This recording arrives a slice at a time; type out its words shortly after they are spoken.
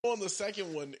on the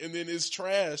second one, and then it's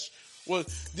trash. Well,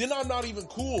 then I'm not even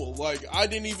cool. Like, I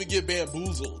didn't even get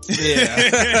bamboozled. Yeah.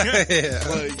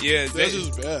 Yeah, That's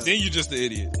just bad. Then you're just the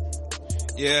idiot.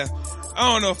 Yeah.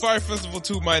 I don't know. Fire Festival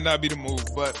 2 might not be the move,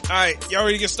 but alright, y'all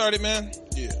ready to get started, man?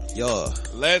 Yeah. Yo.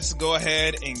 Let's go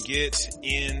ahead and get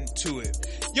into it.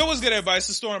 Yo, what's good, everybody? It's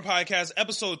the Storm Podcast,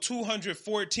 episode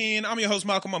 214. I'm your host,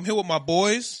 Malcolm. I'm here with my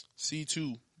boys.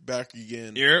 C2, back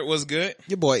again. Here, what's good?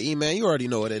 Your boy E-Man, you already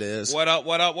know what it is. What up,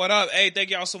 what up, what up? Hey, thank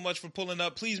y'all so much for pulling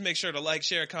up. Please make sure to like,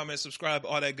 share, comment, subscribe,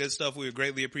 all that good stuff. We would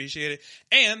greatly appreciate it.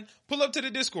 And pull up to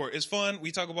the Discord. It's fun.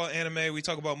 We talk about anime. We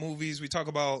talk about movies. We talk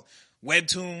about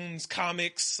webtoons,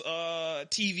 comics,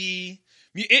 TV.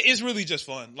 It is really just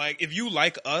fun. Like, if you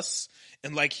like us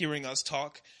and like hearing us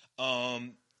talk,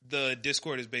 the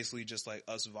Discord is basically just like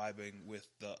us vibing with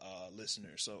the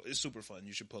listeners. So it's super fun.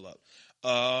 You should pull up.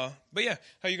 But yeah,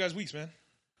 how you guys weeks, man?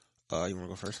 You want to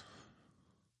go first?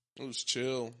 It was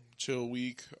chill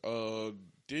week. I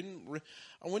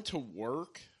went to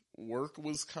work. Work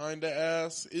was kind of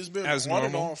ass. It's been As on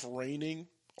and normal. off raining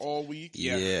all week.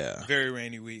 Yeah. Very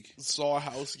rainy week. Saw a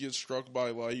house get struck by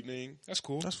lightning. That's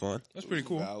cool. That's fun. That's pretty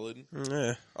cool. Valid.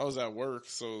 Yeah. I was at work,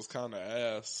 so it was kind of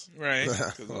ass Right.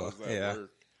 because I was at Yeah.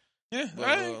 work. Yeah. But,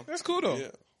 all right. That's cool though.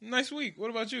 Yeah. Nice week. What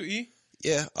about you, E?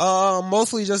 Yeah.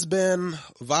 Mostly just been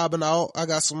vibing out. I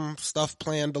got some stuff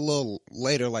planned a little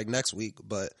later, like next week,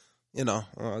 but you know,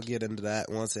 I'll get into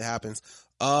that once it happens.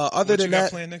 Other What than you got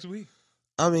that, planned next week?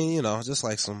 I mean, you know, just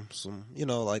like some, you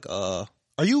know, like, are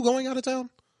you going out of town?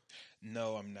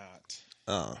 No, I'm not.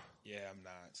 Yeah, I'm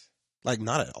not. Like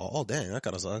not at all. Dang, that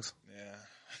kind of sucks.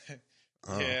 Yeah.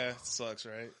 Oh. Yeah, it sucks,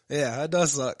 right? Yeah, that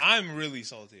does suck. I'm really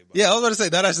salty about Yeah, it. I was going to say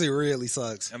that actually really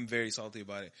sucks. I'm very salty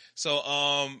about it. So,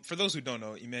 for those who don't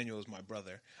know, Emmanuel is my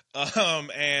brother.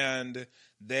 And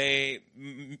I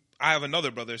have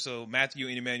another brother. So Matthew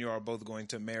and Emmanuel are both going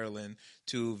to Maryland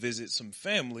to visit some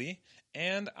family,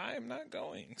 and I am not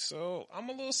going. So I'm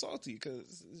a little salty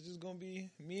because it's just going to be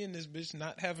me and this bitch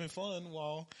not having fun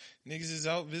while niggas is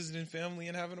out visiting family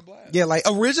and having a blast. Yeah, like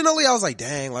originally I was like,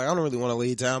 dang, like I don't really want to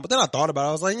leave town. But then I thought about it.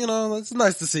 I was like, you know, it's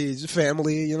nice to see your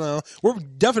family, you know. We're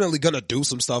definitely going to do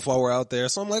some stuff while we're out there.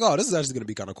 So I'm like, oh, this is actually going to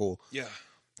be kind of cool. Yeah.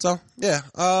 So, yeah,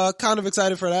 kind of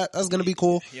excited for that. That's going to be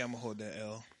cool. Yeah, I'm going to hold that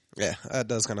L. Yeah, that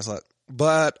does kind of suck.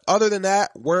 But other than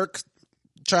that, work,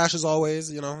 trash as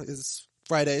always, you know, it's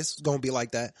Fridays. It's going to be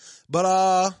like that.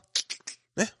 But,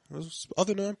 yeah,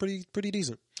 other than that, pretty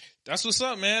decent. That's what's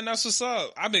up, man. That's what's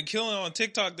up. I've been killing on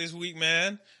TikTok this week,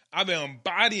 man. I've been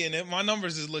embodying it. My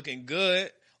numbers is looking good.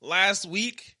 Last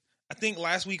week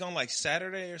on like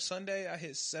Saturday or Sunday, I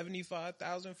hit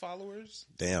 75,000 followers.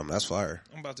 Damn, that's fire.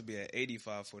 I'm about to be at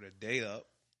 85 for the day up.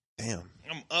 Damn.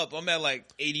 I'm up. I'm at like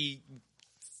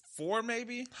 84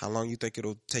 maybe. How long you think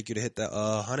it'll take you to hit that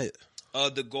 100?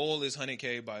 The goal is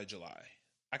 100K by July.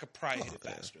 I could probably hit it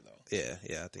faster though.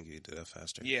 Yeah, I think you can do that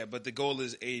faster. Yeah, but the goal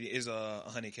is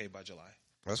 100K by July.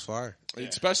 That's fire. Yeah.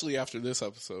 Especially after this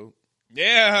episode.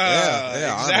 Yeah,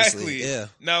 exactly. Honestly, yeah.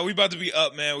 No, we about to be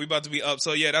up, man. We about to be up.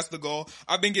 So yeah, that's the goal.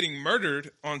 I've been getting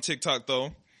murdered on TikTok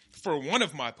though. For one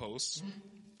of my posts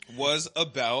was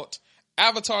about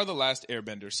Avatar: The Last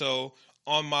Airbender. So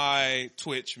on my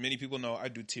Twitch, many people know I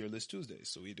do tier list Tuesdays.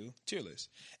 So we do tier list.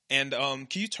 And can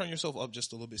you turn yourself up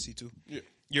just a little bit, C2? Yeah.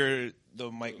 You're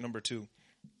the mic number 2.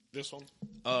 This one?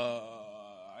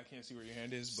 I can't see where your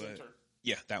hand is, but Center.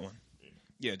 yeah, that one.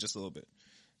 Yeah, just a little bit.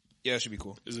 Yeah, it should be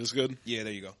cool. Is this good? Yeah,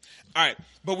 there you go. All right.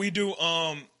 But we do,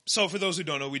 so for those who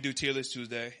don't know, we do Tier List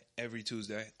Tuesday every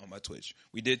Tuesday on my Twitch.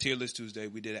 We did Tier List Tuesday.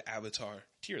 We did an Avatar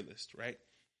tier list, right?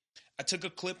 I took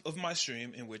a clip of my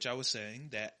stream in which I was saying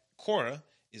that Korra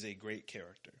is a great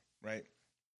character, right?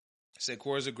 I said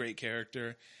Korra's a great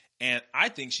character, and I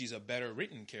think she's a better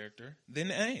written character than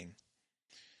Aang.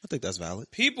 I think that's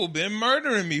valid. People been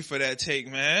murdering me for that take,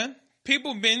 man.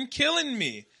 People been killing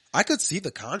me. I could see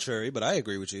the contrary, but I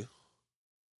agree with you.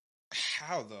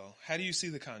 How, though? How do you see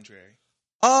the contrary?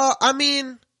 I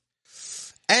mean,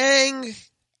 Aang,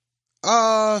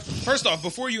 First off,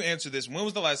 before you answer this, when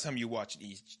was the last time you watched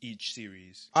each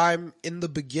series? I'm in the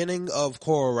beginning of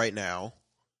Korra right now,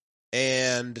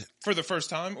 and For the first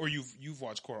time, or you've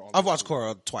watched Korra all the I've way watched through?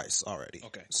 Korra twice already.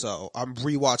 Okay, cool. So I'm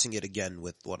rewatching it again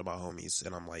with one of my homies,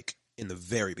 and I'm like in the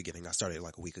very beginning. I started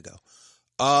like a week ago.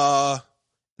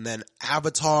 And then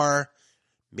Avatar,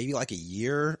 maybe like a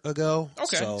year ago.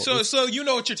 Okay, So so you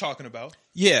know what you're talking about.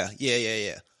 yeah.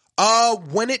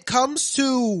 When it comes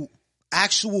to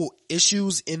actual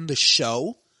issues in the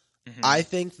show, I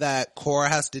think that Korra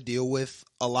has to deal with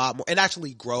a lot more, and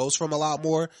actually grows from a lot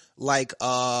more. Like,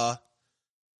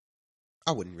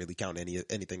 I wouldn't really count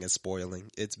anything as spoiling.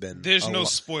 It's been There's no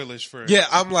spoilers for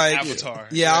I'm like Avatar.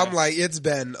 I'm like it's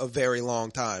been a very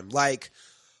long time. Like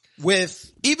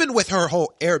even with her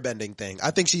whole airbending thing,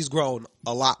 I think she's grown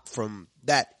a lot from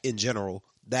that in general.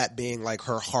 That being like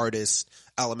her hardest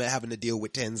element, having to deal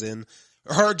with Tenzin,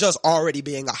 her just already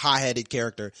being a high-headed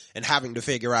character and having to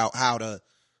figure out how to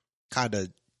kind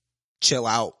of chill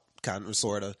out, kind of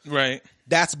sort of. Right.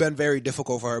 That's been very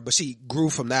difficult for her, but she grew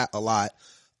from that a lot.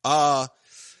 Kind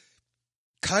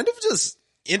of just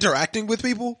interacting with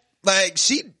people. Like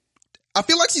I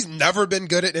feel like she's never been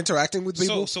good at interacting with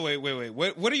people. So wait.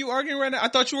 What are you arguing right now? I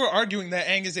thought you were arguing that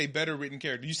Aang is a better written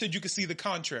character. You said you could see the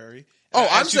contrary. Oh,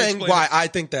 I'm saying why I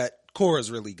think that Korra's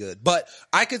really good. But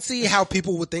I could see how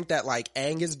people would think that like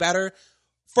Aang is better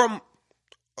from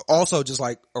also just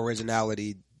like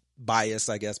originality bias.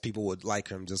 I guess people would like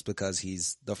him just because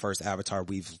he's the first Avatar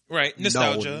we've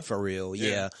nostalgia known for real.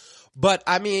 Yeah. But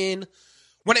I mean,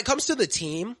 when it comes to the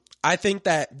team, I think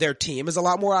that their team is a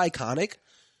lot more iconic.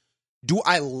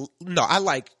 I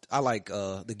like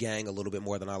the gang a little bit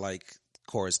more than I like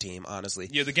Korra's team, honestly.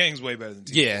 Yeah, the gang's way better than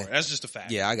Team Korra. That's just a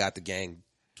fact. Yeah, I got the gang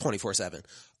 24/7.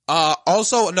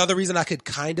 Also, another reason I could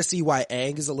kind of see why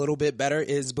Aang is a little bit better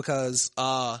is because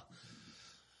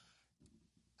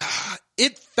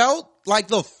it felt like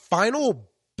the final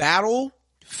battle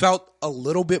felt a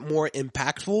little bit more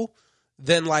impactful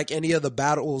than like any of the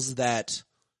battles that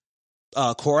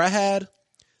Korra had.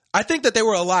 I think that they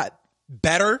were a lot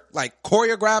better, like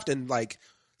choreographed and like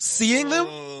seeing them.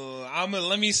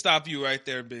 Let me stop you right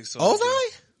there, Big Soul.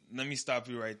 Ozai? Let me stop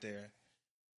you right there.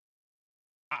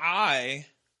 I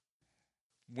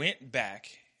went back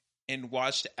and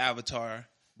watched Avatar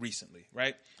recently,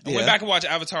 right? I went back and watched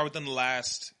Avatar within the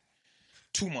last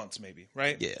 2 months, maybe,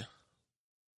 right? Yeah.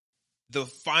 The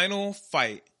final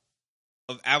fight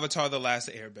of Avatar: The Last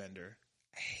Airbender,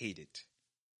 I hate it.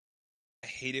 I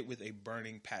hate it with a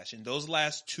burning passion. Those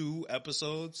last 2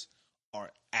 episodes are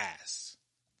ass.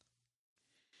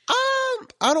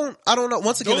 I don't know.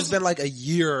 Once again, it's been like a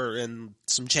year and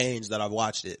some change that I've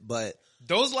watched it, but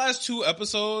those last 2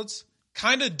 episodes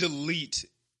kind of delete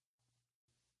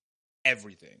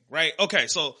everything, right? Okay,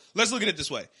 so let's look at it this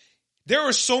way. There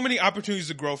were so many opportunities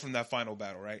to grow from that final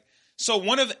battle, right? So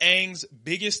one of Aang's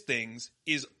biggest things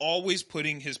is always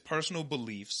putting his personal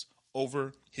beliefs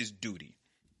over his duty.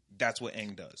 That's what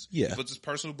Aang does. Yeah. He puts his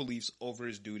personal beliefs over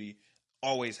his duty.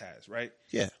 Always has, right?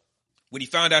 Yeah. When he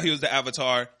found out he was the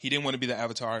Avatar, he didn't want to be the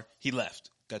Avatar. He left.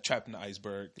 Got trapped in the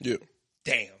iceberg. Yeah.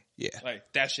 Damn. Yeah. Like,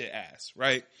 that shit ass,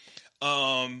 right?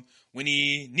 When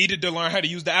he needed to learn how to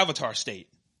use the Avatar state,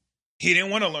 he didn't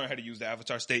want to learn how to use the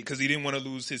Avatar state because he didn't want to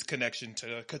lose his connection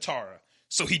to Katara.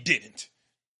 So he didn't.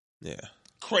 Yeah.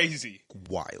 Crazy.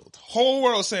 Wild. Whole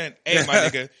world saying, hey, my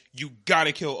nigga, you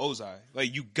gotta kill Ozai.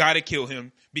 Like, you gotta kill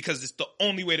him because it's the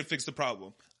only way to fix the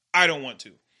problem. I don't want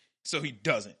to. So he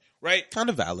doesn't, right? Kind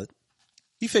of valid.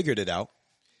 He figured it out.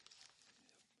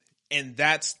 And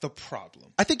that's the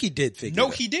problem. I think he did figure it out.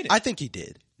 No, he didn't. I think he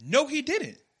did. No, he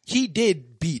didn't. He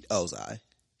did beat Ozai.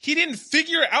 He didn't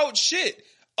figure out shit.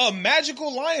 A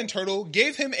magical lion turtle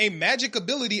gave him a magic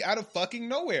ability out of fucking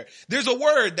nowhere. There's a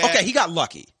word that... Okay, he got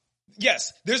lucky.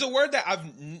 Yes, there's a word that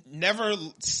I've never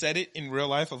said it in real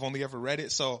life. I've only ever read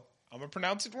it, so I'm going to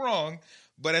pronounce it wrong.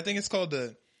 But I think it's called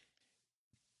the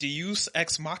Deus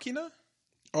Ex Machina.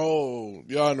 Oh,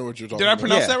 yeah, I know what you're talking Did I about.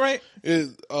 pronounce that right?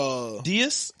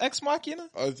 Deus Ex Machina?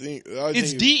 I think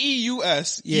It's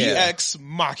Deus Ex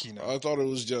Machina. I thought it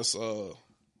was just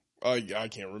I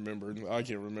can't remember. I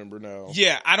can't remember now.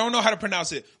 Yeah, I don't know how to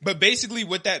pronounce it, but basically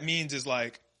what that means is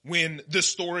like when the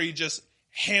story just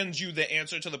hands you the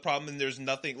answer to the problem and there's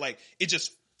nothing, like it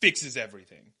just fixes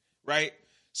everything, right?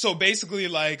 So basically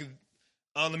like,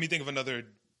 let me think of another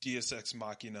Deus Ex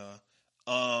Machina.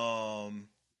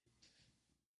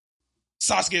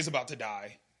 Sasuke's about to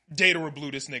die. Datara blew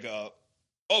this nigga up.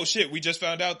 Oh shit, we just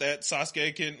found out that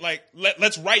Sasuke can, like,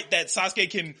 let's write that Sasuke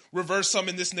can reverse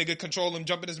summon this nigga, control him,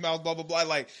 jump in his mouth, blah, blah, blah.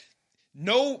 Like,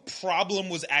 no problem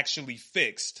was actually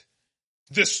fixed.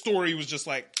 The story was just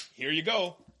like, here you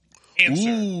go. Answer.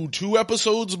 Ooh, 2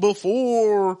 episodes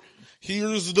before,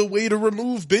 here's the way to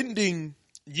remove bending.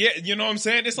 Yeah, you know what I'm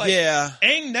saying? It's like,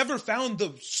 Aang never found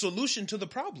the solution to the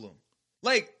problem.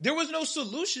 Like, there was no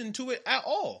solution to it at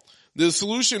all. The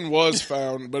solution was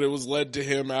found, but it was led to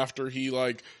him after he,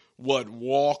 like,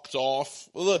 walked off.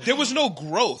 There was no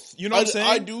growth. You know what I'm saying?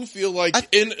 I do feel like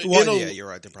you're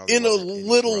right. There probably in a wasn't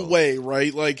little growth. way,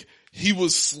 right? Like, he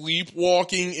was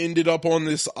sleepwalking, ended up on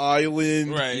this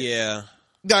island. Right. Yeah.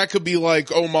 that could be like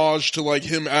homage to like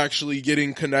him actually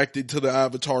getting connected to the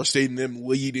Avatar state and them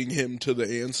leading him to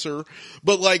the answer.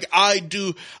 But like, I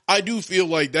do feel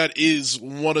like that is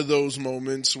one of those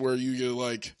moments where you get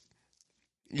like,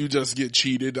 you just get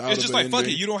cheated out of It's just the like, fuck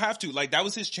ending. it, you don't have to. Like, that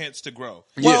was his chance to grow.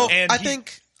 Well, And I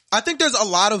think there's a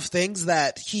lot of things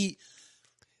that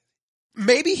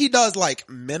maybe he does like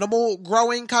minimal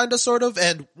growing kind of sort of.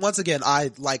 And once again,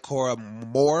 I like Korra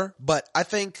more, but I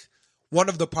think one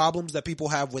of the problems that people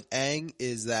have with Aang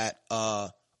is that,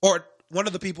 or one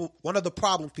of the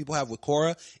problems people have with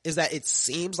Korra is that it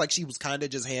seems like she was kind of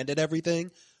just handed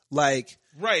everything. Like,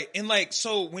 right. And like,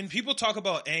 so when people talk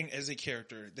about Aang as a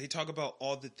character, they talk about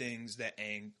all the things that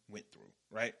Aang went through,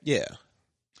 right? yeah.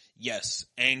 Yes,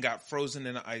 Aang got frozen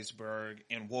in an iceberg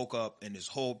and woke up and his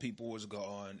whole people was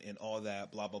gone and all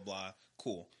that, blah, blah, blah.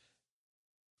 Cool.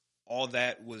 All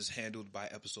that was handled by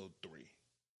episode 3.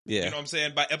 Yeah. You know what I'm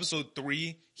saying? By episode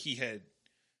 3, he had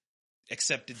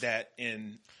accepted that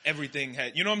and everything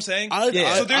had, you know what I'm saying?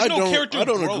 So there's no character I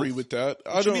don't growth. agree with that.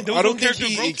 What you mean? There was I no don't think character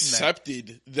he growth from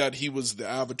accepted that he was the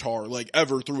Avatar like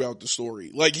ever throughout the story.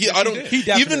 Like Yes, I don't he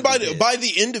did. He even definitely did. by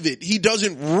the end of it, he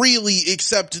doesn't really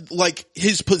accept like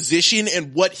his position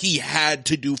and what he had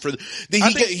to do for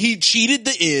he cheated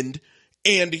the end.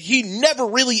 And he never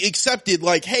really accepted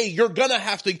like, hey, you're gonna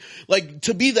have to, like,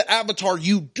 to be the Avatar,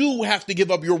 you do have to give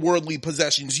up your worldly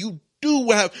possessions. You do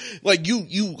have, like,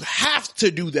 you have to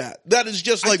do that. That is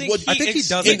just like what I think he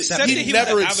does he accept accepted it. he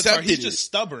never was the Avatar. accepted He's it. just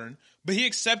stubborn, but he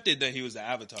accepted that he was the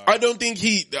Avatar. I don't think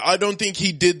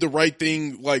he did the right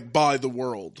thing, like, by the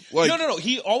world. Like, No.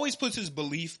 He always puts his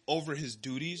belief over his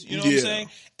duties. You know what I'm Yeah. saying?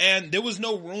 And there was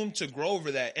no room to grow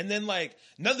over that. And then like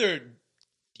another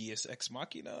Deus Ex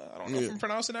Machina. I don't know if I'm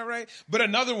pronouncing that right, but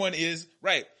another one is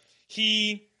right.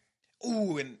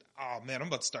 Oh man, I'm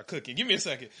about to start cooking. Give me a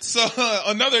second. So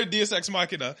another Deus Ex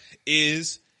Machina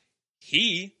is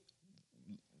he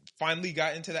finally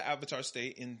got into the Avatar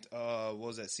state in what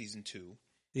was that, season 2?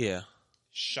 Yeah.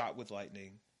 Shot with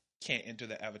lightning, can't enter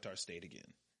the Avatar state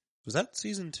again. Was that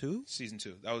season 2? Season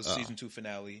 2. That was season 2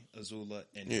 finale. Azula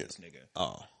and this nigga.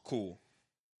 Oh. Cool.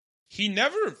 He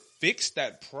never fixed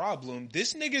that problem.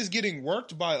 This nigga is getting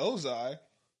worked by Ozai.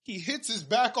 He hits his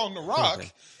back on the rock,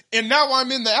 and now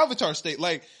I'm in the Avatar state.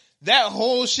 Like, that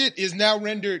whole shit is now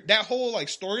rendered, that whole, like,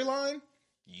 storyline,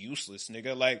 useless,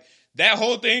 nigga. Like, that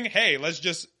whole thing, hey, let's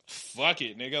just fuck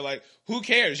it, nigga. Like, who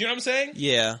cares? You know what I'm saying?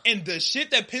 Yeah. And the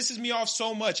shit that pisses me off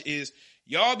so much is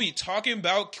y'all be talking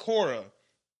about Korra.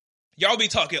 Y'all be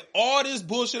talking all this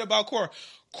bullshit about Korra.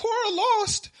 Korra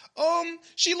lost.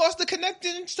 She lost the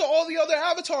connections to all the other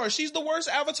avatars. She's the worst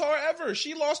avatar ever.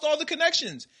 She lost all the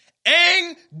connections.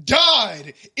 Aang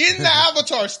died in the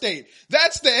avatar state.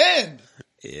 That's the end.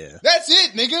 Yeah. That's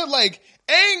it, nigga. Like,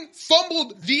 Aang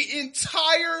fumbled the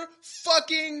entire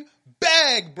fucking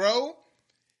bag, bro.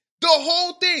 The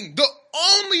whole thing. The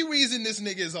only reason this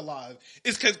nigga is alive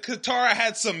is because Katara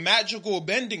had some magical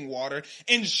bending water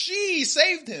and she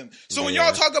saved him. So when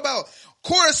y'all talk about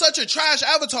Korra's such a trash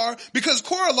avatar because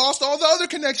Korra lost all the other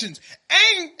connections,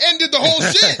 Aang ended the whole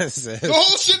shit. The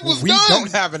whole shit was we done. We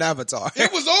don't have an avatar.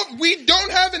 It was over. We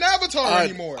don't have an avatar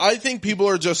anymore. I think people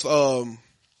are just,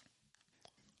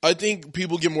 I think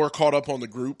people get more caught up on the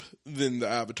group than the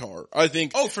Avatar. I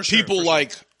think for sure, people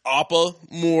like Appa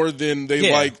more than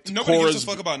they liked Nobody Korra's. gives a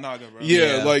fuck about Naga, bro.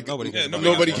 Yeah, like nobody cares about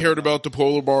nobody Naga. cared about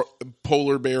the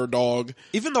polar bear dog.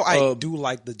 Even though I do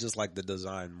like the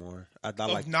design more. I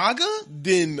like Naga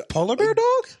Then polar bear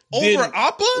dog over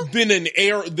Appa.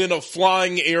 then a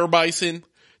flying air bison.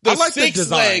 I like the design.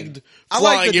 Six-legged I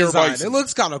flying like the air design. bison. It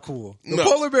looks kind of cool. The No,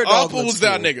 polar bear dog Appa looks was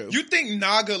that cool. nigga. You think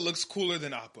Naga looks cooler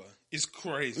than Appa? It's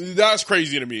crazy. That's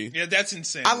crazy to me. Yeah, that's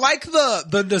insane. I like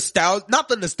the nostalgia, not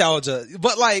the nostalgia,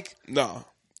 but like No.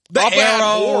 the Appa had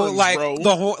arrow, horns, like bro.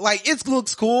 the whole, like it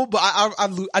looks cool. But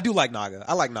I do like Naga.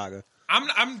 I like Naga.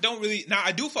 I'm don't really now.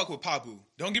 I do fuck with Pabu.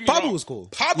 Don't get me wrong. Pabu was cool.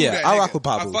 Pabu, Yeah, that I nigga. rock with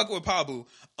Pabu. I fuck with Pabu.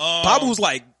 Babu's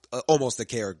like almost a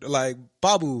character. Like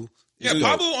Babu. Yeah, is-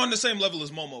 Pabu on the same level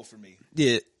as Momo for me.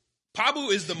 Yeah,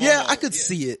 Pabu is the Momo. yeah, I could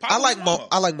see it. I Pabu's like Momo.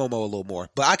 I like Momo a little more,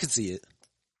 but I could see it.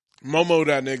 Momo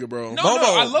that nigga, bro. No, Momo,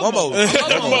 I love Momo. Momo.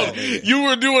 I love Momo. Momo. You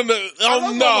were doing the I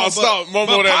love Momo, stop Momo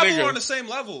but that Pabu nigga. on the same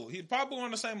level. Pabu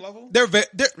on the same level. They're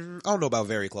I don't know about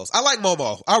very close. I like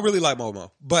Momo. I really like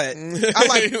Momo, but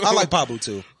I like Pabu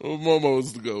too.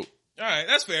 Momo's the goat. All right,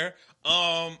 that's fair.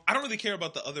 I don't really care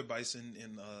about the other bison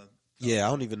in. Yeah,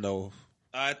 I don't even know.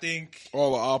 I think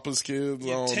All the Appa's kids.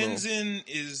 yeah, I don't know.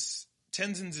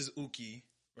 Tenzin's is Uki,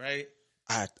 right?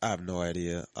 I have no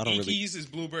idea. I don't really. Iki's is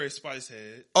Blueberry Spice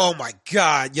Head. Oh my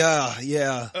god!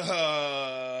 Yeah.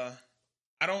 I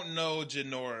don't know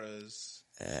Janora's.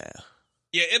 Yeah.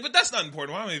 Yeah, but that's not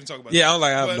important. I don't even talk about Yeah, that. I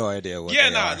have no idea what they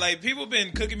are. Like, people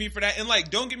been cooking me for that. And, like,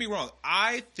 don't get me wrong.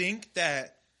 I think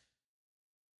that...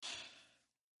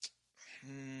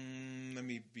 let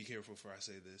me be careful before I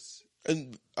say this.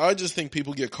 And I just think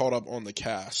people get caught up on the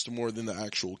cast more than the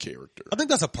actual character. I think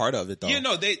that's a part of it, though. Yeah,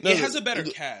 no, it has a better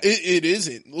cast. It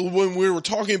isn't. When we were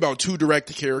talking about two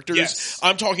direct characters, Yes.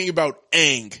 I'm talking about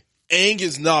Aang. Aang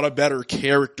is not a better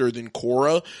character than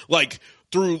Korra. Like,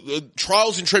 through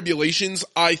trials and tribulations,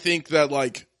 I think that,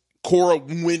 like,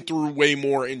 Korra went through way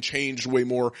more and changed way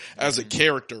more as a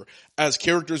character. As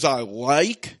characters I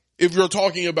like, if you're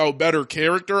talking about better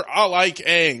character, I like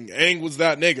Aang. Aang was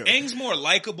that nigga. Aang's more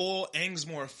likable. Aang's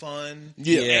more fun.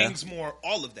 Yeah. Aang's more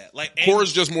all of that. Like,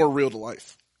 Korra's just more real to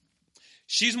life.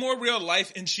 She's more real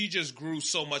life, and she just grew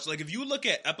so much. Like, if you look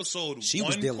at episode She 1,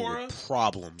 was dealing Korra, with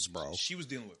problems, bro. she was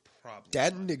dealing with problems.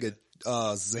 That nigga,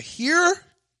 Zahir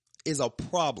is a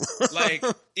problem. Like,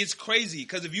 it's crazy,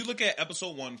 because if you look at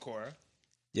episode 1, Korra,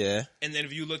 yeah. and then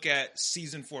if you look at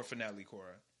season 4 finale,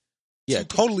 Korra. Yeah, two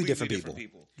totally completely different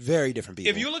people. Very different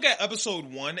people. If you look at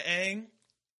episode 1 Aang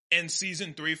and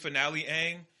season 3 finale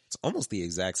Aang, it's almost the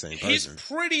exact same he's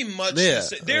person. pretty much Yeah. the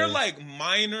same. They're like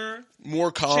minor.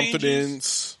 More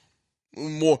confidence.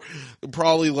 More,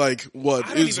 probably like what I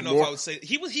don't is even know more. if I would say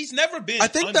he's never been. I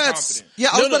think that's unconfident. yeah.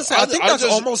 I was about to say. I think that's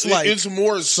just- almost like it's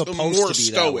more supposed more to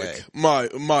be that way.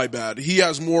 stoic. My bad. He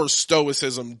has more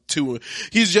stoicism to him.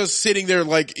 He's just sitting there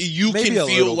like you Maybe can a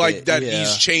feel little like bit, that yeah.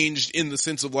 he's changed in the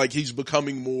sense of like he's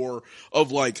becoming more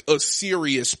of like a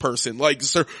serious person. Like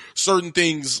certain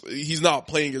things he's not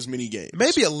playing as many games.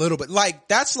 maybe a little bit. Like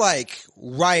that's like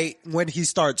right when he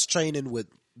starts training with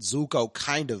Zuko,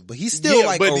 kind of, but he's still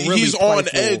like but a really he's on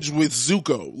playful- edge with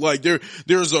Zuko. Like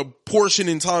there's a portion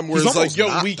in time where He's it's like, almost yo,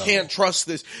 not, we though. can't trust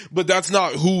this. But that's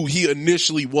not who he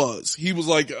initially was. He was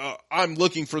like, I'm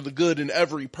looking for the good in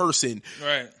every person.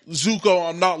 Right. Zuko,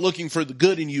 I'm not looking for the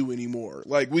good in you anymore.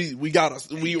 Like we're kinda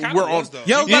on. was, though.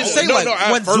 Yeah, I was about to say, like,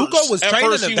 at when Zuko was at training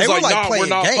first him, he they was were, like, like, nah, we're playing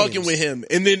not games. fucking with him.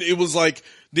 And then it was like,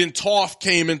 then Toph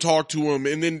came and talked to him,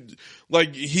 and then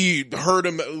like he heard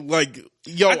him like,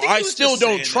 yo, I think he I was still just don't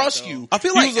saying that, trust though. you. I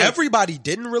feel He like was everybody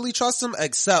didn't really trust him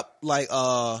except like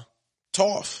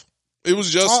Toph. It was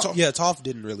just Toph. yeah, Toph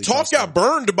didn't really. Toph trust got him.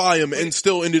 burned by him and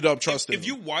still ended up trusting If him.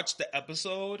 you watch the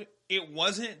episode, it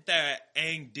wasn't that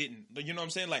Aang didn't. But you know what I'm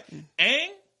saying? Like, Aang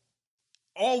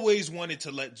always wanted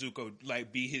to let Zuko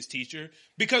like be his teacher,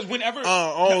 because whenever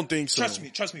I don't think so.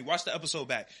 Trust me. Watch the episode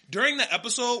back. During the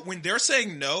episode when they're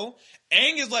saying no,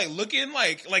 Aang is like looking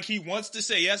like he wants to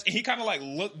say yes, and he kind of like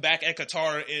looked back at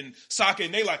Katara and Sokka,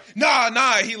 and they like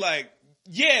nah. He like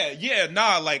yeah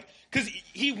nah, like because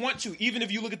he want to. Even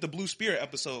if you look at the Blue Spirit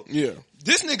episode, Yeah.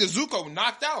 this nigga Zuko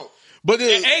knocked out. But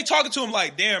And Aang talking to him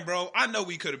like, damn, bro, I know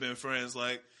we could have been friends.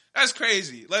 Like, that's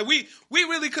crazy. Like, we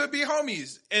really could be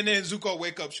homies. And then Zuko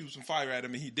wake up, shoot some fire at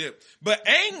him, and he dipped. But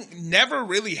Aang never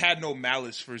really had no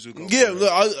malice for Zuko. yeah, look,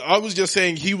 I was just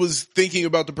saying he was thinking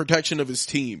about the protection of his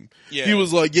team. Yeah. He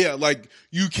was like, yeah, like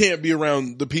you can't be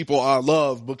around the people I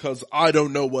love because I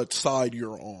don't know what side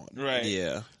you're on. Right.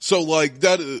 Yeah, So like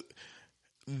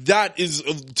that is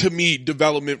to me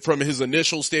development from his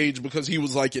initial stage, because he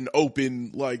was like an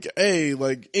open, like, hey,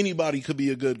 like anybody could be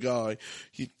a good guy.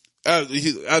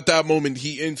 At that moment,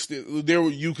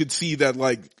 you could see that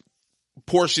like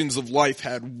portions of life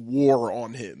had war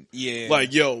on him. Yeah.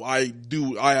 Like, yo, I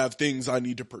have things I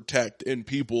need to protect and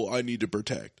people I need to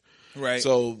protect. Right.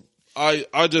 So I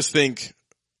just think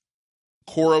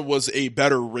Korra was a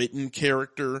better written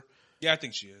character. Yeah, I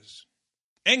think she is.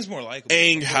 Aang's more likable.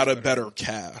 Aang had a better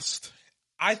cast.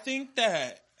 I think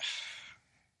that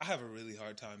I have a really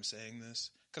hard time saying this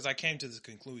because I came to this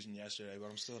conclusion yesterday, but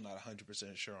I'm still not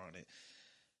 100% sure on it.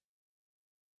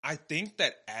 I think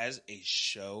that as a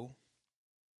show,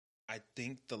 I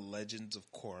think The Legends of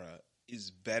Korra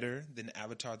is better than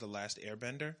Avatar: The Last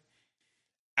Airbender.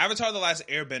 Avatar: The Last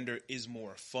Airbender is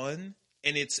more fun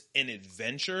and it's an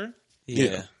adventure.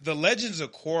 yeah. The Legends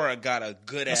of Korra got a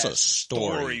good That's ass a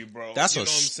story. bro. That's You a know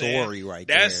what I'm saying? story right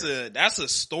that's there. That's a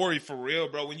story for real,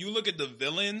 bro. When you look at the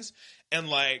villains and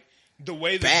like the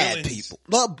way the Bad villains, people.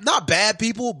 Well, not bad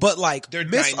people, but like they're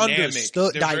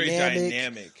misunderstood. They're very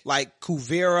dynamic. Like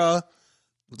Kuvira,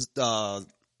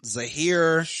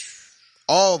 Zahir,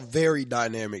 all very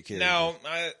dynamic here. Now,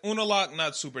 Unalaq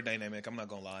not super dynamic. I'm not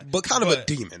gonna lie, but kind of a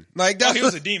demon. Like that's he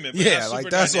was a demon. But yeah, not like super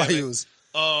that's why he dynamic. was.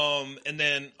 And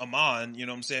then Amon, you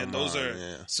know what I'm saying? Those are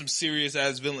yeah. some serious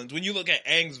ass villains. When you look at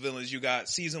Aang's villains, you got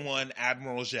season 1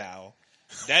 Admiral Zhao.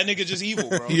 That nigga just evil,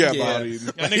 bro. He got Yeah. bodied.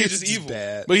 That nigga just evil.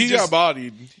 Bad. But he just- got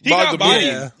bodied. He by got the bodied.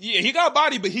 bully. Yeah, he got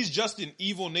bodied, but he's just an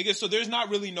evil nigga. So there's not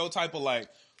really no type of like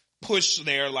push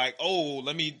there, like, oh,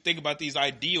 let me think about these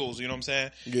ideals, you know what I'm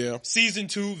saying? Yeah. Season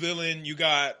 2 villain, you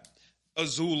got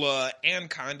Azula and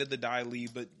kind of the Dai Li,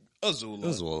 but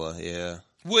Azula, yeah.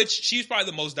 Which, she's probably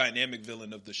the most dynamic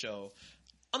villain of the show.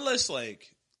 Unless,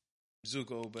 like,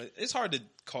 Zuko, but it's hard to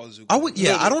call Zuko.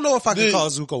 I don't know if I can call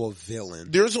Zuko a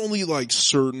villain. There's only like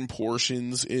certain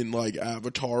portions in like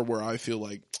Avatar where I feel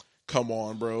like, come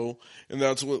on, bro. And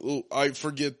that's what, I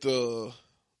forget the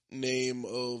name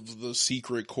of the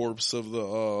secret corpse of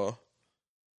the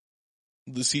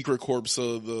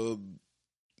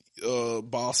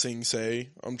Bossing say.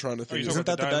 I'm trying to think. Isn't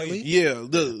that the Dai Li? Yeah,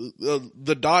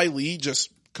 the Dai Li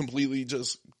just completely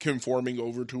just conforming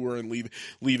over to her and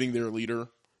leaving their leader.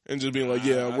 And just being like,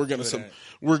 yeah, we're gonna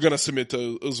submit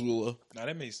to Azula. Nah,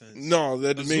 that makes sense. No,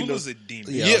 that made no. Azula's a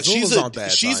demon. Yeah,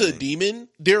 she's a demon.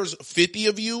 There's 50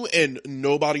 of you, and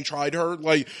nobody tried her.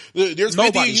 Like, there's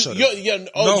nobody 50 of you.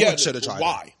 No one should have tried.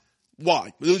 Why?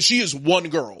 Why? She is one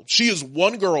girl.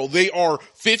 They are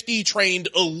 50 trained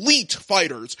elite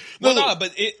fighters. Well,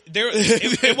 but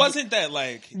it wasn't that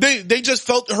like they just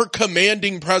felt her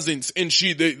commanding presence, and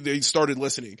they started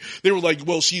listening. They were like,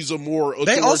 well, she's a more.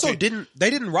 They also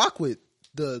didn't rock with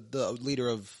the leader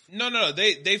of. No.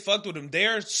 They fucked with him.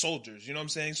 They're soldiers. You know what I'm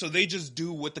saying? So they just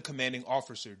do what the commanding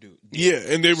officer do. Yeah,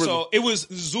 and they were. So it was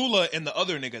Azula and the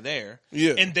other nigga there.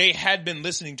 Yeah, and they had been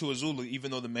listening to Azula,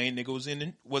 even though the main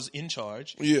nigga was in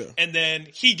charge. Yeah, and then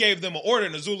he gave them an order,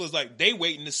 and Azula's like, they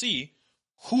waiting to see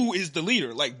who is the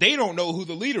leader. Like, they don't know who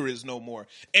the leader is no more.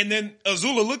 And then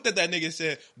Azula looked at that nigga and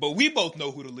said, "But we both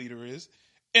know who the leader is."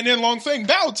 And then Long Feng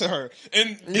bowed to her.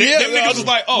 And them niggas was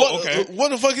like, oh, okay.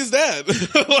 What the fuck is that?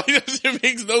 Like, that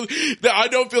makes no, I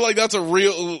don't feel like that's a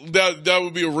real, that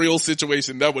would be a real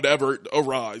situation that would ever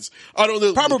arise. I don't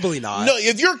know. Probably not. No,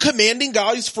 if you're commanding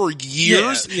guys for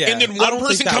years, and then one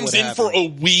person comes in for a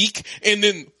week, and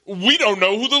then we don't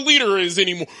know who the leader is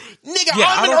anymore. Nigga,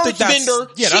 I'm an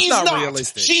earthbender. She's not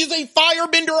realistic. She's a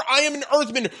firebender. I am an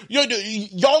earthbender.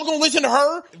 Y'all gonna listen to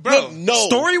her? Bro, no.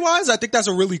 Story-wise, I think that's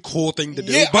a really cool thing to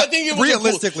do. Yeah, but I think it was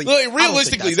realistically,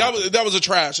 that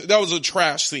was a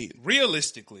trash scene.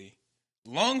 Realistically,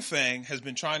 Long Feng has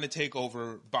been trying to take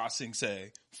over Ba Sing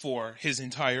Se for his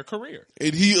entire career.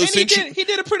 And he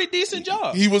did a pretty decent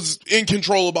job. He was in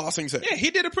control of Ba Sing Se. Yeah,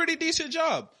 he did a pretty decent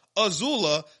job.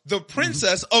 Azula, the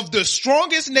princess of the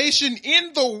strongest nation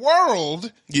in the world,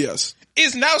 yes,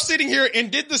 is now sitting here and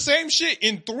did the same shit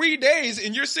in 3 days,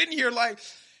 and you're sitting here like,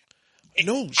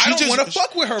 no, I don't want to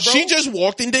fuck with her, bro. She just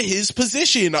walked into his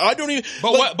position. I don't even.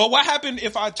 But what happened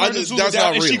if I turn Azula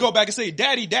down and she go back and say,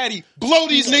 "Daddy, blow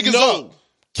these niggas up"?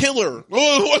 Kill her. We're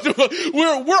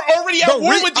already at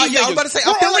war with these niggas. I was about to say,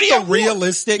 I feel like the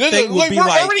realistic thing would be we're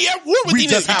like, already at war with we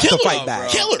these just niggas. have to fight back.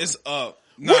 Kill her. It's up.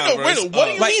 Nah, what do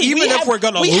you mean? Even if we're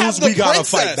gonna lose, we gotta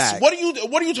fight back. What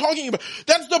are you talking about?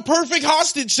 That's the perfect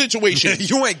hostage situation.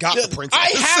 You ain't got the princess.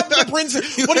 I have the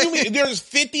princess. What do you mean? There's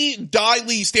 50 Dai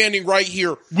Li standing right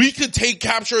here. We could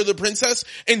capture the princess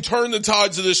and turn the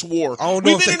tides of this war. We've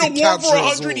been in a war for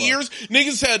 100 years.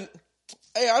 Niggas said,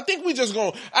 hey, I think we just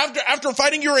go after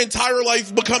fighting your entire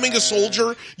life, becoming a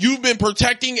soldier, you've been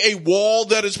protecting a wall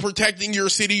that is protecting your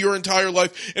city your entire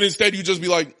life, and instead you just be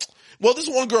like, well, this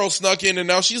one girl snuck in and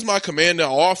now she's my commanding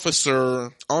officer. I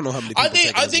don't know how many people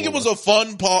I think it was a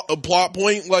fun plot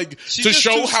point, like, to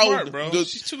show how smart, bro.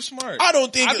 She's too smart. I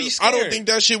don't think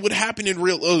that shit would happen in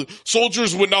real,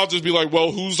 soldiers would not just be like,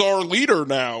 well, who's our leader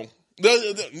now?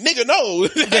 Nigga, no.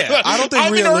 Yeah, I don't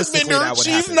think realistically that would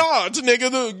She's happen. Not,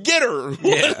 nigga. Get her.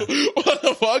 Yeah. What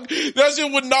the fuck? That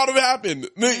shit would not have happened.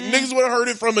 Niggas would have heard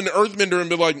it from an earthbender and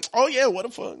be like, oh yeah, what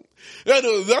the fuck?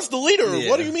 That's the leader. Yeah.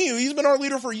 What do you mean? He's been our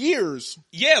leader for years.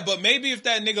 Yeah, but maybe if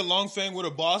that nigga Long Feng would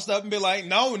have bossed up and be like,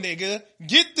 no, nigga,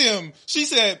 get them. She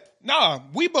said, nah,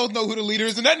 we both know who the leader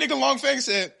is. And that nigga Long Feng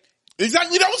said,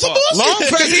 exactly, that was some bullshit. Long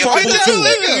Feng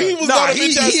He was not a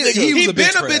bitch ass nigga. He been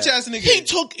a bitch ass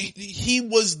nigga. He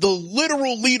was the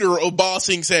literal leader of Ba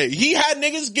Sing Se. He had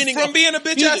niggas getting from being a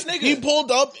bitch ass nigga. He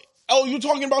pulled up. Oh, you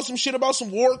talking about some shit about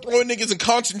some war, throwing niggas in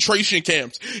concentration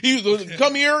camps. He was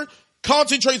come here,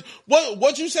 concentrate.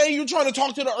 What you say? You trying to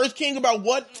talk to the Earth King about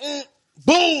what?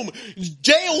 Boom!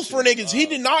 Jails for niggas. He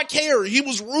did not care. He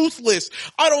was ruthless.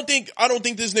 I don't think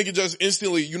this nigga just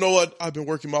instantly, you know what? I've been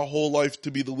working my whole life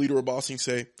to be the leader of Ba Sing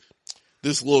Se.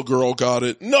 This little girl got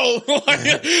it. No,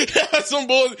 that's some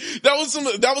bull.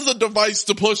 That was a device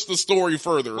to push the story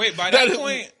further. Wait, by that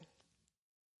point,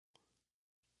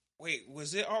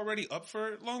 was it already up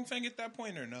for Long Feng at that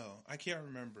point or no? I can't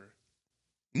remember.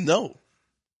 No.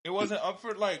 It wasn't up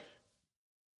for like.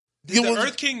 Did the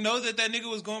Earth King know that nigga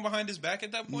was going behind his back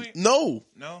at that point? No.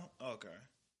 No? Okay.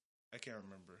 I can't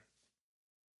remember.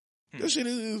 That shit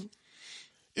is.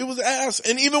 It was ass.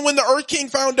 And even when the Earth King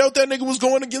found out that nigga was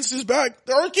going against his back,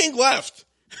 the Earth King left.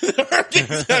 The Earth King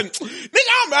said, nigga,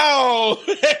 I'm out.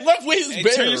 And left with his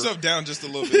bear. Turn yourself down just a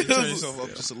little bit. You turn yourself up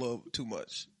just a little too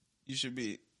much. You should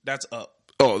be, that's up.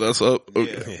 Oh, that's up?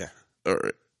 Okay. Yeah. All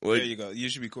right. There you go. You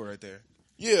should be cool right there.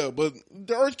 Yeah, but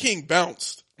the Earth King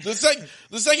bounced. The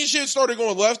second shit started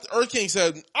going left, Earth King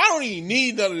said, I don't even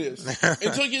need none of this.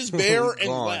 And took his bear and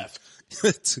left.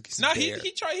 Took his bear.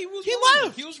 He tried, he was He ruling.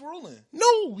 left. He was ruling.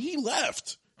 No, he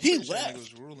left. He Pretty sure left. nigga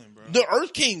was ruling, bro. The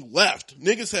Earth King left.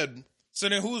 Nigga said, So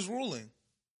then who was ruling?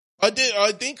 I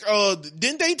think,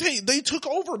 didn't they took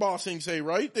over Ba Sing Se,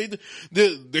 right?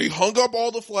 They hung up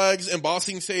all the flags and Ba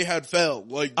Sing Se had fell.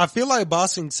 Like, I feel like Ba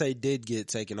Sing Se did get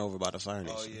taken over by the Fire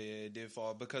Nation. Oh yeah, it did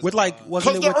fall because With like,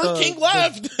 wasn't it the with Earth King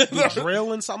left. the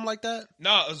drill and something like that?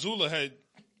 nah, Azula had.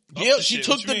 Yeah, she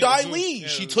took the Dai Li.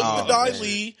 She took the Dai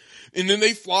Li, and then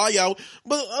they fly out.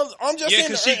 But I'm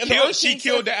just saying, because she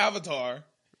killed the Avatar.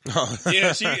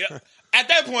 Yeah, she. At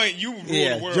that point, you rule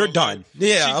the world. You're done.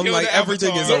 Yeah, I'm like,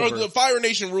 everything is over. The Fire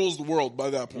Nation rules the world by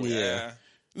that point. Yeah.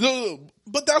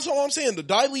 But that's all I'm saying. The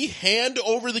Dai Li hand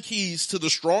over the keys to the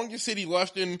strongest city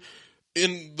left in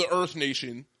the Earth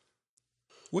Nation.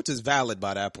 Which is valid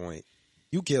by that point.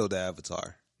 You killed the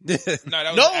Avatar. No,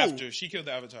 that was after. She killed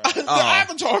the Avatar. The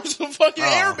Avatar's a fucking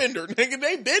airbender, nigga.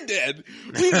 They been dead.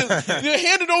 We just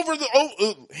handing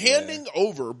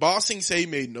over Ba Sing Se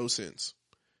made no sense.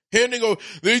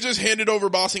 They just handed over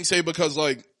Ba Sing Se because,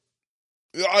 like,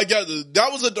 I get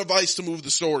that was a device to move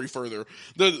the story further.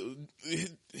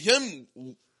 Him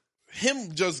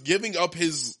just giving up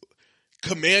his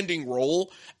commanding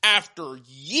role after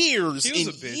years and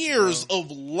years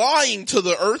of lying to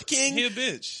the Earth King. He a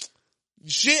bitch.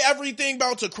 Shit, everything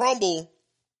about to crumble.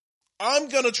 I'm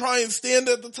gonna try and stand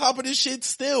at the top of this shit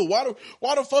still.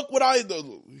 Why the fuck would I?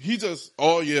 He just,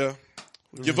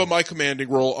 give up my commanding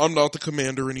role. I'm not the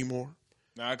commander anymore.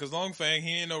 Nah, cause Long Fang,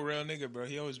 he ain't no real nigga, bro.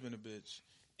 He always been a bitch.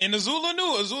 And Azula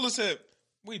knew. Azula said,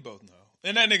 we both know.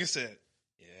 And that nigga said,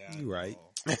 yeah, You right.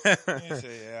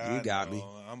 You got me.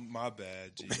 I'm my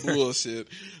bad, G. Bullshit.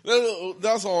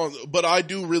 That's all. But I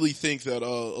do really think that a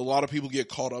lot of people get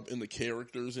caught up in the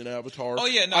characters in Avatar. Oh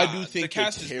yeah, I do think the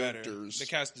cast characters the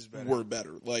cast is better. were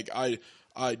better. Like I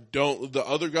don't. The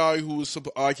other guy who was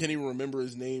I can't even remember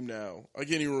his name now. I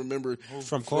can't even remember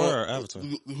From Korra or Avatar?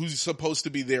 Who's supposed to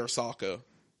be their Sokka.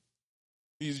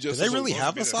 He's just. Do they really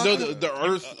have a Sokka? No, the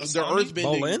Earth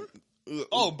bending. Bolin?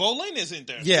 Bolin isn't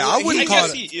there. Yeah, I wouldn't call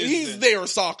it. He's their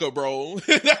Sokka, bro.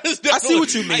 I see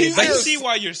what you mean. I see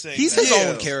why you're saying He's that. his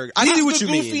own character. I see what you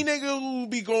mean. He's the goofy nigga who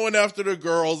be going after the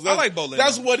girls. I like Bolin.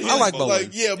 That's what I like Bolin. Like,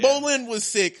 yeah, Bolin was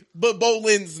sick, but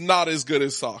Bolin's not as good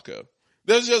as Sokka.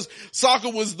 That's just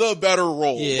Sokka was the better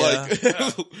role. Yeah. Like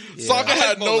Sokka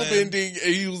had no Bolin. bending,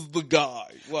 and he was the guy.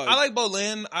 Like, I like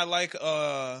Bolin. I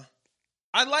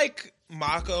like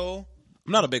Mako.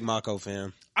 I'm not a big Mako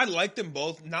fan. I like them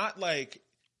both. Not like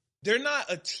they're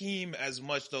not a team as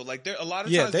much though. Like they're a lot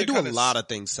of Yeah, times they do a kinda lot of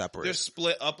things separate. They're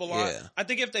split up a lot. Yeah. I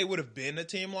think if they would have been a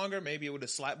team longer, maybe it would have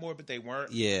slapped more, but they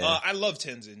weren't. Yeah. I love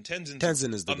Tenzin.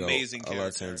 Tenzin is the amazing goat. I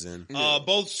love character. Tenzin.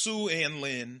 Both Sue and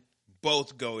Lin,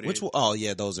 both goated. Which one? Oh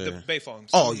yeah, those The are. Beifong.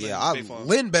 Oh Sue, yeah, Beifong.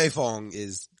 Lin Beifong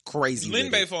is crazy. Lin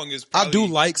with it. Beifong is. I Probably, do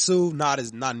like Sue, not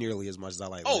nearly as much as I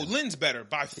like. Oh, Lin. Lin's better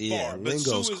by far. Yeah, but Lin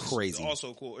goes Sue is crazy.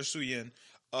 Also cool. Or Su Yin.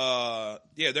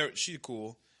 She's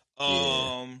cool.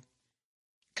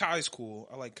 Kai's cool.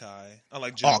 I like Kai. I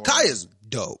like Jinora. Oh, Kai is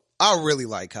dope. I really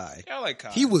like Kai. Yeah, I like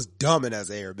Kai. He was dumbing as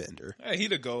Airbender. Yeah, he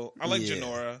the GOAT. I like Yeah.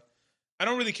 Jinora. I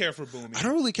don't really care for Boomy. I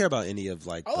don't really care about any of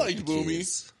like. I liked the Boomy.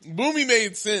 kids. Boomy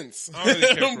made sense. I don't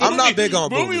really care for I'm not big on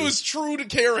Boomy. Boomy. Was true to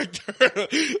character.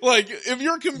 Like, if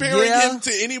you're comparing him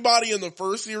to anybody in the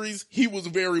first series, he was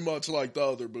very much like the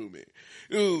other Boomy.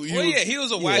 He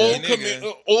was a wacky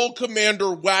nigga. Old commander,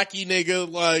 wacky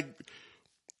nigga. Like,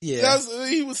 Yeah,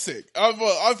 he was sick.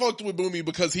 I fucked with Boomy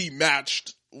because he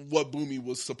matched what Boomy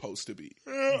was supposed to be.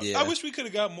 yeah. I wish we could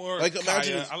have got more. Like, Kaya.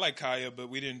 imagine if- I like Kaya, but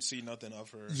we didn't see nothing of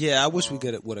her. Yeah, I wish we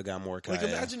would have got more Kai. Like,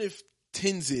 imagine if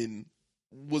Tenzin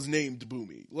was named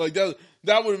Boomy. Like, that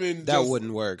would have been. that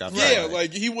wouldn't work. I feel Yeah, like.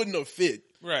 like, he wouldn't have fit.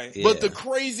 Right. Yeah. But the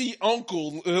crazy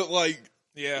uncle,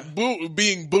 Yeah.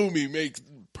 being Boomy makes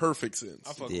perfect sense.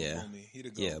 I fuck Yeah. with Boomy. He the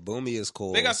GOAT. Yeah, Boomy is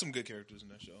cool. They got some good characters in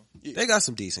that show. They got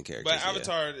some decent characters. But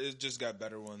Avatar is just got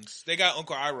better ones. They got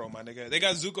Uncle Iroh, my nigga. They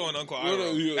got Zuko and Uncle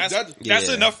Iroh. Yeah, That's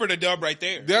yeah. enough for the dub right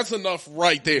there. That's enough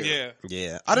right there. Yeah.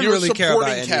 Yeah, I didn't You're really care about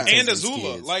supporting any cast. of And Tenzin's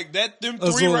Azula. kids. Like them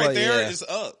three Azula, right there yeah. is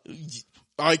up.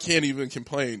 I can't even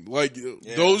complain. Like,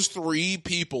 those three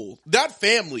people, that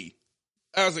family,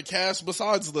 as a cast,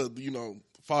 besides the,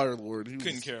 Fire Lord.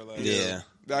 Couldn't care less. Yeah.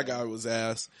 That guy was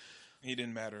ass. He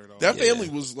didn't matter at all. That family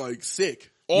was like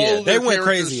sick. All of they their went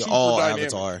characters crazy super all dynamic.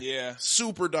 Avatar. Yeah.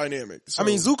 Super dynamic. So, I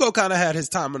mean, Zuko kind of had his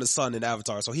time in the sun in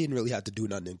Avatar, so he didn't really have to do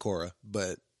nothing in Korra.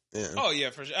 But yeah. Oh yeah,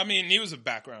 for sure. I mean, he was a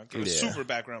background. He was Yeah. super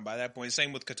background by that point.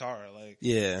 Same with Katara. Like,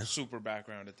 Yeah. super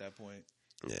background at that point.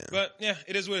 Yeah. But yeah,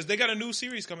 it is what it is. They got a new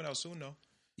series coming out soon though.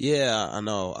 Yeah, I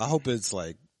know. I hope it's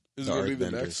like is the it going to be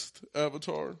the Earthbenders. next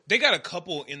Avatar? They got a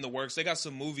couple in the works. They got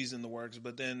some movies in the works,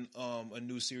 but then a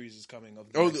new series is coming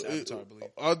of the next Avatar, I believe.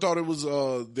 I thought it was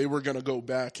they were going to go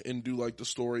back and do like the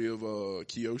story of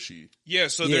Kyoshi. Yeah,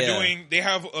 so they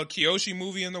have a Kyoshi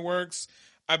movie in the works.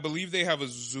 I believe they have a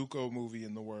Zuko movie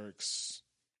in the works.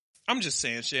 I'm just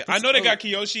saying shit. I know they got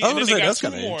Kyoshi, and then they got that's two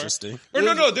kind of more. interesting. Or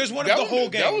no, there's one of the whole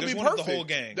gang. That would There's be one perfect. of the whole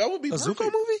gang. That would be A perfect. Zuko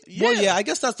movie? Yeah. Well, yeah, I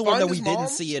guess that's the one Find that we his didn't mom.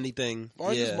 see anything.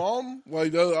 Find yeah. his mom.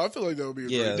 Like I feel like that would be a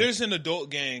Yeah. great. There's an adult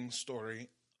gang story,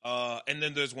 and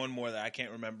then there's one more that I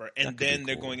can't remember, and That could be then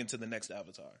they're cool. going into the next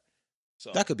Avatar.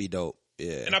 So That could be dope.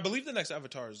 Yeah. and I believe the next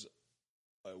Avatar is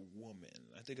a woman.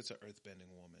 I think it's an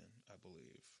earthbending woman. I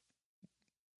believe.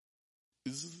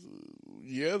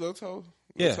 Yeah, that's how.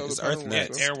 Yeah, That's how it's the title Earth works,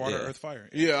 next. huh? Air, water, Yeah. earth, fire.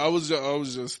 Yeah, I was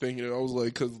just thinking. I was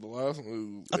like, because the last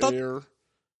one I was thought- air,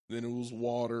 then it was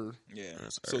water. Yeah.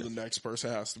 That's So Earth. the next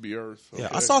person has to be Earth. Yeah,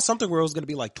 Okay. I saw something where it was going to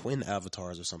be like twin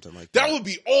avatars or something like that. that. Would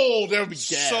be that would be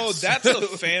gas. So that's a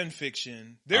fan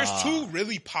fiction. There's Ah. two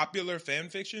really popular fan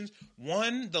fictions.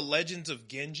 One, The Legends of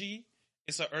Genji.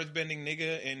 It's an earthbending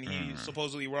nigga, and he's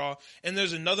supposedly raw. And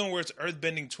there's another one where it's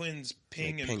earthbending twins,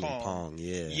 Ping, and Pong.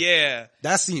 Yeah. Yeah.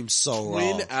 That seems so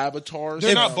twin wrong. avatars.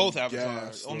 They're not sound both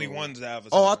avatars. gas, Only though. one's the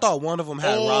avatar. Oh, I thought one of them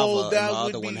had Oh, Rava and the that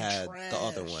other would one be had trash. the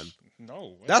other one.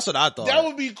 No. what? That's what I thought. That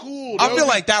would be cool. I That feel would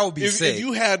like that would be if sick.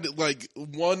 you had like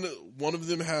one of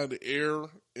them had air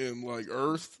and like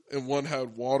earth, and one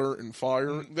had water and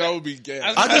fire. That would be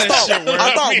gas. I just That thought shit work.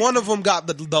 I thought I mean- one of them got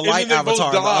the light they both avatar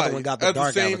and the other die one got the at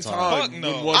dark the same avatar. time. Fuck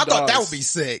no. when one I thought that dies. would be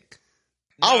sick.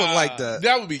 I would Nah. like that.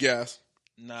 That would be gas.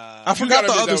 Nah. I forgot gotta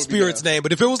the admit other that would be spirit's gas. name,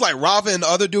 but if it was like Rava and the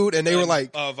other dude and they were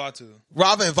like Vatu.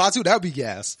 Rava and Vatu, that would be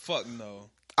gas. Fuck no.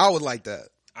 I would like that.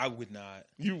 I would not.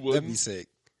 You That'd wouldn't. be sick.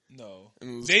 No. It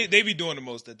was- They be doing the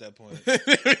most at that point.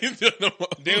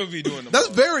 They would be doing the That's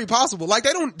most. very possible. Like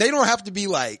they don't have to be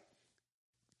like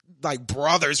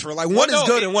brothers for like one Well, is no,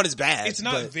 good and one is bad. It's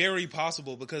not but- very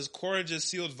possible because Korra just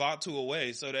sealed Vatu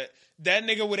away, so that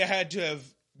nigga would have had to have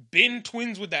been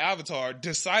twins with the Avatar,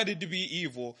 decided to be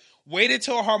evil, waited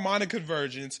till harmonic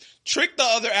convergence, tricked the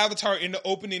other Avatar into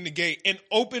opening the gate, and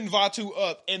opened Vatu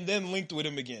up, and then linked with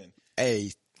him again.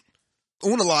 Hey,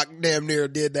 Unalaq damn near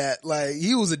did that. Like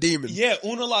he was a demon. Yeah,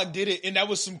 Unalaq did it, and that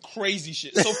was some crazy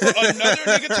shit. So for another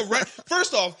nigga to run,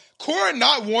 first off, Korra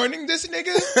not warning this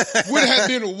nigga would have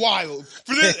been wild.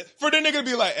 For the nigga to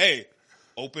be like, hey,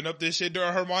 open up this shit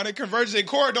during harmonic convergence, and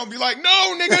Korra don't be like,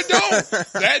 no, nigga,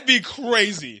 don't. That'd be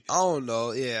crazy. I don't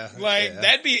know. Yeah, Like, yeah.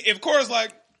 that'd be, if Korra's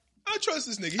like, I trust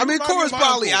this nigga. He I mean, remind me Korra's of my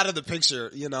probably uncle. out of the picture.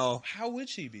 You know. How would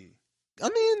she be? I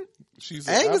mean, She's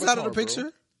an Aang is out avatar, of the picture.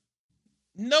 bro.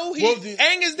 No, Well,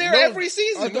 Aang is there no, every I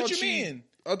season. thought What you she- mean?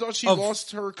 I thought she Of-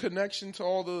 lost her connection to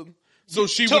all the. So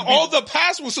she To would be, all the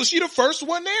past ones, so she the first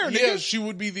one there, Yeah, nigga. she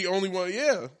would be the only one.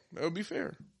 Yeah, that would be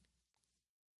fair.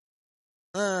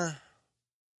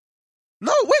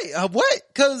 No, wait. What?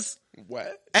 Because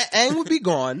What? Aang would be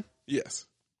gone. Yes.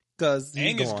 Because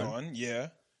he's Aang is gone. gone, yeah.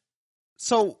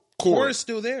 So Korra's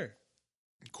still there.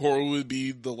 Korra would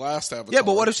be the last avatar. yeah,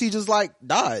 but what if she just like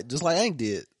died, just like Aang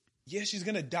did? Yeah, she's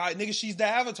gonna die. Nigga, she's the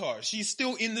Avatar. She's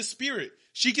still in the spirit.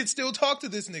 She can still talk to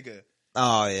this nigga.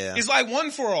 Oh yeah, It's like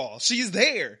one for all. She's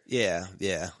there. yeah,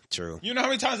 true. You know how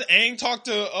many times Aang talked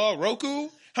to Roku?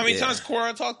 How many Yeah. times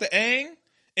Korra talked to Aang?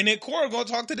 And then Korra gonna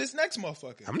talk to this next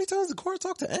motherfucker. How many times did Korra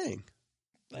talk to Aang?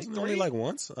 Like Wasn't it only three? like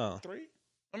once. Oh, 3?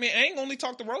 I mean, Aang only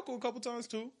talked to Roku a couple times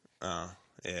too.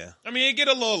 Yeah. I mean, it get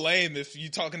a little lame if you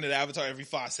talking to the Avatar every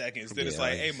 5 seconds. Then it's Yeah,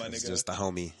 like, hey, my it's nigga. just a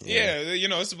homie. yeah, you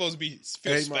know, it's supposed to be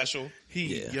feel Hey, my- special.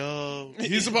 Yo,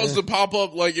 he's supposed to pop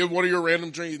up like in one of your random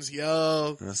dreams.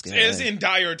 Yo, That's good. It's in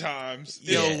dire times.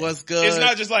 yo, Yeah. what's good? It's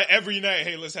not just like every night,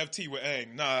 hey, let's have tea with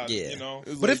Aang. Nah, Yeah. you know.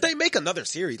 It's But like- if they make another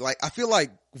series, like I feel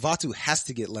like Vatu has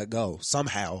to get let go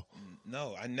somehow.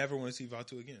 No, I never want to see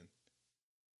Vatu again.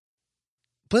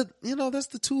 But you know, that's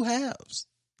the two halves.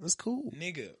 That's cool.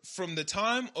 Nigga, from the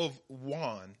time of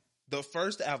Wan, the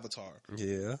first Avatar,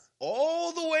 Yeah.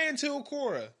 all the way until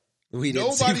Korra. We didn't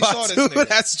Nobody see saw this Vatu. nigga.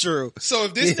 That's true. So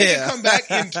if this Yeah. nigga come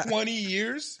back in 20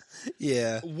 years,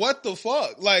 Yeah. what the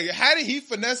fuck? Like, how did he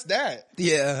finesse that?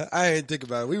 Yeah. I didn't think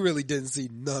about it. We really didn't see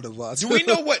none of Vatu. Do we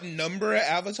know what number of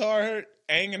Avatar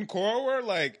Aang and Korra were?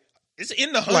 Like, it's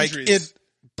in the like hundreds. it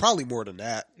probably more than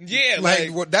that. Yeah,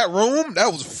 like what, that room that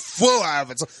was full of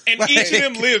avatars, and each of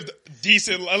them lived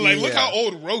decent. Like, look how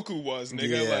old Roku was,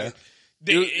 nigga. Yeah. Like,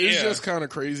 it's just kind of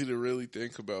crazy to really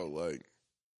think about. Like,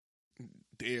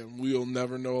 damn, we'll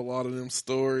never know a lot of them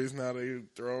stories now they're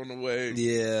thrown away.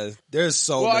 Yeah, there's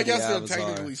so. Well, many I guess avatars. they're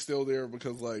technically still there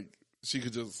because like she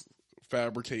could just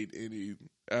fabricate any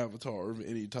avatar of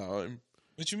any time.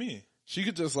 What you mean? She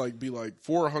could just like be like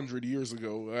 400 years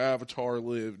ago, an avatar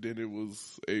lived and it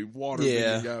was a water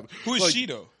bending avatar. Who is like, she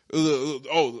though?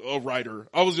 A writer.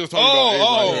 I was just talking about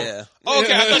a writer. Yeah. Oh,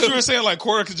 okay, I thought you were saying like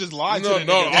Korra could just lie to the nigga.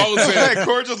 No, I was saying like,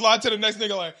 Korra just lied to the next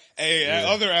nigga like, hey, that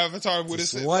other avatar would have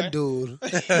said one like, dude.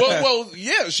 well,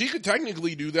 yeah, she could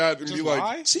technically do that and Just be like,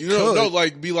 lie? She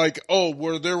like be like, oh,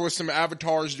 where there were some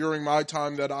avatars during my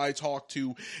time that I talked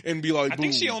to, and be like, I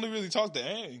think she only really talked to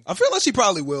Aang. I feel like she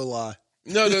probably will lie.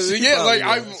 No, yeah, probably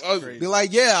like will. Be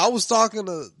like, yeah, I was talking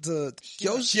to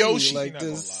Kyoshi like not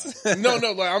this. no,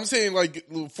 like I'm saying, like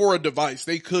for a device,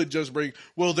 they could just bring.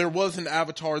 Well, there was an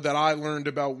avatar that I learned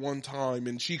about one time,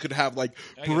 and she could have like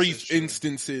brief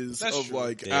instances of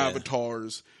like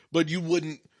avatars, but you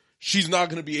wouldn't. She's not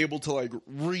going to be able to like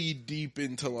read deep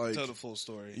into like tell the full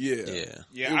story.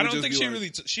 Yeah. I don't think she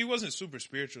really. She wasn't super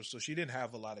spiritual, so she didn't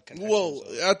have a lot of connections. Well,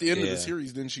 at the end of the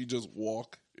series, didn't she just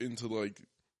walk into like?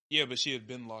 Yeah, but she had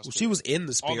been lost. Well, she was in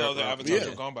the spirit. All the other avatars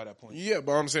were gone by that point. Yeah,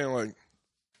 but I'm saying like,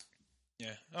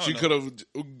 she could have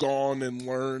gone and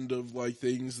learned of like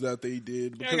things that they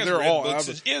did because they're all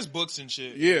avatars. He has books and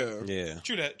shit. Yeah.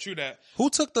 True that. Who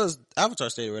took the avatar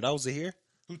state away? That was Zahir?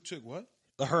 Who took what?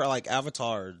 Her like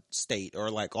avatar state or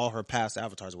like all her past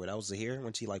avatars away. That was Zahir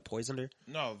when she like poisoned her?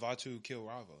 No, Vatu killed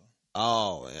Rava.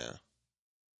 Oh, yeah.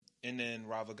 And then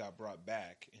Rava got brought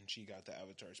back and she got the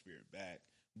avatar spirit back.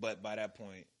 But by that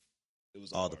point, it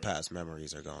was all the past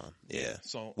memories are gone. Yeah.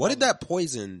 So what did that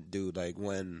poison do? Like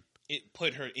when it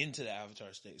put her into the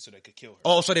avatar state so they could kill her.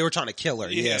 Oh, so they were trying to kill her.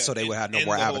 Yeah, so they would have no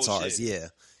more avatars. Yeah.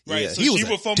 Right. Yeah. So she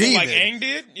would fumble like Aang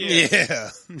did? Yeah.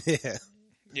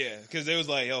 Yeah, because they was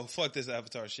like, yo, fuck this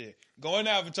avatar shit. Go in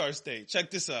avatar state.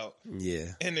 Check this out.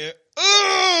 Yeah. And then,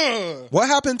 what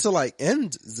happened to like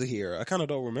end Zahir? I kind of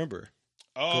don't remember.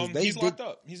 He's locked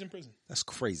up. He's in prison. That's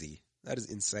crazy. That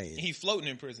is insane. He's floating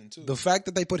in prison too. The fact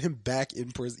that they put him back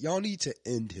in prison, y'all need to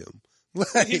end him.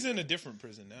 Like, he's in a different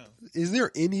prison now. Is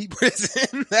there any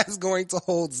prison that's going to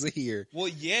hold Zahir? Well,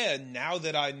 yeah, now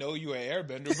that I know you an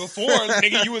airbender. Before,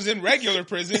 nigga, you was in regular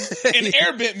prison and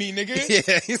airbent me, nigga.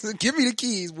 Yeah, he said, give me the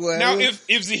keys, boy. Now,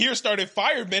 if Zahir started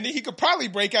firebending, he could probably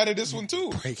break out of this one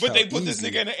too. But they put this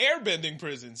nigga in an airbending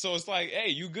prison. So it's like, hey,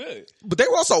 you good. But they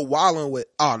were also wilding with,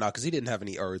 oh no, because he didn't have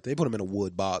any earth. They put him in a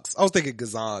wood box. I was thinking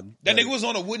Gazan. That nigga was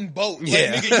on a wooden boat. Like,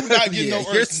 nigga, you not getting no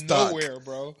earth nowhere,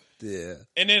 bro. Yeah.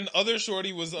 And then other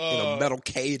shorty was in a metal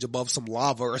cage above some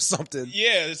lava or something.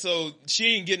 Yeah, so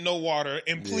she ain't getting no water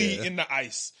and Plea in the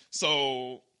ice.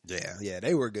 So yeah,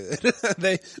 they were good.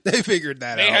 they figured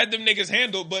that out. They had them niggas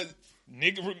handled, but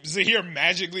nigga Zahir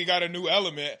magically got a new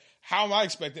element. How am I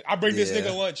expecting? I bring this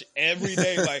nigga lunch every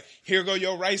day. Like, here go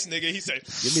your rice, nigga. He said,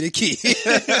 give me the key.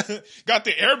 Got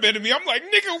the airbender me. I'm like,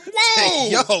 nigga, whoa.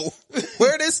 Yo,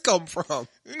 where'd this come from?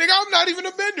 Nigga, I'm not even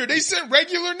a bender. They sent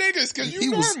regular niggas because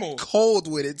you normal. Was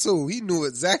cold with it too. He knew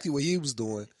exactly what he was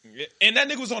doing. And that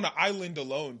nigga was on the island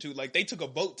alone too. Like, they took a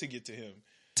boat to get to him.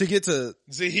 To get to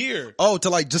Zahir. Oh, to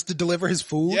like just to deliver his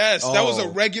food? Yes, that was a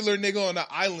regular nigga on the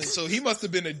island. So he must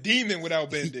have been a demon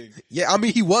without bending. Yeah, I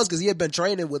mean he was because he had been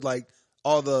training with like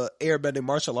all the airbending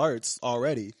martial arts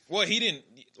already. Well, he didn't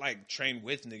like train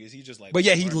with niggas. He just like. But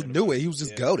yeah, he knew it. He was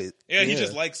just goated. Yeah, he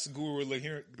just likes Guru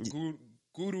Lahima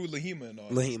and all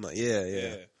that. Lahima,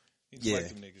 yeah. He just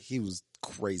liked them niggas. He was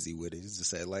crazy with it. He just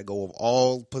said, let go of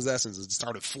all possessions and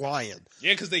started flying.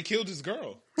 Yeah, because they killed his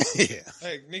girl. Yeah.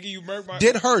 Like, nigga, you murdered my...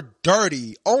 Did her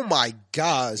dirty. Oh my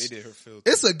gosh. They did her filthy.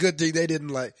 It's a good thing they didn't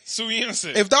like... So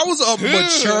innocent. If that was a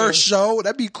mature show,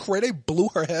 that'd be crazy. They blew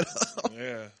her head up.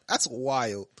 Yeah. That's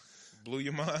wild. Blew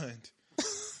your mind.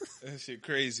 That shit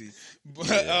crazy. But,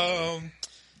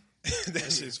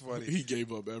 that shit's funny. He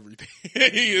gave up everything.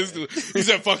 He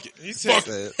said, fuck it. He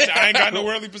said, I ain't got no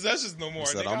worldly possessions no more. He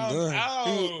said, nigga, I'm done.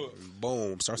 Out.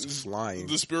 Boom. Starts flying.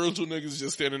 The spiritual niggas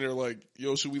just standing there like,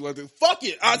 yo, should we let this? Fuck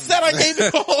it. I said I gave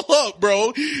it all up,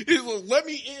 bro. He's like, let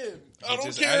me in. I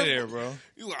don't care. Out of there, bro.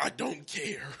 He's like, I don't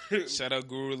care. Shout out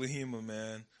Guru Lahima,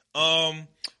 man.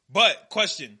 But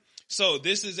question. So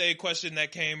this is a question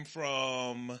that came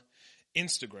from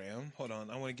Instagram. Hold on.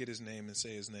 I want to get his name and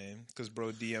say his name because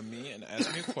bro DM'd me and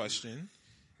asked me a question.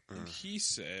 And he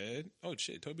said, oh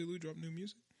shit, Toby Lou dropped new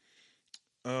music.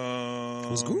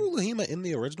 Was Guru Lahima in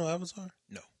the original Avatar?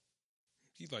 No.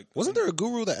 He's like, wasn't there a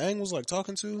guru that Aang was like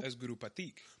talking to? That's Guru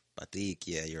Patik. Patik,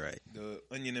 yeah, you're right. The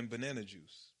onion and banana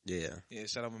juice. Yeah. Yeah,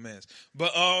 shout out my mans.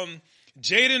 But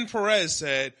Jaden Perez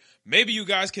said, maybe you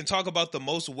guys can talk about the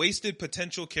most wasted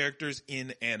potential characters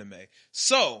in anime.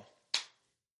 So,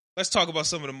 let's talk about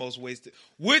some of the most wasted.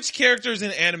 Which characters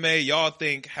in anime y'all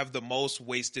think have the most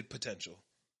wasted potential?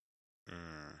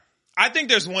 I think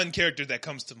there's one character that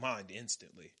comes to mind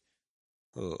instantly.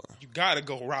 You gotta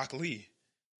go Rock Lee.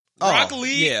 Rock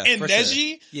Lee and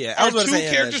Neji are two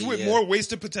characters with more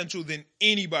wasted potential than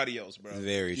anybody else, bro.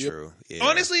 Very true. Yeah.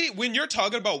 Honestly, when you're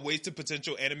talking about wasted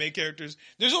potential anime characters,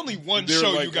 there's only one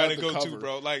show you gotta go to,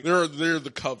 bro. Like they're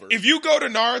the cover. If you go to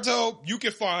Naruto, you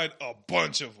can find a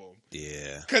bunch of them.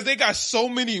 Yeah. Because they got so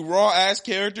many raw-ass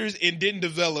characters and didn't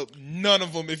develop none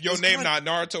of them if your name not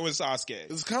Naruto and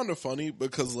Sasuke. It's kind of funny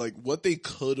because, like, what they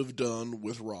could have done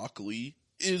with Rock Lee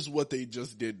is what they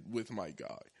just did with My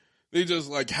Guy. They just,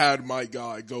 like, had My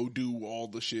Guy go do all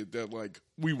the shit that, like,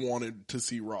 we wanted to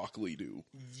see Rock Lee do.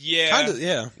 Yeah. Kind of,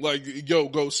 yeah. Like, yo,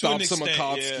 go stop some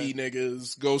Akatsuki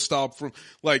niggas. Go stop from,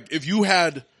 like, if you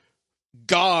had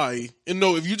Guy, and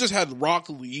no, if you just had Rock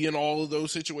Lee in all of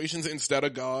those situations instead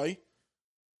of Guy,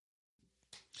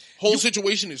 whole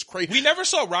situation is crazy. We never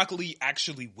saw Rock Lee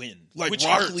actually win. Like which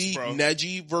Rock hurts, Lee, bro.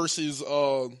 Neji versus,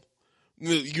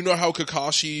 you know how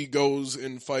Kakashi goes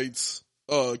and fights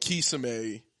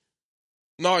Kisame.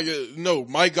 No,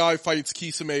 My Guy fights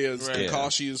Kisame as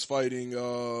Kakashi is fighting.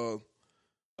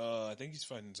 I think he's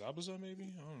fighting Zabuza.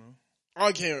 Maybe I don't know.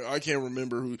 I can't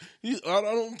remember who. I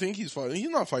don't think he's fighting. He's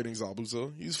not fighting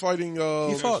Zabuza. He's fighting.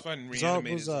 He fought fighting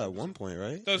reanimated Zabuza at one point,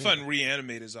 right? He was fighting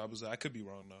reanimated Zabuza. I could be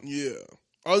wrong though. Yeah.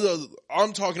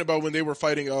 I'm talking about when they were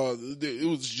fighting. It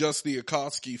was just the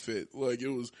Akatsuki fit. Like it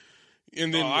was,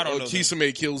 and then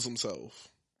Kisame kills himself.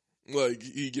 Like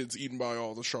he gets eaten by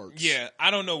all the sharks. Yeah,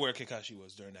 I don't know where Kakashi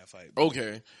was during that fight.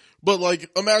 Okay, but like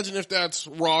imagine if that's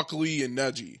Rock Lee and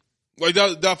Neji. Like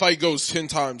that fight goes 10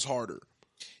 times harder.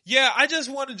 Yeah, I just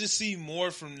wanted to see more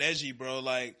from Neji, bro.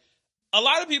 Like, a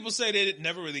lot of people say they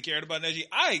never really cared about Neji.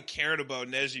 I cared about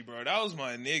Neji, bro. That was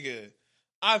my nigga.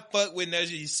 I fuck with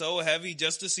Neji so heavy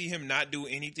just to see him not do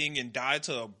anything and die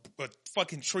to a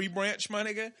fucking tree branch, my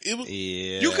nigga.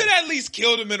 You could at least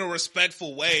killed him in a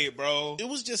respectful way, bro. It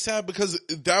was just sad because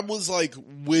that was like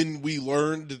when we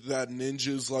learned that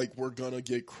ninjas like were gonna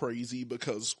get crazy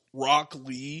because Rock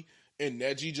Lee and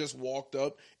Neji just walked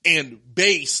up and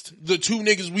based the two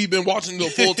niggas we've been watching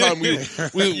the full time we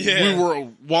were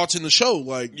watching the show.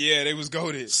 Like, yeah, they was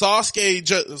goated.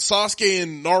 Sasuke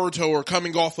and Naruto are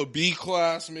coming off a B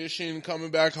class mission, coming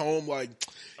back home. Like,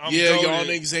 y'all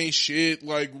niggas ain't shit.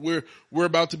 Like, we're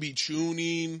about to be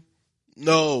tuning.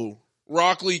 No,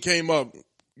 Rock Lee came up.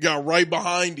 Got right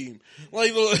behind him.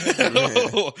 Like,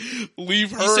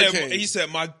 leave Hurricane. He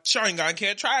said, my Sharingan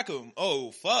can't track him.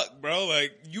 Oh, fuck, bro.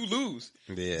 Like, you lose.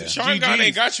 Yeah. The Sharingan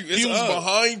ain't got you. It's he was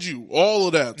behind you. All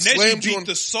of that. Neji beat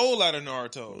the soul out of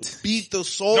Naruto. Beat the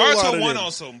soul out of him. Naruto won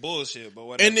on some bullshit, but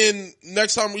whatever. And then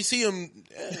next time we see him,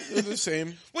 it's the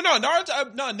same. Well,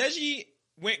 Neji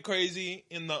went crazy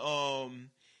in the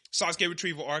Sasuke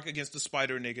retrieval arc against the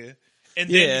spider nigga. And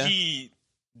then he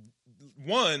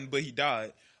won, but he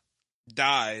died,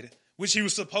 which he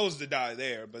was supposed to die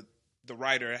there, but the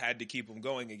writer had to keep him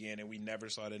going again, and we never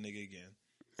saw that nigga again.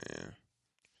 Yeah.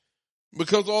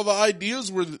 Because all the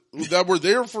ideas that were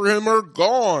there for him are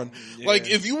gone. Yeah. Like,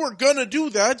 if you were gonna do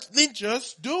that, then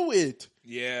just do it.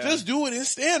 Yeah. Just do it and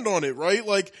stand on it, right?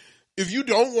 Like, if you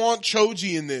don't want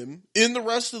Choji and them in the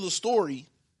rest of the story,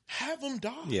 have them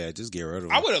die. Yeah, just get rid of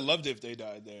them. I would have loved it if they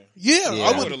died there. Yeah.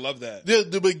 I would have loved that.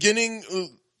 The beginning,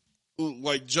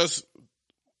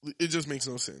 it just makes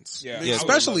no sense. Yeah,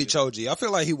 especially Choji. I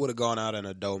feel like he would have gone out in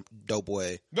a dope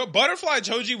way. But Butterfly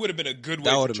Choji would have been a good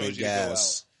way for Choji to go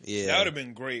out. Yeah, that would have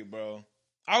been great, bro.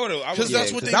 I would have because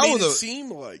that's what they made it seem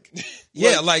like.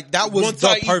 Like that was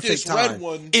the perfect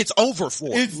time. It's over for.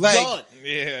 It's done.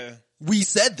 Yeah, we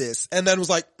said this, and then it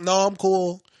was like, no, I'm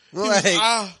cool.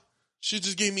 Like, she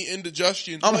just gave me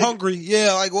indigestion. I'm hungry.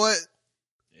 Yeah, like what?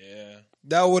 Yeah,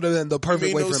 that would have been the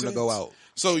perfect way for him to go out.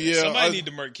 So yeah, somebody need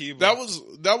to murk Kiba.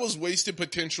 That was wasted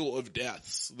potential of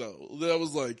deaths, though. That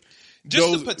was like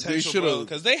just the potential, bro,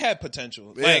 because they had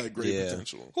potential. They had great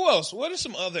potential. Who else? What are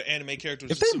some other anime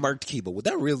characters? If they murked Kiba, would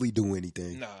that really do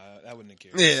anything? Nah, I wouldn't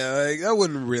care. Yeah, like, that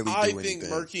wouldn't really do anything. I think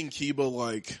murking Kiba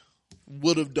like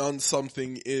would have done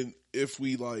something if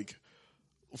we like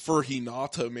for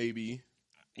Hinata maybe.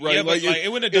 Right, yeah, but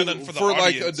it wouldn't have done nothing for the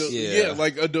audience.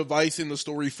 Like a device in the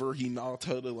story for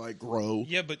Hinata to like grow.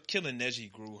 Yeah, but killing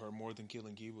Neji grew her more than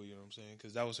killing Kiba. You know what I'm saying?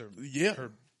 Because that was her. Yeah.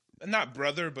 Her not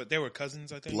brother, but they were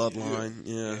cousins. I think bloodline.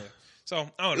 Yeah. So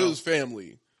I don't know. It was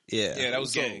family. Yeah, that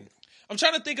was gang. I'm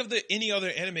trying to think of any other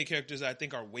anime characters that I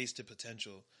think are wasted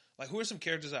potential. Like, who are some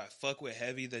characters that I fuck with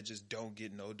heavy that just don't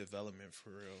get no development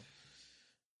for real?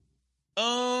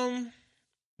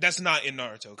 That's not in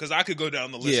Naruto, because I could go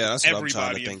down the list of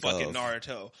everybody in fucking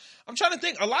Naruto. I'm trying to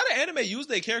think. A lot of anime use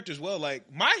their characters well.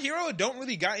 Like, My Hero don't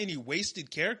really got any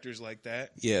wasted characters like that.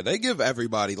 Yeah, they give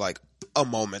everybody like a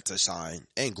moment to shine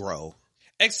and grow.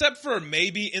 Except for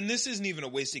maybe, and this isn't even a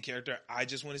wasted character, I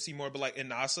just want to see more, but like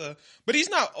Inasa. But he's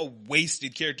not a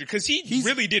wasted character, because he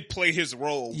really did play his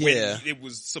role when it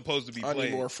was supposed to be played. I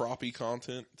need more Froppy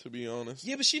content, to be honest.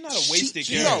 Yeah, but she's not a wasted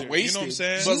character. She's not wasted. You know what I'm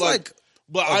saying? She's like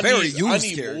a very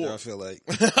used character, more. I feel like.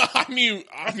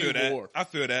 I feel that. more. I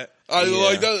feel that.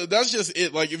 Like that's just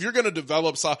it. Like, if you're gonna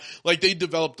develop, like, they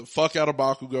developed the fuck out of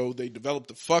Bakugo, they developed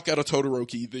the fuck out of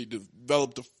Todoroki, they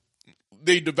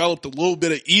developed a little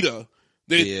bit of Ida.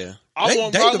 They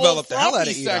developed the hell out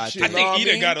of Ida. I think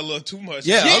Ida got a little too much.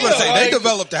 Yeah, I was gonna say they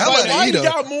developed the hell out of Ida.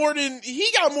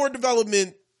 He got more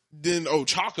development than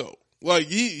Ochako. Like,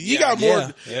 he got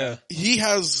more. Yeah. He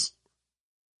has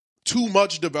too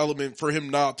much development for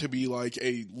him not to be like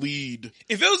a lead.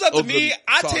 If it was up to me,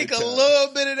 I'd take a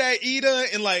little bit of that Ida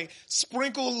and like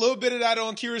sprinkle a little bit of that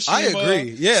on Kirishima. I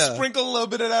agree. Yeah. Sprinkle a little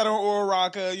bit of that on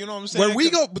Uraraka. You know what I'm saying? When we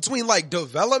go between like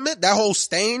development, that whole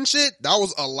stain shit, that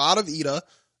was a lot of Ida.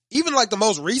 Even like the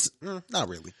most recent, not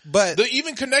really, but the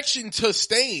even connection to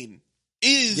Stain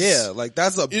is like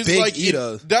that's a big like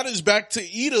Ida. That is back to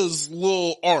Ida's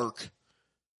little arc.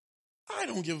 I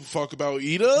don't give a fuck about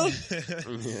Ida.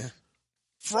 Yeah.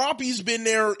 Froppy's been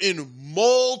there in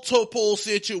multiple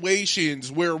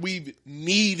situations where we've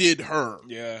needed her.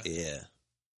 Yeah.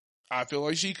 I feel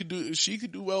like she could do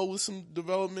well with some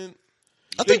development.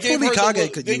 I think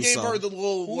Fumikage could use some. They gave her the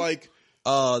little like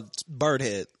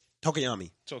Birdhead. Tokoyami.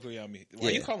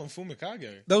 Why you call him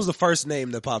Fumikage? That was the first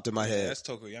name that popped in my head. That's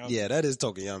Tokoyami. Yeah, that is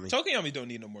Tokoyami. Tokoyami don't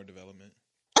need no more development.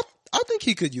 I think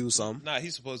he could use some. Nah,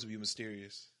 he's supposed to be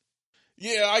mysterious.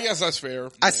 Yeah, I guess that's fair.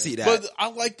 I see that. But I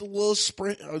like the little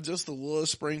just a little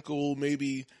sprinkle,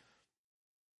 maybe.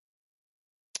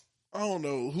 I don't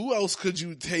know. Who else could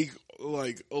you take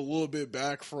like a little bit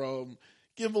back from?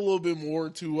 Give a little bit more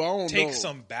to. I don't know. Take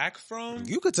some back from?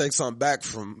 You could take some back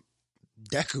from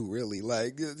Deku, really.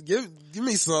 Like, give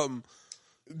me something.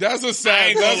 That's a sad. I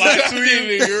ain't gonna lie to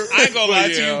you. I ain't gonna lie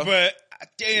to you, but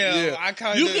damn, I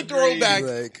kind of you can throw back.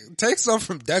 Like, take some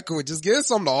from Deku and just give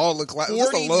something to all look like 40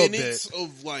 just a little minutes bit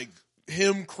of like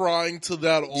him crying to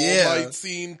that All Might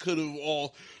scene could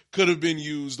have been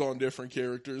used on different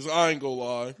characters. I ain't gonna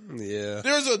lie. Yeah.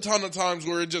 There's a ton of times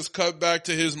where it just cut back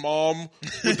to his mom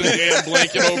with the damn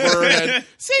blanket over her head.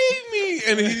 Save me!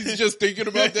 And he's just thinking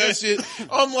about that shit.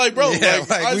 I'm like, bro,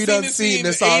 I've we done seen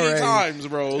this this 80 already. times,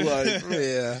 bro. Like,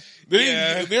 yeah.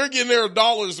 They're getting their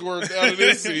dollars worth out of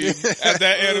this scene. At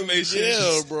that animation.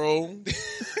 Yeah, bro.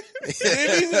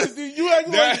 You act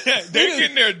like they're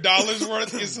getting their dollars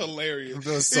worth. Is hilarious.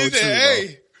 That's so he true, said,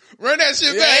 "Hey, run that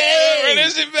shit back. Hey. Run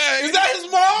that shit back." Is that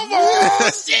his mom? Oh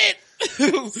shit!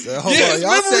 Hold on.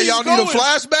 Y'all said y'all need a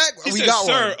flashback? He said, got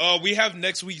 "Sir, one. we have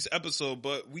next week's episode,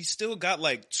 but we still got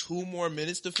like 2 more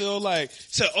minutes to fill." Like,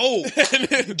 so,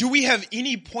 do we have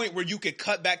any point where you could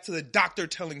cut back to the doctor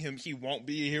telling him he won't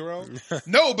be a hero?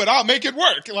 No, but I'll make it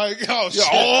work. Like, oh shit.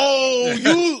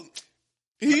 Oh,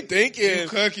 he thinking. You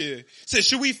cooking. So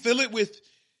should we fill it with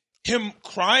him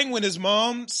crying when his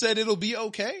mom said it'll be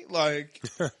okay? Like,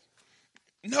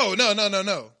 no.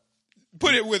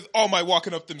 Put it with All Might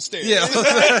walking up them stairs. Yeah. I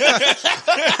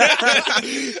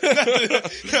didn't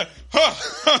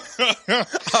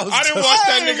watch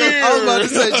that nigga. I was about to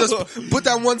say, just put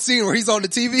that one scene where he's on the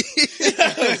TV.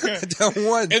 That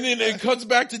one. And then it cuts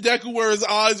back to Deku where his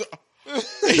eyes,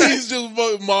 he's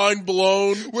just mind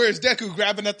blown. Where's Deku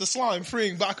grabbing at the slime,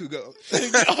 freeing Bakugo?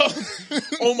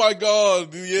 Oh my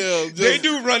god, yeah. They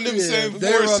do run them same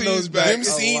they 4 run scenes those back. Them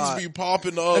scenes be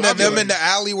popping up. And then them in the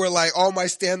alley where like All Might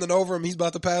standing over him, he's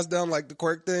about to pass down like the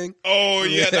quirk thing. Oh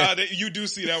yeah, you do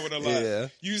see that one a lot. Yeah.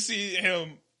 You see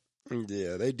him.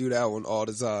 Yeah, they do that one all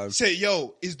the time. Say,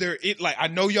 yo, is there like I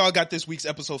know y'all got this week's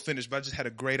episode finished, but I just had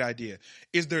a great idea.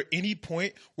 Is there any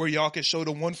point where y'all can show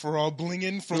the one for all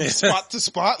blinging from spot to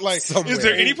spot? Like, Somewhere. Is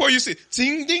there any point you see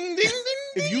ding ding ding ding?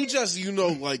 If you just,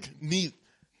 need,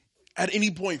 at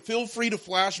any point, feel free to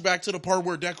flash back to the part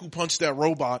where Deku punched that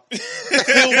robot.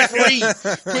 Feel free.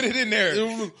 Put it in there.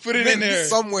 Put it in there.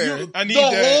 Somewhere. I need the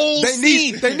that. whole They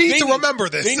need to remember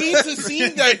this. They need to see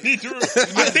that.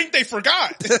 I think they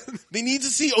forgot. They need to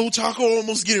see Ochako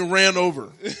almost getting ran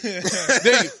over.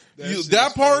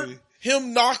 That part, funny.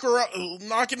 him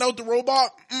knocking out the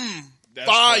robot,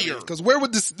 Fire. Because where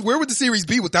would the series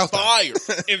be without Fire.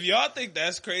 that? If y'all think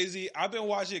that's crazy, I've been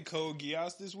watching Code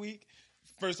Geass this week.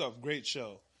 First off, great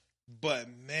show. But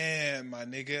man, my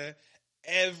nigga,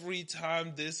 every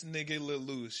time this nigga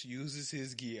Lelouch uses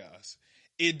his Geass,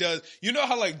 it does. You know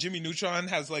how like Jimmy Neutron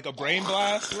has like a brain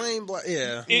blast?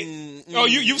 Yeah.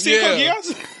 You've seen Code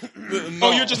Geass? No.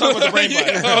 Oh, you're just talking about the brain blast.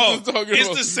 Yeah, Oh, I'm talking it's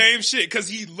about- the same shit because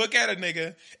he look at a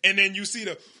nigga and then you see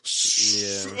the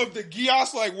of the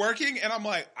Geass like working and I'm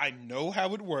like, I know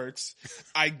how it works.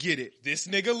 I get it. This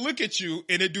nigga look at you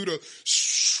and it do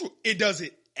the it does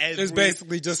it. It's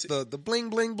basically just the bling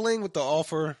bling bling with the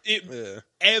offer.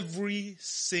 Every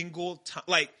single time,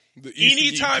 like The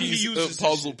anytime he piece uses of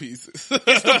puzzle pieces. it's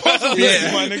the puzzle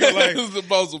pieces, my nigga. Like It's the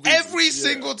puzzle pieces. every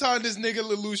single time this nigga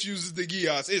Lelouch uses the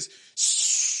Geass, it's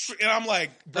and I'm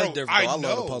like, bro, That's different. I I know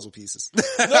love the puzzle pieces.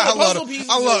 No, I love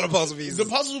the are- puzzle pieces. The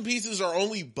puzzle pieces are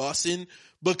only bussin'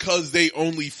 because they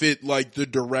only fit like the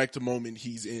direct moment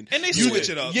he's in. And they switch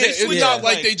it up. Yeah, They it's switch not it,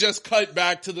 like like- they just cut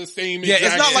back to the same Yeah,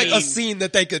 exact it's not like a scene. scene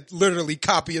that they could literally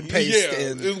copy and paste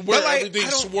in. Where But, like, everything I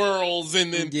don't- swirls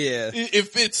and then it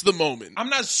fits the moment. I'm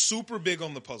not super big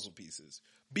on the puzzle pieces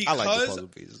I because like the puzzle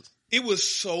pieces. it was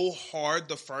so hard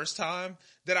the first time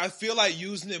that I feel like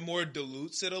using it more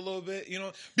dilutes it a little bit, you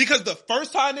know? Because the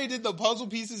first time they did the puzzle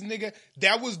pieces, nigga,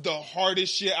 that was the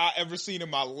hardest shit I ever seen in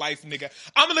my life, nigga.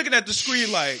 I'm looking at the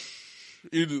screen like,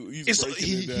 He's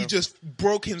breaking it down. he just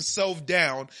broke himself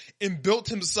down and built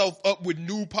himself up with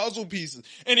new puzzle pieces.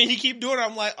 And then he keep doing it.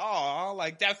 I'm like, oh,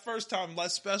 like that first time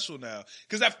less special now.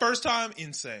 Cause that first time,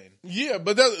 insane. Yeah,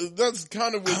 but that's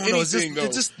kind of with I don't know, anything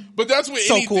it's just but that's with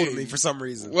so anything. cool to me for some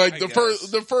reason. Like I the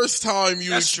guess. the first time you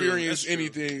That's true, experience that's true.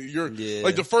 anything, you're Yeah.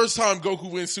 like the first time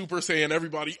Goku went Super Saiyan,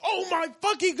 everybody, oh my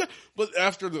fucking god! But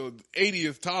after the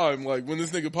 80th time, like when this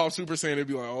nigga pops Super Saiyan, it'd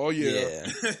be like, oh yeah,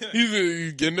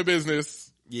 he's getting the business.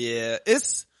 Yeah,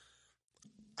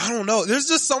 I don't know. There's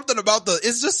just something about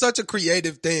it's just such a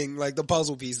creative thing. Like the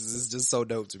puzzle pieces is just so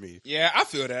dope to me. Yeah, I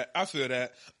feel that.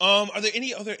 Are there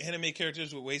any other anime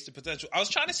characters with wasted potential? I was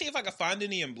trying to see if I could find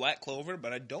any in Black Clover,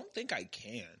 but I don't think I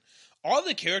can. All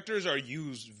the characters are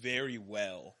used very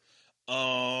well.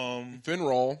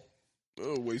 Finral,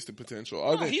 wasted potential.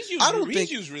 I think He's used. I don't he's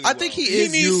think. used really I think well. he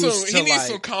is used he to needs like.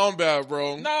 some combat,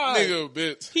 bro. Nah. Nigga,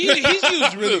 bitch. He's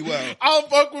used really well. I'll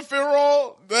fuck with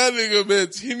Finral. That nigga,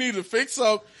 bitch. He need to fix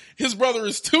up. His brother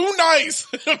is too nice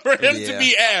for him to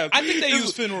be ass. I think they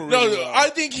use Finral really well. I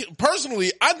think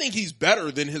personally, I think he's better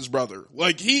than his brother.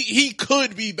 Like he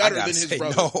could be better than his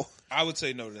brother. No. I would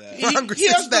say no to that. He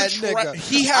has that nigga.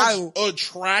 He has a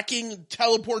tracking,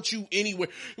 teleports you anywhere.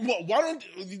 Why don't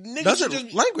niggas Doesn't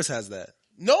just, Language has that?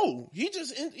 no, he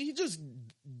just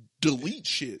deletes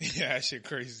shit. Yeah, that shit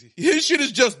crazy. His shit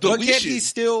is just delete But can't shit. he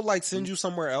still like send you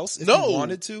somewhere else if No. he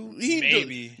wanted to?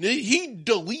 Maybe. He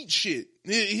deletes shit.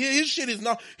 His shit is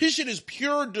not. His shit is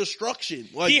pure destruction.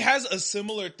 Like He has a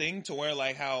similar thing to where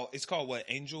like how it's called what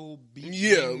Angel Beat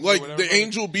yeah, Wings or like whatever. the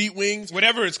angel beat wings.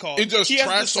 whatever it's called. It just he has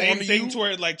tracks the same onto thing you. to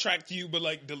where it like track to you but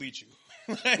like delete you.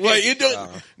 Like it does.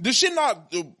 The shit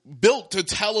not built to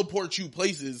teleport you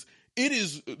places. It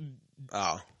is.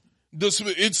 Oh.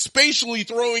 It's spatially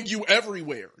throwing you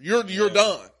everywhere. You're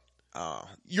done. Oh.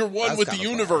 You're one That's with the kinda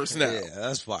universe fire. now. Yeah,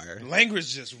 that's fire.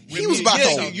 Langris just He was about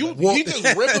Yeah, to he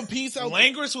just rip a piece out.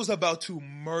 Langris was about to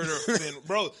murder Finn.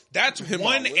 Bro, that's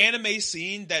one anime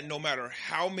scene that no matter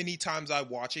how many times I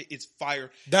watch it, it's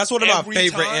fire. That's one of my Every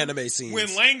favorite time anime scenes. When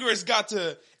Langris got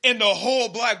to, and the whole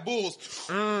Black Bulls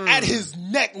at his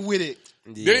neck with it.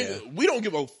 Yeah. We don't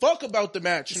give a fuck about the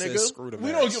match, said, nigga. "Screw the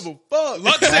We match." don't give a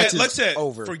fuck. Match Luck is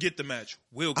over. forget the match.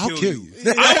 We'll I'll kill kill you.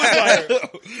 you. I was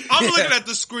like, I'm looking at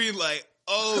the screen like,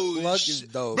 oh, Luck is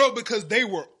shit. dope. Bro, because they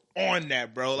were on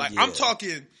that, bro. Like, Yeah. I'm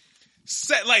talking,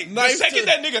 the Nice second to-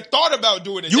 that nigga thought about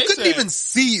doing it, You they couldn't said, even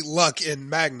see Luck in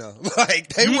Magna. Like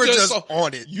they You were just saw-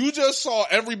 on it. You just saw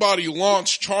everybody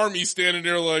launch Charmy standing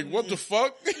there like, what the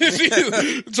fuck?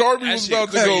 Charmy was shit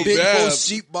about to go Big bull bad.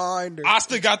 sheep binder.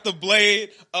 Asta got the blade,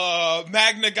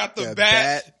 Magna got the The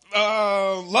bat.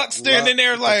 Luck standing Luck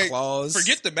there with the like, claws.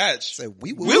 forget the match. Say,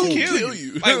 we will We'll kill kill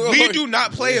you. you. Like, we Like, do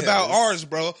not play yeah, about let's- ours,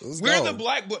 bro. let's We're go. the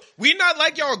black, we not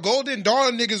like y'all Golden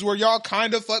Dawn niggas where y'all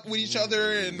kind of fuck with each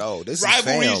other and No, this is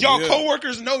rivalries. fam. Y'all Yeah.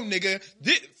 coworkers know, nigga.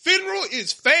 Finral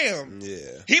is fam. Yeah.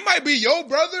 He might be your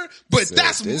brother, but Said,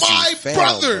 that's this my is fam,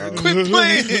 brother. bro. Quit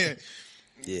playing.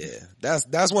 Yeah.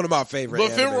 That's one of my favorite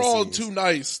But anime Finral scenes. too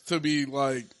nice to be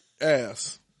like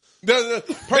ass. But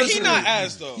he Personally, not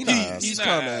ass though. He not ass. He's He's not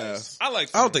kinda ass. ass. I like.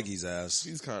 I don't Finral. think he's ass.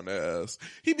 He's kind of ass.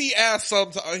 He be ass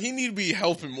sometimes. He need to be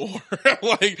helping more.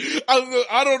 Like,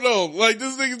 I don't know. Like,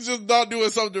 this nigga's just not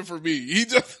doing something for me. He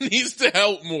just needs to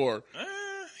help more.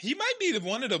 He might be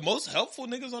one of the most helpful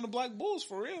niggas on the Black Bulls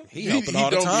for real. He helping all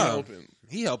the don't be time. helping.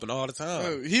 He helping all the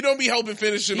time. He don't be helping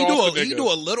finishing He off the nigga. He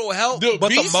do a little help, The but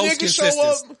the Beast most nigga consistent.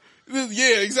 show up.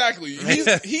 Yeah, exactly.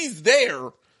 He's there.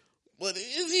 But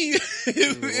is he?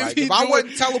 If I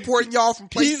wasn't teleporting y'all from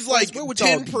place he's to place, like where would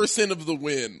y'all 10% of the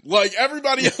win. Like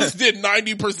everybody else did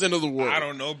 90% of the win. I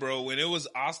don't know, bro. When it was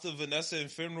Asta, Vanessa, and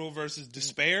Finral versus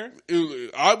Despair,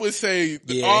 I would say he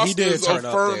did Asta's turn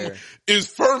up there. is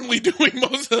firmly doing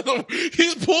most of them.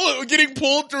 He's getting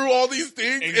pulled through all these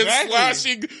things and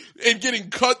slashing and getting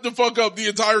cut the fuck up the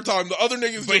entire time. The other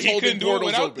niggas just holding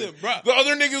portals open. them, bro. The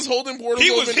other niggas holding portals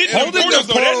He open. was hitting and- portals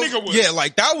though. That nigga was. Yeah,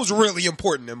 like that was really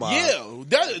important in my eyes.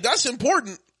 Yeah, that's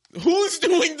important. Who is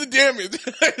doing the damage?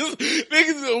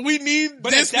 Niggas, we need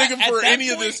But this nigga for any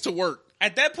of point, this to work.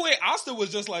 At that point, Asta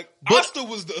was just like, But- Asta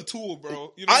was the tool,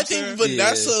 bro. You know I what think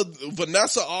I'm saying?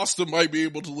 Vanessa Austin might be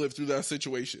able to live through that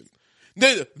situation.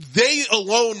 They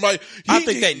alone might. I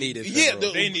think they needed Yeah,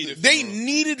 Finral. they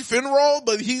needed Finral,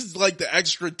 but he's like the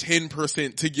extra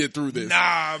 10% to get through this.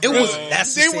 Nah, It bro. was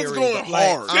necessary. They was going but, like,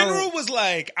 hard. Finral was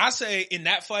like, I say in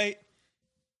that fight,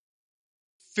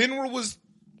 Finral was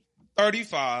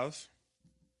 35,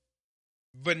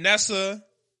 Vanessa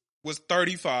was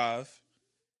 35,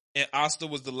 and Asta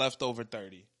was the leftover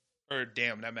 30. Or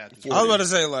damn, that math is I was about to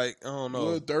say, like, I don't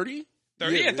know. 30?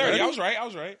 30. Yeah, 30. I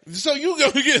was right. So you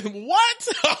go get what?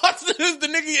 Austin is the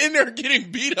nigga in there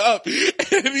getting beat up, and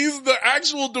he's the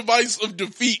actual device of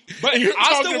defeat. But you're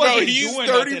Asta talking wasn't about he's doing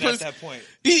 30%. nothing at that point.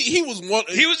 He was one.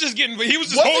 He was just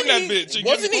holding that bitch. And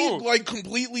Wasn't getting he pulled. like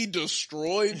completely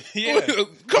destroyed? Yeah.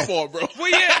 Come on, bro. Well,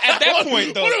 yeah, at that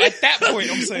point though. What- At that point,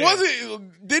 I'm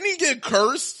saying. Didn't he get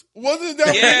cursed? Wasn't that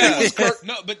when he Yeah. was cursed?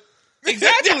 No, but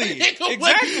exactly.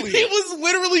 Exactly. He was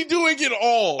literally doing it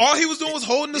all. All he was doing was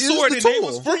holding the He was sword the and they tool.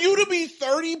 was For you to be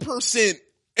 30%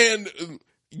 and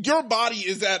your body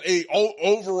is at a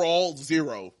overall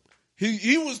 0.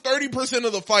 He was 30%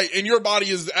 of the fight and your body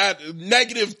is at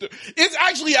negative. It's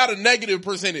actually at a negative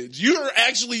percentage. You're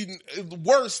actually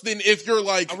worse than if you're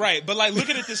like. right, but like look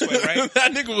at it this way, right?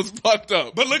 That nigga was fucked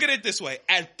up. But look at it this way.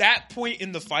 At that point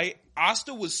in the fight,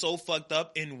 Asta was so fucked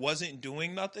up and wasn't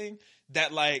doing nothing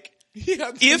that like He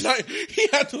had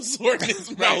the sword in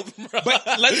his mouth, bro. but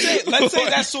let's say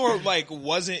that sword like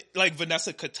wasn't like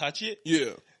Vanessa could touch it.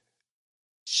 Yeah.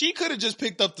 She could have just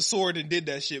picked up the sword and did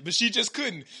that shit, but she just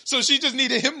couldn't. So she just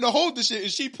needed him to hold the shit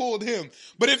and she pulled him.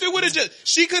 But if it would have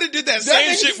she could have did that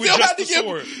same shit with just the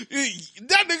sword.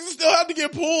 That nigga still had to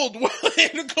get pulled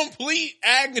in complete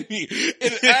agony.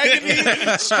 In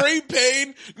agony, straight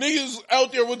pain. Niggas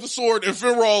out there with the sword and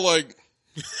Finn all like,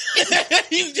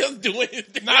 he's just doing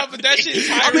it. Nah, but that shit's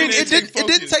I tiring. mean, it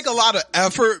didn't take a lot of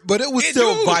effort, but it was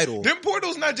still Dude, vital. Them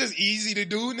portals not just easy to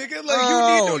do, nigga. Like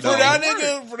Oh, you need to no. For that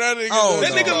nigga. Oh,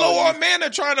 that no. nigga low on mana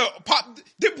trying to pop.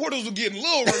 Them portals were getting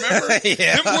little. Remember?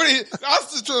 Yeah. Them portals, I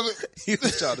was just trying to. He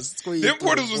was trying to squeeze. Them through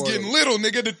portals the was portal. getting little,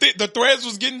 nigga. The threads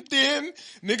was getting thin.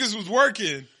 Niggas was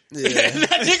working. Yeah.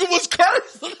 That nigga was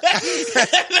cursed.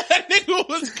 That nigga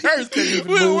was cursed.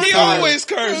 move He forward. always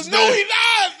cursed. No, man. he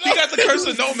not. He got the curse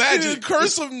of no magic. The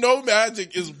curse of no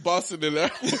magic is busting in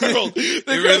that world. The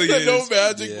curse really of no is.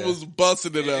 magic Yeah. was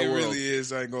busting in that It world. really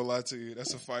is. I ain't gonna lie to you.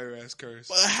 That's a fire ass curse.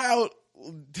 But how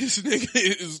this nigga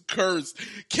is cursed,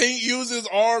 can't use his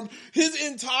arm. His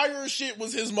entire shit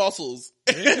was his muscles,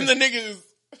 and the nigga is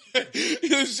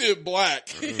his shit black.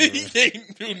 He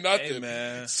can't do nothing. Hey,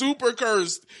 man. Super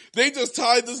cursed. They just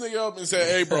tied this nigga up and said,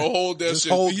 "Hey, bro, hold that Just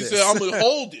shit." hold He this. said, "I'm gonna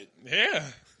hold it." Yeah.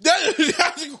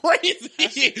 That's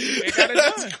crazy. got it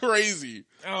That's done. crazy.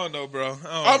 I don't know, bro.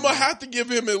 I'm gonna have to give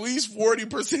him at least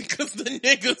 40% because the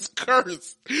nigga's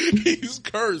cursed. He's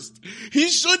cursed. He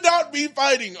should not be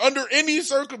fighting under any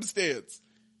circumstance.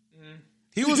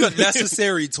 He was a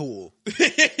necessary tool.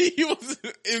 He was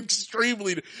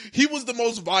he was the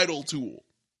most vital tool.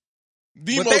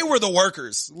 But they were the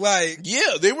workers. Like,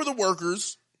 Yeah, they were the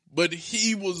workers, but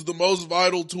he was the most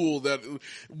vital tool that,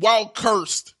 while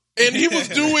cursed. And he was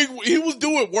doing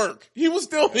work. He was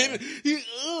still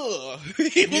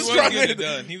he was trying getting to it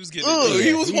done. He was getting it done.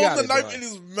 he was he got holding the it knife done. in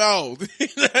his mouth.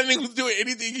 That nigga was doing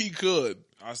anything he could.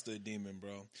 Asta a demon,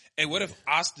 bro. Hey, what if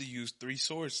Asta used 3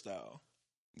 sword style?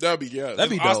 That'd be gas. That'd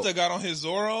be If dope. Asta got on his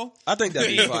Zoro, I think that'd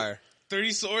be fire.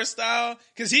 3 sword style,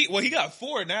 cause he got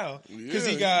 4 now. Cause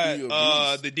he Yeah, he'd be a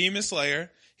got beast. the Demon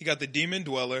Slayer, he got the Demon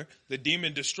Dweller, the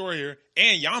Demon Destroyer,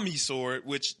 and Yami's sword,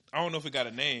 which I don't know if it got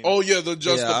a name. Oh yeah, the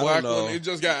just Yeah, the I black don't know. one. It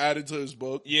just got added to his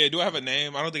book. Yeah, do I have a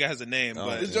name? I don't think it has a name,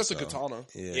 but It's just a so. katana.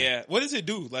 yeah. What does it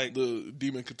do? Like The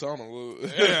demon katana.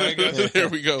 Yeah, I guess. There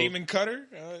we go. Demon Cutter,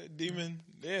 Demon.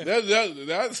 Yeah,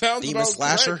 That sounds Demon about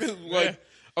slasher? correct.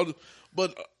 Like,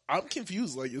 but I'm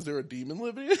confused. Like, is there a demon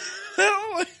living?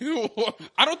 I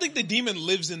don't think the demon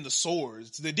lives in the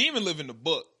swords. The demon live in the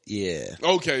book. Yeah.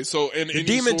 Okay, so the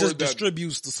demon just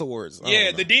distributes the swords.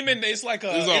 Yeah, the demon it's like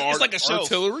a shelf.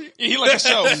 Artillery? Yeah, he like a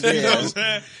shelf. You know what I'm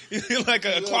saying? He's like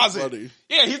a closet. Funny.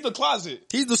 Yeah, he's the closet.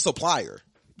 He's the supplier.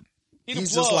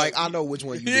 He's just like, I know which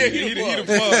one you need. He the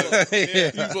plug.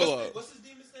 Yeah, he pull up. What's his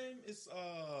demon's name? It's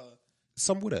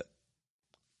some with a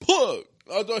plug.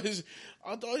 I thought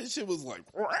his shit was like.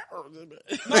 No,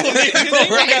 his name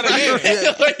got a name.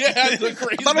 I thought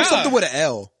it was something with an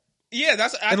L. Yeah,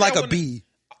 that's and like a B.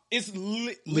 It's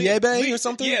Liebe or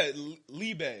something. Yeah,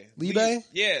 Liebe. Liebe.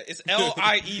 Yeah, it's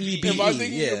Liebe. Am I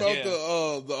thinking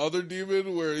about the other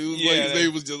demon where he was like his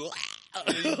name was just.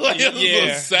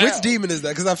 Which demon is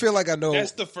that? Because I feel like I know.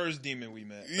 That's the first demon we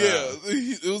met. Yeah,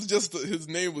 it was just his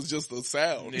name was just a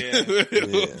sound. Yeah. And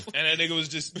that nigga was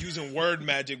just using word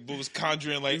magic, but was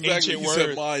conjuring like ancient words.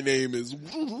 Said, my name is.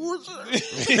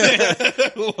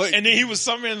 Like, and then he was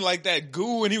summoning like that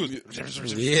goo, and he was.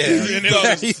 Yeah,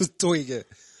 and he was tweaking.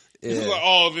 Yeah. He was like,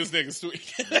 oh, this nigga's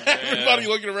tweaking. Everybody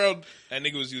looking around. That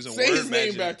nigga was using Say word his magic.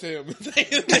 name back to him. Say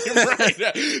his name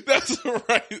right. That's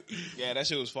right. Yeah, that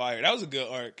shit was fire. That was a good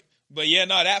arc. But yeah,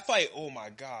 no, that fight, oh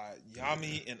my God.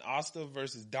 Yami and Asta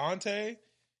versus Dante.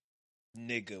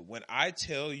 Nigga, when I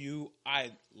tell you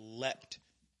I leapt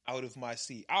out of my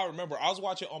seat. I remember I was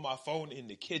watching on my phone in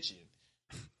the kitchen.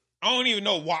 I don't even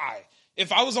know why.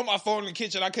 If I was on my phone in the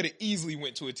kitchen, I could have easily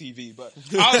went to a TV, but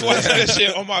I was watching that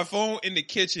shit on my phone in the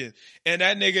kitchen. And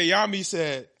that nigga Yami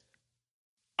said,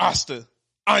 Asta,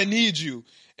 I need you.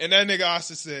 And that nigga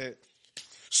Asta said,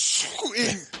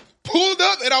 pulled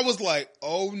up, and I was like,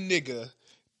 oh nigga,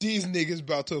 these niggas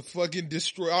about to fucking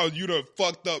destroy. Oh, you done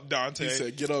fucked up, Dante. He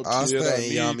said, get up, Asta kid, and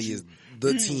Yami is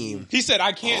the team. He said,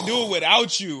 I can't do it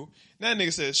without you. And that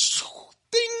nigga said,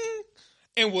 ding.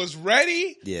 And was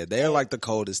ready. Yeah, they're like the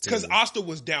coldest team. Because Asta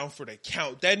was down for the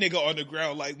count. That nigga on the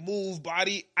ground like, move,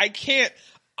 body. I can't.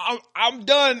 I'm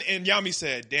done. And Yami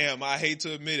said, damn, I hate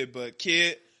to admit it, but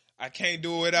kid, I can't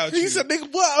do it without you. He said, nigga,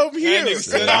 what? I'm here. Nigga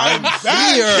said, I'm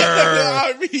here.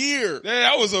 I'm here.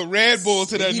 That was a Red Bull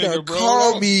to that nigga, bro.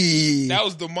 Call me. That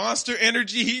was the monster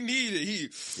energy he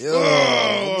needed.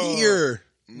 I'm here.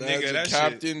 Nigga, that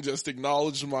captain shit. Just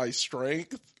acknowledged my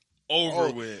strength.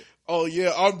 Over with. Oh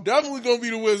yeah, I'm definitely gonna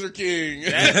be the Wizard King.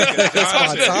 That's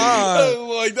my time.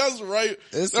 Like that's right.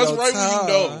 It's that's no right time. when you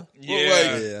know.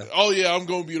 Yeah. Like, oh yeah, I'm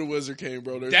gonna be the Wizard King,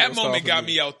 bro. There's that no moment got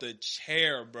me me out the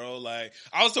chair, bro. Like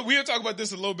we were talking about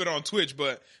this a little bit on Twitch,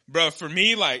 but bro, for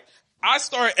me, like I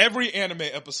start every anime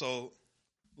episode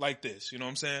like this. You know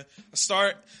what I'm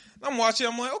saying? I'm watching.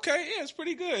 I'm like, okay, yeah, it's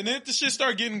pretty good. And then if the shit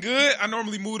start getting good, I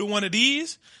normally move to one of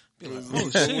these. Like, oh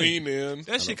shit, lean in.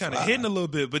 That shit kind of hitting a little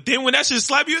bit, but then when that shit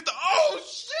slap you at the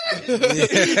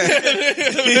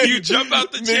shit, you jump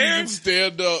out the chair, you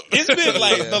stand up. It's been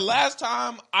like the last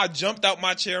time I jumped out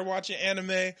my chair watching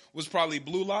anime was probably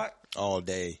Blue Lock all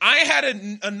day. I ain't had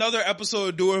another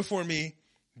episode do it for me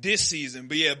this season,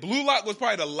 but yeah, Blue Lock was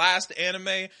probably the last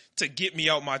anime to get me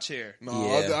out my chair. No,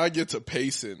 yeah. I get to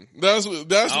pacing. That's when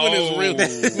it's real.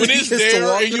 When it's there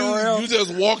and you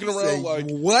just walking around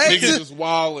like what? Niggas just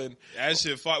wilding. That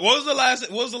shit fire. What was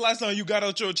the last time you got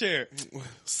out your chair?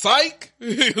 Psych.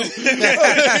 He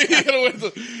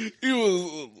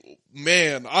was.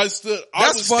 Man, I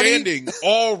was standing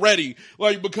already,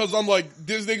 like, because I'm like,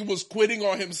 this nigga was quitting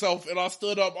on himself, and I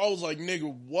stood up, I was like, nigga,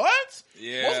 what?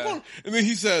 Yeah. What's going on? And then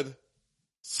he said,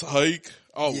 psych.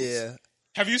 Oh. Yeah.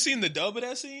 Have you seen the dub of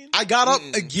that scene? I got up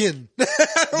again. The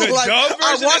dub version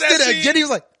I watched of that it scene? again, he was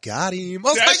like, got him. I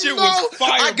was that like, shit no. was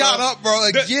fire, I got up, bro,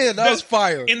 again. That was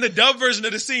fire. In the dub version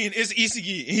of the scene, it's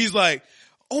Isagi, and he's like,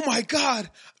 oh my god,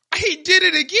 he did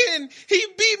it again. He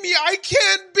beat me. I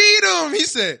can't beat him. He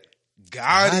said,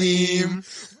 got him.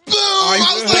 Boom!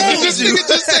 I was like, did this nigga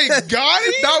just say got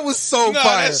him? That was so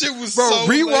fire. That shit was bro, so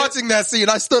rewatching that scene,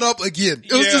 I stood up again.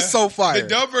 It was just so fire. The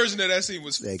dub version of that scene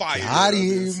was fire. Got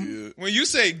him. When you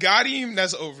say got him,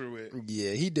 that's over with.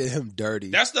 Yeah, he did him dirty.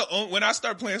 That's when I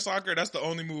start playing soccer, that's the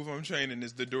only move I'm training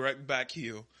is the direct back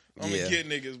heel. I'm gonna get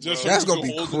niggas, bro. That's gonna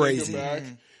be crazy.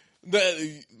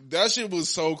 That shit was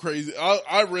so crazy.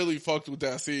 I really fucked with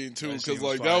that scene too, because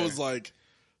like that was like.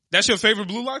 That's your favorite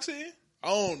Blue Lock scene? I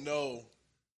don't know.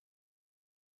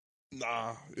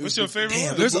 Nah. What's your favorite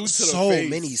one? There's so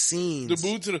many scenes. The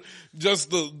boot to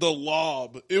the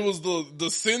lob. It was the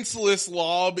senseless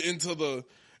lob into the,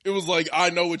 it was like, I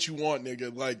know what you want,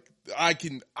 nigga. Like, I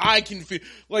can feel,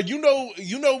 like, you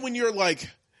know when you're like,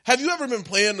 have you ever been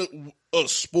playing a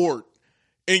sport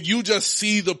and you just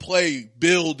see the play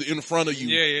build in front of you.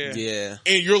 Yeah.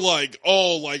 And you're like,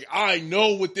 oh, like, I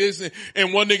know what this is.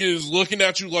 And one nigga is looking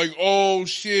at you like, oh,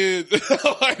 shit.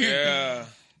 Like, yeah.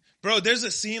 Bro, there's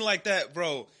a scene like that,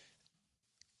 bro.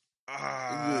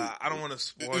 I don't want to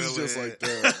spoil it. It's just like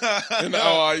that. And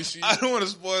I don't want to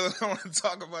spoil it. I want to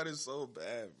talk about it so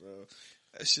bad, bro.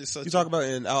 That shit's such You talk about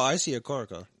it in Icy or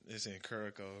Kuroko? It's in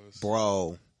Kurokos.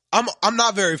 Bro. I'm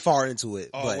not very far into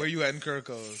it. Oh, but where you at in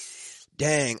Kurokos?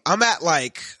 dang. I'm at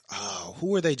like, who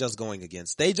were they just going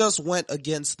against? They just went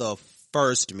against the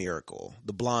first Miracle,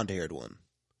 the blonde haired one.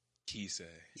 Kisei.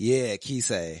 Yeah,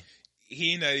 Kisei.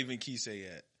 He not even Kisei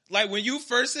yet. Like, when you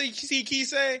first see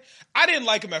Kisei, I didn't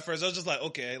like him at first. I was just like,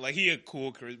 okay, like, he a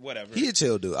cool, whatever. He a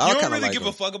chill dude. You I don't kinda really like give him.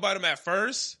 a fuck about him at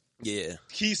first. Yeah.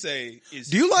 Kisei is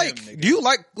Do you like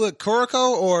nigga.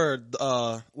 Kuroko or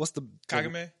what's the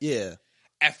Kagame? Yeah.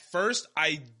 At first,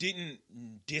 I didn't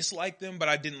dislike them, but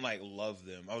I didn't, like, love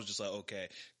them. I was just like, okay.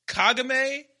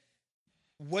 Kagame,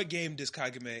 what game does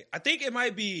Kagame? I think it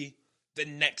might be the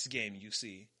next game you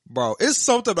see. Bro, it's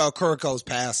something about Kuroko's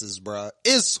passes, bro.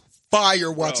 It's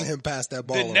fire watching him pass that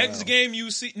ball. The next game you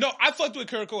see, no, I fucked with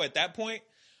Kuroko at that point,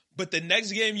 but the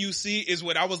next game you see is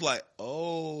when I was like,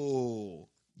 oh,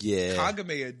 yeah,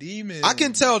 Kagame a demon. I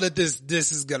can tell that this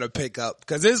is gonna pick up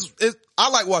because it's I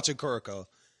like watching Kuroko.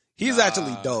 He's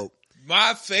actually dope.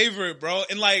 My favorite, bro,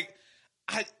 and like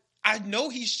I know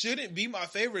he shouldn't be my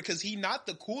favorite because he not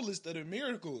the coolest of the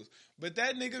miracles. But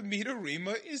that nigga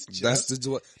Midorima is just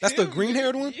that's the green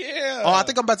haired one? Yeah. Oh, I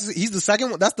think I'm about to see. He's the second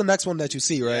one. That's the next one that you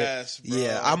see, right? Yes, bro.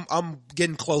 Yeah, I'm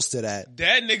getting close to that.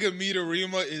 That nigga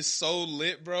Midorima is so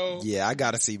lit, bro. Yeah, I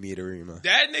gotta see Midorima.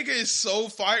 That nigga is so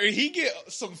fire. He get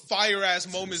some fire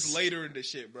ass moments later in the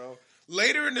shit, bro.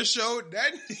 Later in the show,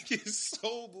 that nigga is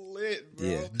so lit, bro.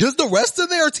 Yeah. Does the rest of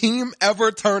their team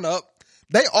ever turn up?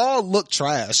 They all look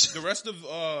trash. The rest of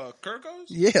Kurokos?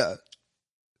 Yeah.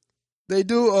 They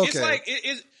do? Okay. It's like,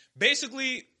 it's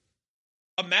basically,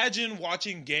 imagine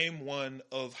watching game 1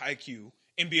 of Haikyuu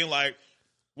and being like,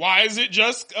 why is it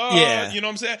just, you know what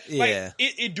I'm saying? Yeah. Like,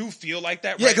 it do feel like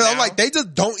that yeah, right cause now. I'm like, they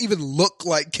just don't even look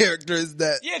like characters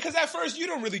that. Yeah, cause at first you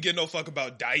don't really give no fuck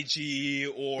about Daichi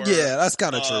or. Yeah, that's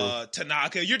kind of true.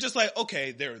 Tanaka. You're just like,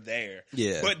 okay, they're there.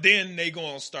 Yeah. But then they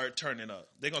gonna start turning up.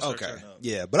 They gonna start turning up.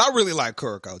 Yeah, but I really like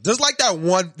Kuroko. Just like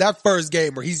that first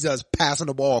game where he's just passing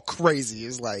the ball crazy.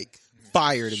 It's like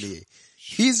fire to me.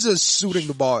 He's just shooting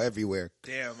the ball everywhere.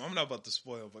 Damn, I'm not about to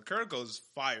spoil, but Kuriko's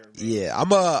fire, bro. Yeah, I'm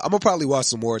gonna probably watch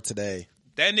some more today.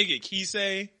 That nigga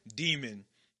Kisei, demon.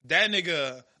 That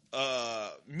nigga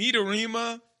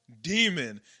Midorima,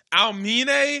 demon.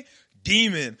 Almine,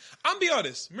 demon. I'm be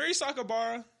honest, Muri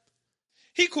Sakabara,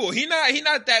 he cool. He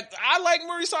not that. I like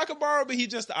Muri Sakabara, but he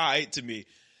just alright to me.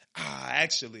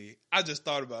 Actually, I just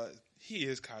thought about it. He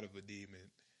is kind of a demon.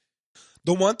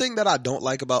 The one thing that I don't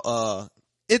like about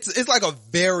it's like a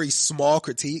very small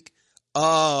critique.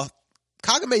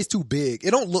 Kagame's too big.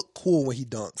 It don't look cool when he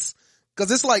dunks.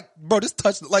 Cause it's like, bro, this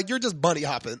touch, like you're just bunny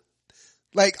hopping.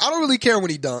 Like, I don't really care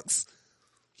when he dunks.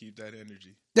 Keep that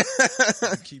energy.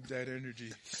 Keep that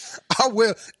energy. I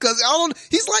will. Cause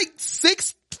he's like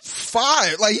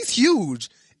 6'5". Like, he's huge.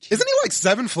 Isn't he like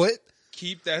 7 foot?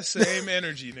 Keep that same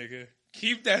energy, nigga.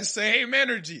 Keep that same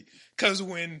energy. Cause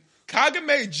when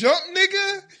Kagame jump,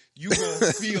 nigga, you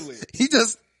gonna feel it. He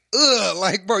just,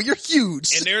 like, bro, you're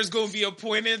huge. And there's gonna be a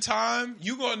point in time,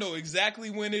 you gonna know exactly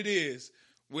when it is.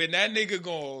 When that nigga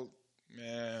gonna,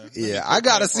 man. Yeah, I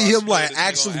gotta see him like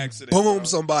actually boom bro.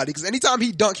 Somebody. Cause anytime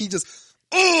he dunk, he just,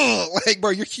 like,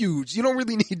 bro, you're huge. You don't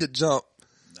really need to jump.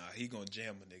 Nah, he gonna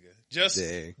jam a nigga.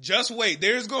 Just wait.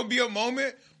 There's gonna be a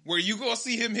moment where you gonna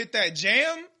see him hit that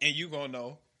jam and you gonna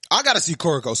know. I gotta see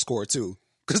Kuroko score too.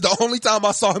 Cause the only time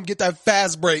I saw him get that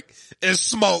fast break is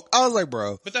smoke. I was like,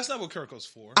 bro. But that's not what Kuriko's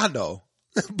for. I know.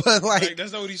 But like,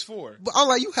 that's not what he's for. But I'm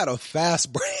like, you had a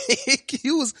fast break.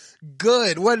 You was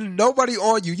good. Wasn't nobody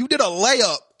on you. You did a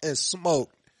layup and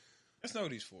smoke. That's not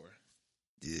what he's for.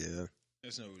 Yeah.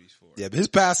 That's not what he's for. Yeah, but his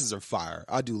passes are fire.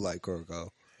 I do like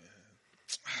Kuroko.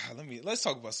 Let's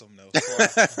talk about something else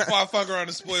before I fuck around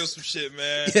and spoil some shit,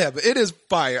 man. Yeah, but it is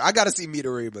fire. I gotta see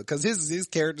Midorima because his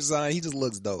character design, he just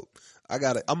looks dope. I'm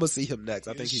gonna see him next.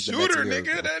 I think he's the next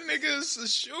miracle. Nigga. That nigga is a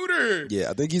shooter. Yeah,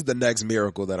 I think he's the next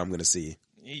miracle that I'm gonna see.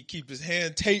 He keep his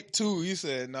hand taped too. He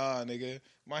said, nah, nigga,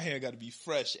 my hand gotta be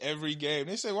fresh every game.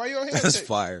 They said, why your hand That's taped?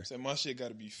 fire. I said, my shit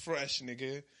gotta be fresh,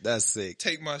 nigga. That's sick.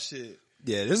 Take my shit.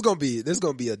 Yeah, this gonna be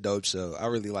a dope show. I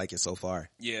really like it so far.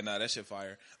 Yeah, nah, that shit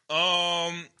fire.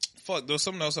 Fuck, there was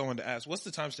something else I wanted to ask. What's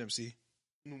the timestamp, C?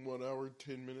 1 hour,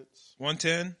 10 minutes.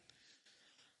 110?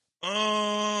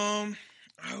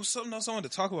 was something else I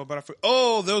wanted to talk about, but I forgot.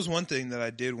 Oh, there was one thing that I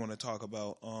did want to talk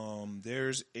about.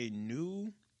 There's a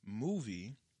new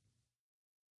movie.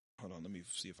 Hold on, let me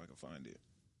see if I can find it.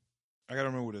 I gotta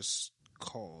remember what it's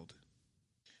called.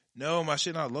 No, my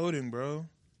shit not loading, bro.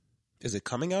 Is it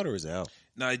coming out or is it out?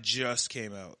 No, it just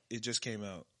came out. It just came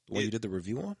out. The one you did the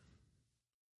review on?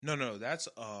 No, that's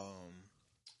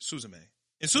Suzume.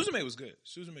 And Suzume was good.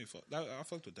 Suzume, I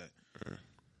fucked with that.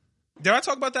 Did I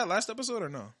talk about that last episode or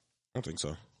no? I don't think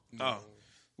so. Oh.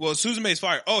 Well, Suzume's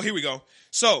fire. Oh, here we go.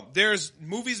 So, there's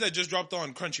movies that just dropped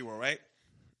on Crunchyroll, right?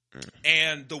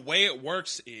 And the way it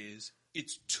works is,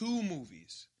 it's 2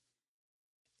 movies.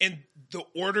 And the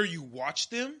order you watch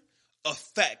them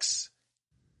affects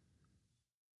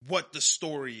what the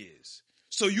story is.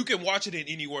 So you can watch it in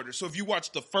any order. So if you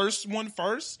watch the first one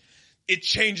first, it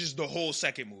changes the whole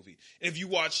second movie. If you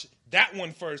watch that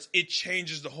one first, it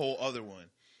changes the whole other one.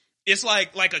 It's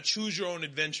like a choose your own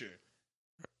adventure.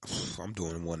 I'm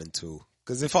doing 1 and 2.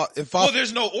 Because well,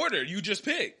 there's no order. You just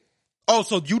pick. Oh,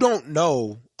 so you don't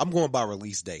know? I'm going by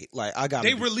release date. Like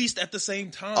they released at the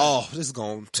same time. Oh, this is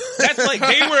going. That's like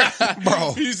they were,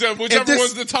 bro. He said whichever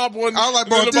one's the top one. I'm like,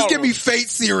 bro, if this give me Fate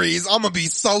series, I'm gonna be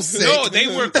so sick. No, they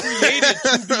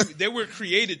were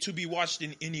created to be watched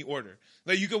in any order.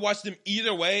 Like you could watch them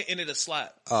either way, and it'll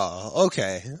slap. Oh,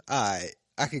 okay, all right.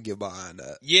 I could get behind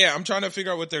that. Yeah, I'm trying to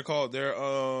figure out what they're called. They're yeah,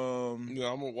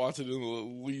 I'm gonna watch it in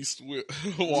the least weird.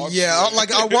 Yeah,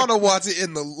 like I want to watch it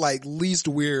in the like least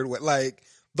weird way, like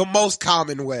the most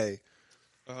common way.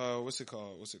 What's it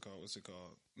called?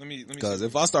 Let me. Because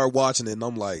if I start watching it and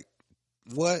I'm like,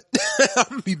 what? I'm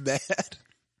gonna be mad.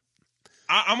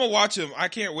 I'm gonna watch them. I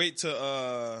can't wait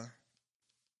to.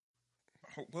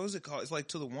 What was it called? It's like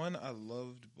To the One I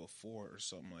Loved Before or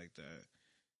something like that.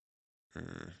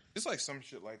 It's like some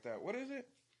shit like that. What is it?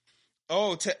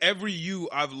 Oh, To Every You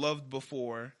I've Loved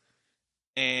Before.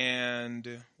 And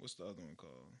what's the other one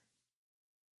called?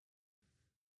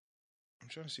 I'm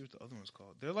trying to see what the other one's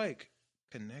called. They're like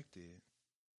connected.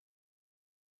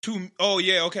 Oh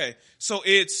yeah, okay. So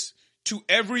it's To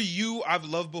Every You I've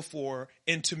Loved Before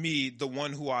and To Me, the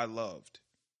One Who I Loved.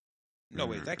 No,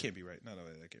 wait, that can't be right. No,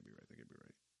 that can't be right.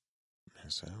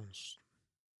 That sounds...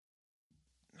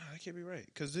 No, that can't be right.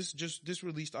 Because this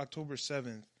released October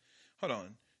 7th. Hold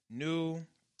on. New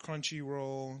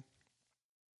Crunchyroll.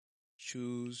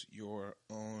 Choose Your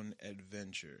Own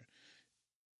Adventure.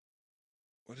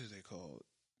 What is it called?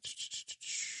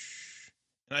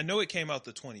 And I know it came out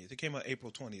the 20th. It came out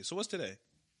April 20th. So what's today?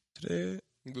 Today?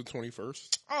 The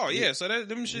 21st. Oh, yeah. So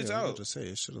them shit's out. I was just say,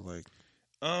 it should have like...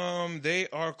 They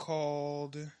are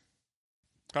called...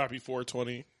 Happy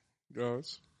 420,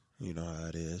 guys. You know how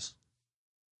it is.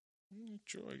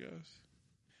 True, I guess.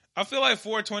 I feel like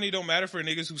 420 don't matter for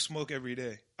niggas who smoke every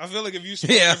day. I feel like if you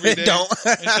smoke every day, don't.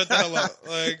 and shut the hell up.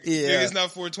 Like, nigga's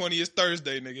not 420, it's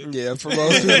Thursday, nigga. Yeah, for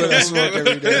most people that smoke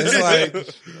every day,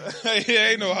 it's like... yeah,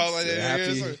 ain't no holiday.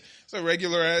 It's a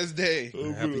regular ass day.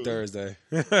 Happy Thursday.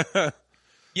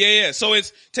 Yeah. So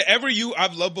it's To Every You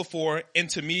I've Loved Before and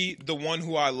To Me, the One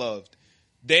Who I Loved.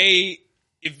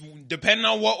 Depending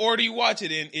on what order you watch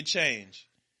it in, it change.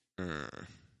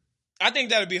 I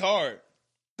think that'd be hard.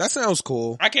 That sounds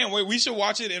cool. I can't wait. We should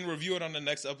watch it and review it on the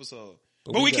next episode.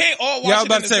 But we can't all watch it. Yeah, I was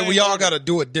about to say, we all got to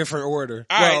do a different order.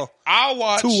 All right, I'll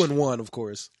watch 2 and 1, of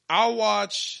course. I'll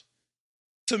watch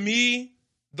To Me,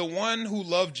 the One Who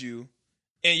Loved You,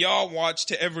 and y'all watch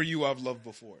To Every You I've Loved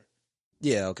Before.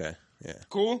 Yeah, okay. Yeah.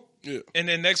 Cool? Yeah. And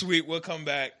then next week we'll come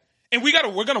back. And we're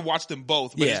gonna watch them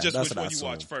both, but it's just which one you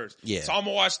watch first. Yeah. So I'm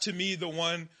gonna watch To Me, the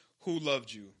One Who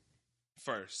Loved You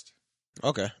first.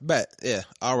 Okay. Bet. Yeah.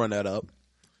 I'll run that up.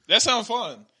 That sounds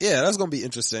fun. Yeah, that's gonna be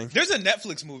interesting. There's a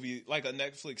Netflix movie, like a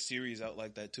Netflix series out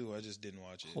like that too. I just didn't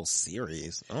watch it. Whole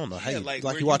series. I don't know how Yeah, you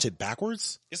like you watch it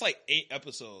backwards. It's like 8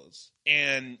 episodes,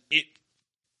 and it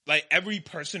like every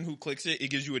person who clicks it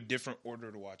gives you a different order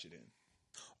to watch it in.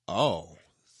 Oh,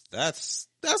 that's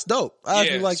dope. I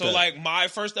actually like that. So like my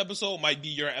first episode might be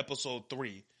your episode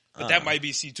 3. But that might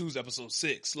be C2's episode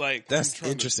 6. Like that's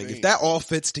interesting. If that all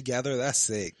fits together, that's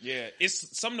sick. Yeah,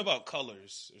 it's something about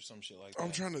colors or some shit like that.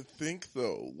 I'm trying to think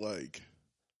though, like,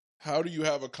 how do you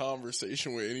have a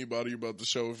conversation with anybody about the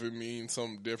show if it means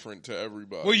something different to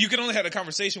everybody? Well, you can only have a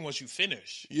conversation once you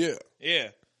finish. Yeah. Yeah.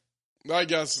 I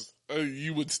guess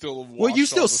you would still have watched. Well, you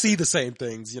still see the same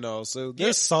things, you know, so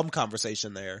there's some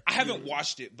conversation there. I haven't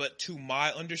watched it, but to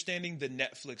my understanding, the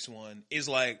Netflix one is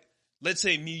like, let's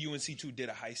say me, you, and C2 did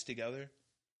a heist together.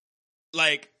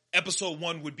 Like, episode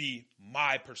 1 would be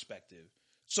my perspective.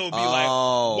 So it'd be like,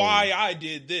 why I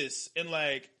did this. And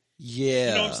like, yeah.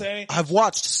 You know what I'm saying? I've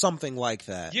watched something like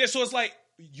that. Yeah, so it's like,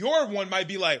 your one might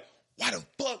be like, why the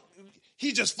fuck?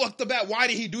 he just fucked the bat. Why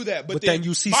did he do that? But then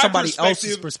you see somebody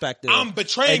else's perspective. I'm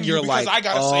betraying you because like, I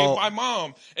gotta save my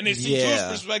mom. And then see his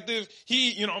perspective,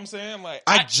 you know what I'm saying? Like,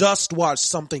 I just watched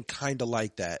something kind of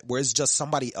like that, where it's just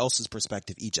somebody else's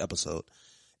perspective each episode.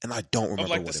 And I don't remember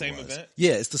like what the same it was. event?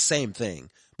 Yeah, it's the same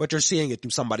thing, but you're seeing it through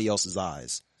somebody else's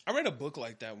eyes. I read a book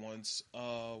like that once.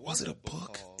 Was it a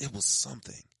book? Called? It was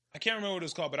something. I can't remember what it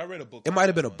was called, but I read a book. It might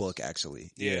have been a book, actually.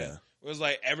 Yeah. It was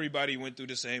like everybody went through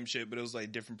the same shit, but it was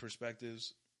like different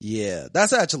perspectives. Yeah,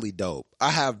 that's actually dope. I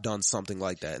have done something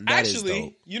like that, and that is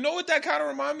dope. You know what that kind of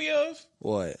remind me of?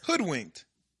 What? Hoodwinked.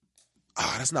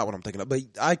 Ah, that's not what I'm thinking of, but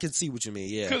I can see what you mean,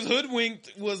 yeah. Because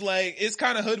Hoodwinked was like, it's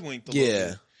kind of Hoodwinked a little bit.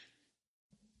 Yeah.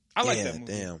 I like that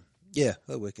movie. Damn. Yeah,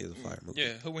 Hoodwinked is a fire movie.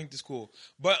 Yeah, Hoodwinked is cool.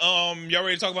 But y'all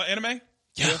ready to talk about anime?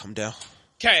 Yeah, I'm down.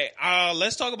 Okay,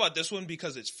 let's talk about this one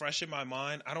because it's fresh in my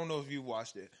mind. I don't know if you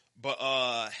watched it, but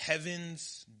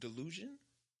Heaven's Delusion?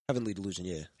 Heavenly Delusion,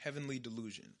 yeah. Heavenly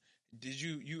Delusion. Did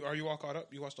are you all caught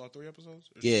up? You watched all 3 episodes?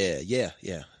 Yeah.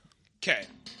 Okay.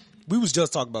 We was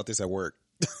just talking about this at work.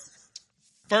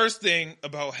 First thing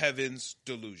about Heaven's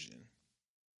Delusion.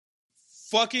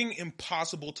 Fucking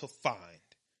impossible to find.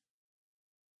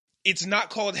 It's not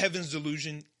called Heaven's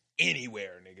Delusion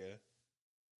anywhere, nigga.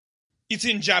 It's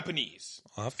in Japanese.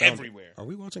 Everywhere. Are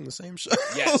we watching the same show?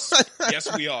 Yes.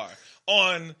 Yes, we are.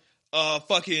 On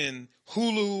fucking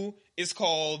Hulu, it's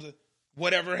called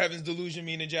whatever Heaven's Delusion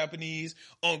mean in Japanese.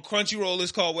 On Crunchyroll,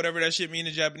 it's called whatever that shit mean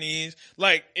in Japanese.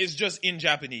 Like, it's just in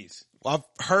Japanese. Well,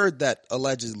 I've heard that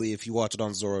allegedly if you watch it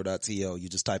on Zoro.to, you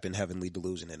just type in Heavenly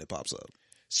Delusion and it pops up.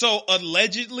 So,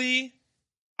 allegedly,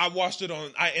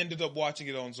 I ended up watching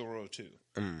it on Zoro too.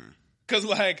 Cause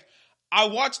like, I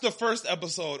watched the first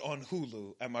episode on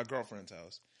Hulu at my girlfriend's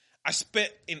house. I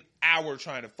spent an hour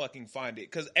trying to fucking find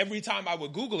it. Cause every time I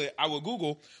would Google it, I would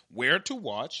Google where to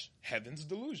watch Heaven's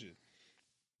Delusion.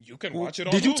 You can watch it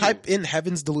on Hulu. Did you type in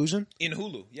Heaven's Delusion? In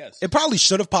Hulu, yes. It probably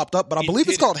should have popped up, but I believe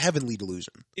it's called Heavenly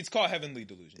Delusion. It's called Heavenly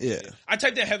Delusion. Yeah. I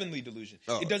typed in Heavenly Delusion.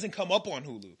 It doesn't come up on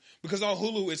Hulu. Because on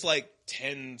Hulu, it's like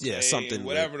 10, something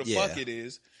whatever the fuck it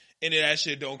is. And that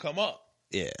shit don't come up.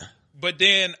 Yeah. But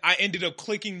then I ended up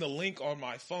clicking the link on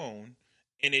my phone,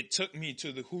 and it took me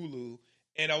to the Hulu,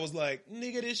 and I was like,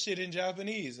 nigga, this shit in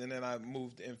Japanese. And then I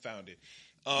moved and found it.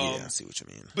 I see what you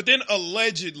mean. But then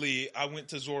allegedly, I went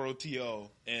to Zoro.to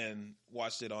and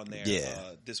watched it on there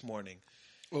this morning.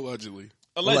 Allegedly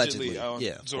on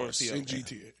Zoro.to. In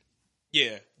GTA.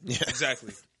 Yeah,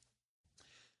 exactly.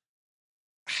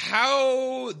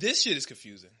 How this shit is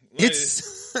confusing.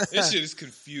 This shit is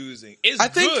confusing. It's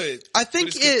good. I think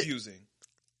it's confusing.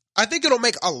 I think it'll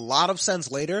make a lot of sense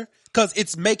later because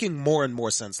it's making more and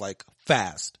more sense, like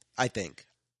fast. I think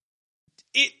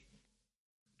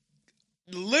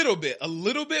a little bit,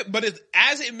 but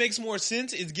as it makes more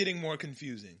sense, it's getting more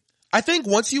confusing. I think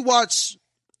once you watch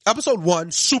episode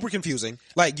 1, super confusing.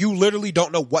 Like, you literally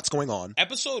don't know what's going on.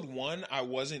 Episode 1, I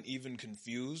wasn't even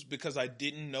confused because I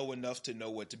didn't know enough to know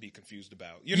what to be confused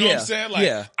about. You know what I'm saying?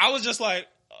 Like, I was just like,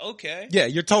 okay. Yeah,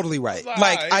 you're totally right.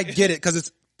 Like, I get it because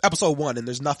it's episode 1 and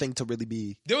there's nothing to really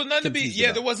be There was nothing to be,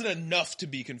 about. there wasn't enough to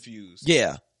be confused.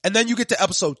 Yeah. And then you get to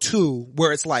episode 2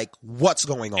 where it's like, what's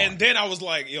going on? And then I was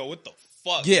like, yo, what the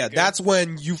fuck? Yeah, that's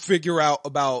when you figure out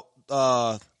about,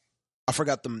 I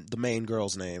forgot the main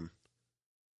girl's name.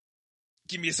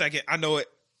 Give me a second. I know it.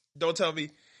 Don't tell me.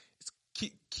 It's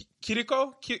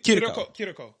Kiriko?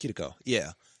 Kiriko,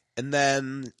 yeah. And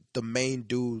then the main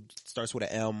dude starts with an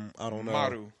M. I don't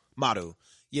know. Maru.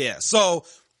 Yeah. So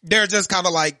they're just kind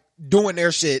of like doing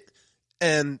their shit.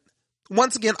 And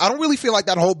once again, I don't really feel like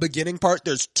that whole beginning part,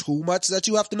 there's too much that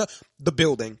you have to know. The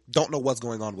building. Don't know what's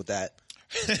going on with that.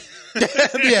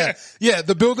 Yeah.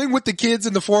 The building with the kids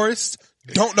in the forest.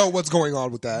 Don't know what's going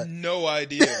on with that. No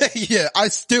idea. Yeah,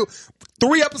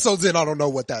 3 episodes in, I don't know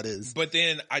what that is. But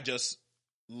then I just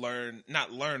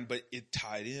not learned, but it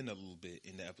tied in a little bit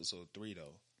into episode 3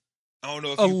 though. I don't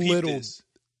know if you peeped this.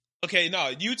 Okay, no,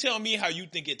 you tell me how you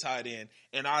think it tied in,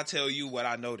 and I'll tell you what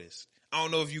I noticed. I don't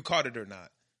know if you caught it or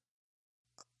not.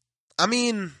 I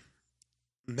mean,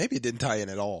 maybe it didn't tie in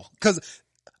at all. Because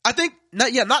I think,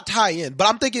 not tie in, but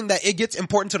I'm thinking that it gets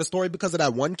important to the story because of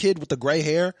that one kid with the gray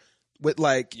hair. With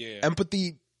like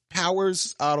empathy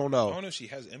powers, I don't know. I don't know if she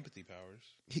has empathy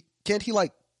powers. Can't he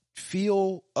like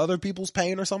feel other people's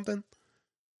pain or something?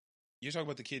 You're talking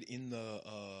about the kid in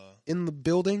the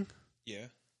building? Yeah.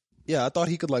 Yeah, I thought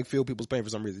he could like feel people's pain for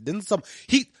some reason. Didn't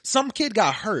some kid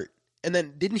got hurt, and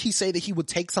then didn't he say that he would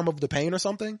take some of the pain or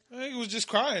something? I think he was just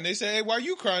crying. They said, "Hey, why are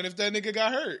you crying if that nigga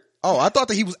got hurt?" Oh, I thought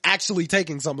that he was actually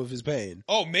taking some of his pain.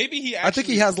 Oh, maybe he. I think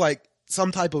he has like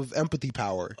some type of empathy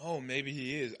power. Oh, maybe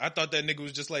he is. I thought that nigga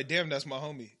was just like, damn, that's my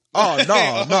homie. Oh,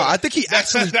 no. I think he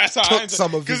actually took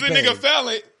some of his because the nigga fell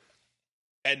it.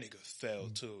 That nigga fell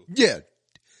too. Yeah.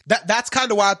 That's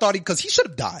kind of why I thought because he should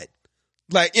have died.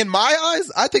 Like, in my eyes,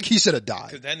 I think he should have died.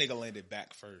 Because that nigga landed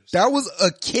back first. That was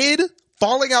a kid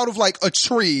falling out of like a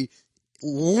tree,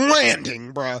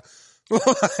 landing, bruh.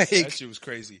 Like, that shit was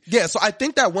crazy. Yeah, so I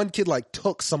think that one kid like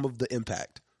took some of the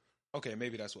impact. Okay,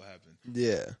 maybe that's what happened.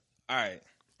 Yeah. All right.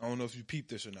 I don't know if you peeped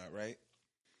this or not, right?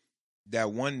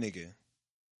 That one nigga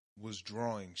was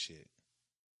drawing shit.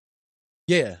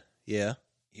 Yeah.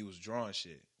 He was drawing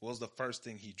shit. What was the first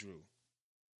thing he drew?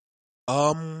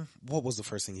 What was the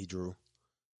first thing he drew?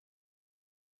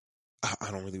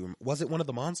 I don't really remember. Was it one of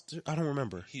the monsters? I don't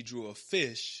remember. He drew a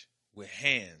fish with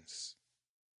hands.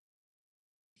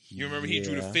 You remember he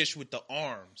drew the fish with the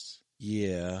arms.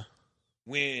 Yeah.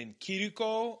 When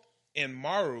Kiriko and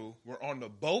Maru were on the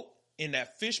boat and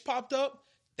that fish popped up,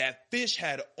 that fish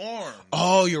had arms.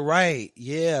 Oh, you're right.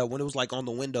 Yeah, when it was like on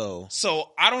the window.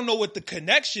 So I don't know what the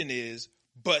connection is,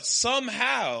 but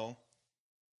somehow,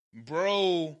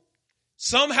 those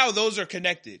are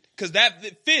connected. Because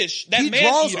that fish, that man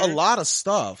draws a lot of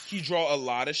stuff. He draw a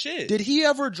lot of shit. Did he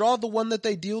ever draw the one that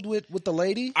they dealt with the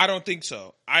lady? I don't think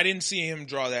so. I didn't see him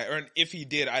draw that. Or if he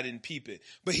did, I didn't peep it.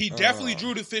 But he definitely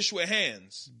drew the fish with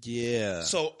hands. Yeah.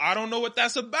 So I don't know what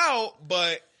that's about,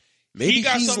 but maybe he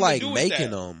got he's something like to do making with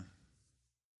that. them.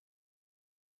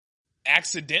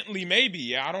 Accidentally, maybe.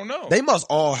 Yeah, I don't know. They must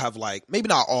all have like, maybe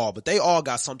not all, but they all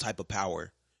got some type of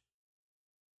power.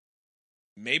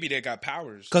 Maybe they got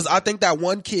powers. Because I think that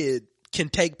one kid can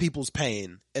take people's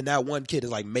pain, and that one kid is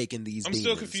like making these demons.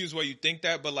 Still confused why you think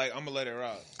that, but like I'm gonna let it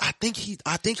rock. I think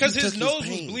because his nose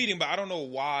was bleeding, but I don't know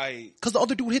why. Because the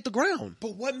other dude hit the ground.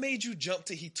 But what made you jump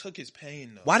till he took his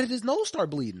pain though? Why did his nose start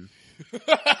bleeding?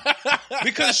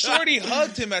 Because Shorty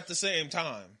hugged him at the same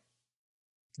time.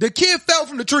 The kid fell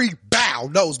from the tree, bow,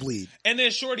 nosebleed. And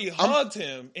then Shorty hugged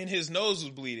him, and his nose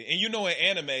was bleeding. And you know in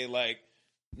anime, like,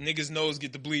 niggas' nose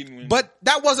get the bleeding. But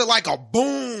that wasn't like a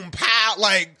boom, pow,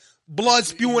 like blood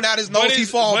spewing out his nose. He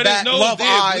fall back, love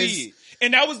eyes. Bleed.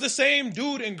 And that was the same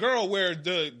dude and girl where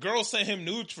the girl sent him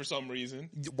nudes for some reason.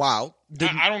 Wow.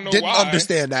 I don't know didn't why.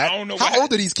 Understand that. I don't know How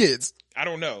old are these kids? I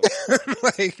don't know.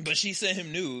 But she sent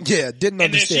him nudes. Yeah, didn't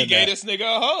understand that. And then she gave this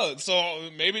nigga a hug. So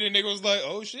maybe the nigga was like,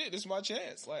 oh shit, this is my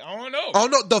chance. Like, I don't know. Oh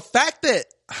no, the fact that...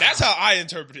 That's how I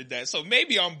interpreted that. So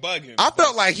maybe I'm bugging. I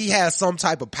felt like he has some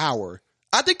type of power.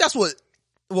 I think that's what...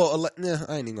 Well,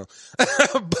 I ain't even know.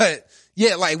 But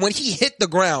yeah, like when he hit the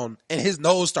ground and his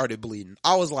nose started bleeding,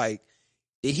 I was like,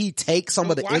 did he take some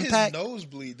of the impact? Why his nose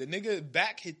bleed? The nigga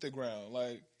back hit the ground.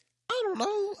 Like, I don't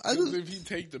know. If he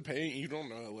take the pain, you don't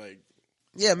know. Like,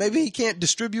 yeah, maybe he can't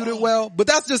distribute it well, but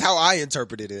that's just how I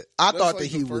interpreted it. I thought that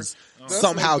he was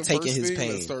somehow taking his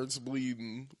pain. That starts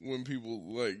bleeding when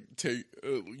people like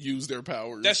use their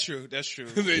powers. That's true. That's true.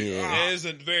 It is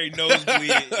a very nosebleed.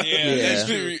 Yeah, that's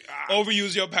true.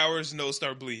 Overuse your powers, nose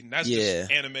start bleeding. That's just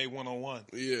anime 101.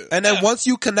 Yeah. And then once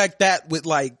you connect that with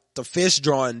like the fish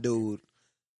drawing dude.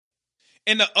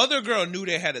 And the other girl knew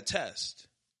they had a test.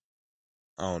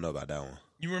 I don't know about that one.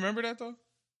 You remember that though?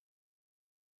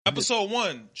 Episode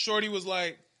 1, Shorty was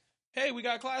like, hey, we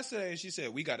got class today. And she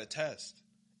said, we got a test.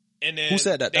 And then who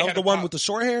said that? That was the one with the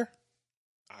short hair?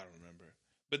 I don't remember.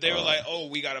 But they were like, oh,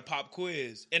 we got a pop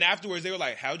quiz. And afterwards they were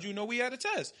like, how'd you know we had a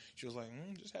test? She was like,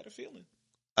 just had a feeling.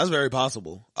 That's very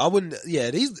possible. I wouldn't,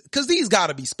 because these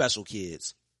gotta be special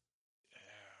kids. Yeah,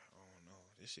 I don't know.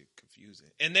 This shit confusing.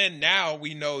 And then now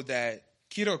we know that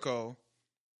Kiriko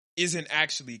isn't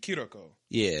actually Kiriko.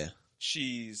 Yeah.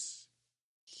 She's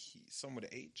some with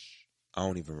an H. I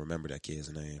don't even remember that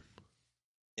kid's name.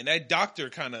 And that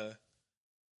doctor kind of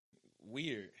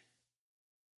weird.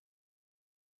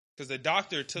 Because the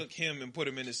doctor took him and put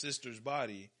him in his sister's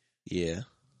body. Yeah.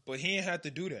 But he didn't have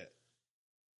to do that.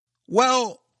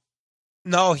 Well,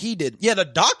 no, he didn't. Yeah, the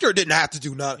doctor didn't have to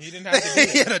do nothing. He didn't have to do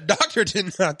that. Yeah, the doctor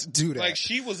didn't have to do that. Like,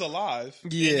 she was alive.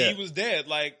 Yeah. And he was dead.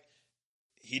 Like,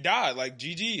 he died. Like,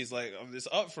 GG's. Like, it's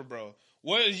up for bro.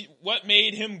 What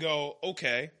made him go,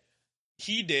 okay,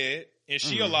 he dead and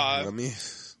she alive. Let me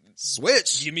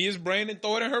switch. Give me his brain and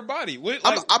throw it in her body.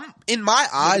 I'm in my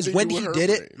eyes when he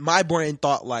did it. My brain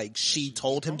thought like she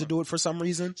told him to do it for some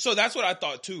reason. So that's what I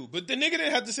thought too. But the nigga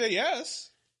didn't have to say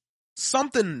yes.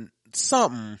 Something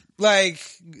like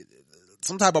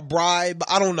some type of bribe.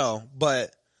 I don't know,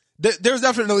 but there's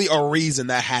definitely a reason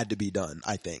that had to be done.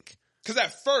 I think because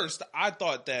at first I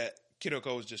thought that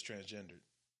Kiriko was just transgendered.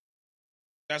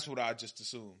 That's what I just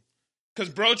assumed. Because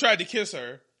bro tried to kiss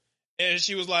her, and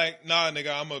she was like, nah,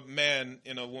 nigga, I'm a man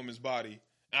in a woman's body.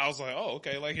 And I was like, oh,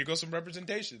 okay, like, here goes some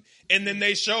representation. And then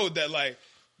they showed that, like,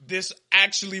 this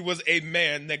actually was a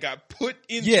man that got put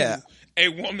into a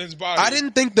woman's body. I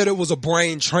didn't think that it was a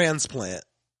brain transplant,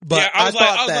 but I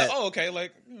thought that. Oh, okay,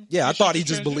 like. Yeah, I thought he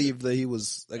just believed that he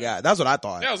was a guy. That's what I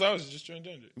thought. Yeah, I was just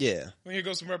transgender. Yeah. Well, here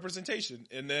goes some representation.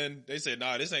 And then they said,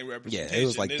 nah, this ain't representation. Yeah, it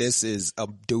was like, this is a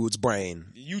dude's brain.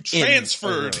 You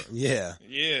transferred. Yeah.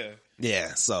 Yeah.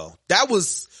 Yeah, so that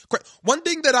was one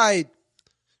thing that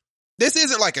this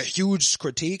isn't like a huge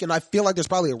critique, and I feel like there's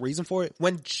probably a reason for it.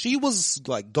 When she was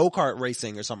like go-kart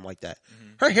racing or something like that,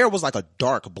 her hair was like a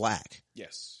dark black.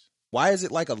 Yes. Why is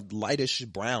it like a lightish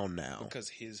brown now? Because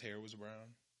his hair was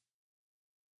brown.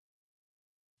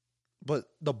 But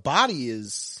the body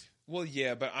is... Well,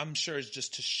 yeah, but I'm sure it's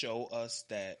just to show us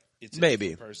that it's a maybe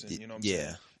different person. You know what I'm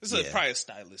saying? This is probably a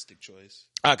stylistic choice.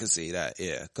 I can see that,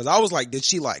 yeah. Because I was like, did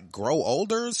she like grow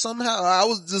older somehow? I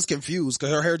was just confused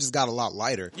because her hair just got a lot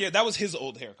lighter. Yeah, that was his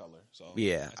old hair color. So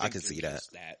yeah, I can see that.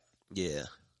 Yeah.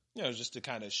 You know, just to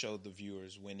kind of show the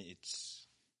viewers when it's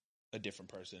a different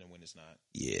person and when it's not.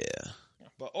 Yeah.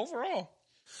 But overall...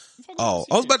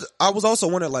 I was also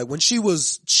wondering, like, when she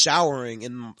was showering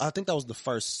in, I think that was the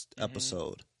first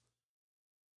episode.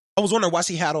 I was wondering why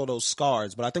she had all those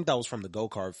scars, but I think that was from the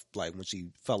go-kart, like, when she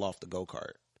fell off the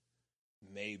go-kart.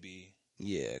 Maybe.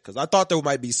 Yeah, because I thought there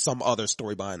might be some other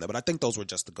story behind that, but I think those were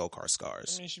just the go-kart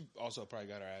scars. I mean, she also probably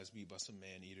got her ass beat by some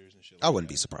man-eaters and shit like I wouldn't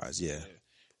be surprised, yeah.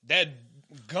 That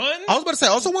gun? I was about to say,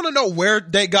 I also want to know where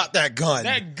they got that gun.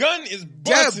 That gun is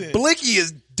busting. That blicky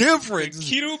is different. The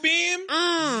Kiru beam?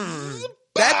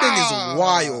 That thing is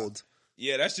wild.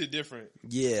 Yeah, that shit different.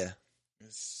 Yeah.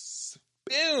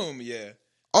 Boom, yeah.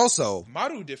 Also,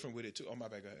 Maru different with it too. Oh, my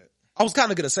bad, go ahead. I was kind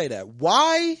of going to say that.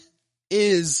 Why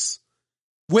is,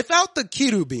 without the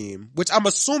Kiru beam, which I'm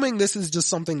assuming this is just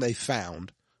something they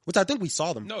found, which I think we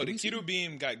saw them. No, the Kiru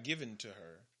beam got given to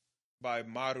her by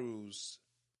Maru's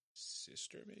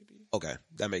sister, maybe. Okay,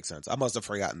 that makes sense. I must have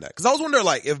forgotten that. Because I was wondering,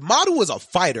 like, if Maru was a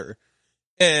fighter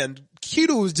and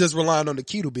Kiru was just relying on the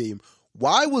Kiru beam,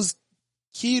 why was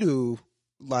Kiru,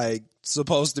 like,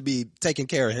 supposed to be taking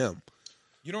care of him?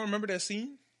 You don't remember that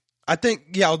scene? I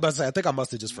think, I was about to say, I think I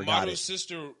must have just forgot Maru's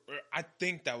sister, I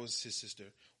think that was his sister,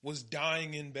 was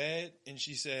dying in bed, and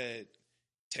she said,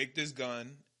 take this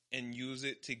gun and use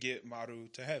it to get Maru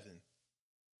to heaven.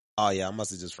 Oh, yeah, I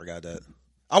must have just forgot that.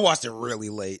 I watched it really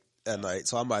late at night,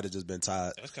 so I might have just been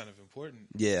tired. That's kind of important.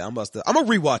 Yeah, I'm going to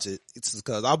rewatch it. It's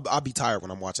because I'll be tired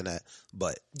when I'm watching that.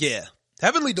 But, yeah,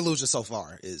 Heavenly Delusion so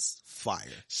far is fire.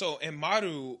 So, and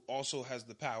Maru also has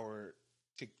the power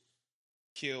to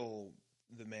kill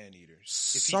the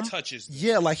man-eaters if he touches them.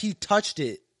 Yeah, like he touched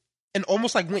it and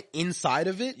almost like went inside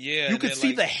of it. Yeah. You could see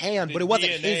like the hand, but it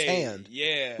wasn't his hand.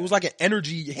 Yeah. It was like an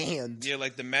energy hand. Yeah,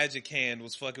 like the magic hand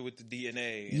was fucking with the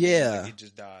DNA. And yeah. Like it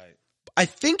just died. I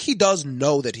think he does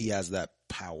know that he has that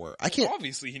power. I can't.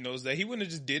 Obviously he knows that. He wouldn't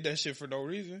have just did that shit for no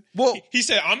reason. Well, he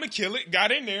said, I'm gonna kill it,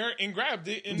 got in there and grabbed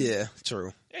it. And yeah,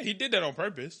 true. Yeah, he did that on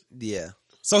purpose. Yeah.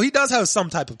 So he does have some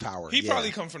type of power. He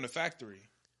probably come from the factory.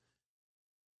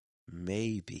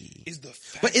 Maybe. Is the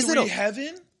factory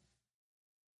heaven?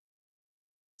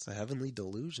 It's a heavenly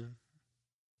delusion,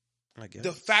 I guess.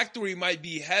 The factory might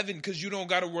be heaven because you don't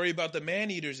got to worry about the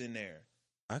man-eaters in there.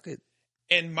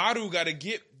 And Maru got to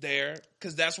get there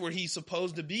because that's where he's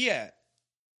supposed to be at.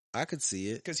 I could see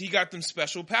it. Because he got them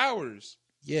special powers.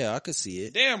 Yeah, I could see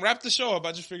it. Damn, wrap the show up.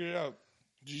 I just figured it out.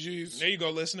 There you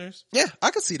go, listeners. Yeah,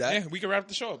 I could see that. Yeah, we can wrap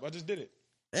the show up. I just did it.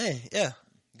 Hey, yeah.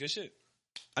 Good shit.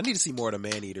 I need to see more of the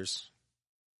man-eaters.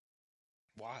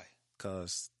 Why?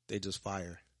 Because they just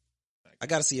fire. I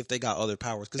got to see if they got other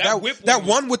powers. Because that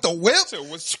one with the whip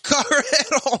cut her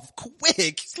head off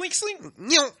quick. Slink.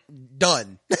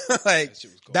 Done. Like,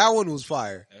 that one was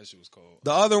fire. That shit was cold.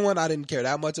 The other one I didn't care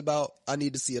that much about. I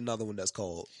need to see another one that's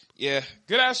cold. Yeah.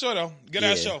 Good ass show, though. Good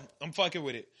ass show. I'm fucking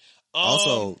with it.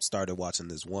 Also started watching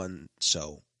this one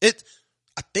show. I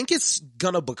think it's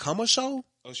gonna become a show.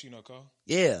 Oshinoko?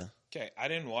 Yeah. Okay, I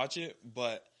didn't watch it,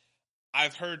 but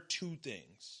I've heard two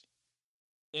things.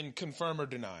 And confirm or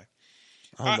deny.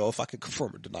 I don't know if I can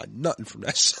confirm or deny nothing from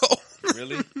that show.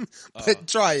 Really? But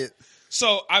try it.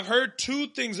 So I've heard two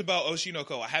things about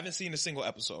Oshinoko. I haven't seen a single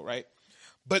episode, right?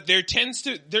 But there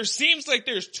seems like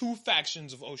there's two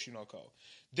factions of Oshinoko.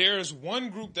 There's one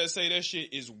group that say that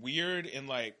shit is weird and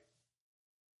like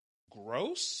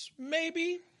gross,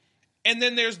 maybe. And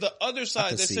then there's the other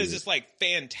side that says it's like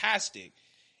fantastic.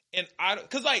 And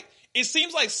cause like, it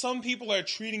seems like some people are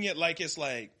treating it like it's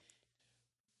like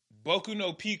Boku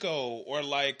no Pico or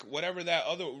like whatever that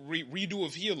other redo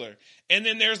of Healer. And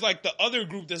then there's like the other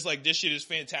group that's like, this shit is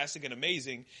fantastic and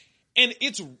amazing. And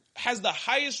has the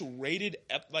highest rated,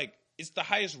 like it's the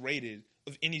highest rated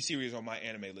of any series on my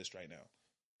anime list right now.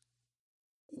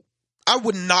 I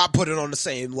would not put it on the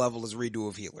same level as Redo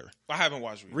of Healer. I haven't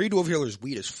watched Redo of Healer is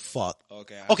weird as fuck.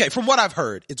 Okay, from what I've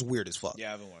heard, it's weird as fuck. Yeah,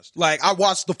 I haven't watched it. Like, I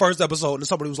watched the first episode and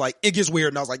somebody was like, it gets weird,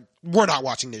 and I was like, we're not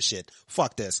watching this shit.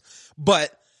 Fuck this.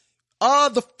 But,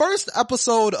 the first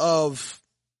episode of,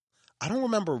 I don't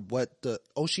remember what the,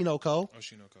 Oshinoko?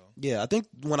 Oshinoko. Yeah, I think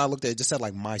when I looked at it, it just said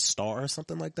like My Star or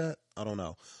something like that. I don't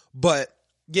know. But,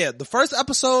 yeah, the first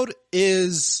episode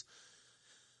is,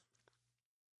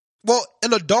 well,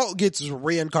 an adult gets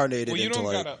reincarnated well, you into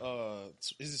don't like, gotta,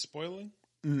 is it spoiling?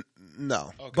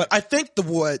 no. Okay. But I think the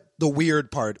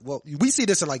weird part, well, we see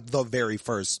this in like the very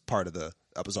first part of the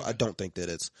episode. I don't think that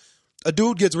it's, a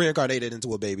dude gets reincarnated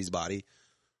into a baby's body.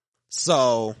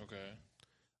 So,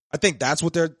 I think that's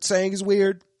what they're saying is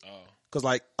weird. Oh. Cause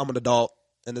like, I'm an adult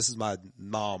and this is my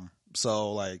mom.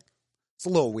 So like, it's a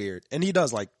little weird. And he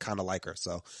does like kind of like her.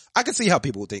 So I can see how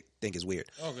people would think it's weird.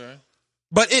 Okay.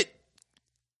 But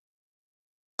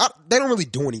they don't really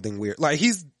do anything weird. Like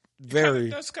he's very.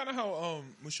 That's kind of how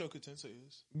Mushoku Tensei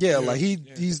is. Yeah, like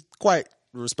he's quite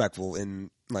respectful in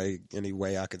like any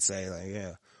way I could say.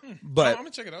 Like but I'm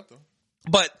gonna check it out though.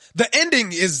 But the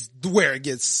ending is where it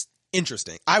gets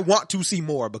interesting. I want to see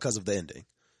more because of the ending.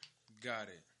 Got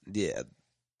it. Yeah,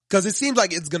 because it seems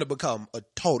like it's gonna become a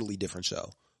totally different show.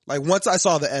 Like once I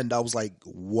saw the end, I was like,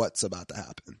 "What's about to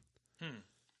happen?"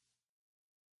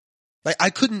 Like I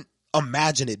couldn't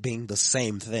imagine it being the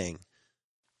same thing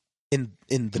in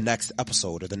the next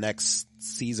episode or the next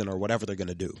season or whatever they're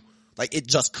gonna do. Like it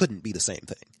just couldn't be the same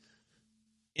thing.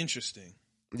 Interesting.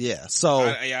 Yeah, so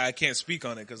I can't speak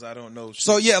on it because I don't know.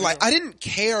 So yeah, like I didn't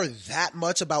care that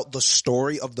much about the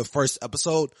story of the first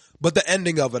episode, but the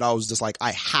ending of it, I was just like,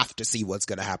 I have to see what's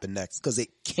gonna happen next because it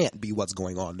can't be what's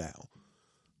going on now.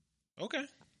 Okay.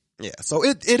 Yeah, so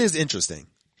it is interesting.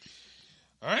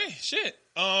 All right, shit.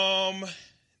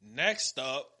 Next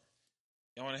up,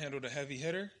 y'all want to handle the heavy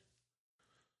hitter?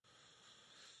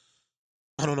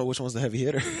 I don't know which one's the heavy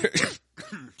hitter.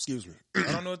 Excuse me.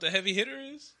 I don't know what the heavy hitter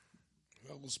is.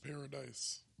 Hell's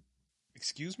Paradise.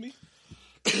 Excuse me?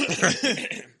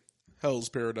 Hell's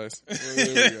Paradise.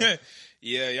 There we go.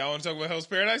 Yeah, y'all want to talk about Hell's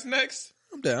Paradise next?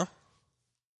 I'm down.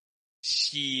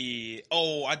 Shit.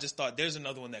 Oh, I just thought there's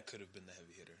another one that could have been the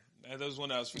heavy hitter. That was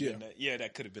one I was forgetting. Yeah,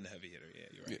 that could have been the heavy hitter. Yeah,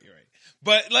 you're right.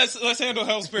 But let's handle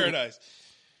Hell's Paradise.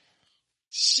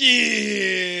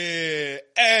 Shit.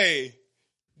 Hey,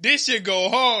 this shit go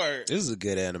hard. This is a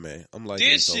good anime. I'm liking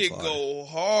this it so shit far. go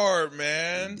hard,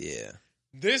 man. Yeah.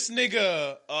 This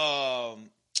nigga,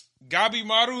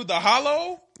 Gabimaru the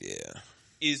Hollow,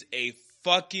 is a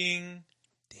fucking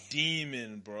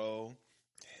demon, bro.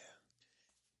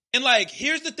 Yeah. And like,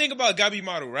 here's the thing about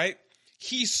Gabimaru, right?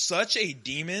 He's such a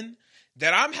demon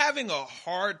that I'm having a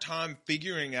hard time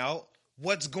figuring out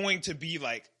what's going to be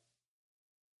like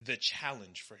the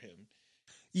challenge for him.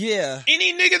 Yeah.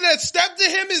 Any nigga that stepped to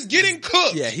him is getting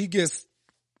cooked. Yeah, he gets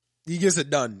it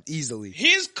done easily.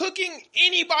 He's cooking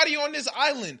anybody on this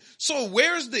island. So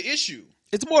where's the issue?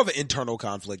 It's more of an internal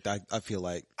conflict, I feel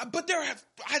like. But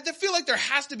I feel like there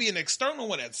has to be an external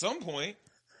one at some point.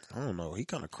 I don't know. He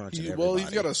kind of crunching everybody. Well, he's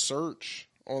got to search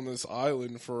on this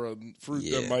island for a fruit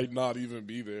that might not even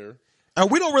be there. And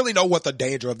we don't really know what the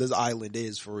danger of this island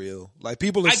is for real. Like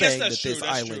people are saying that true, this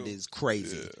island is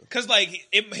crazy. Because like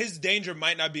his danger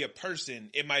might not be a person;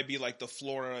 it might be like the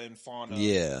flora and fauna.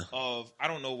 Of I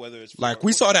don't know whether it's flora. Like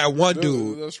we saw that one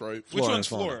dude. That's right. Which one's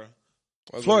flora?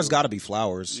 Flora's got to be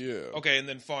flowers. Yeah. Okay, and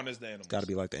then fauna's the animal. Got to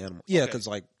be like the animal. Yeah, because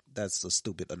like that's a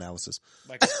stupid analysis.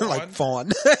 Like fawn? Like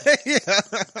fawn. Yeah.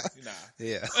 Nah.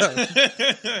 Yeah.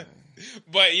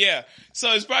 But yeah,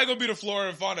 so it's probably gonna be the flora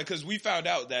and fauna because we found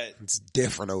out that it's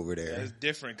different over there. It's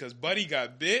different because Buddy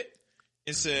got bit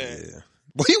and said, "Yeah."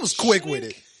 Well, he was quick with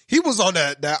it. He was on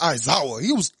that Aizawa.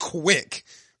 He was quick.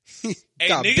 Hey,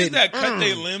 niggas that cut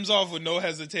their limbs off with no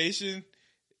hesitation,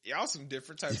 y'all some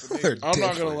different type of niggas. I'm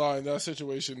not gonna lie. In that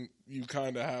situation, you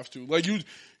kind of have to. Like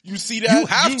you see that you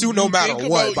have to no matter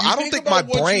what. But I don't think my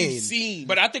brain.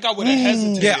 But I think I would have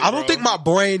hesitated. Yeah, I don't think my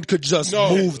brain could just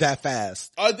move that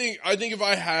fast. I think if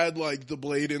I had like the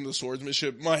blade and the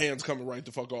swordsmanship, my hand's coming right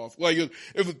the fuck off. Like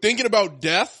if thinking about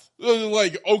death,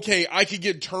 like okay, I could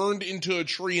get turned into a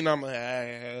tree and I'm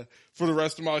like for the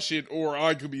rest of my shit, or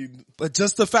I could be. But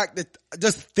just the fact that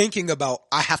just thinking about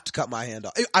I have to cut my hand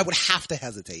off, I would have to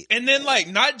hesitate. And then like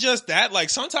not just that, like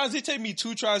sometimes it take me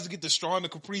 2 tries to get the straw and the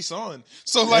Capri Sun.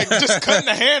 So like just cutting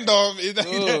the hand off,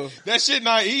 that shit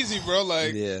not easy, bro.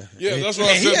 Like yeah, that's what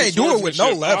I said. He ain't doing it with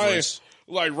no leverage.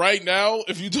 Like right now,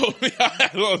 if you told me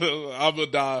I'm gonna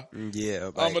die. Yeah,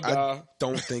 I'm gonna die. I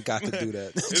don't think I could do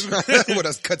that with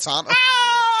a katana.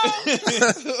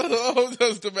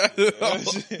 That's the matter.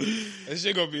 That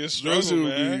shit gonna be a struggle,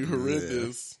 man. Be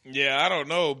horrendous. Yeah, I don't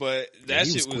know, but that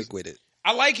he shit was quick with it.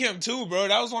 I like him too, bro.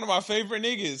 That was one of my favorite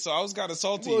niggas, so I was kind of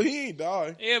salty. Well, he ain't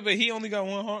die. Yeah, but he only got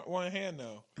one hand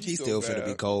now. He's still finna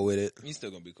be cold with it. He's still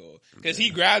gonna be cold because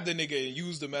he grabbed the nigga and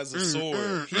used him as a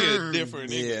sword. He a different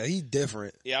nigga. Yeah, he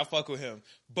different. Yeah, I fuck with him.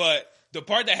 But the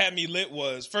part that had me lit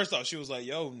was, first off, she was like,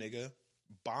 "Yo, nigga,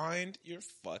 bind your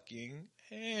fucking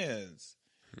hands."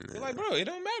 We're like, bro, it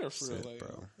don't matter for real. Like,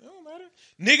 bro. It don't matter.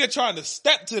 Nigga trying to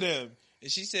step to them,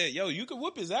 and she said, "Yo, you can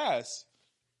whoop his ass.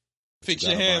 Fix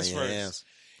your hands first."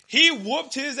 He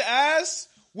whooped his ass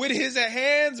with his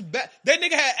hands back. That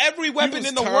nigga had every weapon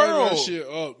in the world. That shit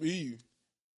up,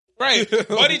 Right.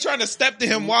 Buddy trying to step to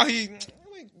him while he,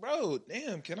 I'm like, bro,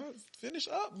 damn, can I finish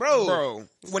up, bro? Bro,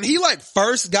 when he like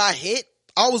first got hit,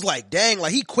 I was like, dang,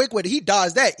 like he quick with it. He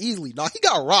dodged that easily. No, he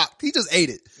got rocked. He just ate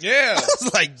it. Yeah. I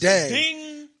was like, dang.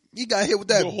 Ding. He got hit with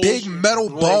that big metal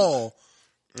ball.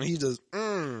 And he just,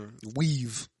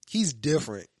 weave. He's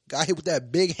different. Got hit with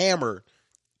that big hammer.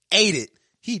 Ate it.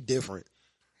 He different.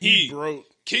 He broke.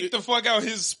 Kicked the fuck out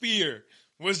his spear.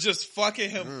 Was just fucking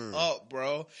him up,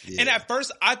 bro. Yeah. And at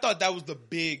first, I thought that was the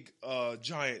big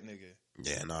giant nigga.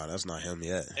 Yeah, nah, that's not him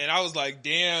yet. And I was like,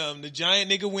 damn, the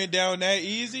giant nigga went down that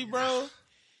easy, bro.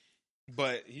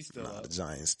 But he's still up. The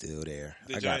giant's still there.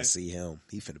 The I giant. gotta see him.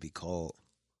 He finna be cold.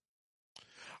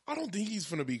 I don't think he's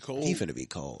finna be cold. He finna be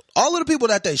cold. All of the people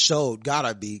that they showed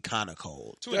gotta be kind of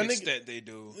cold. To an extent, they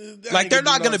do. Like, they're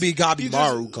not gonna be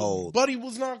Gabimaru cold. Buddy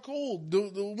was not cold. The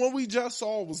one we just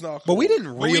saw was not cold. But we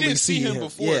didn't really see him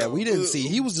before. Yeah, though. we didn't see.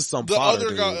 He was just some The fodder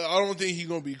other guy, dude. I don't think he's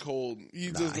gonna be cold.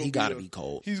 He's just He gotta be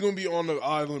cold. He's gonna be on the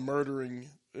island murdering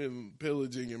and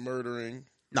pillaging and murdering.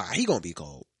 Nah, he gonna be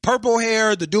cold. Purple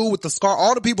hair, the dude with the scar,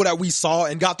 all the people that we saw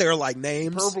and got their like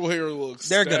names. Purple hair looks.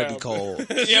 They're gonna be stabbed. cold.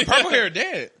 Yeah, purple hair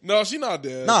dead. No, she not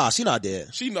dead. Nah, she not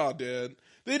dead. She not dead.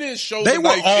 They didn't show They the were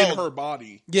knife all- in her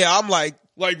body. Yeah, I'm like,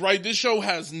 Right, this show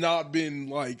has not been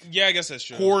Yeah, I guess that's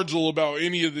true. cordial about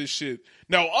any of this shit.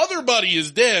 Now, other Buddy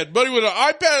is dead. Buddy with an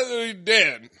iPad is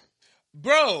dead.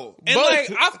 Bro. And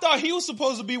But- I thought he was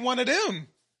supposed to be one of them.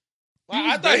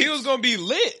 I thought he was gonna be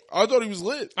lit. I thought he was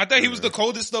lit. I thought he was the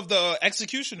coldest of the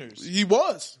executioners. He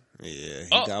was. yeah, he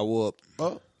Oh. got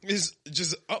whooped. It's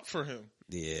just up for him.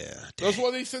 Yeah, That's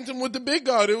why they sent him with the big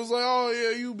guy. It was like, oh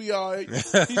yeah, you be alright. He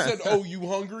said, oh, you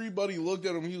hungry? Buddy looked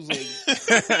at him. He was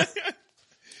like,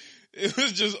 It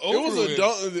was just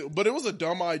over. it was a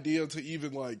dumb idea to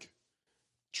even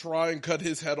try and cut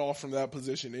his head off from that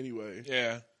position anyway.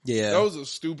 Yeah. yeah. That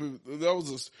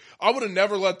was I would have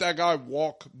never let that guy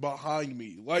walk behind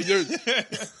me.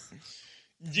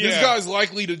 This guy's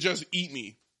likely to just eat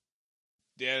me.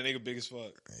 Yeah, that nigga big as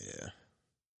fuck. Yeah.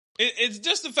 It's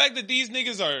just the fact that these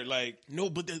niggas are like, No,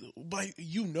 but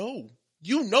you know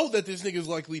that this nigga's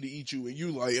likely to eat you, and you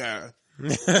yeah.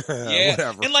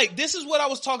 Whatever. And this is what I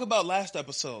was talking about last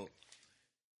episode.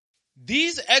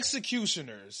 These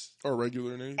executioners Or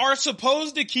regular name. are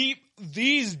supposed to keep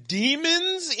these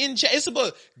demons in check. It's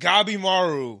about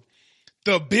Gabimaru,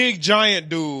 the big giant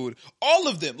dude, all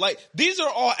of them. These are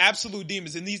all absolute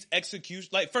demons, and these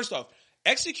first off,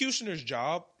 executioner's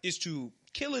job is to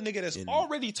kill a nigga that's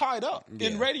already tied up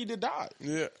and ready to die.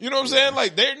 Yeah. You know what I'm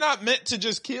saying? They're not meant to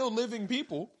just kill living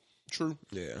people. True.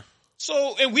 Yeah.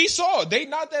 So, and we saw, they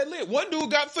not that lit. One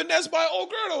dude got finessed by an old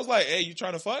girl that was like, hey, you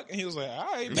trying to fuck? And he was like,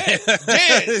 all right, man.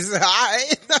 Dead.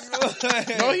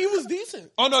 No, he was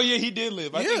decent. Oh, no, yeah, he did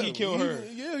live. I think he killed her.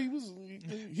 Yeah,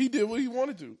 he did what he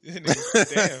wanted to. Damn.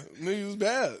 Nigga was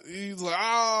bad. He was like,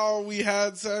 oh, we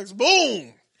had sex.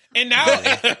 Boom. And now,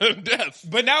 Death.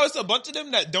 but now it's a bunch of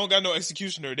them that don't got no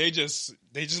executioner. They just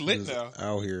lit now.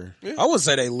 Out here. Yeah. I wouldn't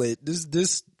say they lit.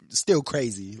 This still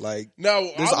crazy. Now, I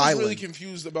was island. really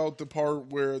confused about the part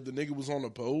where the nigga was on a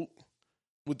boat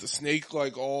with the snake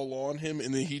all on him,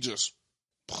 and then he just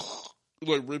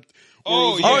ripped.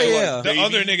 Oh, it yeah. was yeah. The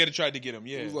other nigga that tried to get him, It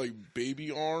yeah. was like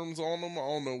baby arms on him. I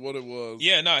don't know what it was.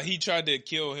 Yeah, nah, he tried to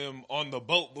kill him on the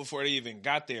boat before they even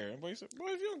got there. And boy said, boy,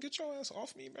 if you don't get your ass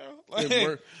off me,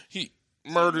 bro. He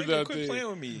murdered nigga, that quit thing. playing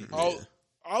with me.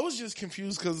 I was just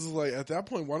confused because at that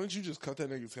point, why didn't you just cut that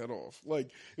nigga's head off?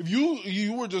 If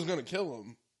you were just gonna kill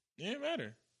him, It didn't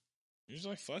matter. You're just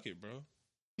like, fuck it, bro.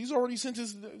 he's already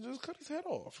sentenced. Just cut his head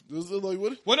off.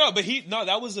 What? Well, no, but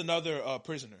that was another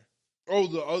prisoner. Oh,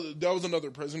 that was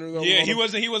another prisoner. That Yeah,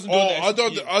 was he wasn't doing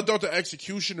that. I thought the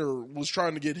executioner was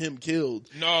trying to get him killed.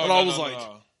 No, and I was like,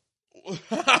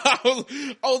 I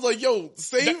was like, yo,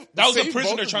 save. That was a save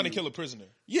prisoner both of trying to you. kill a prisoner.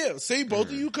 Yeah, save both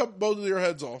of you. Cut both of their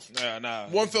heads off. Nah.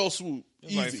 One fell swoop.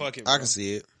 It's like, Easy. fuck it, I bro. can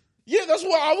see it. Yeah, that's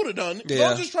what I would have done. Yeah.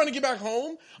 I'm just trying to get back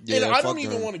home, Yeah, and I don't fuck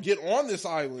even them. want to get on this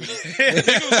island.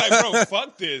 Nigga was like, bro,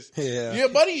 fuck this. Yeah. Yeah,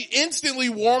 buddy instantly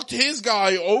walked his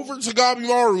guy over to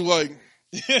Gabimaru like,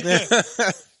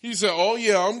 he said, "Oh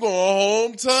yeah, I'm going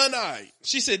home tonight."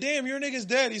 She said, damn, your nigga's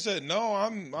dead. He said, no,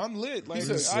 I'm lit. Like,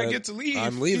 I get to leave.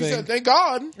 I'm He leaving. said, "Thank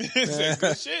God." He said,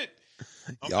 good shit.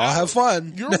 Y'all have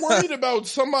fun. You're worried about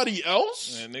somebody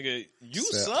else? Man, nigga, you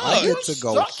Said, suck. I You're get to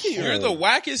go stuck here. You're the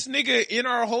wackest nigga in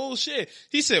our whole shit.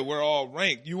 He said, we're all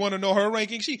ranked. You want to know her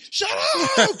ranking? Shut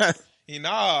up!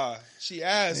 Nah, she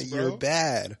asked, bro. You're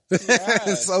bad.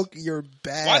 ass. So you're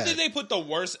bad. Why did they put the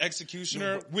worst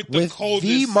executioner with the coldest?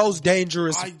 the most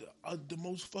dangerous? The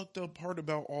most fucked up part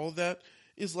about all that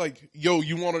is like, yo,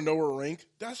 you want to know her rank?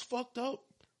 That's fucked up.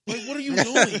 Like, what are you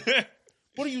doing?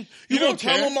 What are you You gonna don't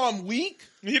tell care. him I'm weak?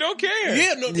 He don't care.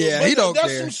 Yeah, no, Yeah, but he don't that's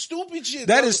care. some stupid shit.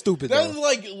 That is stupid, That's though.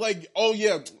 like, oh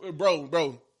yeah,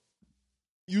 bro,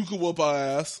 you could whoop our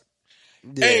ass.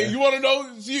 Yeah. Hey, you want to know?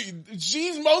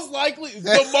 She's the most likely to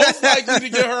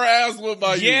get her ass whooped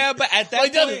by you. Yeah, but at that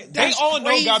Like, point, they that's all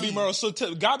crazy. know Gabi Murrow. So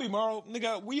Gabi Murrow,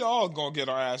 nigga, we all gonna get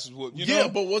our asses whooped. You know? Yeah,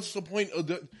 but what's the point of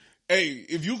the? Hey,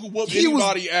 if you could whoop He was-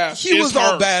 anybody's ass, He it's was her.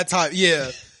 on bad time. Yeah.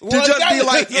 To Well, just that- be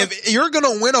like, if you're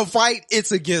gonna win a fight,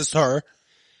 it's against her.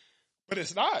 But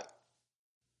it's not.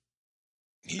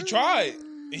 He tried.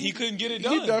 And he couldn't get it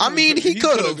done. definitely I mean, he could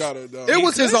could've have. got it done. It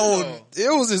was his could've, own. though.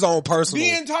 It was his own personal.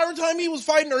 The entire time he was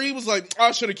fighting her, he was like,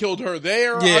 "I should have killed her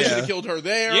there. I Yeah. should have killed her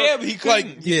there." Yeah, but he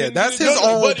couldn't. He Yeah, couldn't that's get it his done.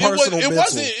 own but personal it mental.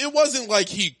 wasn't. It wasn't like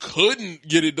he couldn't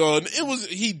get it done. It was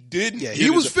he didn't. Yeah, get he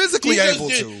it was done. physically He just able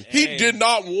did- to. He Hey. did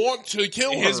not want to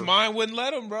kill her. His mind wouldn't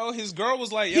let him, bro. His girl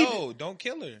was like, yo, don't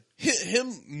kill her.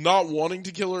 Him not wanting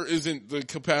to kill her isn't the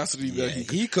capacity that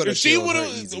he could have. If she would would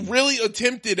have have really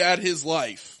attempted at his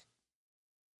life.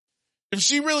 If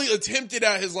she really attempted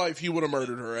at his life, he would have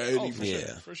murdered her at any Oh, for point. sure.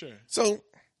 Yeah. For sure. So,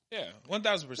 Yeah, that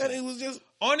 1000%. it was just,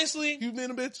 Honestly, you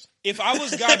been a bitch. if I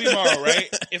was Gabi Murrow, right?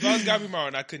 If I was Gabi Murrow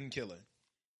and I couldn't kill her,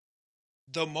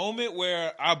 the moment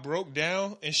where I broke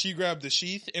down and she grabbed the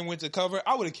sheath and went to cover,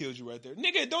 I would have killed you right there.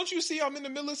 Nigga, don't you see I'm in the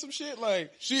middle of some shit?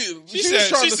 Like, She said,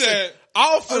 say,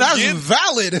 I'll Oh, that's forgive,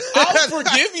 valid. I'll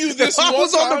forgive you this If I one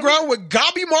was on the time. ground with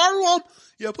Gabi Maru on,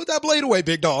 yeah, put that blade away,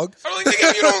 big dog. I'm like,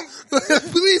 nigga, you don't,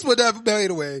 Please put that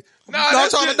blade away. Nah, Not that's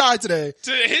trying to just- die today.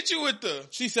 to hit you with the,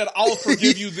 She said, I'll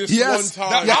forgive you this Yes. one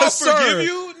time. Yeah. I'll Yes, sir. forgive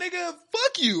you, nigga,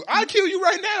 fuck you. I'll kill you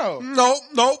right now.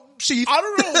 No, sheath. I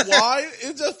don't know why.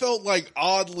 It just felt like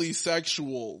oddly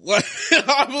sexual. Like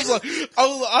I was like,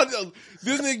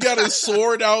 this nigga got his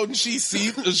sword out and she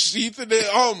sheathed it.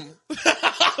 I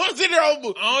was in there. I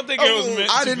don't think it was meant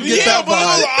I to didn't be. get Yeah, that but it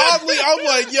was vibe. oddly. I'm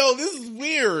like, yo, this is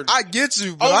weird. I get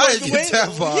you, but was I like, didn't the get way- that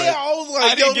vibe. Yeah, I was like,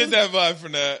 I didn't yo, get that vibe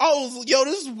from that. I was, yo,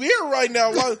 this is weird right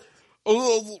now.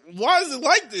 Why is it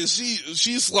like this?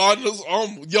 She's sliding us,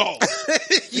 yo. I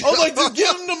was like, just give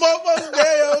him the motherfucking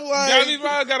day. I'm like, Gabi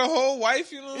Murrow got a whole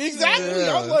wife, you know? exactly.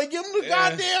 Yeah. I was like, give him the Yeah.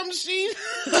 goddamn sheet.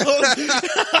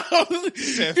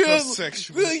 That felt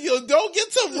sexual. Yo, don't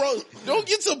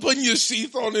get to putting your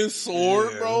sheath on his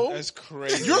sword, bro. That's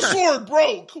crazy. Your sword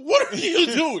broke. What are you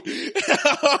doing?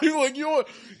 I'm like,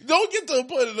 don't get to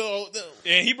put it on.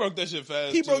 And he broke that shit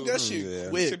fast. He broke too. that shit Yeah.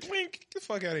 quick. Said, "Plink, get the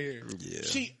fuck out of here.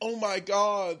 Yeah. Oh my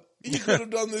God. He could have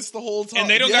done this the whole time. And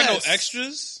they don't got no Yes.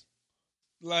 extras.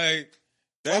 Like,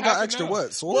 They got happened extra now?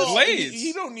 what? Swords? Well, Blades.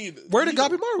 he don't need. Where did he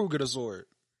don't- Gabi Maru get a sword?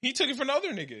 he took it from the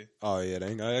other nigga. Oh yeah, they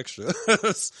ain't got extra.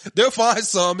 They'll find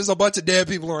some. There's a bunch of dead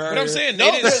people around But I'm here. saying, No,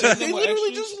 they didn't they send them with literally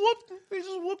extras. just whooped. They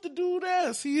just whooped the dude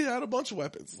ass. He had a bunch of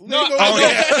weapons. No, They go-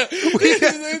 oh,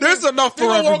 they- There's enough they for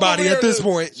gonna walk everybody over at there this to-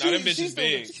 point. Nah, them She- bitches she's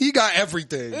big. He got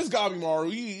everything. It's Gabi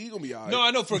Maru. He gonna be alright. No, I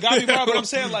know for Gabi Murrow, but I'm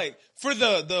saying like for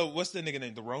the what's the nigga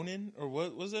name? The Ronin or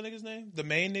what's that nigga's name? The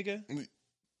main nigga.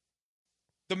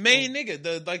 The main nigga,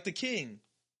 the king,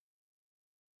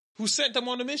 who sent them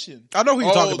on the mission. I know who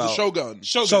you're talking the about. Shogun.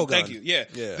 Shogun, thank you. Yeah,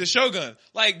 Yeah. the Shogun.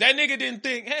 Like that nigga didn't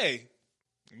think, hey,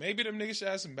 maybe them niggas should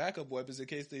have some backup weapons in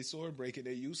case they sword break and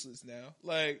they useless now.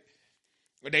 Like,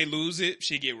 when they lose it,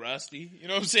 she get rusty. You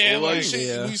know what I'm saying? Like, Like, shit,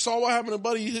 yeah. we saw what happened to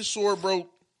Buddy. His sword broke.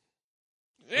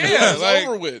 yeah, It's like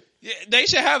over with. yeah, they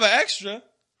should have an extra.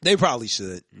 They probably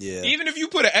should. Yeah. Even if you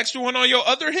put an extra one on your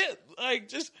other hip, like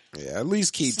just Yeah, at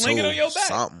least keep Sling it two. on your back.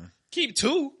 Something. keep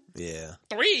 2, Yeah.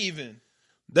 3 even.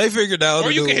 They figured out Or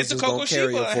the you dude can hit was the just gonna Coco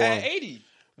carry Shiba it and for have him. 80.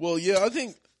 Well, yeah, I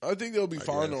think they'll be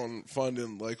fine guess. on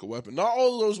funding like a weapon. Not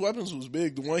all of those weapons was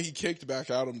big. The one he kicked back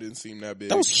at him didn't seem that big.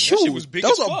 That was shit huge. was big that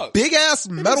was as a fuck. big ass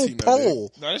metal seem that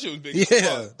pole. No, that shit was big as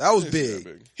Yeah, fuck. that was It didn't seem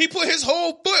big. that He put his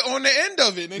whole foot on the end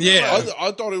of it. Nigga. Yeah. Like,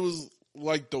 I thought it was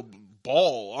like the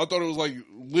ball. I thought it was like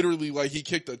literally like he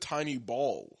kicked a tiny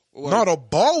ball. Like, no, the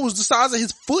ball was the size of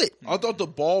his foot. I thought the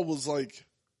ball was like.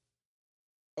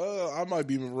 I might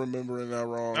be remembering that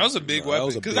wrong. That was a big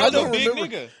weapon because I that was a don't big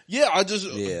remember. nigga. Yeah, I just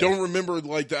don't remember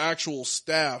like the actual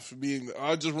staff being.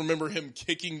 I just remember him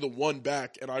kicking the one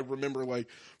back, and I remember like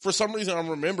for some reason I'm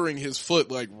remembering his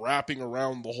foot like wrapping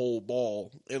around the whole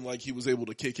ball, and like he was able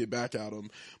to kick it back at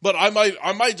him. But I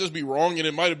might just be wrong, and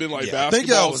it might have been like basketball I think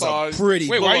that was size. a pretty.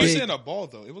 Wait, why are you big- saying a ball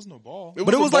though? It wasn't a ball.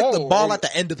 But it was like the ball on- at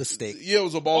the end of the stick. Yeah, it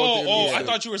was a ball. at the end of the I stick.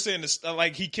 thought you were saying this,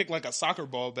 like he kicked like a soccer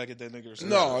ball back at that nigga or something.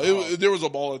 No, there was a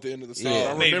ball at the end of the stick. Yeah.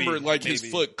 I remember Maybe, like his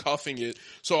maybe. foot cuffing it.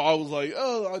 So I was like,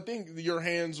 oh, I think your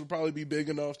hands would probably be big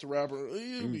enough to wrap it.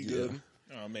 It'll be good.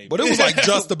 Oh, maybe. But it was like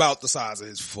just about the size of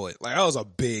his foot. Like that was a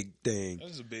big thing. That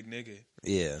was a big nigga.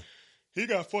 Yeah. He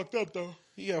got fucked up though.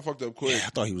 He got fucked up quick. I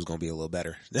thought he was gonna be a little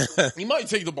better. He might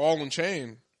take the ball and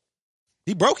chain.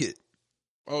 He broke it.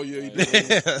 Oh yeah, he did.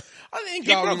 I think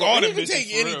He broke all he them can bitches take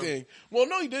for real. anything. Well,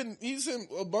 no, he didn't. He sent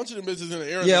a bunch of them bitches in the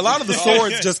air. Yeah, a lot of the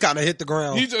swords just kind of hit the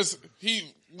ground.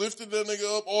 He lifted that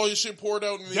nigga up. All his shit poured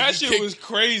out. And then That he shit kicked, was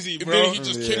crazy, and bro. then he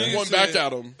just kicked He one said- back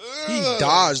at him. He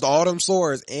dodged all them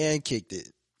swords and kicked it.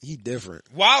 He different.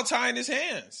 while tying his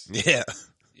hands. Yeah.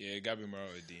 Yeah,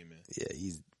 Gabimaru a demon. Yeah,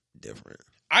 he's different.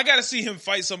 I gotta see him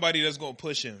fight somebody that's gonna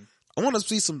push him. I want to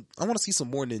see some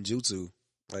more ninjutsu.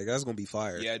 Like that's gonna be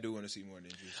fire. Yeah, I do want to see more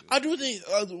ninjutsu. I do think.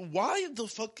 Why the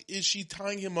fuck is she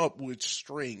tying him up with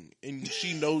string? And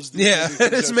she knows. This Yeah, nigga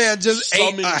can this man just ate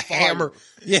summon a fire. hammer.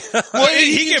 Yeah. Well,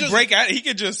 he he can can just- break out. He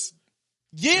can just.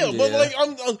 Yeah, but Yeah. like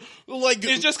I'm like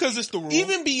It's just because it's the rule.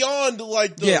 even beyond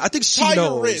like the Yeah, I think she tiger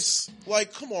knows. wrist.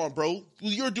 Like, come on, bro,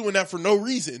 you're doing that for no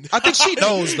reason. I think she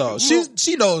knows though.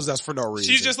 She knows that's for no reason.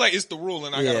 she's just like it's the rule,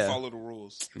 and I Yeah. gotta follow the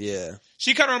rules. yeah.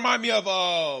 She kind of remind me of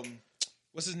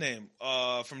what's his name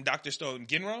from Dr. Stone,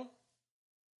 Ginro.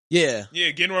 Yeah.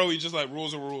 Yeah, Ginro. He just like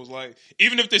rules are rules. Like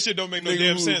even if this shit don't make no Nigga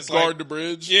damn who sense, guard like the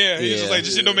bridge. yeah, he's just Yeah. like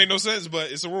this shit don't make no sense,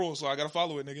 but it's a rule, so I gotta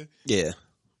follow it, nigga. Yeah.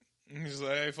 And he's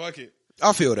like, hey, fuck it.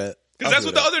 I feel that. Because that's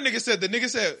what the other nigga said. The nigga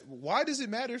said, why does it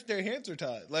matter if their hands are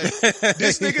tied? Like,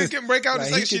 this nigga can break out and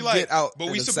Like, say he she can like, get out but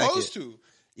in we a supposed second. to.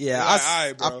 Yeah, Like, I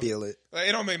alright, bro. feel it. Like,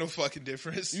 it don't make no fucking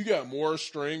difference. You got more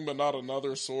string, but not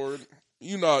another sword.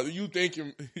 You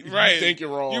thinking Right. You thinking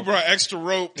wrong. You brought extra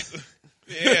rope.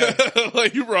 Yeah.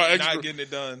 like you brought extra. Not getting it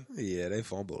done. Yeah, they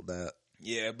fumbled that.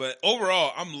 Yeah, but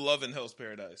overall, I'm loving Hell's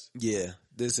Paradise. Yeah,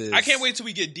 this is. I can't wait till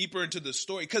we get deeper into the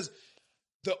story. Because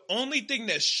the only thing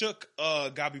that shook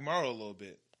Gabimaru a little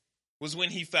bit was when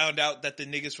he found out that the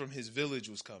niggas from his village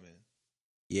was coming.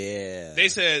 Yeah, They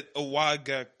said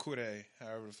Owagakure,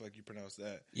 however the fuck you pronounce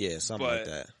that. yeah, something But like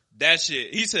that. that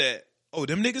shit, he said, "Oh,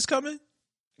 them niggas coming?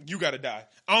 You gotta die.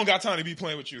 I don't got time to be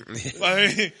playing with you."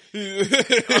 Like,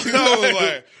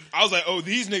 I was like, "Oh,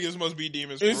 these niggas must be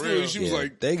demons for Instantly, real." she was Yeah,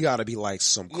 like, they gotta be like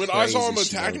some. when I saw him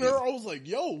crazy attacking shinobi. her, I was like,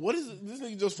 "Yo, what is it? This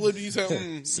nigga just flipped." He said,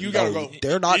 "You gotta No, go."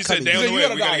 They're not He said, coming. "They on in. the You way.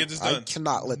 gotta We gotta die. get this I done."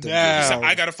 cannot let them. Now. do He this. said,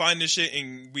 "I gotta find this shit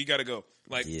and we gotta go."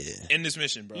 Like, Yeah. end this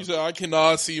mission, bro. He said, "I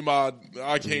cannot see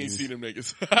I can't see them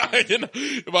niggas.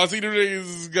 If I see them niggas,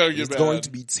 it's gonna get It's bad." going to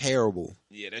be terrible.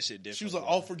 Yeah, that shit different. She was like,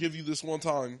 bro. "I'll forgive you this one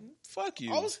time." Fuck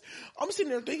you. I'm sitting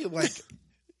there thinking like,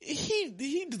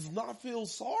 he does not feel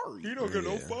sorry. He don't get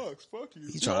no Yeah. fucks. Fuck you.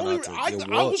 He trying not to get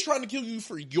I whooped. was trying to kill you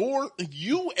for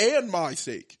you and my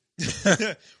sake.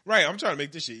 Right, I'm trying to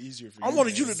make this shit easier for you. I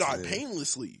wanted man. you to die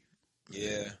painlessly.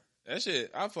 Yeah. That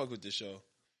shit, I fuck with this show.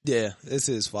 Yeah, this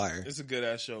is fire. It's a good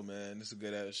ass show, man. It's a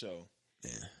good ass show.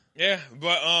 Yeah. Yeah,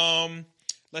 but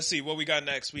let's see what we got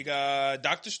next. We got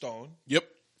Dr. Stone. Yep.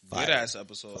 Fire. Good ass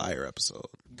episode. Fire episode.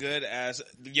 Good ass.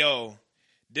 Yo,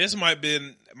 this might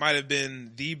have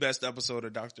been the best episode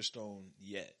of Dr. Stone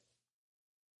yet.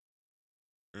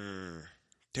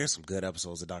 There's some good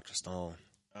episodes of Dr. Stone.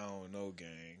 I don't know,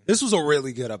 gang. This was a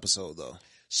really good episode, though.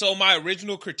 So my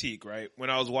original critique, right, when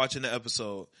I was watching the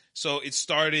episode, so it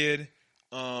started,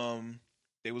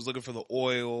 they was looking for the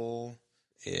oil.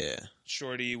 Yeah.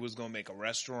 Shorty was gonna make a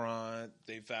restaurant.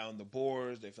 They found the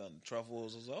boars. They found the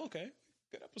truffles. I was like, okay,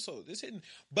 good episode. This hitting,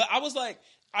 but I was like,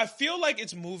 I feel like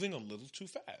it's moving a little too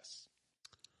fast.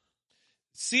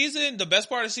 The best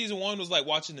part of season 1 was like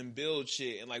watching them build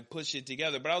shit and like put shit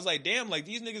together. But I was like, damn, like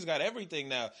these niggas got everything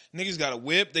now. Niggas got a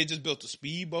whip. They just built a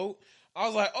speedboat. I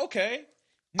was like, okay,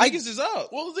 niggas is up.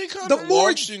 Well, they kind The of more-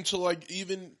 launched into like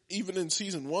even in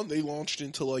season 1, they launched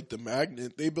into like the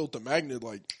magnet. They built the magnet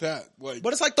like that. Like,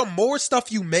 But it's like the more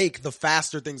stuff you make, the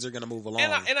faster things are going to move along.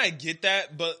 And I get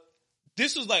that, but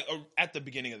this was like at the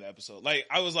beginning of the episode. Like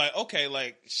I was like, okay,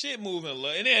 like shit moving a little.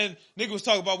 And then nigga was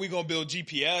talking about we gonna build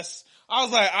GPS. I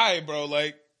was like, all right, bro,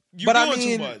 like you doing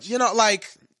too much. you know, like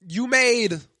you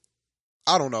made,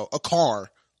 I don't know, a car.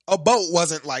 A boat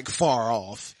wasn't like far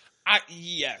off.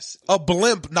 Yes. A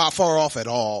blimp, not far off at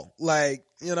all. Like,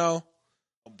 you know.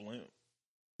 A blimp.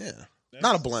 Yeah.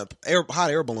 Not a blimp.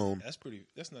 Hot air balloon. That's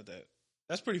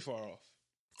pretty far off.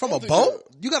 From a boat?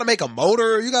 You gotta make a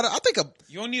motor. You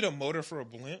don't need a motor for a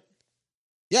blimp.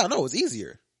 Yeah, no, it's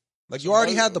easier. Like, you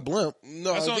already had the blimp.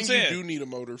 No, That's I what I'm think saying. you do need a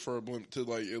motor for a blimp to,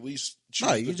 like, at least choose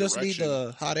No, the you just need direction.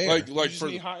 the hot air. Like You for just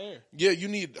need hot air. Yeah, you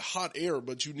need hot air,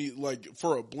 but you need, like,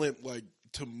 for a blimp, like,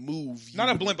 to move. Not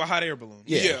a blimp, a hot air balloon.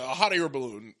 Yeah, a hot air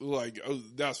balloon. Like,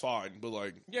 that's fine, but,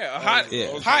 like. Yeah,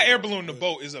 hot air balloon to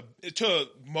boat to a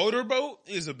motorboat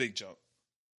is a big jump.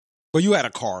 But you had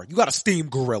a car. You got a steam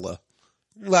gorilla.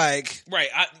 Like. Right.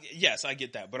 Yes, I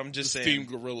get that, but I'm just saying. Steam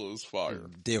Gorilla is fire.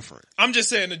 Different. I'm just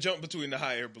saying the jump between the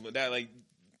hot air balloon. That, like.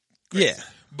 Crazy. Yeah.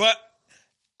 But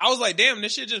I was like, damn,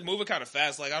 this shit just moving kind of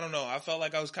fast. Like, I don't know. I felt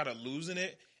like I was kind of losing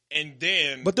it. And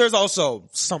then. But there's also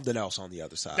something else on the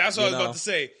other side. That's what I was about to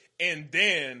say. And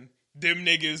then them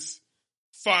niggas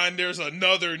find there's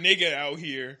another nigga out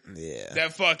here. Yeah.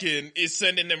 That fucking is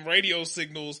sending them radio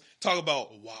signals. Talk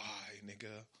about why, nigga.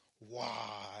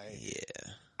 Why?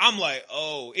 Yeah. I'm like,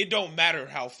 oh, it don't matter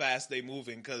how fast they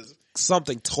moving because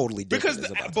something totally different.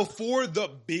 Because before the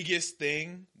biggest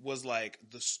thing was like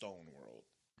the Stone World.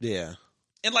 Yeah.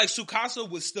 And like Tsukasa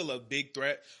was still a big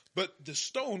threat, but the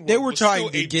Stone World they were was trying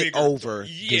still to get over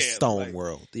the Stone like,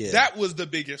 World. Yeah. That was the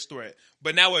biggest threat.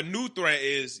 But now a new threat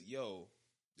is, yo,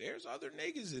 there's other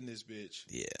niggas in this bitch.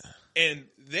 Yeah. And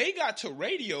they got to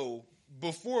radio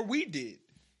before we did.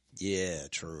 Yeah,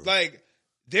 true. Like,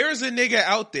 there's a nigga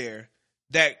out there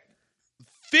that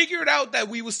figured out that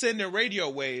we was sending radio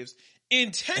waves,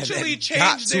 intentionally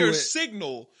changed their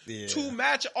signal to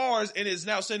match ours, and is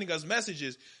now sending us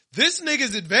messages. This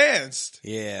nigga's advanced.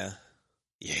 Yeah.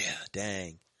 Yeah,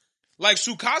 dang. Like,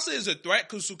 Tsukasa is a threat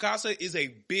because Tsukasa is a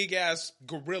big-ass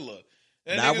gorilla.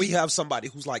 And now we have somebody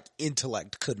whose, like,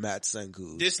 intellect could match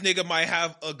Senku. This nigga might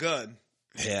have a gun.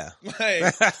 Yeah. Like,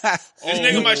 this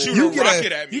nigga might shoot a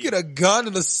rocket at me. You get a gun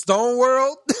in the Stone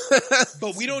World?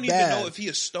 But we don't even know if he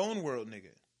a Stone World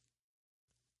nigga.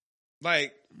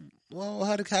 Like, well,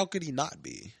 how could he not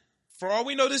be? For all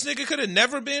we know, this nigga could have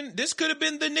never been. This could have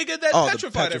been the nigga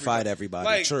that petrified everybody.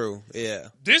 Like, true, yeah.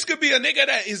 This could be a nigga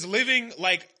that is living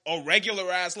like a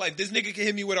regular ass life. This nigga can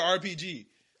hit me with an RPG.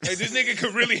 Like, this nigga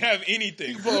could really have anything.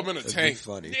 You can pull him in a tank.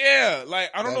 Funny. Yeah, like,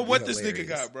 I don't know what this nigga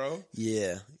got, bro.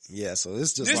 Yeah, so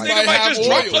it's just this like, nigga might just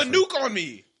drop a nuke on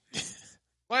me.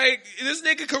 Like, this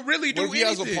nigga could really do anything.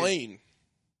 What if he has a plane?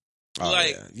 Oh,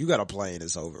 like, yeah. You got a plane,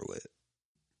 it's over with.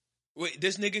 Wait,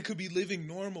 this nigga could be living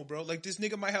normal, bro. Like, this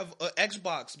nigga might have an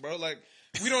Xbox, bro. Like,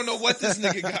 we don't know what this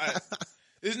nigga got.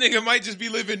 This nigga might just be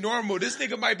living normal. This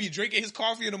nigga might be drinking his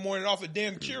coffee in the morning off a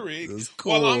damn Keurig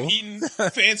while I'm eating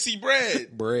fancy bread.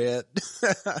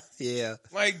 Yeah.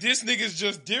 Like, this nigga's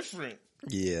just different.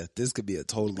 Yeah, this could be a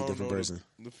totally different person.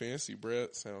 The fancy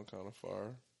bread sound kind of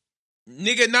fire.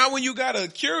 Nigga, not when you got a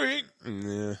Keurig.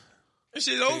 Yeah. That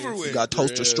shit's over with. You got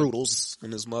toaster strudels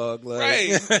in his mug. Like,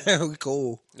 right. We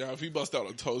cool. Yeah, if he bust out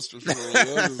a toaster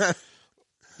strudel,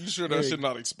 you sure that shit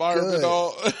not expired at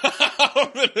all? But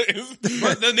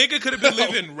the nigga could have been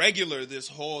living regular this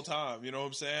whole time. You know what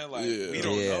I'm saying? Like, we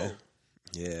don't know.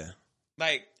 Yeah.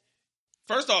 Like,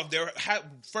 first off,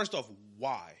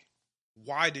 why?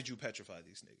 Why did you petrify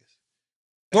these niggas?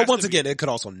 But once again, it could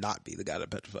also not be the guy that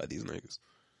petrified these niggas.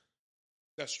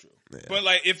 That's true. Yeah. But,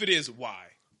 like, if it is, why?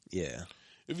 Yeah.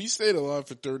 If he stayed alive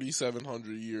for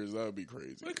 3,700 years, that would be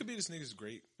crazy. Well, it could be this nigga's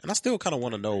great. And I still kind of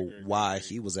want to know why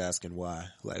he was asking why.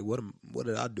 Like, what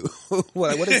did I do?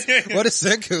 what did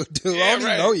Senku do? Yeah, I don't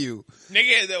even know you.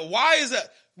 Nigga, why is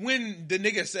that? When the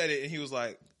nigga said it and he was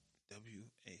like,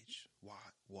 W-H,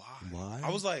 why?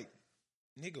 I was like,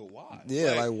 nigga, why?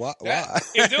 Yeah, like why?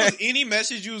 If there was any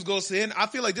message you was going to send, I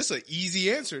feel like this is an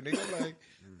easy answer, nigga. Like,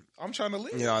 I'm trying to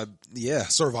live. Yeah,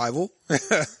 survival.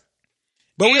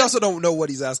 But we also don't know what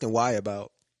he's asking why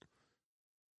about.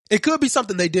 It could be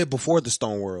something they did before the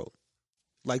Stone World.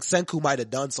 Like, Senku might have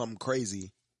done something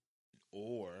crazy.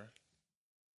 Or,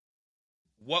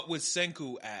 what would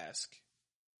Senku ask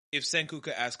if Senku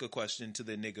could ask a question to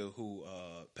the nigga who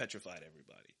petrified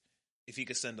everybody? If he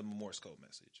could send them a Morse code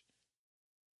message.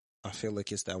 I feel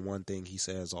like it's that one thing he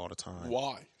says all the time.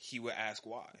 Why? He would ask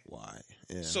why. Why?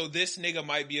 Yeah. So this nigga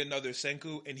might be another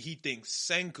Senku, and he thinks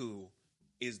Senku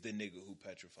is the nigga who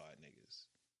petrified niggas.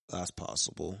 That's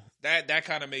possible. That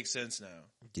kind of makes sense now.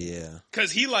 Yeah.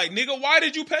 Cause he like, nigga, why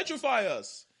did you petrify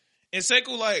us? And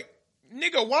Senku like,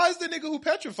 nigga, why is the nigga who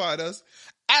petrified us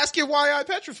asking why I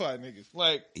petrified niggas?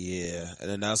 Like, yeah. And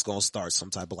then that's gonna start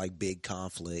some type of like big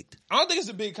conflict. I don't think it's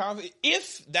a big conflict.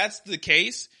 If that's the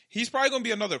case, he's probably gonna be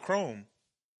another Chrome.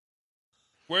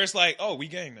 Where it's like, oh, we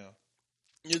gang now.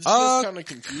 It's just kind of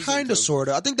confusing. Kind of, sort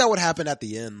of. I think that would happen at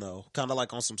the end, though. Kind of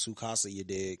like on some Tsukasa, you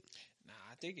dig? Nah,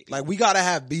 I think like we gotta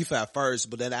have beef at first,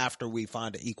 but then after we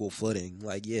find an equal footing,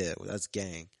 like yeah, that's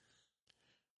gang.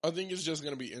 I think it's just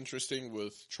gonna be interesting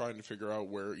with trying to figure out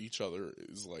where each other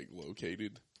is like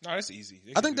located. No, that's easy.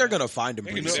 I think they're gonna find him.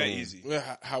 They pretty can do that soon. easy.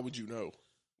 How would you know?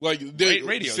 Like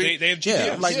radio. They have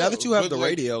GPS. Now that you have the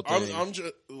radio thing, I'm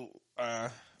just. I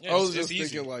was just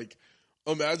thinking, like,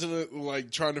 imagine it,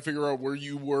 like trying to figure out where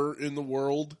you were in the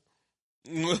world,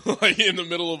 like in the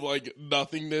middle of like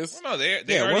nothingness. Well, no,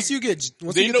 they already, once you get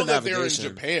know that they're in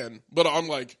Japan, but I'm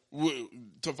like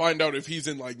to find out if he's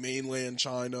in like mainland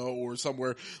China or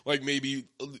somewhere like maybe.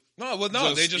 They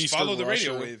just Eastern follow the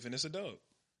radio Russia. wave and it's a dub.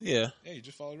 Yeah, you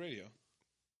just follow the radio.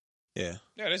 Yeah,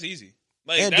 that's easy.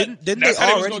 Like, and didn't that's they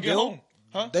how already get build? home.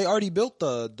 Huh? They already built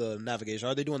the navigation.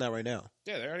 Are they doing that right now?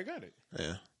 Yeah, they already got it.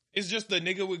 Yeah. It's just the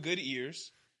nigga with good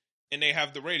ears, and they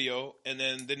have the radio, and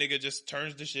then the nigga just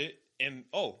turns the shit, and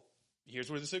here's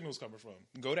where the signal's coming from.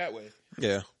 Go that way.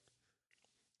 Yeah.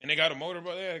 And they got a motor,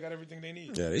 but they got everything they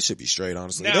need. Yeah, they should be straight,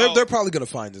 honestly. Now, they're probably going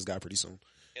to find this guy pretty soon.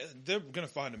 They're going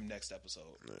to find him next episode.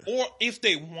 Yeah. Or if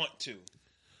they want to.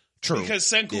 True. Because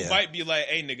Senku might be like,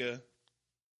 hey, nigga,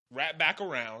 wrap back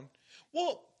around.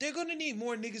 Well, they're going to need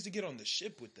more niggas to get on the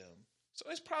ship with them. So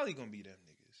it's probably going to be them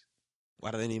niggas.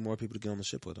 Why do they need more people to get on the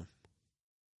ship with them?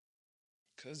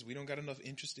 Because we don't got enough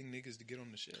interesting niggas to get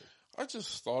on the ship. I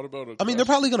just thought about it. I mean, they're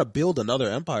probably going to build another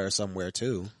empire somewhere,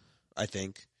 too, I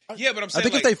think. Yeah, but I'm saying, I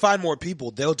think if they find more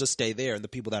people, they'll just stay there, and the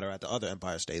people that are at the other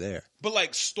empire stay there. But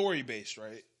like story-based,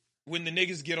 right? When the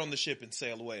niggas get on the ship and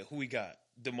sail away, who we got?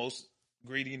 The most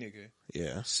greedy nigga.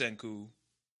 Yeah. Senku.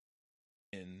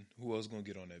 And who else gonna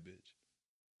get on that bitch?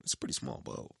 It's a pretty small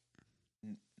boat.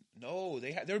 No,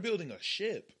 they're building a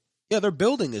ship. Yeah, they're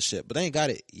building this ship, but they ain't got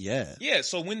it yet. Yeah,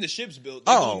 so when the ship's built,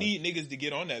 they're gonna need niggas to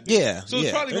get on that bitch. Yeah, so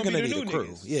it's probably gonna be the new crew.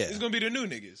 niggas. Yeah. It's gonna be the new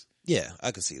niggas. Yeah,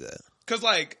 I can see that. Cause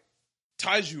like,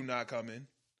 Taiju not coming.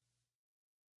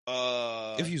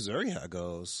 If Yuzuriha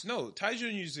goes. No, Taiju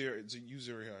and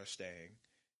Yuzuriha are staying.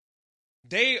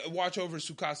 They watch over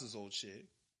Tsukasa's old shit.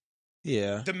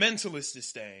 Yeah. The Mentalist is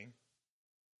staying.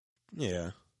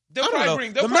 Yeah. They'll probably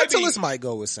the Mentalist might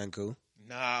go with Senku.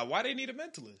 Nah, why they need a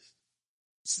Mentalist?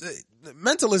 The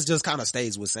Mentalist just kind of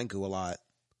stays with Senku a lot.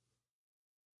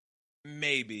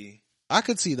 Maybe. I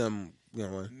could see them,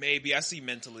 Maybe. I see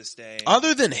Mentalist staying.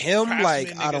 Other than him,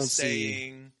 Craftsman I don't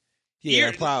staying. see.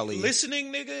 Yeah, probably.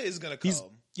 Listening nigga is gonna come.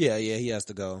 Yeah, he has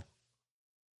to go.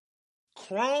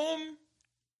 Chrome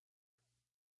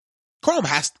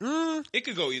has it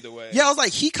could go either way. Yeah, I was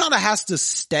like, he kind of has to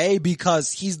stay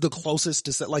because he's the closest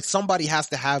to, like, somebody has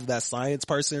to have that science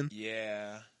person.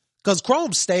 Yeah. Because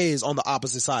Chrome stays on the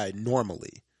opposite side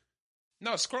normally.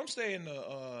 No, Chrome stay in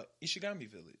the Ishigami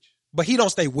village. But he don't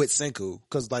stay with Senku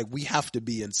because, like, we have to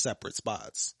be in separate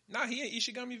spots. Nah, he in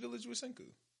Ishigami village with Senku.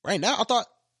 Right now, I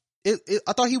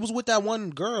thought he was with that one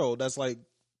girl that's, like,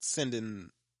 sending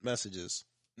messages.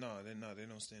 No, they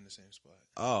don't stay in the same spot.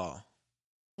 Oh.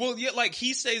 Well, yeah, like,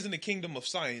 he stays in the Kingdom of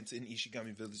Science in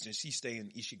Ishigami village, and she stay in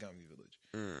Ishigami village.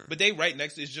 But they right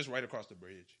next, it's just right across the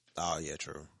bridge. Oh, yeah,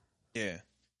 true. Yeah.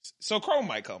 So Chrome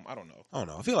might come. I don't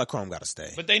know. I feel like Chrome got to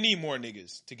stay. But they need more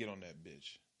niggas to get on that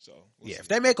bitch. So we'll see. If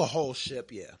they make a whole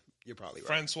ship, yeah, you're probably right.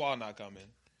 Francois not coming.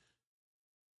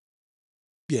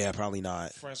 Yeah, probably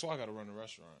not. Francois got to run the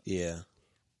restaurant. Yeah.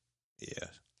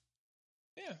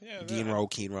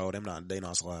 Kinro, they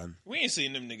not sliding. We ain't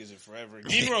seen them niggas in forever.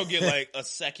 Kinro get like a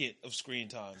second of screen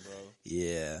time, bro.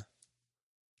 Yeah.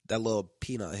 That little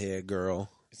peanut head girl.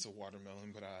 It's a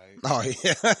watermelon, but Oh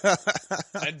yeah.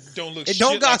 That don't look. It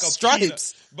don't got like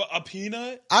stripes. But a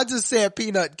peanut. I just said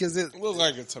peanut because it looks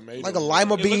like a tomato, like a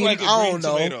lima bean. Like I don't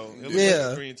know. Tomato. It looks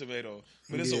like a green tomato,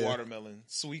 but it's a Yeah. watermelon.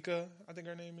 Suika, I think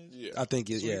her name is. Yeah, I think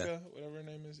it. Suika, Yeah, whatever her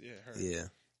name is. Yeah, her. yeah.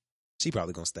 She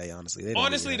probably gonna stay. Honestly,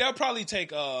 They'll probably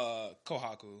take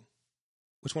Kohaku.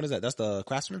 Which one is that? That's the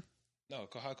craftsman. No,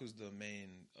 Kohaku's the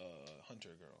main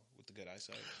hunter girl with the good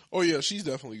eyesight. Oh yeah, she's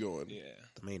definitely going. Yeah,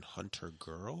 the main hunter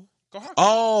girl. Kohaku.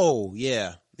 Oh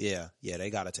yeah. They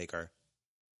gotta take her.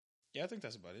 Yeah, I think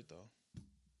that's about it though.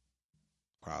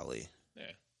 Probably. Yeah.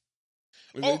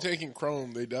 If they're taking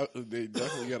Chrome, they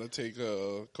definitely got to take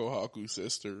Kohaku's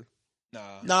sister.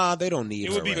 Nah, they don't need.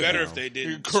 It would be right better now. if they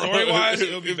did. Story wise,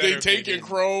 it would be if better. If they taking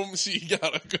Chrome, she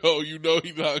gotta go. You know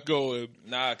he's not going.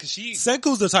 Nah, because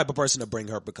Senku's the type of person to bring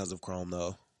her because of Chrome,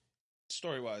 though.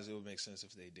 Story wise, it would make sense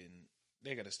if they didn't.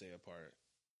 They got to stay apart.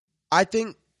 I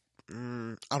think.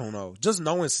 I don't know. Just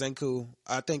knowing Senku,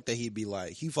 I think that he'd be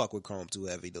like, he fuck with Chrome too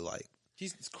heavy to like.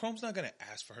 Chrome's not gonna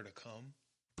ask for her to come.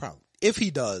 Probably. If he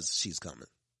does, she's coming.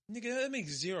 Nigga, that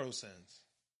makes zero sense.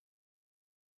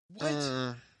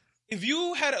 What? If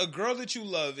you had a girl that you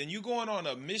love and you going on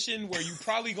a mission where you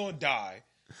probably gonna die.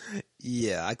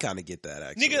 Yeah, I kind of get that,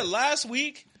 actually. Nigga, last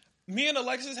week, me and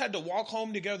Alexis had to walk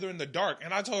home together in the dark,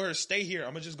 and I told her, stay here.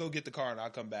 I'm gonna just go get the car and I'll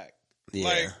come back. Yeah.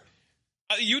 Like,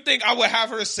 you think I would have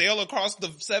her sail across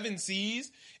the 7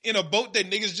 seas in a boat that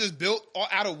niggas just built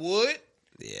out of wood?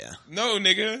 Yeah. No,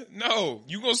 nigga. No.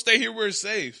 You gonna stay here where it's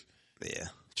safe. Yeah,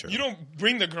 true. You don't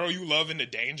bring the girl you love into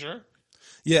danger.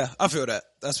 Yeah, I feel that.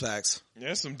 That's facts.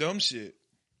 That's some dumb shit.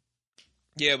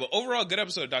 Yeah, but overall, good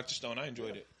episode of Dr. Stone. I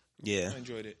enjoyed it. Yeah. I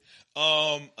enjoyed it.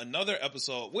 Another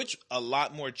episode, which a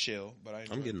lot more chill, but I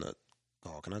enjoyed I'm getting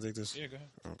Oh, can I take this? Yeah, go ahead.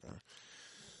 Okay.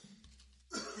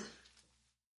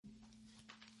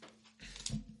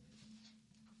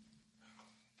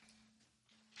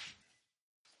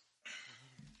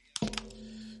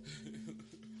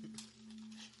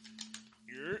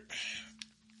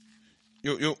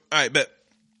 Yo. All right, bet.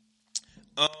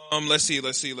 Let's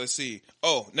see.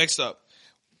 Oh, next up.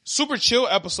 Super chill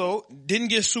episode. Didn't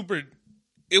get super.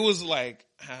 It was like,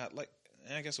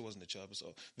 I guess it wasn't a chill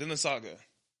episode. Vinland Saga.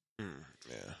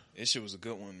 Yeah. This shit was a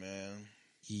good one, man.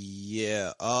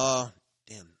 Yeah.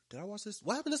 Damn. Did I watch this?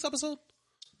 What happened this episode?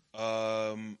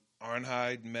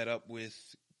 Arnheid met up with,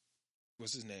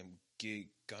 what's his name?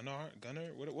 Gunnar?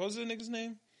 What was the nigga's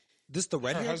name? This the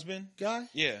red Her husband? guy?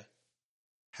 Yeah.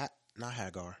 Not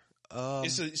Hagar.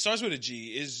 It starts with a G.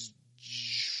 Is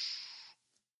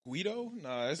Guido?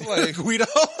 Nah, it's like Guido.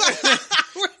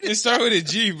 it starts with a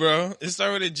G, bro. It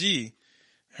starts with a G.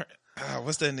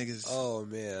 What's that nigga's? Oh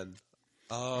man.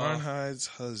 Arnheid's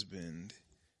husband.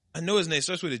 I know his name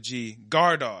starts with a G.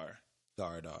 Gardar.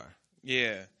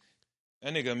 Yeah.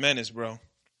 That nigga a menace, bro.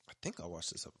 I think I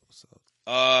watched this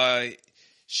episode.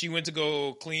 She went to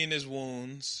go clean his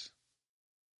wounds.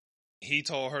 He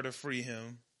told her to free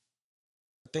him.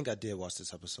 I think I did watch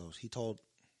this episode. He told,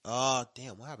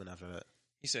 damn, what happened after that?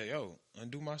 He said, yo,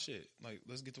 undo my shit. Like,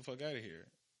 let's get the fuck out of here.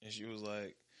 And she was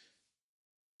like,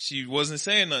 she wasn't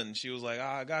saying nothing. She was like,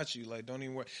 I got you. Like, don't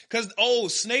even worry. Cause,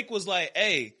 Snake was like,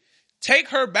 hey, take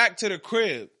her back to the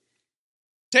crib.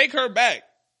 Take her back.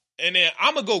 And then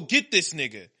I'm gonna go get this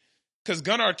nigga. Cause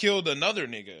Gunnar killed another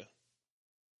nigga.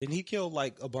 Didn't he kill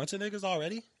like a bunch of niggas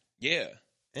already? Yeah.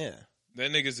 Yeah.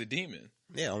 That nigga's a demon.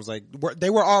 Yeah, I was like, they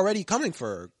were already coming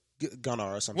for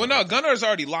Gunnar or something. Well, no, like Gunnar's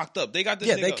already locked up. They got this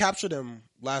nigga. They captured him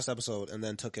last episode and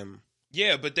then took him.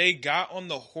 Yeah, but they got on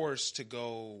the horse to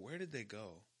go. Where did they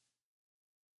go?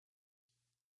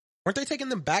 Weren't they taking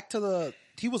them back to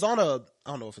he was on I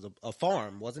don't know if it's a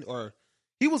farm, wasn't he? Or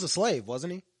he was a slave,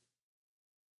 wasn't he?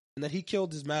 And then he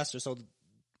killed his master, so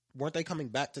weren't they coming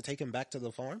back to take him back to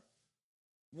the farm?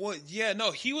 Well, yeah,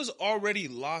 no, he was already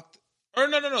locked. Or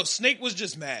no. Snake was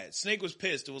just mad. Snake was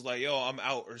pissed. It was like, yo, I'm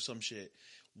out or some shit.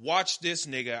 Watch this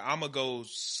nigga. I'm going to go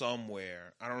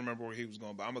somewhere. I don't remember where he was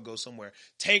going, but I'm going to go somewhere.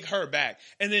 Take her back.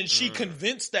 And then she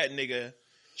convinced that nigga.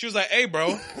 She was like, hey,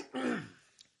 bro,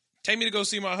 take me to go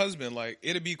see my husband. Like,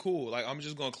 it'll be cool. Like, I'm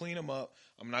just going to clean him up.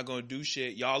 I'm not going to do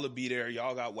shit. Y'all will be there.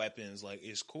 Y'all got weapons. Like,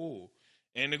 it's cool.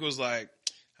 And nigga was like,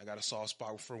 I got a soft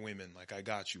spot for women. Like, I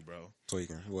got you, bro.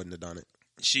 Tweaking. He wouldn't have done it.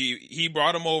 He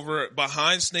brought him over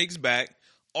behind Snake's back.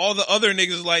 All the other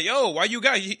niggas was like, yo, why you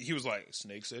got? He was like,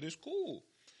 Snake said it's cool.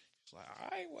 He's like, all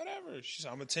right, whatever. She said,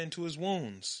 I'm gonna tend to his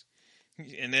wounds.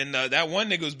 And then that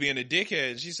one nigga was being a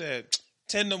dickhead. She said,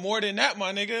 tend to more than that,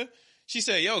 my nigga. She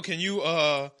said, yo, can you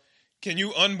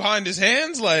unbind his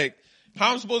hands? Like,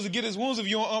 how I'm supposed to get his wounds if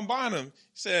you don't unbind him? He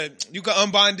said, you can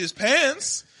unbind his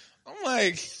pants. I'm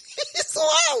like, he's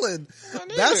wildin'.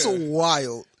 That's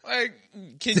wild. Like,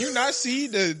 can you not see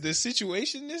the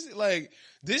situation?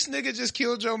 This nigga just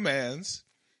killed your mans.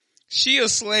 She a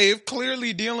slave,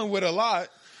 clearly dealing with a lot.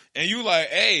 And you like,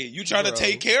 hey, you trying to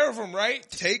take care of him, right?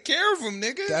 Take care of him,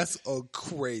 nigga. That's a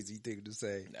crazy thing to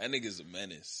say. That nigga's a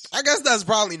menace. I guess that's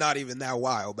probably not even that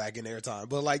wild back in their time,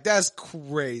 but like, that's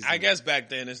crazy. I guess back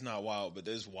then it's not wild, but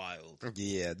it's wild.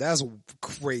 Yeah, that's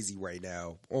crazy right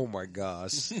now. Oh my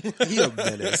gosh. He a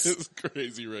menace. It's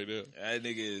crazy right now. That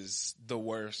nigga is the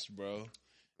worst, bro.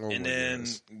 Oh and then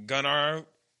Gunnar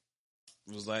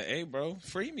was like, hey, bro,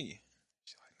 free me.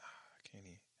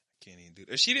 Can't even do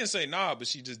that. She didn't say nah, but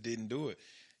she just didn't do it.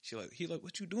 He like,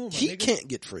 what you doing, my nigga? He can't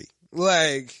get free.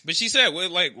 Like, but she said, well,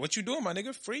 like, what you doing, my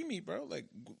nigga? Free me, bro. Like,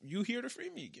 you here to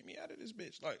free me. Get me out of this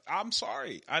bitch. Like, I'm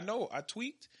sorry. I know I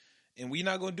tweaked and we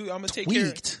not going to do it. I'm going to take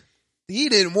care. He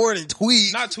did more than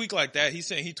tweak. Not tweak like that. He's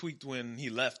saying he tweaked when he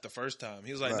left the first time.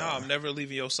 He was like, nah, I'm never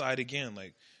leaving your side again.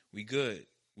 Like, we good.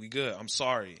 I'm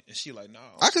sorry. And she like, nah.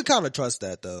 I could kind of trust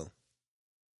that though.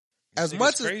 as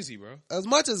much as crazy, bro. As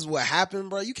much as what happened,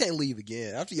 bro, you can't leave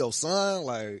again after your son.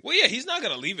 Like, well, yeah, he's not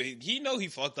gonna leave it. He know he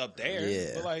fucked up there.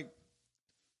 Yeah. But like,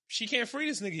 she can't free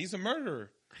this nigga. He's a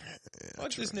murderer.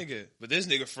 Fuck this nigga. But this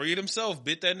nigga freed himself,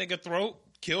 bit that nigga throat,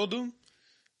 killed him.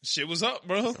 Shit was up,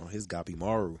 bro. oh, his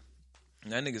Gabimaru.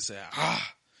 And that nigga said,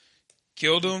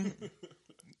 killed him,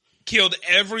 killed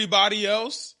everybody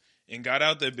else, and got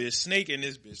out that bitch Snake, and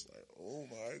this bitch like, oh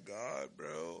my God,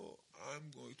 bro, I'm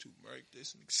going to murk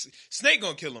this nigga. Snake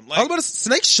gonna kill him. Like,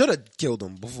 Snake should have killed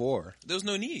him before. There was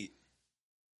no need.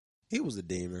 He was a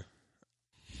demon.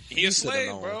 He a slave,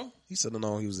 bro. He should have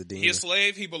known he was a demon. He a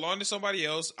slave. He belonged to somebody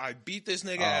else. I beat this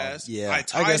nigga ass. Yeah, I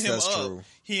tied guess him that's up. true.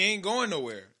 He ain't going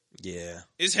nowhere. Yeah.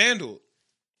 It's handled.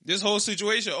 This whole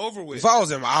situation over with. If I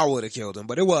was him, I would have killed him,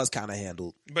 but it was kind of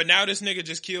handled. But now this nigga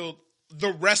just killed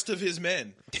the rest of his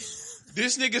men.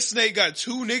 This nigga Snake got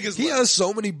 2 niggas He left. has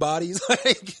so many bodies.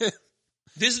 Like,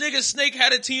 This nigga Snake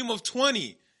had a team of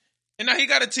 20. And now he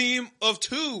got a team of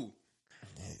 2.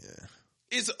 yeah.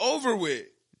 It's over with.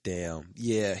 Damn.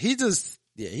 Yeah, he's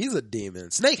a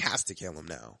demon. Snake has to kill him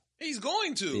now. He's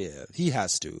going to. Yeah, he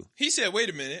has to. He said, wait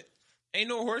a minute. Ain't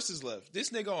no horses left. This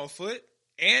nigga on foot.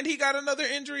 And he got another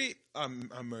injury. I'm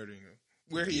murdering him.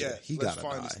 Where he at? He Let's gotta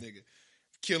find die. this nigga.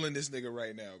 Killing this nigga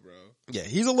right now, bro. Yeah,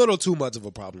 he's a little too much of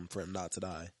a problem for him not to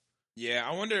die. Yeah,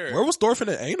 I wonder. Where was Thorfinn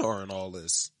and Einar in all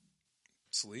this?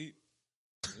 Sleep.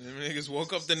 Them niggas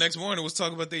woke up the next morning and was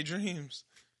talking about their dreams.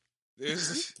 They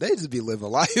just be living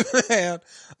life, man.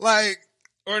 Like,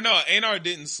 or no, Einar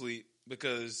didn't sleep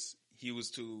because he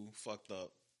was too fucked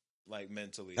up, like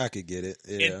mentally. I could get it.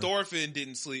 Yeah. And Thorfinn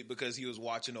didn't sleep because he was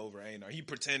watching over Einar. He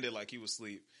pretended like he was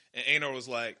asleep. And Einar was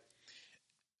like,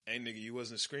 hey nigga, you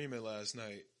wasn't screaming last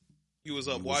night. You was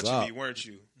up watching me, weren't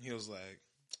you? He was like,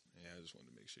 yeah, I just wanted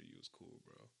to make sure you was cool,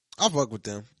 bro. I fuck with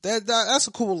them. That's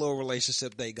a cool little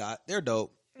relationship they got. They're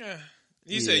dope. Yeah.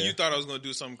 He said, you thought I was going to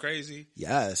do something crazy?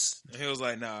 Yes. And he was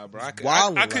like, nah, bro. I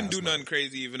couldn't do nothing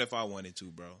crazy even if I wanted to,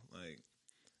 bro. Like,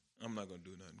 I'm not going to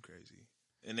do nothing crazy.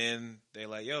 And then they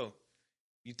like, yo,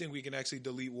 you think we can actually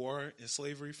delete war and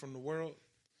slavery from the world?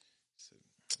 I said,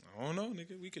 I don't know,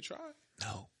 nigga. We could try.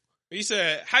 No. He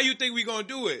said, how you think we going to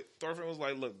do it? Thorfinn was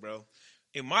like, look, bro.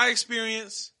 In my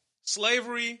experience,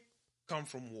 slavery come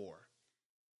from war.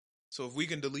 So if we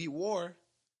can delete war,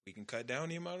 we can cut down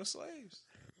the amount of slaves.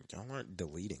 Y'all aren't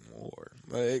deleting war.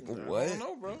 Like, what? I don't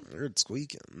know, bro. You're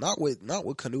squeaking. Not with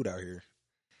Canute out here.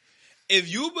 If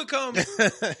you become...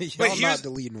 Y'all not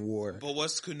deleting war. But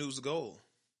what's Canute's goal?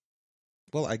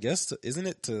 Well, I guess, isn't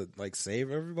it to, like,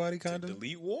 save everybody, kind of?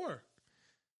 Delete war.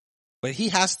 But he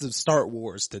has to start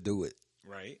wars to do it.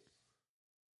 Right.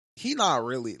 He not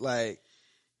really, like...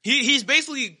 He's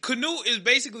basically... Canute is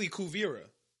basically Kuvira.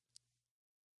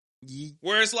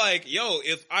 Where it's like, yo,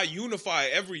 if I unify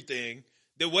everything...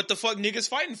 then what the fuck niggas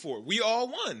fighting for? We all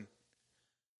won.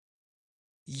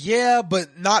 Yeah, but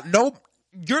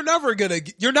you're never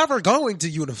going to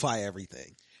unify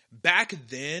everything. Back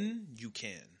then, you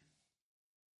can.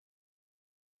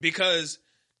 Because,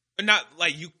 not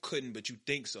like you couldn't, but you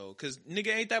think so. Because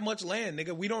nigga ain't that much land,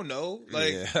 nigga. We don't know.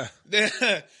 Like,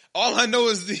 all I know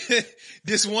is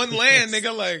this one land,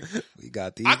 nigga. Like, we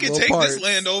got these. I can take this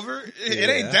land over. It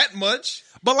ain't that much.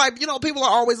 But like, people are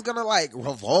always gonna like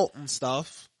revolt and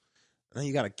stuff. And then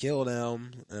you gotta kill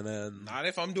them, and then... Not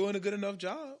if I'm doing a good enough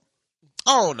job.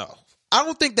 I don't know. I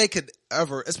don't think they could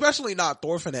ever, especially not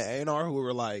Thorfinn and Einar, who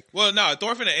were like... Well, no,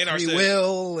 Thorfinn and Einar said...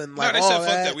 will and like they all said, fuck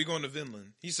that. that, we going to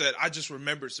Vinland. He said, I just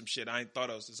remembered some shit I ain't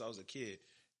thought of since I was a kid.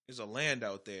 There's a land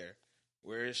out there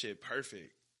where it's shit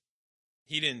perfect.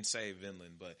 He didn't say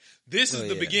Vinland, but this is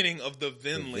the beginning of the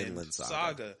Vinland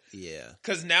saga. Yeah.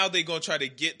 Because now they gonna try to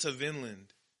get to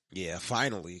Vinland. Yeah,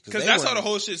 finally. Because that's how the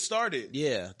whole shit started.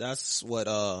 Yeah, that's what,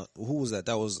 who was that?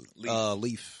 That was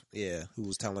Leif. Yeah, who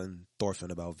was telling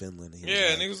Thorfinn about Vinland.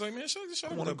 And he was like, man, shut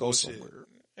up with that bullshit.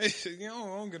 You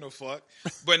know, I don't give no fuck.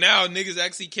 But now niggas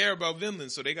actually care about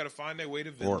Vinland, so they gotta find their way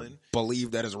to Vinland. Or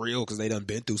believe that it's real because they done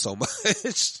been through so much.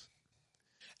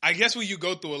 I guess when you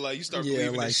go through it, like, you start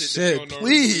believing like, in shit shit, that you don't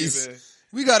normally please. believe in.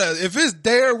 We gotta, if it's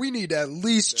there, we need to at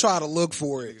least try to look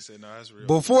for it. Said, nah, that's real.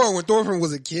 Before, when Thorfinn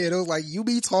was a kid, it was like, you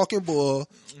be talking bull.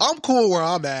 I'm cool where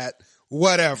I'm at.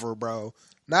 Whatever, bro.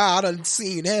 Now I done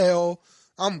seen hell.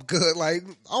 I'm good. Like,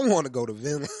 I want to go to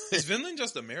Vinland. Is Vinland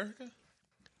just America?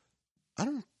 I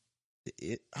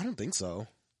don't think so.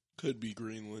 Could be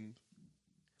Greenland.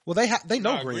 Well, they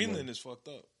know Greenland. Greenland is fucked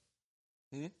up.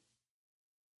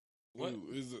 What?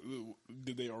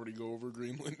 Did they already go over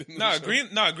Greenland?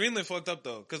 Greenland fucked up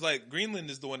though, because like Greenland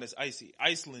is the one that's icy.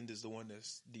 Iceland is the one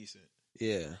that's decent.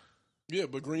 Yeah. Yeah,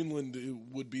 but Greenland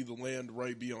would be the land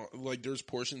right beyond. Like, there's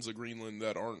portions of Greenland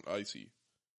that aren't icy.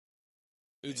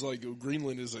 It's like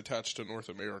Greenland is attached to North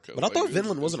America. But I thought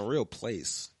Vinland wasn't a real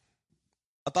place.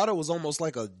 I thought it was almost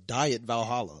like a diet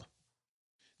Valhalla.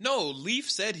 No, Leaf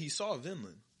said he saw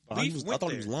Vinland. I thought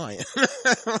he was lying.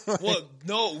 Well,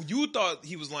 no, you thought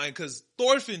he was lying because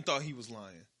Thorfinn thought he was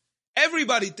lying.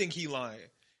 Everybody think he lying.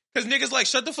 Because niggas like,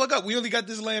 shut the fuck up. We only got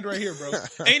this land right here, bro.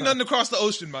 Ain't nothing across the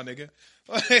ocean, my nigga.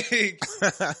 Like,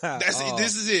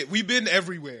 this is it. We've been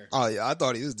everywhere. Oh, yeah. I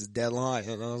thought he was just dead lying.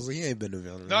 And I was like, he ain't been to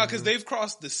Vinland. Nah, because they've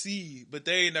crossed the sea, but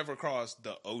they ain't never crossed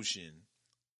the ocean.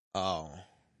 Oh.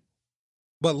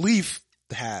 But Leaf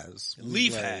has.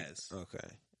 Leaf has. Okay.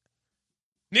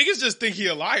 Niggas just think he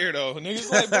a liar, though. Niggas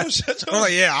like, bro, shut your... Oh,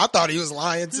 yeah. I thought he was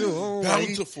lying, too. Oh,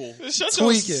 Bountiful. Shut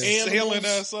your sailing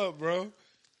ass up, bro.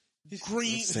 Green.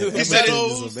 He said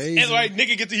it, and like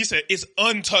nigga he said it's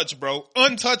untouched, bro.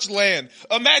 Untouched land.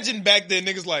 Imagine back then,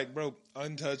 niggas like, bro,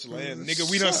 untouched land,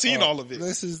 nigga. We done seen all of it.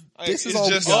 This is it's all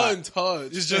just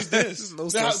untouched. It's just this. No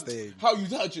such thing. How you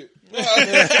touch it?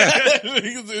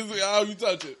 How you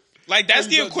touch it? Like that's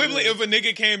the equivalent if a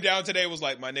nigga came down today and was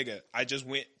like, my nigga, I just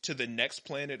went to the next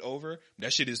planet over.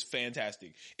 That shit is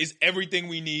fantastic. It's everything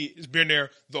we need. It's been there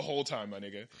the whole time, my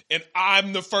nigga. And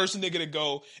I'm the first nigga to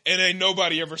go and ain't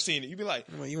nobody ever seen it. You be like,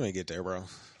 well, you ain't get there, bro.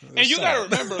 And you gotta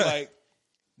remember, like,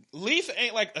 Leaf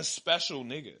ain't like a special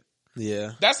nigga.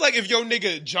 Yeah. That's like if your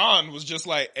nigga John was just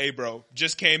like, hey bro,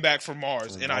 just came back from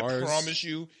Mars and I promise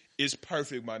you it's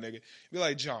perfect, my nigga. Be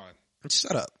like, John.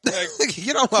 Shut up. Like,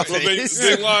 get on my face.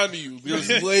 They lying to you.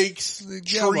 There's lakes,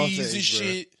 trees and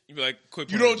shit. You be like,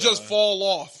 quit You playing, don't just John. fall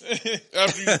off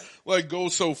after you like go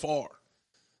so far.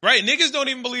 Right, niggas don't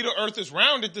even believe the earth is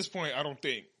round at this point, I don't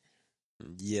think.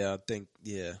 Yeah, I think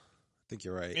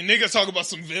you're right. And niggas talk about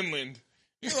some Vinland.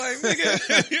 You're like,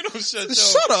 nigga, you don't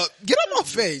shut up. Get on my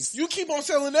face. You keep on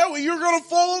selling that way, you're gonna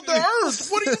fall off the earth.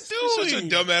 What are you doing? Shut your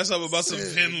dumb ass up about some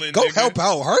Vinland. Go nigga. help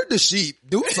out. Herd the sheep.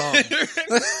 Do something.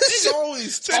 He's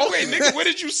always talking. Wait, nigga, what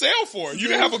did you sail for? You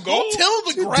didn't have a goal? Go till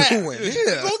the ground.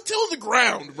 Yeah. Go till the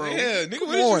ground, bro. Yeah, nigga, what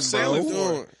Come did you on, sail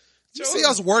bro. for? You see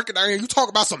us working out here, you talk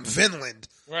about some Vinland.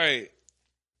 Right.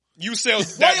 You sailed.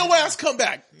 Why your ass come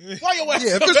back? Why your ass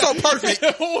Yeah, if come it's back? so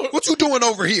perfect, what you doing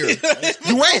over here?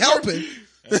 You ain't helping.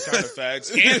 That's kind of facts.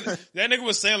 And that nigga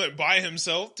was sailing by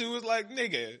himself too. It's like,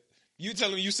 nigga, you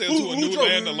telling me you sailed to a new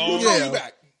land alone? Who got you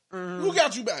back? Who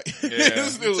got you back? Yeah.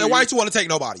 So why don't you want to take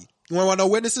nobody? You want no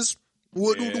witnesses?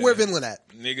 Where Vinland at?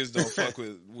 Niggas don't fuck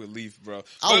with Leaf, bro.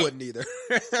 I wouldn't either.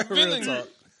 Vinland, Real talk.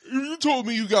 You told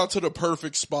me you got to the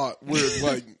perfect spot where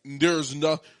like there's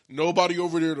nobody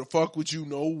over there to fuck with you,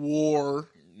 no war.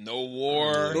 No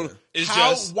war. No. It's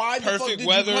How- just why the fuck perfect did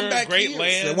you come weather, back great here?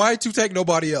 land. Then why ain't you take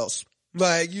nobody else?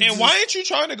 Like, And why ain't you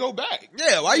trying to go back?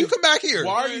 Yeah, why you come back here?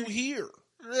 Why are you here?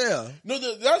 Yeah. No,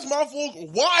 that's my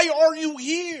fault. Why are you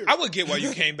here? I would get why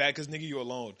you came back because nigga, you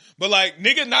alone. But like,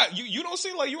 nigga, not you. Don't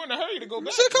seem like you in a hurry to go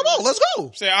back. Say, come on, let's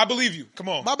go. Say, I believe you. Come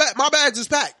on. My bags is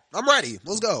packed. I'm ready.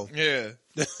 Let's go. Yeah,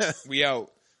 we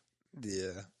out.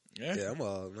 Yeah. Yeah. I'm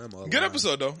all Good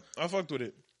episode though. I fucked with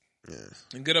it.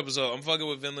 Yeah. Good episode. I'm fucking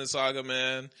with Vinland Saga,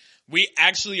 man. We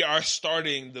actually are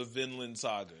starting the Vinland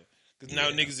Saga because now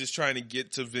niggas is trying to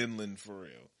get to Vinland for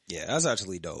real. Yeah, that's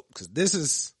actually dope because this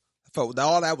is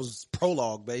all that was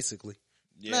prologue basically.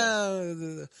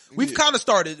 Yeah. We've kind of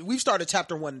started. We've started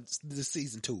chapter 1 this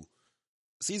season 2.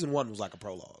 Season 1 was like a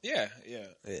prologue. Yeah. Yeah.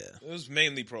 It was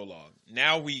mainly prologue.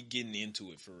 Now we getting into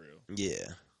it for real. Yeah.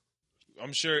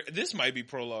 I'm sure this might be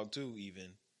prologue too, even.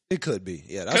 It could be.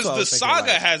 Yeah, that's because what I the was thinking,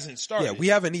 saga like, hasn't started. Yeah, we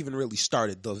haven't even really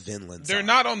started the Vinland. They're saga.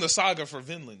 not on the saga for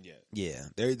Vinland yet. Yeah,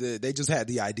 they just had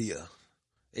the idea.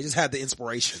 They just had the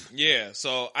inspiration. Yeah,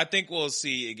 so I think we'll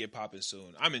see it get popping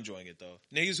soon. I'm enjoying it though.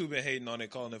 Niggas who've been hating on it,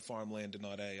 calling it farmland and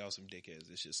all that, y'all some dickheads.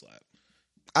 This shit slap.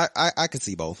 I could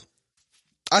see both.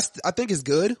 I think it's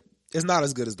good. It's not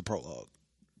as good as the prologue,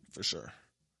 for sure.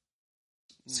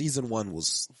 Season 1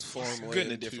 was Farmland good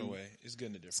in a different 2. way. It's good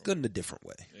in a different good in a different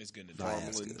way. way. It's good in a different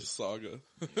way. Farmland Saga.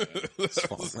 It's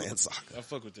Farmland Saga. I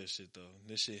fuck with this shit though.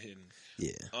 This shit hitting.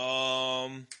 Yeah.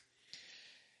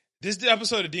 This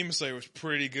episode of Demon Slayer was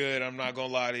pretty good. I'm not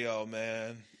gonna lie to y'all,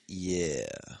 man. Yeah.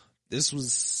 This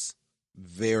was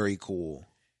very cool.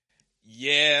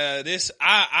 Yeah,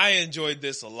 I enjoyed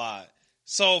this a lot.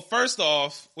 So first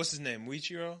off, what's his name?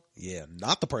 Muichiro? Yeah,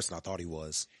 not the person I thought he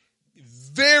was.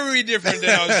 Very different than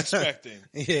I was expecting.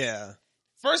 Yeah.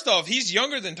 First off, he's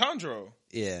younger than Tanjiro.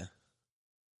 Yeah.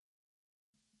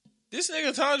 This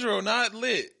nigga Tanjiro not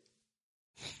lit.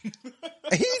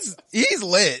 He's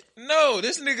lit. No,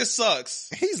 this nigga sucks.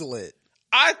 He's lit.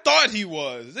 I thought he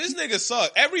was. This nigga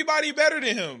sucked. Everybody better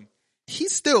than him.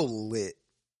 He's still lit.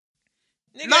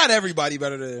 Nigga, Not everybody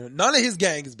better than him. None of his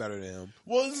gang is better than him.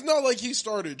 Well, it's not like he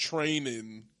started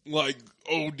training like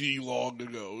OD long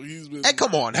ago. He's been. Hey,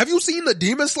 come on. Have you seen the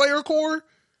Demon Slayer Corps?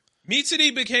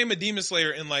 Mitsuri became a Demon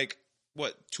Slayer in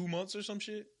 2 months or some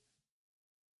shit?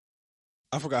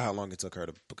 I forgot how long it took her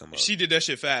to become a... She did that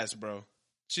shit fast, bro.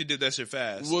 She did that shit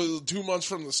fast. Well, 2 months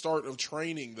from the start of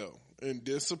training, though, and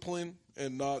discipline,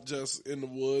 and not just in the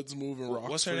woods moving rocks.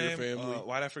 What's her for name? your family.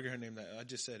 Why did I forget her name? I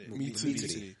just said it.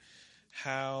 Mitsuri.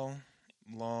 How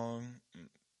long?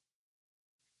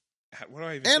 What do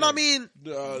I even? And say? I mean,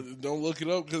 don't look it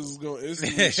up because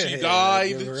she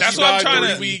died. That's She what I'm died trying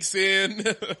 3 to- weeks in.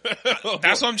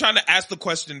 That's why I'm trying to ask the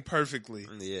question perfectly.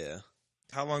 yeah.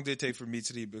 How long did it take for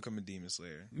Mitsuri to become a Demon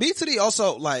Slayer? Mitsuri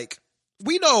also,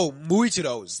 we know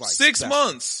Muichiro is 6 special.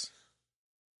 months.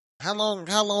 How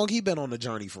long he been on the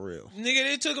journey for real?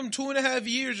 Nigga, it took him 2.5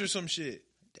 years or some shit.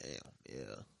 Damn,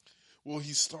 yeah. Well,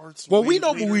 he starts. Well, we way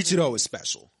know later Muichiro is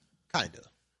special. Kinda.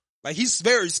 He's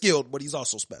very skilled, but he's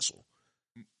also special.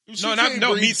 She No, can't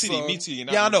breathe, Mitsuri.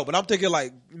 son. Yeah, I know, but I'm thinking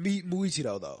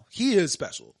Muichiro though. He is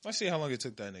special. Let's see how long it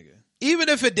took that nigga. Even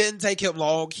if it didn't take him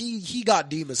long, he got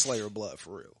Demon Slayer blood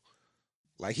for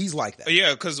real. He's like that.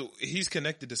 Yeah, because he's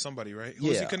connected to somebody, right? Who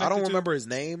is he Yeah, connected I don't to? remember his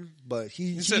name, but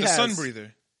he said has, a sun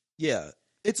breather. Yeah,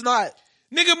 it's not.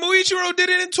 Nigga, Muichiro did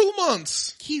it in 2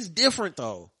 months. He's different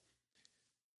though.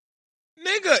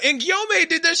 Nigga, and Gyome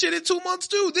did that shit in 2 months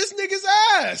too. This nigga's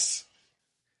ass.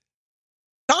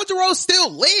 Tanjiro's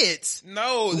still lit.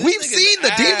 No, this We've nigga's seen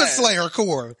the ass. Demon Slayer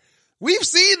Corps. We've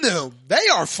seen them. They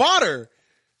are fodder.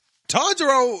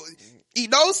 Tanjiro,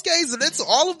 Inosuke, Zenitsu,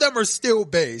 all of them are still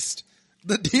based.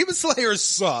 The Demon Slayers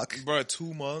suck. Bro,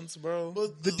 2 months, bro.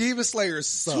 The Demon Slayers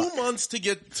suck. 2 months to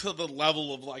get to the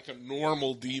level of a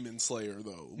normal demon slayer,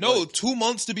 though. No, 2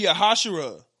 months to be a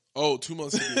Hashira. 2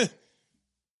 months to get.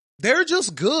 They're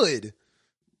just good.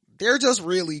 They're just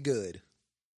really good.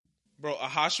 Bro, a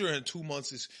Hashira in 2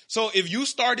 months is... So if you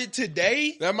started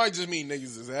today... That might just mean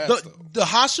niggas is ass, though. The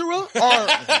Hashira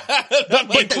are...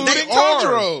 Including they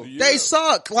Tanjiro. are. Yeah. They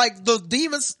suck. The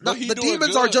demons... But he the doing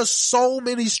demons good. are just so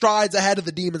many strides ahead of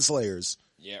the Demon Slayers.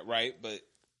 Yeah, right, but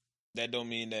that don't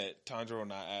mean that Tanjiro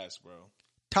not ass, bro.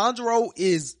 Tanjiro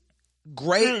is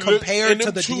great And compared to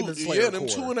them the two- Demon Slayer Yeah, them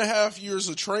Corps. 2.5 years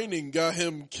of training got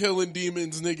him killing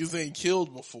demons niggas ain't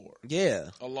killed before. Yeah.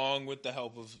 Along with the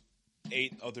help of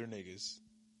 8 other niggas.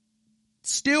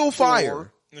 Still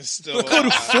fire. It's still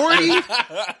Could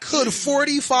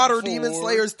 40 fodder Demon Four.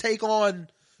 Slayers take on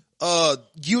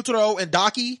Gyutaro and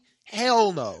Daki?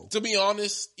 Hell no. To be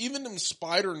honest, even them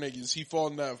spider niggas he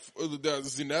fought in that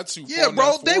Zenitsu. Yeah, fought in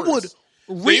bro, that they forest.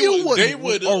 would Ryu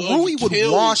would or Rui would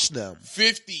killed wash them.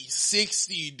 50,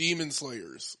 60 demon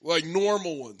slayers.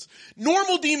 Normal ones.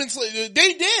 Normal demon slayers.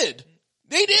 They did.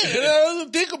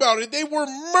 Think about it. They were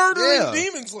murdering Yeah.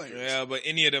 demon slayers. Yeah, but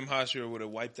any of them Hashira would have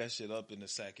wiped that shit up in a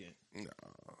second.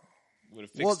 Would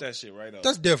have fixed Well, that shit right up.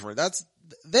 That's different.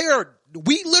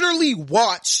 We literally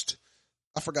watched,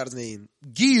 I forgot his name,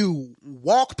 Gyu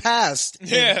walk past and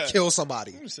Yeah. kill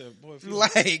somebody. I said, boy, if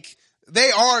you-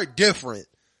 They are different.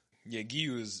 yeah,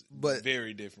 Gyu is But-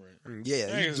 very different. Yeah,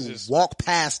 That he is just just- walked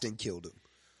past and killed him.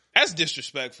 That's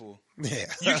disrespectful.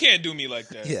 Yeah. You can't do me like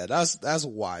that. Yeah, that's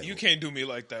wild. You can't do me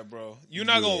like that, bro. You're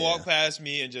not gonna Yeah. walk past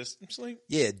me and just sleep.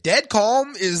 Yeah, Dead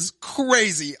Calm is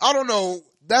crazy. I don't know.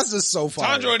 That's just so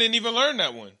far. Tanjiro didn't even learn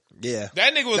that one. Yeah.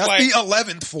 That nigga was That's like, the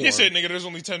 11th form. he said, nigga, there's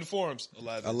only 10 forms.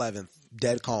 11. 11th.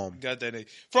 Dead Calm. Got that nigga.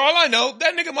 For all I know,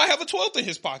 that nigga might have a 12th in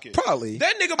his pocket. Probably.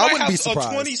 That nigga I might wouldn't be have a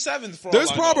surprised. 27th for There's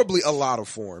all I know. probably a lot of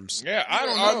forms. Yeah, I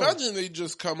don't I know. imagine they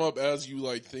just come up as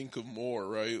you think of more,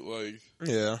 right?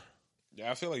 Yeah.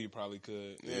 Yeah, I feel like you probably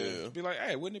could. Yeah. Be like,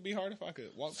 hey, wouldn't it be hard if I could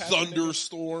walk past that nigga?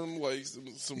 Thunderstorm,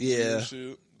 some Yeah. weird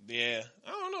shit. Yeah. I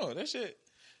don't know. That shit.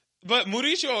 But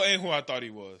Mauricio ain't who I thought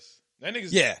he was. That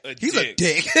nigga's Yeah. He's a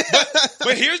dick.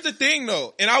 But here's the thing,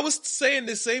 though. And I was saying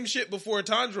the same shit before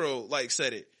Tanjiro,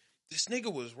 said it. This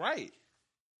nigga was right.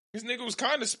 This nigga was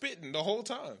kind of spitting the whole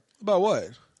time. About what?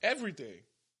 Everything.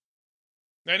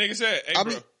 That nigga said, hey, I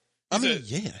bro. mean- He I mean, said,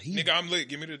 yeah. nigga, I'm lit.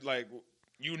 Give me the,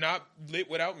 you not lit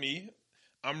without me.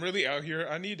 I'm really out here.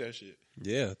 I need that shit.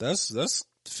 Yeah, that's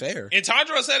fair. And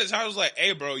Tanjiro said it. Tanjiro was like,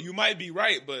 hey, bro, you might be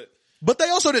right, but But they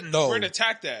also didn't know. we're to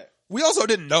attack that. We also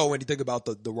didn't know anything about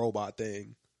the robot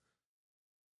thing.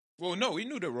 Well, no, we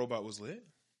knew the robot was lit.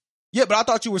 Yeah, but I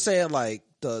thought you were saying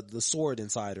the sword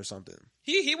inside or something.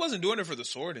 He wasn't doing it for the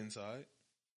sword inside.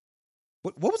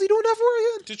 What was he doing that for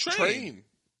again? To train. Train.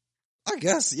 I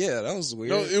guess, yeah, that was weird.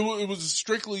 No, it was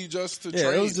strictly just to yeah,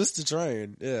 train. it was just to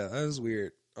train. Yeah, that was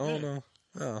weird. I don't know.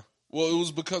 Oh. Well, it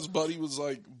was because Buddy was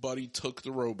Buddy took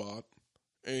the robot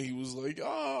And he was like,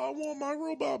 I want my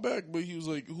robot back. But he was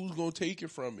like, who's going to take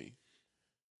it from me?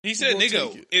 He said,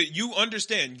 nigga, you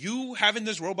understand, you having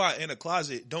this robot in a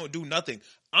closet don't do nothing.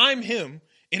 I'm him,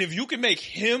 and if you can make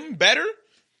him better,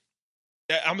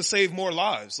 I'm gonna save more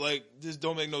lives. Like, this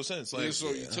don't make no sense. Like,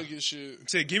 so you took his shit.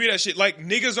 Said, give me that shit. Like,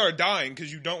 niggas are dying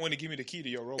because you don't want to give me the key to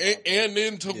your robot. And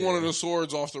then took one of the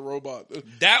swords off the robot.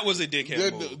 That was a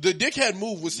dickhead move. The dickhead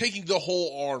move was taking the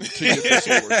whole arm to get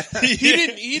the sword. He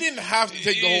didn't have to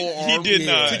take the whole arm. He did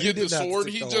not. To get the sword.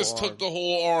 He just took the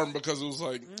whole arm because it was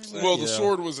like, well, the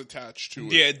sword was attached to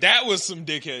it. Yeah, that was some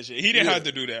dickhead shit. He didn't have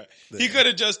to do that. He could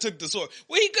have just took the sword.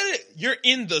 Well, he could have. You're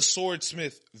in the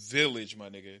swordsmith village, my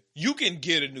nigga. You can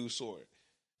get a new sword.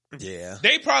 Yeah.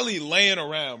 They probably laying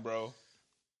around, bro.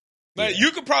 Like,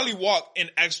 you could probably walk an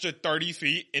extra 30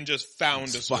 feet and just find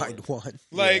a sword. Find one.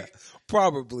 Like,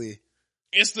 probably.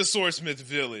 It's the swordsmith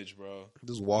village, bro.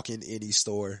 Just walk in any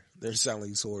store. They're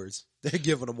selling swords. They're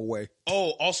giving them away.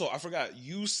 Oh, also, I forgot.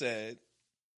 You said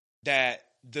that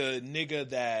the nigga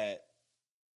that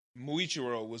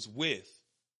Muichiro was with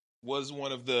was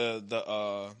one of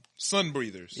the sun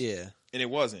breathers. Yeah. And it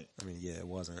wasn't. I mean, yeah, it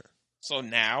wasn't. So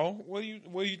now, what do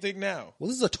you think now? Well,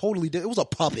 this is a totally different. It was a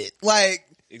puppet. Like,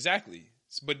 exactly.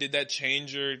 But did that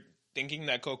change your thinking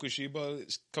that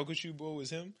Kokushibo is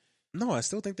him? No, I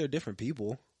still think they're different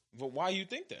people. But why you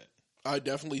think that? I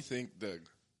definitely think that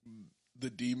the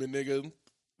demon nigga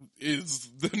is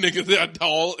the nigga that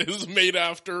doll is made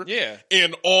after. Yeah.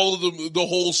 And all of the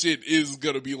whole shit is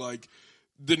gonna be like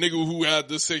the nigga who had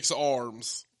the 6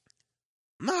 arms.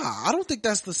 Nah, I don't think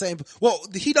that's the same. Well,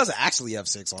 he doesn't actually have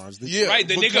 6 arms. Yeah, right.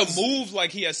 The nigga moved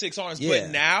like he has 6 arms, Yeah.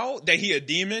 but now that he a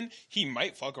demon, he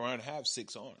might fuck around and have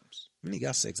 6 arms. I mean, he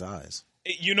got 6 eyes.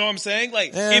 You know what I'm saying?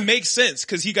 Like, it makes sense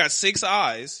because he got 6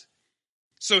 eyes,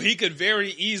 so he could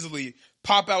very easily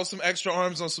pop out some extra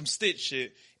arms on some Stitch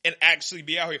shit and actually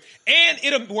be out here. And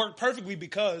it'll work perfectly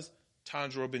because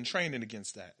Tanjiro been training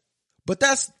against that. But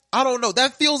that's, I don't know,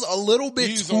 that feels a little bit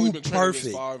He's too only been training perfect.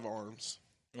 against 5 arms.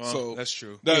 Well, So that's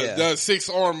true. That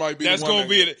 6th arm might be. That's going to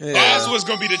be that's what's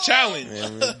going to be the challenge.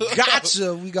 Yeah,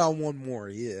 gotcha. We got one more.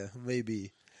 Yeah,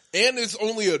 maybe. And it's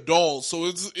only a doll, so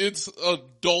it's a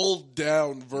dulled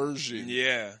down version.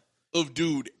 Yeah. Of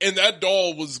dude, and that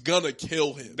doll was gonna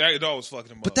kill him. That doll was fucking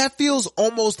him up. But that feels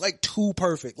almost like too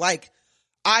perfect. Like,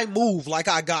 I move like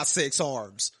I got 6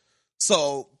 arms.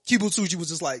 So Kibutsuji was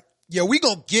just like, yeah, we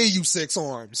gonna give you 6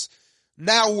 arms.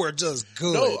 Now we're just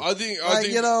good. No, I think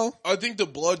you know, I think the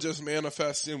blood just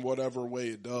manifests in whatever way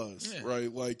it does, right?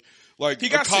 Like he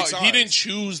got 6 eyes. He didn't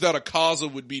choose that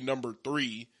Akaza would be number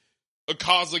 3.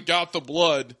 Akaza got the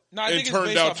blood and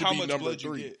turned out to be number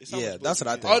 3. Yeah, that's what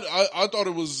I think. I thought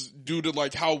it was due to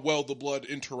like how well the blood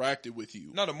interacted with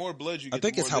you. No, the more blood you get, I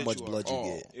think the it's more how much you blood are.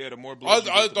 you get. Yeah, the more blood.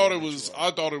 I thought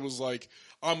it was like,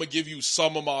 I'm gonna give you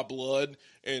some of my blood,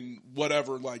 and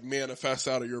whatever like manifests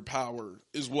out of your power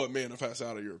is what manifests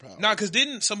out of your power. Nah, because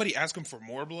didn't somebody ask him for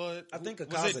more blood? I think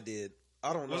Akaza did.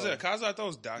 I don't know. Was it Akaza? I thought it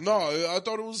was Daki. No, I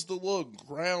thought it was the little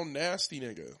ground nasty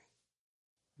nigga.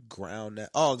 Ground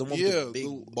that. Oh, the one with the big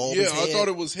bulbous Yeah, I head. thought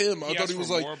it was him. I thought he was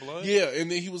like, more blood? yeah,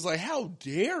 and then he was like, how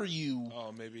dare you?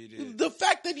 Oh, maybe he did. The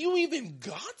fact that you even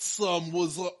got some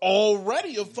was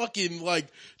already a fucking, like,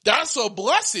 that's a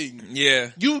blessing. Yeah.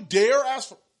 You dare ask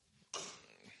for...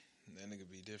 That nigga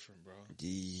be different, bro.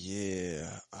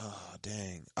 Yeah. Oh,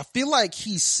 dang. I feel like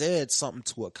he said something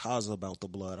to Akaza about the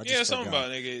blood. I just something forgot.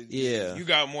 about nigga. Yeah. You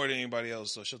got more than anybody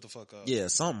else, so shut the fuck up. Yeah,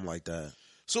 something like that.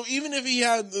 So even if he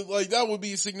had, like, that would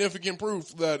be significant proof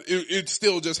that it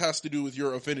still just has to do with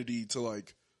your affinity to,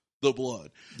 like, the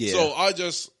blood. Yeah. So I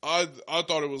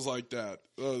thought it was like that.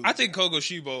 I think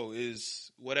Kogoshibo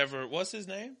is whatever. What's his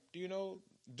name? Do you know?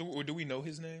 Do we know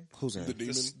his name? Who's name? The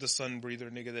demon? The sun breather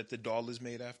nigga that the doll is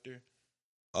made after.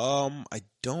 I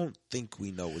don't think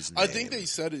we know his name. I think they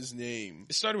said his name.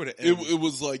 It started with an M. It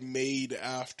was like made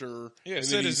after. Yeah, and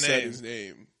said then he his said name. his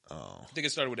name. Oh. I think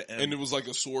it started with an M. And it was like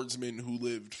a swordsman who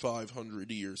lived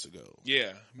 500 years ago.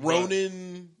 Yeah.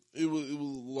 Ronin. It was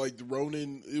like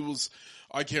Ronin. It was.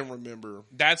 I can't remember.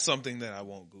 That's something that I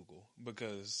won't Google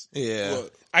because Yeah.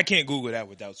 I can't Google that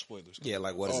without spoilers. Yeah,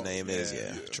 like what his name is. yeah,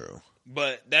 Yeah, yeah. true.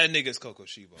 But that nigga's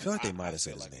Kogoshibo. I feel like they might have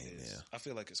said his like name, it is. yeah. I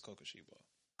feel like it's Kogoshibo.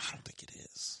 I don't think it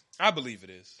is. I believe it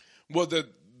is. Well,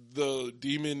 the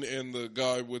demon and the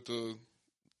guy with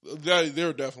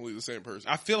they're definitely the same person.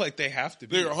 I feel like they have to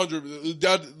be. They're 100.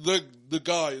 The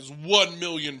guy is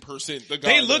 1,000,000% the guy.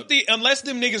 They look unless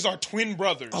them niggas are twin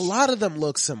brothers. A lot of them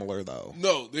look similar though.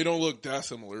 No, they don't look that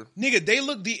similar. Nigga, they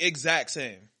look the exact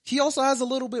same. He also has a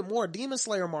little bit more Demon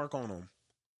Slayer mark on him.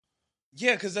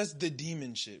 Yeah, because that's the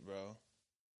demon shit, bro.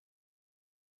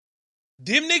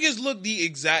 Them niggas look the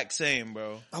exact same,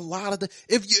 bro. A lot of the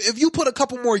if you put a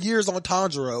couple more years on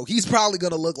Tanjiro, he's probably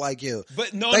gonna look like you.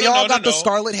 But no, they no, all no, got no, the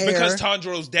scarlet hair. Because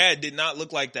Tanjiro's dad did not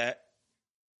look like that.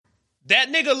 That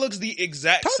nigga looks the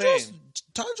exact same.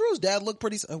 Tanjiro's dad looked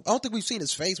pretty. I don't think we've seen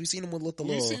his face. We've seen him with the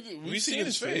little. We've seen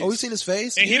his face. Oh, we've seen his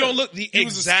face, and he don't look the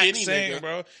exact same, nigga.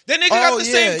 bro. That nigga got the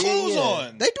same clothes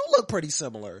on. They do look pretty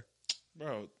similar,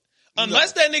 bro.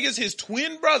 Unless that nigga's his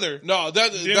twin brother. No,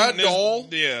 that doll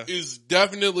is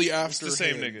definitely after the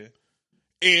same him. nigga.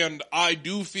 And I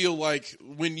do feel like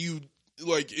when you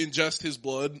like ingest his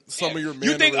blood, some of your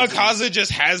You think mannerisms- Akaza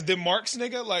just has them marks,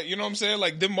 nigga? Like, you know what I'm saying?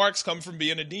 Like, them marks come from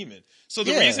being a demon. So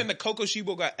the reason the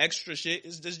Kokoshibo got extra shit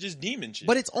is just demon shit.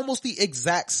 but it's almost the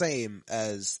exact same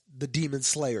as the Demon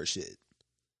Slayer shit.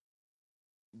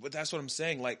 But that's what I'm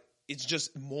saying. Like, it's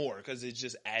just more because it's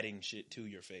just adding shit to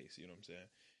your face. You know what I'm saying?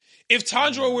 If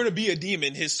Tanjiro were to be a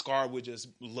demon, his scar would just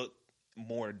look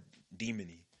more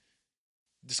demony.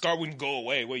 The scar wouldn't go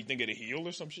away. What, you think it'd heal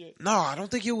or some shit? No, I don't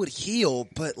think it would heal,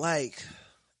 but like,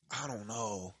 I don't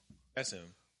know. That's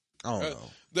him. I don't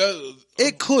know.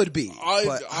 It could be.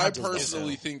 I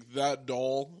personally think that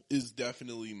doll is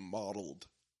definitely modeled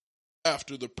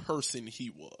after the person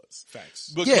he was. Facts.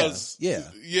 Because yeah,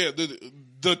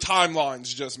 the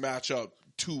timelines just match up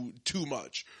too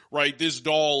much, right? This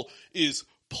doll is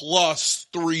plus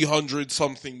 300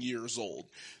 something years old.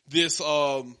 This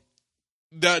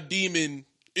that demon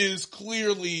is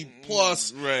clearly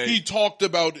plus. Right. He talked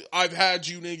about, I've had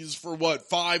you niggas for what,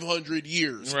 500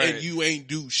 years, right, and you ain't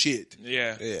do shit.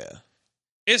 Yeah.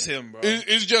 It's him, bro.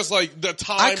 It's just like the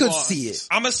timelines. I could see it.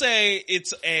 I'm gonna say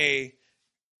it's a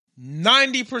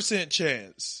 90%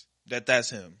 chance that that's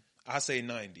him. I say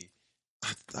 90.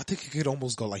 I think it could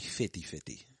almost go like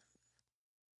 50-50.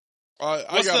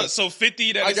 So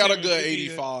 50. I got a good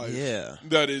 85. Yeah,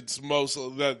 that it's most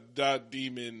that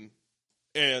demon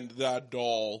and that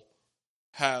doll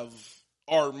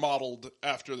are modeled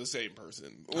after the same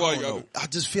person. I don't know. I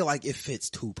just feel like it fits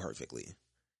too perfectly.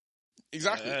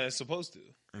 Exactly. It's supposed to.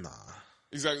 Nah.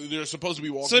 Exactly. They're supposed to be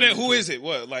walking. So then who is it?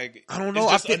 What? Like, I don't know.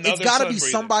 It's got to be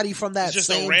somebody from that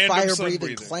same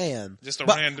fire-breathing clan. Just a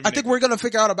but random I think nigga. we're going to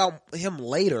figure out about him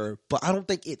later, but I don't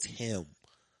think it's him.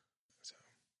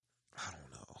 I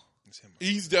don't know. It's him.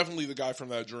 He's definitely the guy from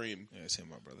that dream. Yeah, it's him,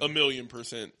 my brother.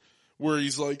 1,000,000%. Where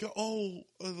he's like, oh,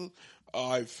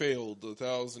 I've failed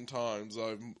 1,000 times.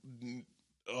 What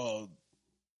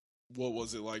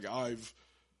was it? Like, I've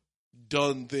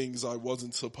done things I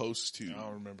wasn't supposed to. I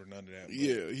don't remember none of that. But.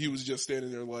 Yeah, he was just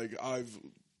standing there like, I've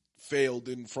failed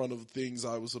in front of things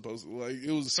I was supposed to. Like,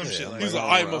 it was some shit like he's that.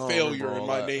 like, I'm a failure and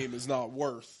my name is not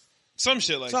worth. Some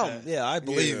shit like that. Yeah, I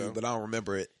believe you, but I don't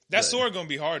remember it. That sword gonna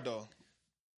be hard though.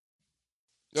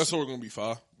 That sword gonna be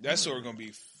fire. That sword gonna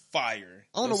be fire.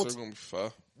 I don't know what's gonna be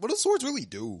fire. What do swords really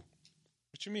do?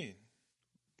 What you mean?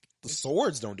 The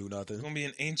swords don't do nothing. It's gonna be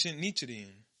an ancient Nichiren.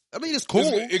 I mean, it's cool.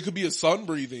 It could be a sun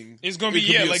breathing. It's gonna be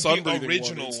like the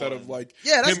original instead one. of like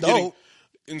that's him dope.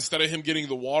 Instead of him getting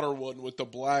the water one with the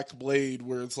black blade,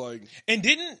 where it's like, and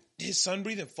didn't his sun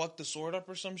breathing fuck the sword up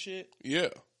or some shit? Yeah,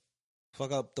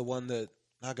 fuck up the one that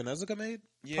Haganezuka made.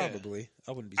 Yeah, probably.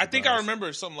 I wouldn't be. I surprised. think I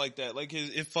remember something like that. Like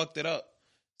it fucked it up.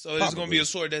 So it's gonna be a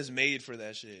sword that's made for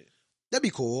that shit. That'd be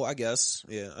cool, I guess.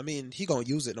 Yeah, I mean, he gonna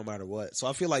use it no matter what. So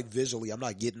I feel like visually, I'm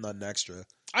not getting nothing extra.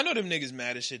 I know them niggas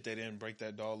mad as shit they didn't break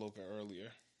that doll Loka earlier.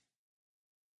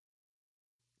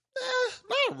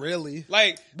 Not really.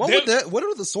 Like, what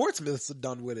are the swordsmiths have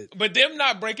done with it? But them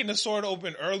not breaking the sword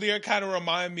open earlier kind of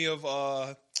remind me of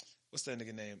what's that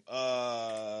nigga name?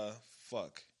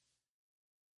 Fuck.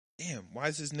 Damn, why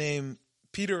is his name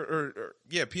Peter?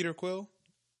 Peter Quill.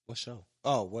 What show?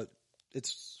 Oh, what?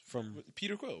 It's from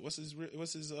Peter Quill. What's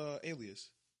his alias?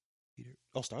 Peter.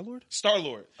 Oh, Star-Lord?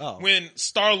 Star-Lord. Oh. When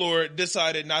Star-Lord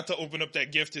decided not to open up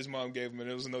that gift his mom gave him and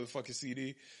it was another fucking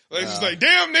CD. Like, just like,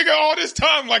 damn nigga, all this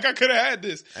time, like I could have had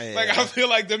this. Yeah. Like, I feel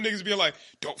like them niggas being like,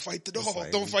 don't fight the dog,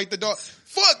 don't fight the dog.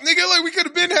 Fuck, nigga, like we could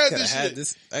have been had this shit.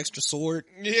 This extra sword.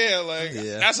 Yeah, like,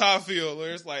 that's how I feel.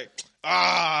 Where it's like,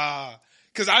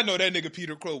 cause I know that nigga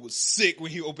Peter Crow was sick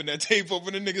when he opened that tape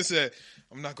open. The nigga said,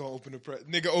 I'm not gonna open the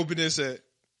nigga opened it and said,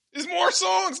 it's more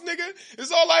songs, nigga.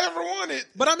 It's all I ever wanted.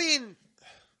 But I mean,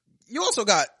 you also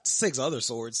got 6 other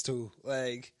swords too.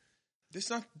 Like, this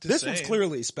one's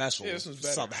clearly special. Yeah, this one's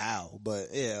better. Somehow. But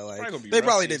yeah, like, probably they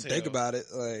probably didn't think about it.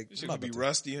 Like, it's gonna be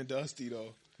rusty and dusty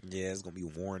though. Yeah, it's gonna be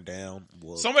worn down.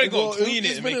 Somebody gonna clean it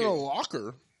it's and been make in it. a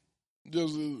locker.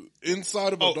 Just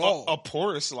inside of a doll. A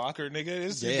porous locker,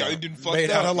 nigga. It didn't fuck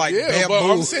made up. out of like Yeah, bamboo.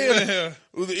 but I'm saying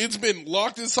it's been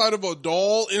locked inside of a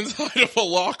doll, inside of a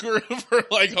locker for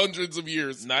like hundreds of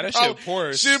years. Nah, that shit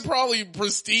porous. Shit probably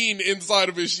pristine inside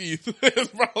of his sheath. It's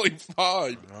probably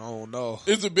fine. I don't know.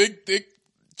 It's a big, thick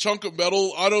chunk of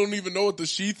metal. I don't even know what the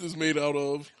sheath is made out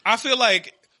of. I feel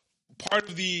like part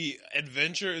of the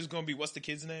adventure is going to be, what's the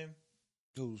kid's name?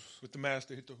 Who's? With the mask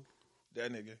that hit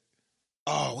that nigga.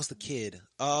 Oh, what's the kid?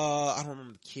 I don't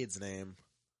remember the kid's name.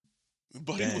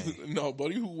 Buddy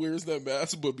who wears that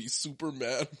mask but be super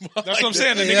mad. That's what I'm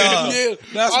saying. The nigga, Yeah,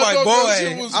 that's I my thought boy. that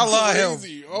shit was I love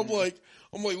crazy. him.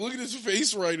 I'm like, look at his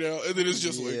face right now, and then it's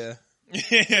just like, yeah.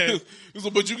 it's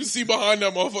like, but you can see behind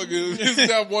that motherfucker. Isn't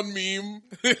that one meme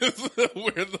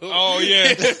where the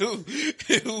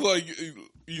it's like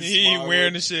he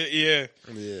wearing the shit, Yeah.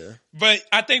 But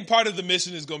I think part of the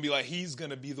mission is going to be like, he's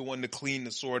going to be the one to clean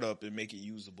the sword up and make it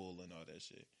usable and all that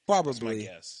shit. Probably. That's my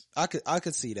guess. I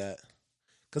could see that.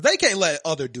 Cause they can't let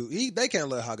they can't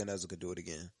let Hagen Nezuko do it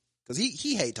again. Cause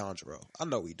he hate Tanjiro. I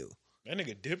know he do. That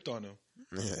nigga dipped on him.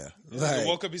 Yeah. He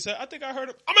woke up, he said, I think I heard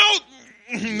him. I'm out!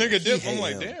 Nigga dipped. I'm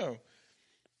like, damn.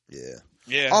 Yeah.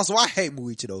 Yeah. Also, I hate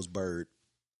Muichiro's bird.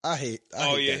 I hate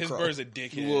his crow. bird's a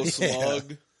dickhead. little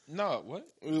slug. No, what?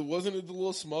 Wasn't it the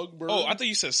little smug bird? Oh, I thought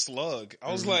you said slug.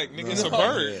 I was like, nigga, it's a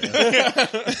bird.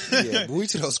 Yeah,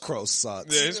 Muichiro's crow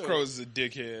sucks. Yeah, his crow is a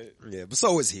dickhead. Yeah, but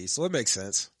so is he, so it makes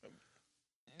sense.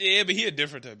 Yeah, but he a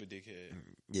different type of dickhead.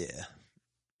 Yeah.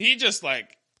 He just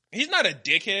like, he's not a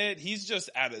dickhead. He's just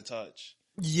out of touch.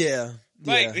 Yeah.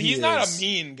 Like, yeah, he's not a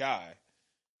mean guy.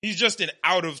 He's just an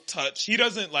out of touch. He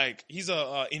doesn't like, he's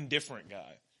a indifferent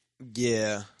guy.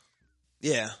 Yeah.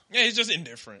 Yeah. Yeah, he's just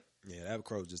indifferent. Yeah, that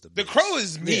crow's just a The bitch. crow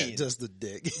is mean. Yeah, just a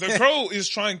dick. The crow is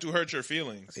trying to hurt your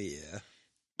feelings. Yeah.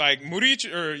 Like,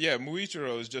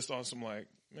 Muichiro is just on some like,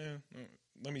 man,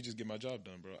 let me just get my job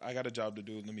done, bro. I got a job to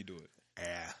do. Let me do it.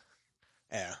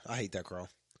 Yeah, I hate that crow.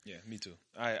 Yeah, me too.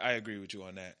 I agree with you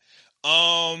on that.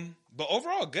 But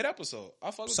overall, good episode.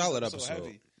 I fuck with Solid this episode. episode.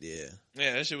 Heavy. Yeah.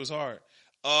 Yeah, that shit was hard.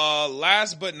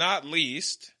 Last but not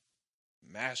least,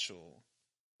 Mashal.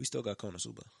 We still got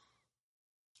Konosuba.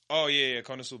 Oh yeah,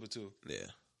 Konosuba too. Yeah.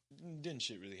 Didn't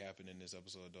shit really happen in this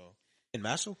episode though? In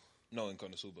Mashal? No, in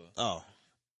Konosuba. Oh.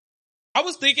 I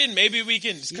was thinking maybe we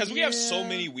can, because we have so Yeah.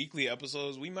 many weekly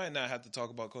episodes, we might not have to talk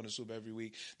about Konosuba every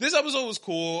week. This episode was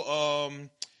cool.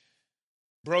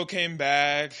 Bro came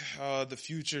back. The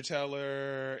future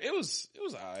teller. It was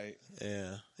alright.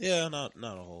 Yeah. Yeah, not a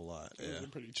whole lot. Yeah, Yeah.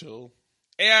 pretty chill.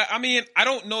 Yeah, I mean, I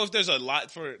don't know if there's a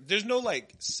lot there's no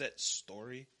like set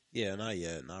story. Yeah, not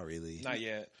yet. Not really. Not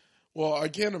yet. Well, I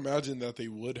can't imagine that they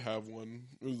would have one.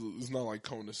 It's not like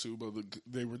Konosuba.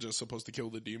 They were just supposed to kill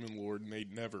the Demon Lord, and they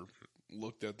never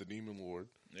looked at the Demon Lord.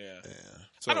 Yeah.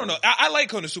 So, I don't know. I like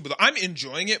Konosuba though. I'm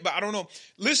enjoying it, but I don't know.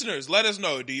 Listeners, let us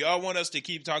know. Do y'all want us to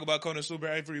keep talking about Konosuba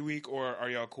every week, or are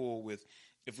y'all cool with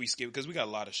if we skip? Because we got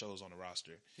a lot of shows on the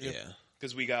roster. Yeah.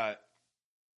 Because we got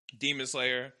Demon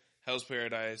Slayer, Hell's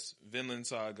Paradise, Vinland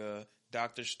Saga,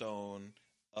 Dr. Stone,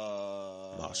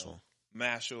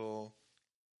 Mashal,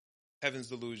 Heaven's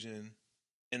Delusion,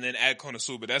 and then add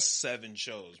Konosuba. That's 7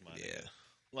 shows, man. Yeah.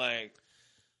 Like,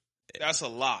 that's a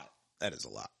lot. That is a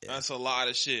lot. Yeah. That's a lot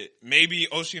of shit. Maybe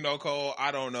Oshinoko,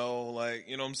 I don't know. Like,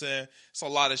 you know what I'm saying? It's a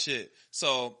lot of shit.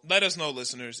 So let us know,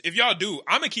 listeners. If y'all do,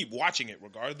 I'm going to keep watching it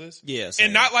regardless. Yeah.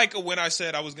 And not like when I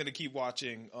said I was going to keep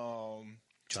watching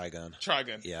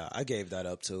Trigun. Yeah, I gave that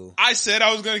up too. I said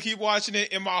I was going to keep watching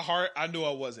it. In my heart, I knew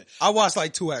I wasn't. I watched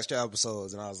like 2 extra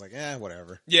episodes and I was like,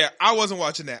 whatever. Yeah, I wasn't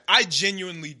watching that. I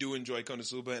genuinely do enjoy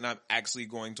Konosuba and I'm actually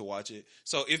going to watch it.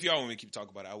 So if y'all want me to keep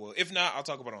talking about it, I will. If not, I'll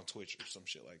talk about it on Twitch or some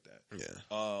shit like that.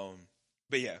 Yeah.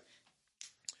 But yeah.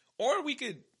 Or we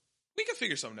could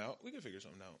figure something out.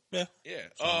 Yeah.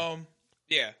 Yeah.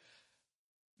 Yeah.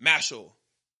 Mashal.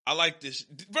 I like this.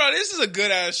 Bro, this is a good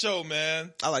ass show,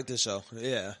 man. I like this show.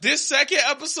 Yeah. This second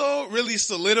episode really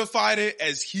solidified it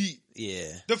as heat.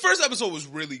 Yeah. The first episode was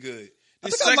really good. I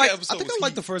think I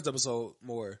like the first episode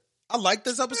more. I like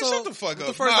this episode. Man, shut the fuck up.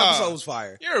 The first episode was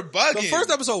fire. You're bugging. The first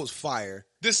episode was fire.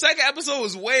 The second episode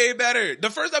was way better.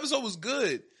 The first episode was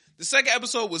good. The second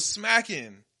episode was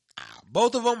smacking.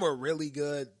 Both of them were really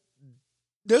good.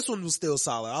 This one was still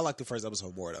solid. I like the first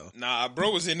episode more though. Nah, bro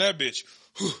was in that bitch.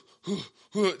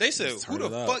 They said, who the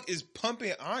it up. fuck is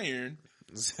pumping iron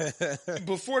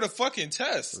before the fucking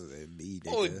test? Me,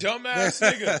 Oh, dumbass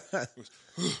nigga.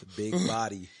 Big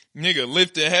body. Nigga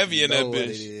lifting heavy in that Know what bitch.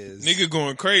 it is. Nigga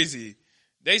going crazy.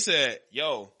 They said,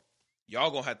 yo,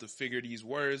 y'all gonna have to figure these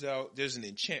words out. There's an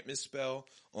enchantment spell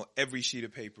on every sheet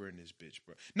of paper in this bitch,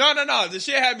 bro. No. The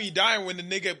shit had me dying when the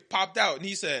nigga popped out and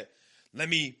he said, let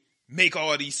me make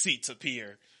all these seats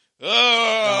appear.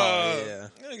 Oh, yeah.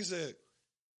 Nigga said,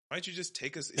 why don't you just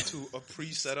take us into a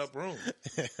pre-set-up room?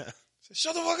 Said,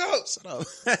 shut the fuck up. Shut up.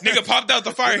 Nigga popped out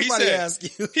the fire.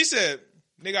 He said,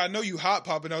 nigga, I know you hot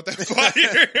popping out that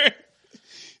fire.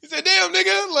 He said, damn,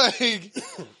 nigga, like.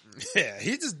 Yeah,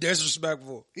 he's just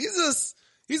disrespectful.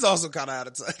 He's also kind of out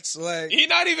of touch. Like, he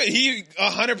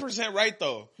 100% right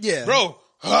though. Yeah. Bro,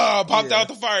 popped out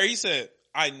the fire. He said,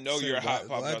 I know you're hot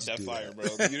popping out that fire, bro.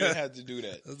 You didn't have to do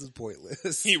that. This is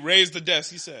pointless. He raised the desk.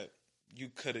 He said, you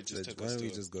could have just took us to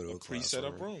just go to a pre-set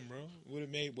up room, bro. Would have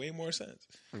made way more sense.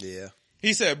 Yeah.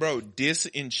 He said, bro,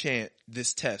 disenchant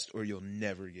this test or you'll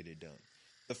never get it done.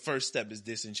 The first step is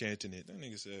disenchanting it. That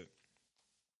nigga said,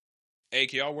 hey,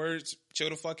 can y'all words chill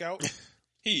the fuck out?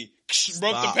 He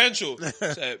broke the pencil.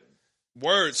 Said,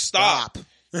 words, stop.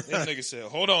 That nigga said,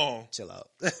 hold on. Chill out.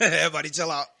 Everybody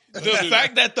chill out. The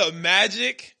fact that the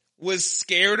magic was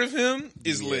scared of him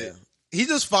is lit. He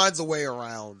just finds a way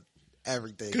around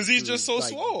everything. Because he's just so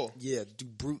swole. Yeah, do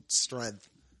brute strength.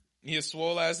 He a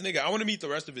swole ass nigga. I want to meet the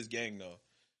rest of his gang though.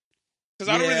 Because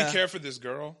I don't really care for this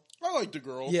girl. I like the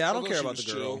girl. Yeah, I don't care about the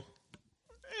girl. Chill.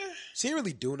 She didn't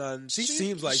really do nothing. She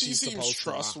seems like she's supposed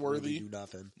trustworthy. to really do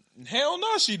nothing. Hell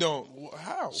no, she don't.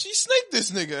 How? She snaked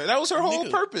this nigga. That was her whole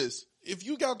purpose. If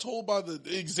you got told by the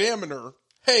examiner,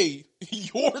 hey,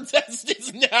 your test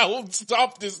is now,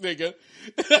 stop this nigga.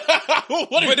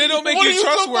 But it don't make you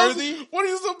trustworthy. What are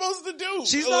you supposed to do?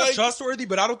 She's not trustworthy,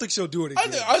 but I don't think she'll do it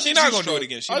again. She's not going to do it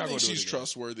again. I think she's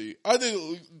trustworthy. I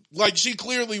think, like, she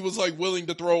clearly was, like, willing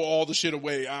to throw all the shit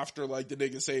away after, like, the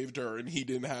nigga saved her and he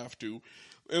didn't have to.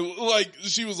 Like,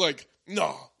 she was like,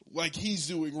 nah, like, he's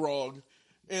doing wrong.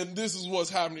 And this is what's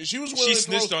happening. She was willing She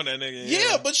snitched on that nigga.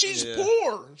 Yeah, but she's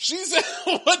poor. She said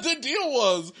what the deal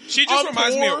was. She just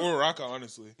reminds me of Uraraka,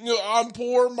 honestly. You know, I'm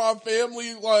poor. My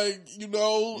family, like, you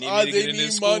know, they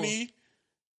need money.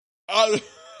 I'm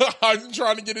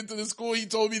trying to get into the school. He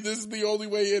told me this is the only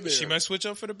way in there. She might switch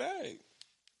up for the bag.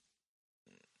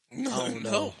 I don't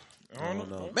know. I don't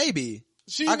know. Maybe.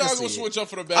 She's not going to switch up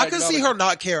for the bag. I can see her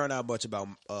not caring that much about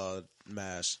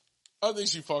MASH. I think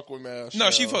she fuck with MASH. No,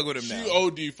 she fuck with him now. She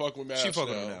OD fuck with MASH. She fuck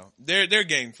with him now. They're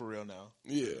gang for real now.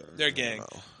 Yeah. They're gang.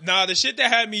 Nah, the shit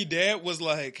that had me dead was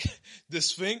like the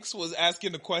Sphinx was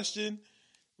asking the question.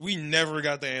 We never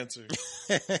got the answer.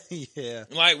 Yeah.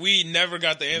 Like, we never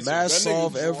got the answer. MASH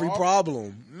solve every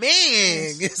problem. Man,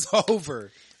 it's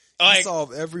over. Like, he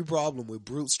solved every problem with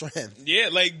brute strength. Yeah,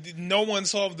 like, no one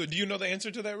solved the... Do you know the answer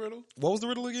to that riddle? What was the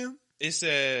riddle again? It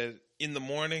said, in the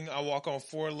morning, I walk on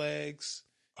 4 legs.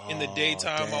 In the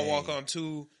daytime, I walk on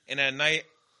 2. And at night,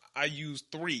 I use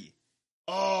 3.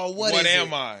 Oh, what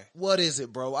am I? What is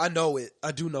it, bro? I know it.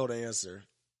 I do know the answer.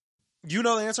 You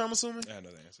know the answer, I'm assuming? I know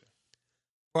the answer.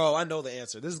 Bro, I know the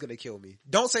answer. This is going to kill me.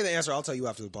 Don't say the answer. I'll tell you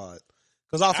after the pod.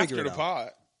 Because I'll figure it out. After the pod?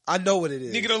 I know what it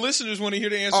is. Nigga, the listeners want to hear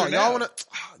the answer now. Y'all want to...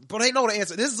 But they know the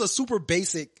answer. This is a super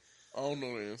basic... I don't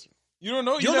know the answer. You don't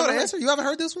know? You don't know the answer? You haven't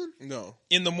heard this one? No.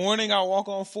 In the morning, I walk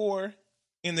on 4.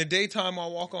 In the daytime, I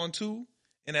walk on 2.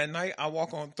 And at night, I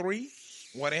walk on 3.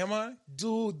 What am I?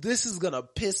 Dude, this is going to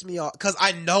piss me off. Because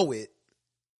I know it.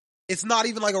 It's not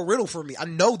even like a riddle for me. I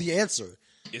know the answer.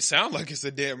 It sounds like it's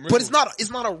a damn riddle. But it's not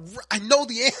I know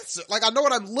the answer. Like, I know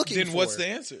what I'm looking for. Then what's the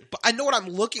answer? But I know what I'm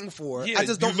looking for. Yeah, I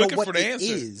just don't know what for the it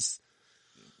answer. is.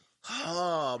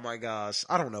 Oh my gosh.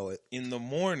 I don't know it. In the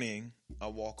morning, I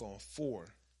walk on 4.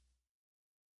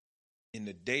 In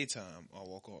the daytime, I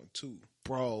walk on 2.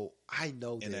 Bro, I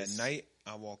know and this. And at night,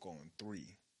 I walk on 3.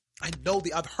 I know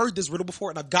I've heard this riddle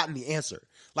before and I've gotten the answer.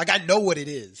 Like, I know what it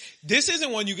is. This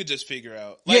isn't one you could just figure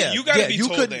out. Like, you gotta be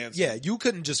told the answer. Yeah, you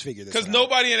couldn't just figure this out. Because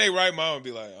nobody in their right mind would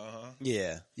be like,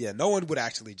 Yeah, no one would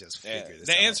actually just figure this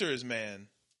out. The answer is man.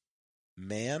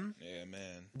 Man? Yeah,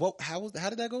 man. What? How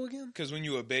did that go again? Because when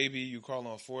you a baby, you crawl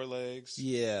on 4 legs.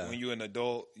 Yeah. When you an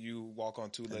adult, you walk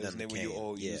on 2 legs. And then when you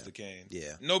old, you use the cane.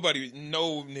 Yeah. No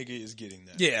nigga is getting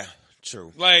that. Yeah,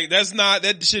 true. Like,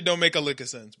 that shit don't make a lick of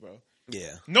sense, bro.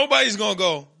 Yeah. Nobody's gonna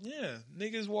go, yeah,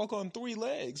 niggas walk on 3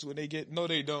 legs when they get, no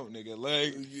they don't, nigga.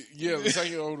 Like, yeah, the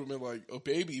second old would have been like, a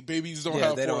baby. Babies don't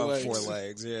have 4 legs. They don't have 4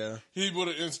 legs, yeah. He would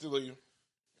have instantly...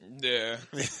 Yeah.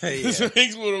 That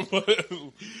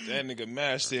nigga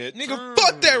mashed it. Nigga,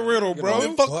 fuck that riddle, bro.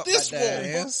 Fuck this wall.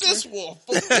 Fuck this wall.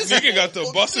 Fuck this nigga got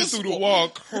to busting through the wall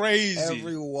crazy.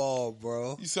 Every wall,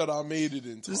 bro. You said I made it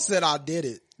in time. Just said I did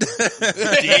it.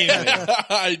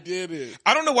 I did it.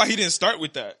 I don't know why he didn't start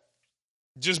with that.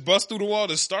 Just bust through the wall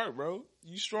to start, bro.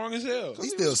 You strong as hell.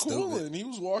 He's still stupid. And he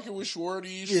was walking with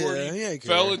Shorty. He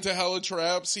fell into hella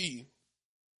traps.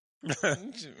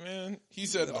 Man, he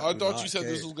said, I thought you said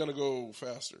this was going to go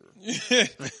faster. He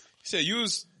said, you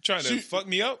was Trying to fuck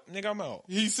me up? Nigga, I'm out.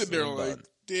 He's sitting there like,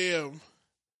 damn,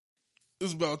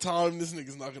 it's about time. This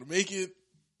nigga's not going to make it.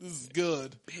 This is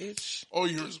good. Bitch. Oh,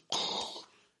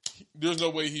 there's no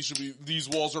way he should be. These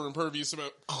walls are impervious.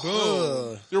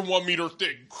 They're 1 meter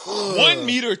thick. 1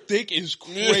 meter thick is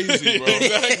crazy, bro.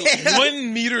 Exactly.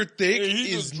 1 meter thick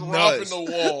is dropping nuts. the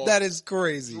wall. That is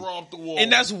crazy. Drop the wall.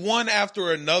 And that's one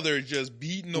after another, just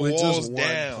beating the With walls just one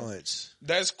down. punch.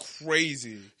 That's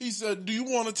crazy. He said, "Do you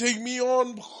want to take me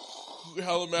on?"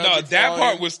 Hella magic. No, that flying.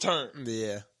 part was turned.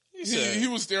 Yeah. He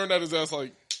was staring at his ass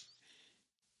like.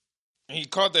 He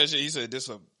caught that shit. He said, "This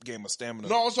a game of stamina."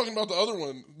 No, I was talking about the other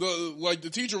one. The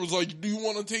teacher was like, "Do you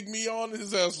want to take me on?"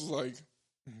 His ass was like,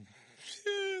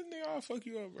 yeah, nigga, I'll fuck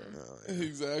you up, bro.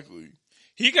 Exactly.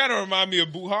 He kind of remind me of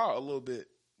Buha a little bit.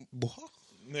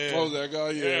 Yeah. Oh, that guy,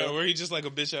 yeah. where he just like a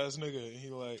bitch ass nigga. He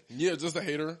like, Yeah, just a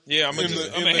hater. yeah, I'm a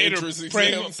hater entrance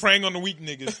preying on the weak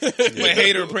niggas. I'm a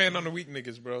hater preying on the weak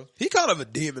niggas, bro. He kind of a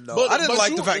demon though. But- I didn't but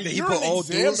like you- the fact that he you're put an old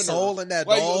dude's examiner. soul in that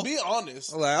Like, doll. to be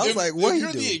honest. Like, I was like, what if he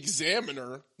you're do? the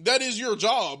examiner, that is your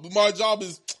job. My job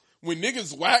is when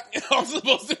niggas whack, I'm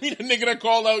supposed to be the nigga that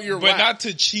call out your But whack. not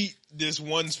to cheat this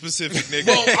one specific nigga.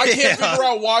 Well, I can't Yeah. figure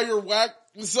out why you're whack,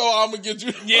 so I'm gonna get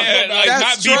you. Yeah, like That's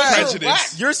not be trash.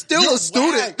 prejudiced. You're still You're a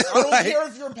student. whack. I don't Like, care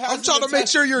if you're passing I'm trying the to make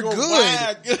test, sure you're good.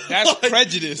 whack. That's Like,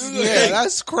 prejudice. Yeah,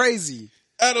 that's crazy.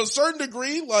 At a certain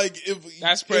degree, like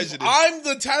That's if prejudice. I'm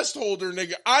the test holder,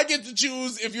 nigga, I get to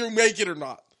choose if you make it or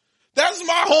not. That's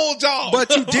my whole job.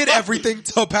 But you did everything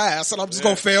to pass, and I'm just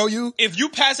gonna fail you. If you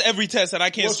pass every test, and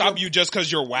I can't What's stop your- you just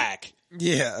because you're whack.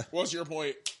 Yeah. What's your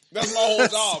point? That's my whole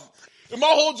job. And my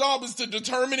whole job is to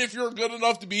determine if you're good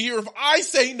enough to be here. If I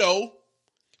say no,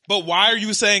 But why are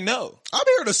you saying no? I'm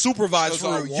here to supervise Because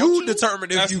I for you. want You to?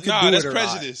 determine if That's, you can nah, do that's it or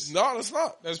prejudice. no, that's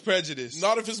not. That's prejudice.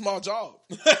 Not if it's my job.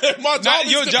 My job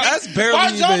is your to, job- That's barely my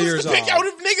even job your is to pick job. out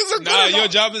if niggas are good Nah, or your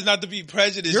not. job is not to be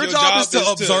prejudiced. Your job is to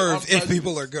observe if prejudiced.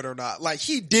 people are good or not. Like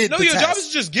he did. No, the your test. job is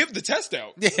to just give the test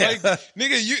out. Yeah. Like,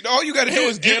 nigga, all you gotta do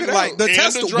is give And it Like out. the And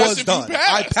test address was if you done.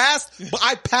 pass.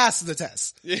 I passed the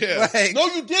test. Yeah. Like, No,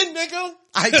 you didn't, nigga.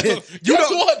 I did. You You Guess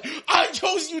know, what? I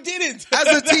chose you didn't. as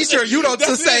a teacher, you know to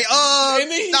That's say, it. And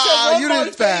then he nah, said, run you my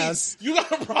didn't face. pass. You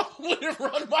got a problem with it,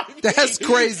 run my face. That's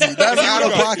crazy. That's out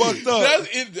of pocket.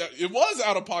 It was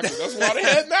out of pocket. That's why the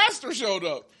headmaster showed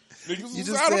up. Niggas was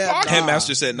just out of said, pocket. nah.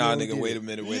 Headmaster said, nah, You nigga, don't wait get a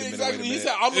minute, Yeah, wait a minute, exactly. wait a He minute.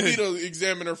 said, I'm going to be the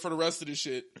examiner for the rest of the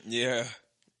shit. Yeah.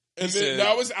 And then said-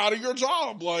 that was out of your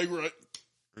job. Like, right.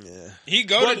 Yeah. He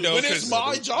goed But though. when it's 'cause-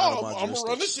 my job, out of my I'm going to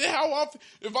run the shit how I,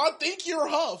 if I think you're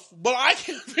huff, but I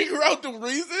can't figure out the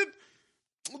reason,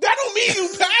 that don't mean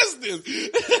you passed this.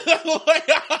 Like,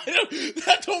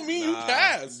 that don't mean you Nah,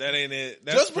 passed. That ain't it.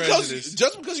 That's prejudice.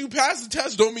 Just because you passed the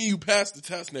test don't mean you passed the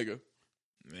test, nigga.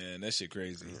 Man, that shit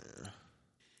crazy.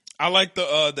 I like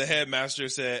the headmaster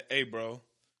said, "Hey, bro,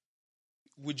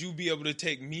 would you be able to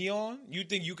take me on? You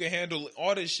think you can handle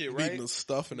all this shit, right?" Beating the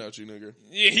stuffing out you, nigga.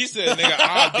 Yeah, he said, "Nigga,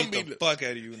 I'll beat beating the the- fuck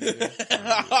out of you,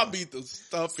 nigga." I'll beat the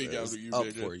stuffing out of you, Up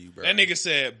nigga. for you, bro. That nigga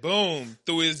said, "Boom!"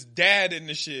 Threw his dad in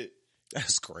the shit.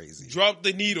 That's crazy. Drop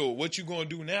the needle. What you gonna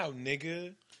do now,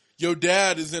 nigga? Your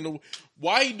dad is in the.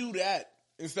 Why he do that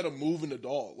instead of moving the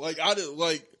dog? Like I did.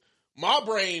 Like my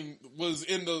brain was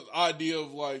in the idea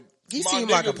of like He my seemed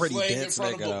like a nigga's pretty laying dense in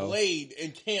front nigga, of a though. blade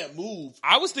and can't move.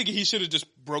 I was thinking he should have just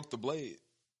broke the blade.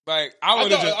 Like I I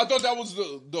would have thought, just. I thought that was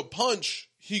the punch.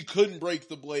 He couldn't break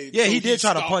the blade. Yeah, so he did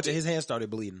try to stopped punch it. it. His hand started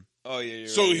bleeding. Oh yeah.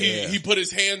 So right. he put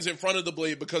his hands in front of the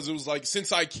blade because it was like,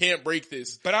 since I can't break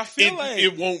this, But I feel like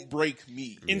it won't break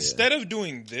me. instead of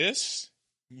doing this,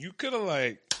 you could have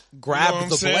like Grabbed You know what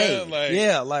the I'm saying? blade. Like-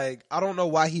 Yeah, like I don't know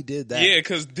why he did that. yeah,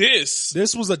 because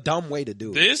This was a dumb way to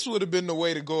do it. this would have been the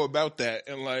way to go about that,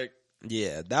 and like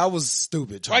Yeah, that was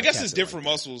stupid. well, I trying to guess catch it's it different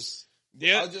like muscles.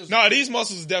 Yeah, I just- no, these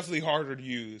muscles are definitely harder to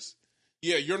use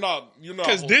Yeah, you're not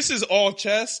because this is all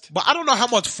chest. that. But I don't know how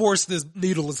much force this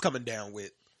needle is coming down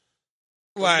with.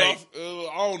 Like, enough, I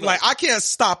don't know. like I can't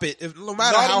stop it. If no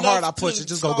matter Not how hard I enough push, to it's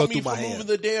just gonna stop go me through my from hand. Moving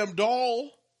the damn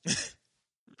doll.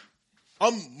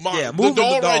 Yeah, the moving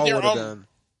doll the right doll there. would have I'm done.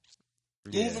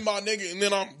 Yeah. moving my nigga, and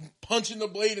then I'm punching the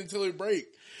blade until it break.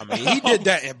 I mean, he did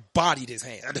that and bodied his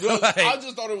hand. Like, I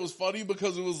just thought it was funny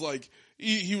because it was like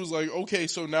he was like, okay,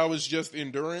 so now it's just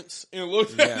endurance, and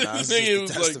looked yeah, at nah, it's this just nigga, a it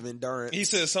was test like, of endurance. He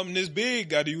said something this big,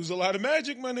 got to use a lot of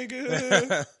magic, my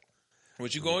nigga.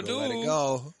 What you gonna do? Let it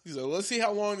go. he said, let's see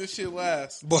how long this shit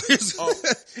lasts. But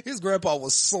his grandpa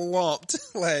was slumped.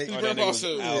 Like, His that grandpa nigga was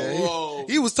said, out. yeah, whoa.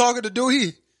 he was talking to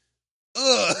Dewey.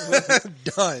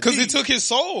 Done. Because it took his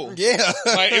soul. Yeah.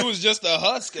 Like it was just a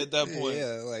husk at that point.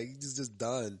 Yeah, like he's just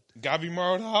done. Gabi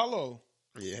Maro the Hollow.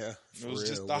 Yeah. It was for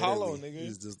just real, the hollow, literally. nigga.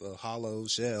 It's just a hollow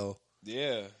shell.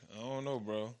 Yeah, I don't know,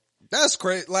 bro. That's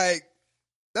crazy. Like,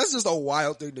 that's just a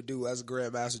wild thing to do as a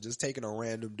grandmaster, just taking a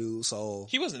random dude's soul.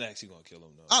 He wasn't actually gonna kill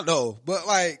him, though. I know, but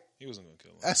like, He wasn't gonna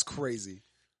kill him. that's crazy.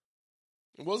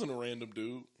 It wasn't a random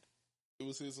dude. It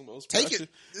was his most Taking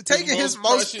his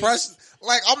most precious.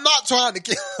 Like, I'm not trying to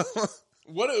kill him.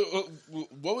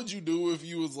 What would you do if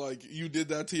you was like, you did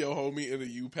that to your homie and then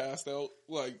you passed out?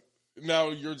 Like, now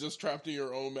you're just trapped in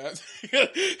your own magic.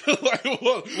 Like,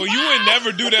 well, you would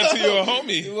never do that to your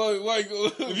homie. Like,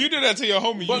 If you did that to your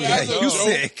homie, but you as a you joke,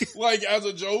 sick. like as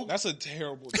a joke, that's a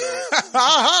terrible joke.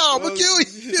 I'm gonna kill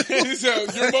you. so your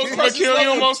most I'm gonna precious kill your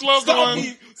loved most loved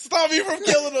one. Stop me from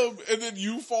killing him, and then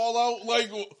you fall out.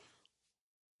 Like,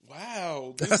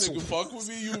 wow, this nigga fuck with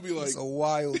me. You would be like, It's a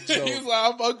wild he's joke.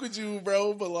 like, I fuck with you,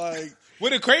 bro, but like. Well,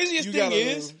 the craziest You thing gotta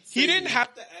is, he say didn't it.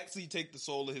 have to actually take the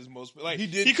soul of his most. Like He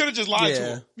did- he could have just lied to Yeah.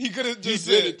 him. He could have just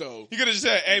did said it, though. He could have just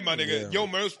said, "Hey, my nigga, Yeah. your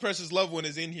most precious loved one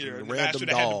is in here." And the Random master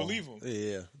had to doll. believe him.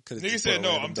 Yeah. Could've Nigga just said, put a "No,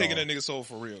 random I'm taking doll. that nigga soul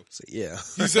for real." So, yeah.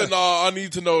 He said, "Nah, I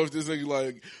need to know if this nigga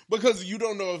like because you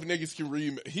don't know if niggas can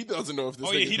read. He doesn't know if this.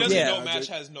 Oh nigga yeah, he can doesn't read know magic.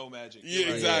 match has no magic. Yeah, You're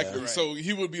right. exactly. You're right. So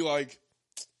he would be like,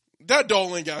 that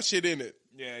doll ain't got shit in it.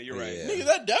 Yeah, you're right. Yeah. Nigga,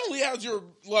 that definitely has your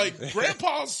like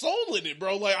grandpa's soul in it,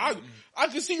 bro. Like I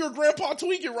can see your grandpa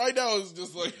tweaking right now. It's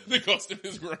just like the ghost of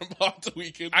his grandpa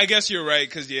tweaking. I guess you're right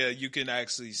because you can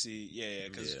actually see. Yeah,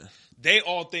 because Yeah. they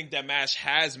all think that Mash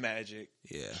has magic.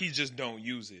 Yeah. he just don't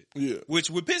use it. Yeah. which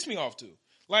would piss me off too.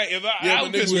 Like if I Yeah,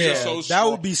 would but nigga piss was me just off. so That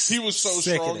strong. would be He was so strong.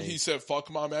 sickening. He said, "Fuck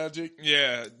my magic."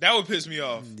 Yeah, that would piss me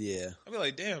off. Yeah. I'd be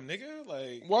like, damn, nigga,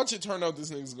 like Watch it turn out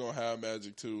this nigga's gonna have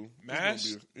magic too. He's gonna Mash?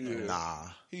 be- yeah. Nah.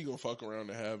 He gonna fuck around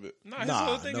and have it. nah. His Nah,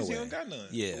 whole thing no is he way. don't got none.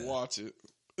 Yeah. Watch it.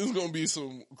 It's gonna be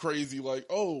some crazy like,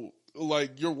 oh,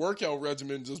 like your workout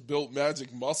regimen just built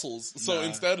magic muscles. So Nah.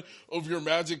 instead of your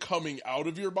magic coming out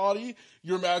of your body,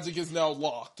 your magic is now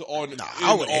locked on Nah, in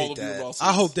I would all hate of your that. muscles.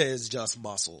 I hope that it's just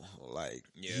muscle. Like,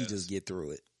 Yeah. he just get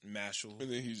through it. Mashal. And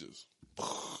then he just,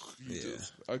 Yeah.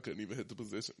 I couldn't even hit the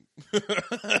position.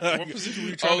 What position were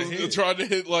you I trying was to hit? trying to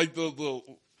hit like the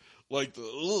like,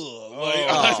 Oh,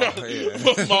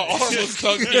 yeah. my arm was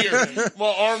stuck here.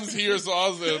 My arm's here, so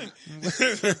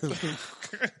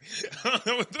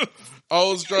I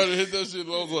was trying to hit that shit,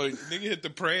 and I was like, Nigga hit the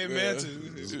praying mantis.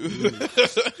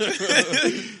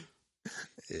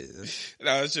 Yeah.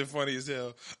 Nah, that shit funny as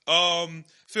hell.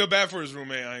 Feel bad for his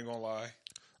roommate. I ain't gonna lie.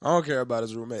 I don't care about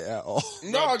his roommate at all.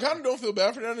 no, I kind of don't feel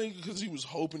bad for that nigga because he was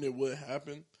hoping it would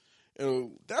happen.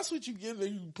 And that's what you get.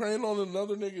 You praying on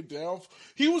another nigga down.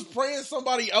 He was praying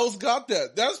somebody else got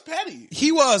that. That's petty.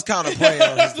 He was kind of praying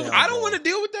on his downfall. I don't want to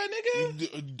deal with that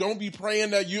nigga. Don't be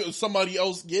praying that somebody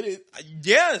else get it.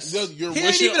 Yes. You're He ain't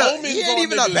wishing even omens he ain't on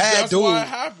even a niggas. bad That's dude. why it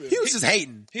happened. He was just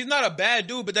hating. He's not a bad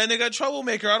dude, but that nigga a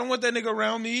troublemaker. I don't want that nigga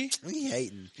around me. He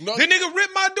hating. No, The nigga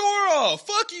ripped my door off.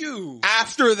 Fuck you.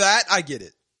 After that, I get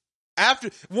it.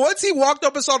 Once he walked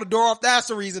up and saw the door off, that's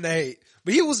the reason to hate.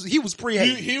 But he was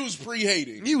pre-hating. he was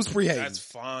pre-hating. He was pre-hating. That's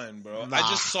fine, bro. Nah. I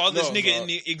just saw this No, nigga bro. in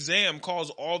the exam cause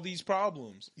all these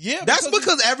problems. Yeah, That's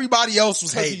because everybody else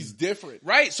was hating. he's different.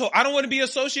 Right, so I don't want to be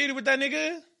associated with that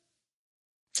nigga.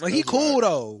 Like, he cool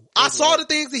though. I saw the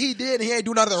things that he did and he ain't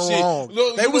do nothing Shit, wrong.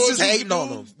 look, They you was know just what you hating can on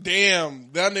do? him. Damn,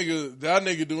 that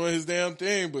nigga doing his damn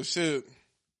thing, but shit.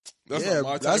 That's Yeah, not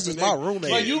my type that's of just my nigga.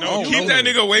 roommate. Like, you No, I keep don't that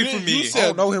know nigga away You- from you me. said, I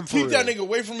don't know him for keep that real. nigga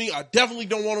away from me. I definitely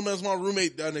don't want him as my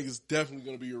roommate. That nigga's definitely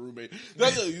gonna be your roommate.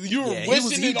 You were Yeah,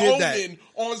 wishing he and did that. omen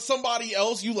on somebody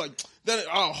else. You like that.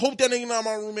 I hope that nigga not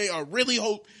my roommate. I really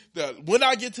hope that when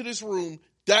I get to this room,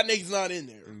 that nigga's not in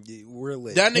there. Yeah, we're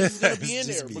lit. That nigga's gonna be in It's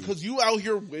there just me. because you out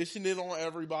here wishing it on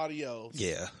everybody else.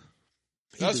 Yeah.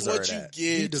 He That's deserved what you that.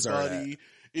 He get, deserved buddy.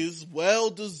 Is well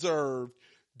deserved.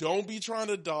 Don't be trying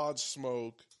to dodge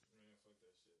smoke.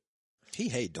 He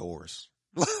hate doors.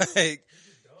 Like,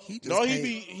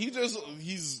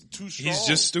 he's too strong. He's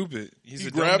just stupid. He's He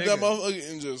a dumb grabbed that nigga.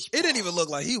 motherfucker and just. It didn't even look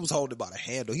like he was holding it by the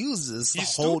handle. He was just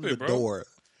He's holding stupid, the bro. door.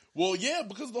 Well, yeah,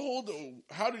 because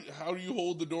how do you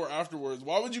hold the door afterwards?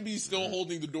 Why would you be still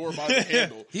holding the door by the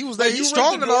handle? He was there. Like, He's you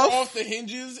strong ripped the door enough. off the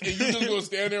hinges, and you just gonna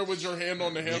stand there with your hand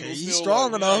on the handle. He's still,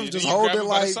 strong like, enough. you just grab hold it it by the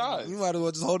like sides. you might as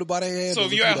well just hold it by the handle. So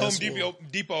if you If at that's Home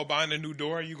what- Depot buying a new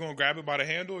door, you gonna grab it by the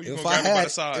handle or you If gonna I grab it by had the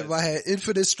side? if I had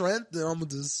infinite strength, then I'm gonna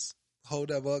just hold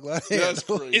that bug like That's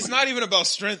handle. crazy. It's not even about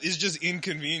strength. It's just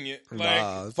inconvenient. Like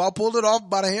Nah, if I pulled it off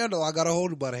by the handle, I gotta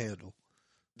hold it by the handle.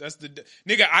 that's the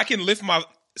nigga. I can lift my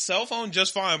cell phone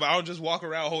just fine, but I don't just walk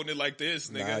around holding it like this,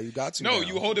 nigga. Nah, you got to. No, now.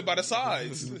 you hold it by the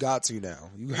sides. You got to now.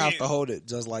 You have to hold it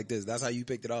just like this. That's how you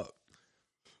picked it up.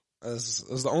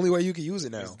 It's the only way you can use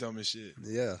it now. That's dumb as shit.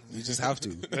 Yeah, you just have to.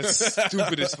 That's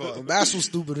stupid as fuck. Mashall's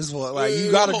stupid as fuck. Like, you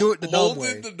gotta do it the dumb way.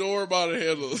 Holding the door by the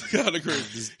handle is kind of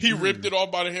crazy. He ripped it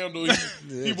off by the handle.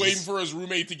 He waiting for his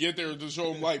roommate to get there to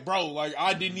show him, like, bro, like,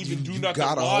 I didn't even do nothing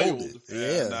gotta wild. hold it.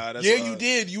 Yeah, You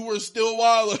did. You were still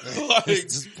wild. Like,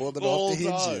 just pulled it off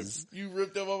the hinges. You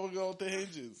ripped them off the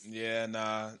hinges. Yeah,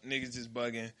 nah, niggas just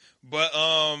bugging. But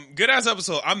good ass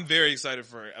episode. I'm very excited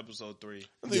for episode 3.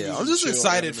 Yeah, I'm just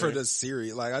excited for the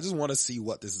series. Like, I just want to see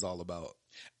what this is all about.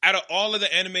 Out of all of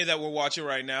the anime that we're watching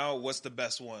right now, what's the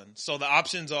best one? So the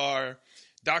options are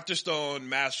Dr. Stone,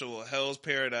 Mashal, Hell's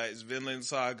Paradise, Vinland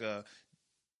Saga.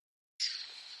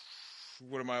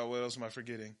 What else am I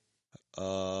forgetting?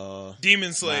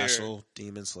 Demon Slayer. Mashal,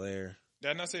 Demon Slayer.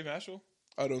 Did I not say Mashal?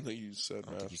 I don't think you said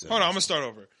that. Hold on, I'm gonna start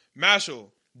over. Mashal,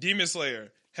 Demon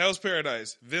Slayer, Hell's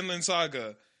Paradise, Vinland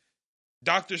Saga,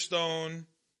 Dr. Stone,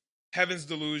 Heaven's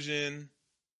Delusion.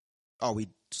 Oh, we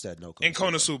said no. And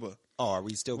Konosuba. Oh, are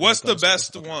we still? What's the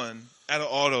best one out of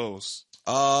all those?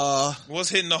 What's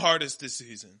hitting the hardest this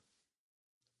season?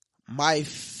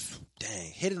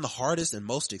 Hitting the hardest and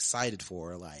most excited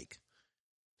for are like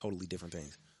totally different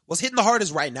things. What's hitting the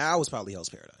hardest right now is probably Hell's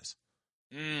Paradise.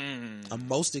 I'm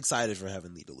most excited for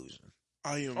Heavenly Delusion.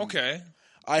 I am okay.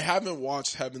 I haven't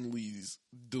watched Heavenly's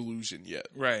Delusion yet.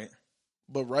 Right.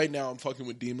 But right now I'm fucking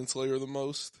with Demon Slayer the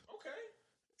most. Okay.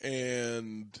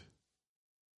 And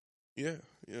yeah,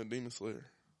 Demon Slayer.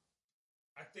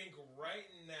 I think right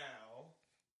now,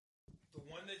 the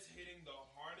one that's hitting the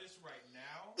hardest right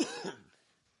now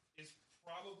is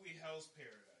probably Hell's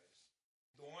Paradise.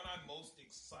 The one I'm most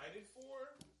excited for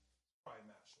is probably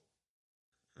Mashal.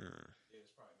 Yeah,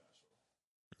 it's probably Mashal.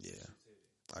 Yeah,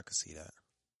 I could see that.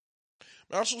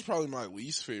 Mashal's probably my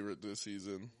least favorite this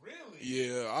season. Really?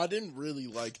 Yeah, I didn't really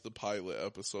like the pilot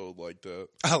episode like that.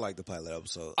 I like the pilot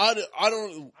episode. I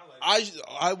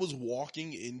was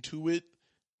walking into it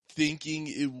thinking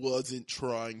it wasn't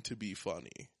trying to be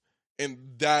funny. And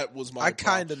that was my I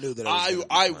kind of knew that it was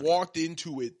I walked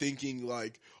into it thinking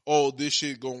like, oh, this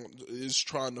shit is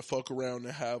trying to fuck around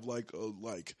and have like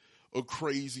a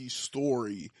crazy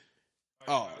story.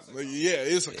 Oh, yeah,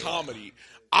 it's a comedy.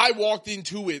 I walked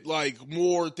into it like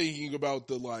more thinking about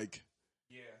the like.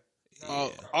 Yeah.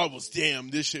 I was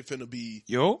this shit finna be.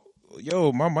 Yo,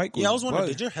 my mic was I was wondering, bugging.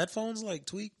 did your headphones like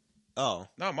tweak? Oh,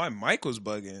 No, my mic was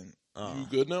bugging. You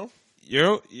good now?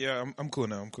 Yeah, I'm cool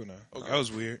now. Okay. That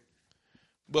was weird.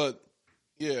 But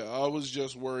yeah, I was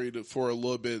just worried for a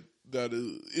little bit that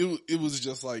it was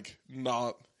just like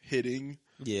not hitting.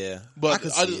 yeah. But I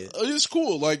could see it. It's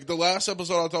cool. Like the last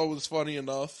episode I thought was funny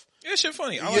enough. Yeah, shit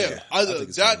funny. I like it.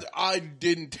 I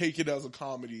didn't take it as a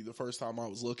comedy the first time I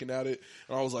was looking at it,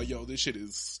 and I was like, "Yo, this shit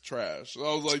is trash." I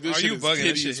was like, "This shit is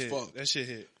kiddie as fuck." That shit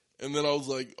hit. And then I was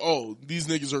like, "Oh, these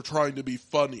niggas are trying to be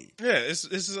funny." Yeah, this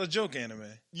is a joke anime.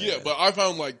 Yeah, but I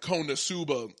found like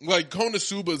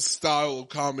Konosuba's style of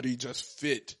comedy just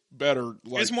fit better.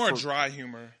 Like, it's more dry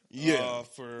humor. Yeah,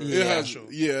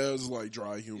 it was like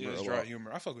dry humor. Yeah, it's dry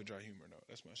humor. I fuck with dry humor though.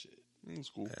 That's my shit.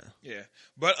 It's cool. Yeah,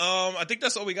 but I think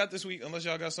that's all we got this week. Unless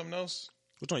y'all got something else.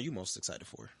 Which one are you most excited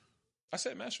for? I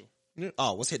said Mashal.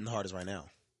 Oh, what's hitting the hardest right now?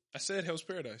 I said Hell's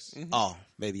Paradise. Mm-hmm. Oh,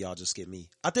 maybe y'all just skip me.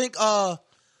 I think my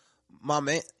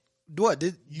man. What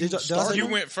did I say? You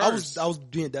went first. I was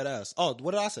being dead ass. Oh, what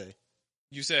did I say?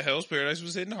 You said Hell's Paradise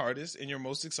was hitting the hardest, and you're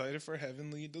most excited for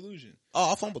Heavenly Delusion.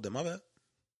 Oh, I fumbled it. My bad.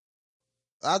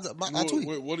 I tweet.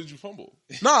 Wait, what did you fumble?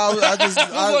 No, I just.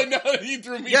 I was like, no, he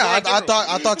threw me. Yeah, I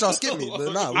thought y'all skipped me,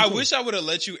 but no. I wish I would have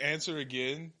let you answer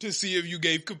again to see if you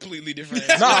gave completely different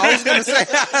answers. No, I was gonna say.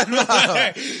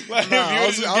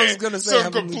 I was gonna say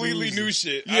some completely new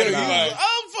shit. Yeah,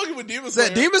 I'm fucking with Demon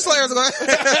Slayer. Demon Slayer's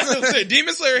going.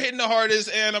 Demon Slayer hitting the hardest,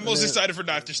 and I'm most excited for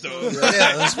Dr. Stone.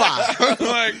 Yeah, that's fine.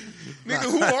 Like, nigga,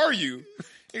 who are you?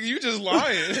 Nigga, you just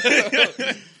lying.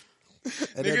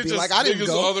 And then be like, I didn't niggas'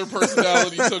 go. Other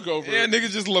personality took over. Yeah,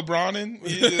 niggas just LeBronin.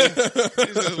 He's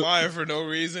just lying for no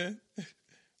reason.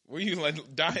 Where you like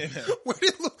dying at? What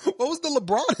was the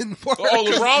LeBron in part? Oh,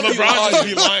 LeBron just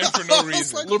be lying for no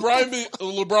reason.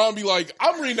 LeBron be like,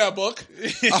 I'm reading that book.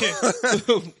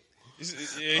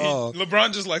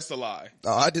 LeBron just likes to lie.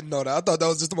 Oh, I didn't know that. I thought that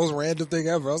was just the most random thing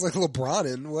ever. I was like,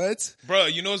 LeBron in what? Bro,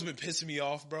 you know what's been pissing me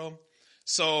off, bro?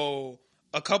 So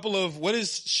a couple of what is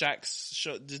Shaq's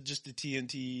show? Just the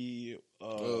TNT,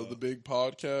 the big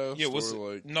podcast. Yeah,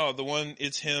 the one?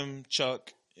 It's him,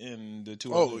 Chuck, and the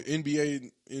two. Oh,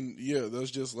 NBA.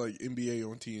 That's just like NBA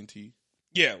on TNT.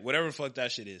 Yeah, whatever the fuck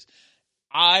that shit is.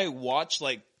 I watched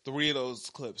like 3 of those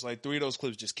clips. Like 3 of those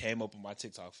clips just came up on my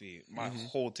TikTok feed. My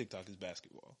whole TikTok is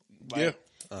basketball. Like, yeah,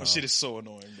 That shit is so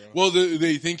annoying, bro. Well,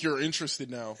 they think you're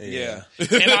interested now. Yeah.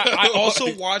 And I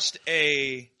also watched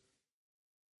maybe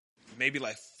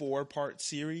like 4-part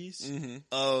series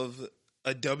of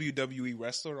a WWE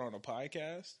wrestler on a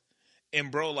podcast. And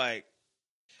bro, like,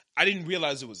 I didn't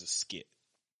realize it was a skit.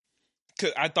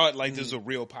 Cause I thought like this was a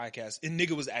real podcast, and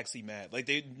nigga was actually mad. Like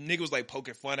nigga was like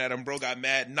poking fun at him. Bro got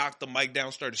mad, knocked the mic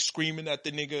down, started screaming at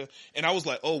the nigga, and I was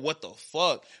like, "Oh, what the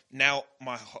fuck?" Now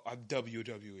I'm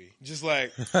WWE, just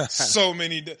like so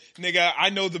many nigga. I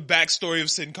know the backstory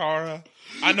of Sin Cara.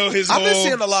 I know his. I've been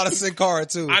seeing a lot of Sin Cara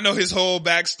too. I know his whole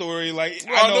backstory. Like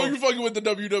I know you're fucking with the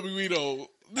WWE though.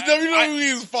 The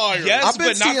WWE is fire. Yes,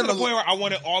 but not to the point where I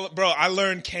want it all. Bro, I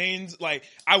learned Kane's, like,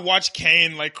 I watched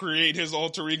Kane, like, create his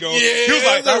alter ego. Yeah, he was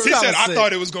like, he said, sick. I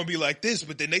thought it was going to be like this,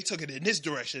 but then they took it in this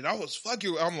direction. I was, fuck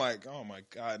you. I'm like, oh my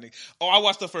God. Nigga. Oh, I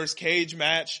watched the first Cage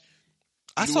match.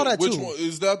 I saw that Which too. one?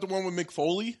 Is that the one with Mick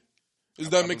Foley? Is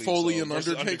that Mick Foley so. and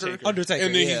Versus Undertaker? Undertaker,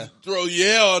 And then yeah. he throw,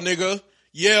 yeah, nigga.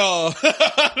 Yeah.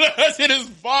 That shit is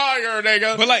fire,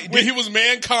 nigga. But like, when he was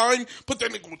Mankind, put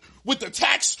that nigga with the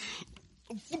tax,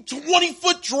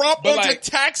 20-foot drop But onto like,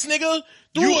 tax, nigga,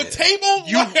 through a table?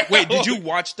 Wait, did you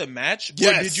watch the match?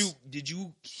 Yes. Or did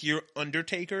you hear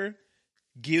Undertaker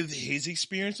give his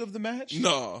experience of the match?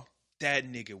 Nah.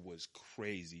 That nigga was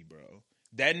crazy, bro.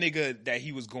 That nigga that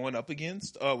he was going up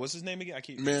against, what's his name again? I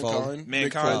keep Mankind.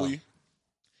 Mankind. Mick Foley.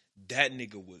 That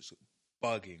nigga was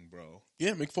bugging, bro.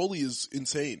 Yeah, Mick Foley is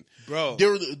insane. Bro.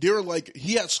 They're like,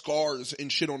 he had scars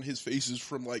and shit on his faces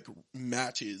from like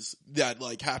matches that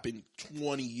like happened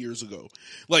 20 years ago.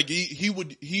 Like he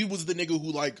was the nigga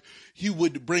who like, he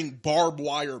would bring barbed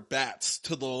wire bats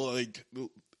to the like,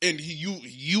 and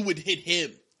you would hit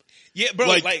him. Yeah, bro,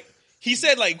 like he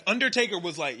said, like, Undertaker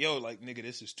was like, yo, like, nigga,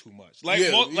 this is too much. Like,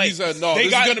 Yeah, he said, no, this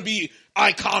is going to be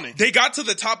iconic. They got to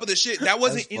the top of the shit. That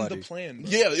wasn't in the plan,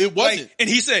 bro. Yeah, it wasn't. Like, and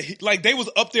he said, like, they was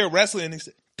up there wrestling, and he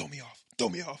said, throw me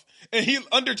off. And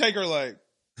Undertaker, like,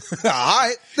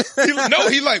 Alright.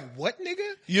 he like, what,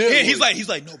 nigga? Yeah, he's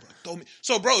like, no, bro, throw me.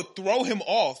 So, bro, throw him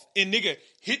off, and nigga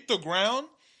hit the ground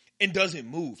and doesn't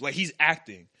move. Like, he's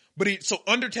acting. But so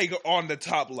Undertaker on the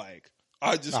top, like,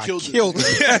 I killed him.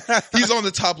 He's on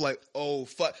the top like, oh,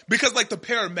 fuck. Because, like, the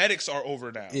paramedics are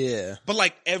over now. Yeah. But,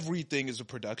 like, everything is a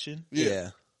production. Yeah.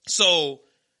 So,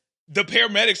 the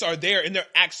paramedics are there, and they're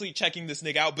actually checking this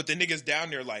nigga out, but the nigga's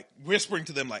down there, like, whispering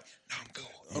to them, like, no,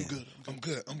 I'm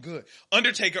good.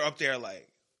 Undertaker up there, like,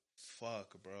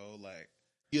 fuck, bro. Like,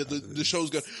 yeah, the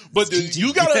show's good. But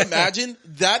you gotta imagine,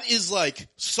 that is, like,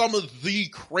 some of the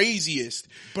craziest.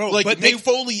 Bro, like, but Mick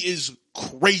Foley is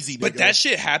crazy, nigga. But that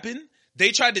shit happened.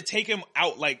 They tried to take him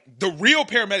out, like, the real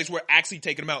paramedics were actually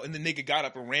taking him out, and the nigga got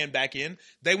up and ran back in.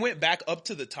 They went back up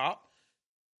to the top.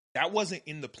 That wasn't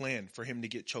in the plan for him to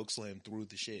get chokeslammed through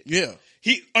the shit. Yeah.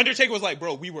 Undertaker was like,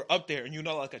 bro, we were up there, and you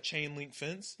know, like a chain link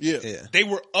fence? Yeah. They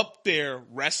were up there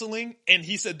wrestling, and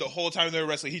he said the whole time they were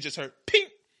wrestling, he just heard ping,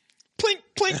 plink,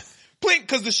 plink, plink,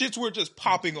 because the shits were just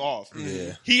popping off.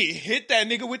 Yeah. He hit that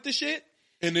nigga with the shit.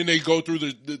 And then they go through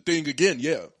the thing again,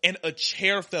 yeah. And a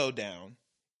chair fell down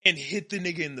and hit the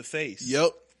nigga in the face. Yep.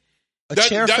 A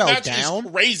chair fell match down?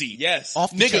 is crazy. Yes.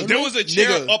 Off the Nigga, chain There link? was a chair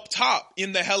Nigga. up top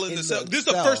in the Hell in the Cell. This is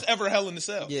the cell. first ever Hell in the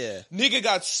Cell. Yeah. Nigga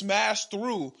got smashed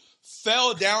through,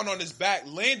 fell down on his back,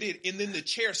 landed, and then the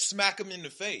chair smacked him in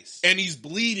the face. And he's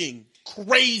bleeding.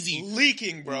 Crazy.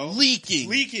 Leaking, bro.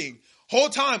 Leaking. Whole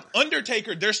time,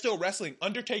 Undertaker, they're still wrestling.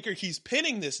 Undertaker, he's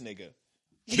pinning this nigga.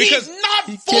 Because he's not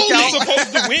He's folding.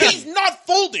 supposed to win. He's not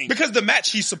folding. Because the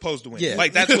match, he's supposed to win. Yeah.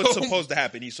 Like, that's what's supposed to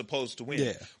happen. He's supposed to win.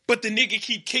 Yeah. But the nigga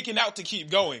keep kicking out to keep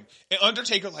going. And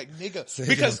Undertaker like, nigga. So he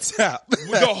because goes tap.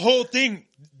 the whole thing,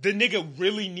 the nigga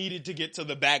really needed to get to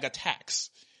the bag of tacks.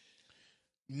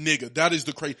 Nigga, that is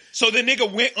the crazy. So the nigga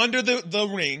went under the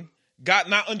ring, got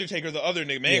not Undertaker, the other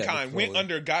nigga, Mankind, went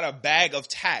under, got a bag of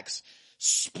tacks,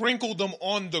 sprinkled them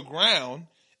on the ground,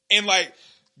 and like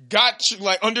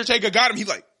Undertaker got him. He's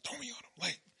like, throw me on him.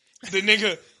 Like the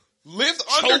nigga lift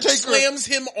Undertaker, slams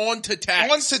him onto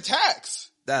tax. onto tacks.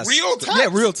 That's real tacks. Yeah,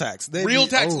 real tax. Real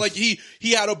tax. Like he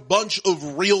had a bunch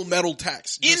of real metal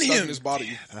tax In just stuck him. in his body.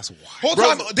 Yeah, that's wild. Whole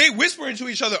time they whispering to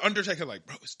each other. Undertaker like,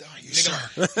 bro, it's done.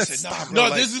 Nigga, he said, nah, bro. No,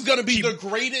 like, this is gonna be the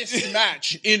greatest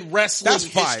match in wrestling That's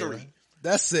fire. history.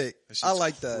 That's sick. I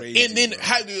like that. crazy. And then,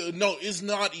 no, it's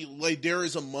not like there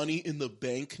is a money in the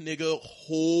bank, nigga.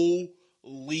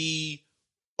 Holy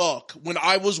fuck! When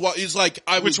I was, it's like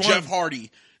I was Which one? Jeff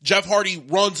Hardy. Jeff Hardy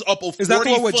runs up a 40 Is that the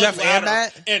one with foot Jeff ladder and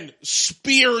that? and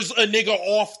spears a nigga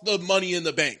off the money in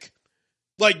the bank.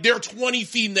 Like they're 20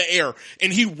 feet in the air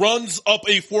and he runs up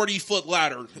a 40-foot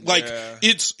ladder. Like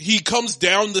he comes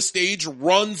down the stage,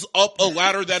 runs up a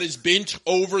ladder that is bent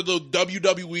over the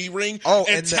WWE ring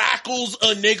and tackles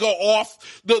a nigga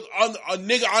off a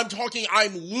nigga.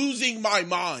 I'm losing my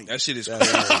mind. That shit is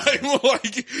crazy. I'm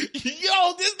like,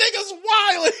 yo, this nigga's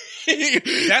wild.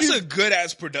 That's a good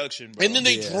ass production, bro. And then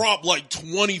they drop like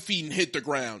 20 feet and hit the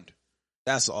ground.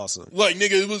 That's awesome. Like,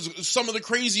 nigga, it was some of the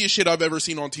craziest shit I've ever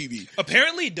seen on TV.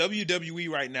 Apparently, WWE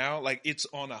right now, like, it's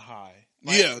on a high.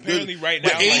 Like, yeah. Apparently right now.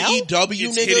 But AEW,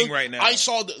 it's nigga, hitting right now. I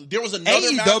saw, there was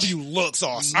another match. AEW looks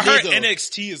awesome. I heard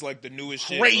NXT is like the newest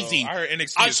crazy. Shit, bro. I heard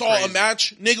NXT I is saw crazy. a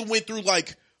match, nigga went through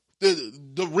like,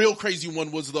 the real crazy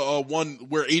one was the one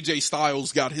where AJ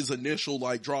Styles got his initial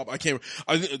like drop.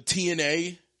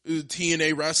 TNA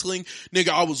wrestling. Nigga,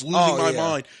 I was losing my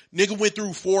mind. Nigga went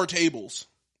through 4 tables.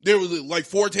 There was like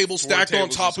 4 tables stacked on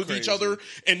top of each other,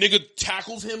 and nigga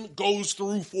tackles him, goes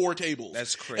through 4 tables.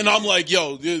 That's crazy. And I'm like,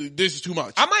 yo, this is too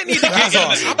much. I might need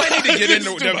to get into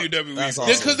WWE. That's awesome.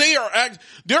 Because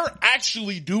they're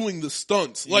actually doing the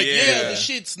stunts. Like, the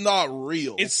shit's not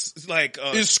real. It's like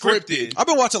it's scripted. I've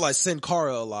been watching like Sin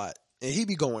Cara a lot. And he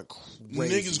be going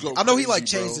crazy. Niggas go I know he crazy, like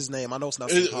changed bro. his name. I know it's not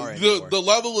Sin Cara anymore. The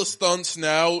level of stunts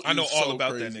now. I know all so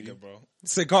about crazy. that nigga, bro.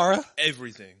 Sin Cara?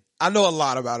 Everything. I know a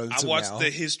lot about him too. I watched now.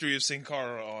 the history of Sin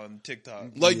Cara on TikTok.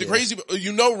 Like the crazy,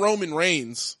 Roman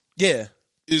Reigns Yeah.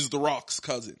 is The Rock's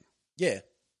cousin. Yeah.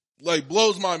 Like,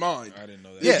 blows my mind. I didn't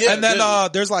know that. Yeah, and then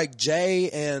there's like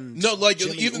Jay and no, like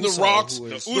Jimmy even Uso, The Rock's who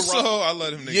is- Uso, I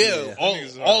let him niggas.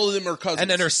 Yeah, all of them are cousins. And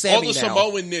then there's Sammy all the now.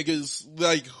 Samoan niggas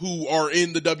like who are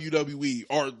in the WWE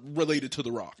are related to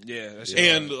The Rock. Yeah, that's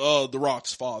And The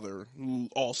Rock's father, who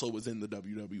also was in the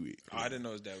WWE. I didn't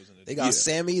know his dad was in it. They got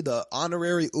Sammy, the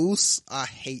honorary Oos. I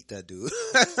hate that dude.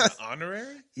 Honorary?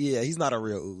 Yeah, he's not a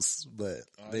real Oos, but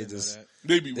they just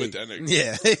They be with that nigga.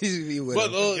 yeah, he be with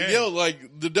But him. like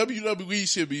the WWE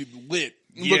should be lit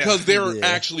Yeah. because they're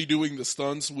actually doing the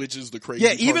stunts, which is the crazy. Yeah,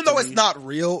 part even to though me. it's not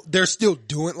real, they're still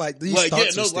doing like these like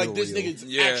stunts are still like this real. nigga's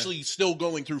Yeah. actually still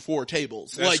going through 4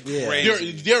 tables. That's like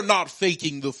crazy. they're not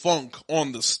faking the funk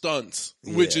on the stunts,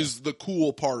 which is the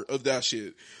cool part of that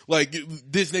shit. Like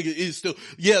this nigga is still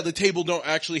the table don't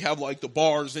actually have like the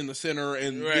bars in the center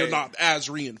and they're not as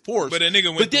reinforced. But a nigga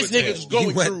went But through this a nigga's table. He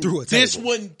going went through a this table.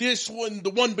 one, the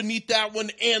one beneath that one,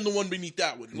 and the one beneath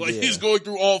that one. Like he's going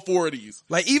through all 4 of these.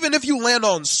 Like even if you land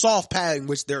on soft padding,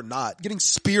 which they're not, getting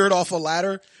speared off a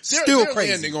ladder, They're still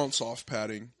crazy. landing on soft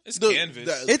padding. It's canvas.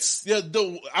 It's-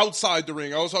 the outside the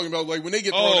ring. I was talking about like when they get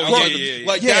thrown Oh, outside yeah, the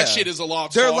like yeah. that shit is a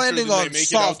lot They're softer landing than on they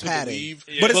make it out soft to padding, believe.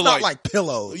 but it's But, not like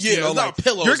pillows. Yeah, you know, it's like, not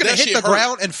pillows. You're gonna That hit shit the hurt.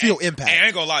 ground and feel impact. And I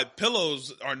ain't gonna lie,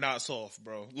 pillows are not soft,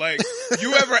 bro. Like,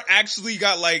 you ever actually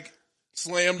got like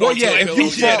slammed Well, on yeah, if you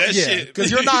pillows. fall- that yeah, shit. 'cause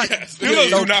you're not- Yes.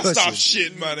 Pillows no do not stop cushion.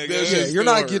 shit, my nigga. That yeah, shit's you're still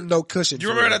not hurt. getting no cushion. You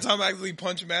for remember real. that time I actually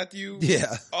punched Matthew?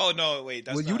 Yeah. Oh no, wait,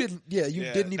 that's Well, you not- didn't. Yeah, you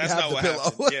Yeah, didn't even that's have not the what pillow.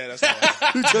 happened. Yeah, that's not what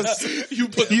happened. you just You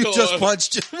put the you pillow just on.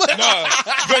 punched him. No,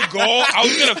 the goal, I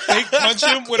was gonna fake punch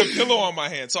him with a pillow on my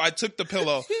hand. So I took the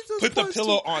pillow, put the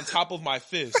pillow on top of my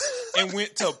fist, and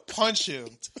went to punch him.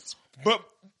 But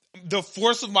the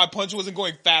force of my punch wasn't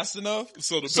going fast enough,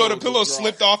 so the pillow just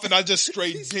slipped off, and I just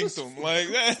straight dinked him like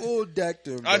that. Full decked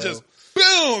him. I bro. just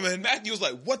boom, and Matthew was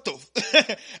like, "What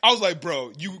the?" I was like,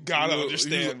 "Bro, you gotta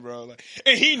understand, bro." Like,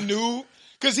 and he knew.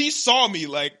 Cause he saw me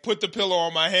like put the pillow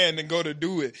on my hand and go to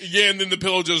do it. Yeah, and then the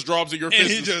pillow just drops at your And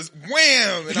fist. he just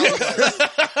wham! And I was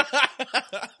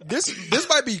like, This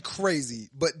might be crazy,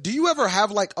 but do you ever have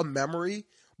like a memory,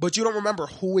 but you don't remember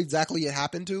who exactly it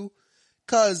happened to?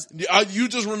 Cause you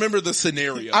just remember the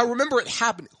scenario. I remember it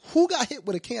happened. Who got hit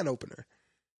with a can opener?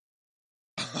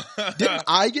 Didn't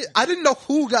I get? I didn't know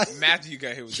who got. Matthew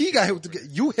got hit with He got hit with the.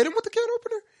 You hit him with the can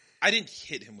opener? I didn't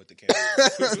hit him with the can.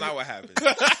 That's not what happened.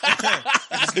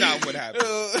 That's not what happened.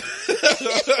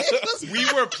 We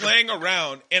were playing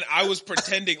around and I was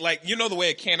pretending, like, you know the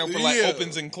way a can opener like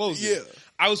opens and closes? Yeah.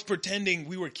 I was pretending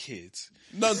we were kids.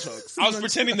 Nunchucks. I was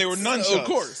pretending they were nunchucks. Of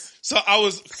course. So I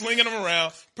was flinging them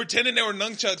around, pretending they were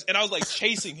nunchucks, and I was like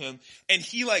chasing him, and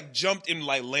he like jumped and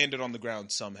like landed on the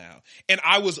ground somehow. And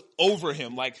I was over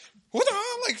him, like, what the hell?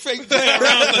 Like fake playing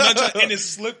around with the nunchuck, and it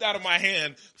slipped out of my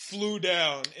hand, flew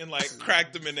down, and like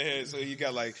cracked him in the head. So he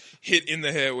got like hit in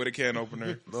the head with a can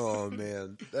opener. Oh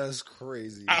man, that's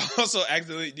crazy. I also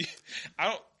actually, I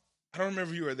don't remember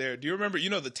if you were there. Do you remember,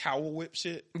 the towel whip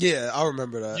shit? Yeah, I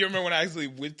remember that. You remember when I actually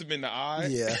whipped him in the eye?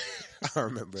 Yeah, I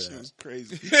remember It that. was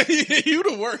crazy. You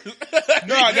the worst.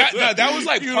 No, that was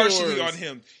like You the partially worst. on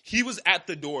him. He was at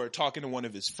the door talking to one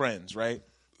of his friends, right?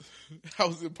 How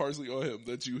is it partially on him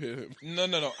that you hit him? No.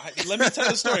 Let me tell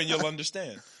the story and you'll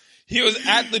understand. He was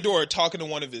at the door talking to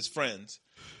one of his friends.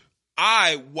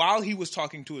 While he was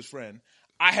talking to his friend,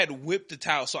 I had whipped the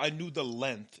towel, so I knew the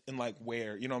length and like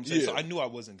where, you know what I'm saying? Yeah. So I knew I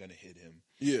wasn't going to hit him.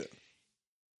 Yeah.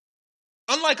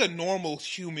 Unlike a normal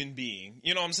human being,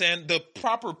 you know what I'm saying? The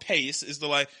proper pace is the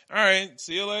like, all right,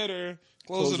 see you later.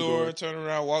 Close the door, turn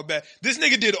around, walk back. This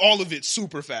nigga did all of it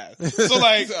super fast. So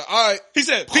like, all right. He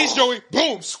said, peace, Joey,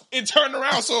 boom, and turned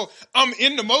around. So I'm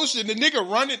in the motion, the nigga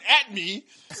running at me,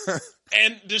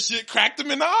 and this shit cracked him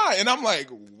in the eye. And I'm like,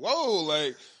 whoa,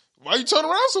 like, why you turn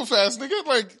around so fast, nigga?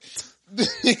 Like, the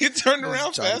nigga turned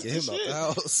around fast as shit.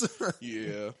 House.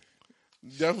 Yeah.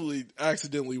 Definitely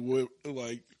accidentally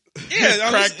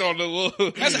Cracked on the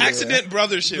little. That's accident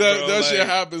brother shit, That, bro. that like, shit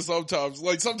happens sometimes.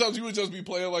 Like sometimes you would just be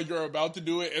playing like you're about to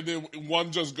do it, and then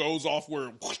one just goes off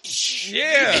where.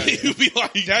 Yeah, you be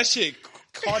like that shit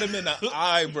caught him in the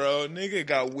eye, bro. Nigga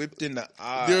got whipped in the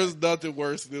eye. There's nothing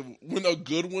worse than when a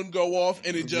good one go off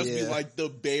and it just be like the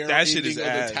bare that shit ending is of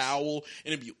ass. the towel,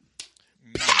 and it be.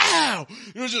 Pow!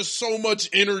 There's just so much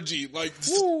energy, like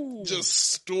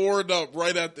just stored up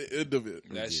right at the end of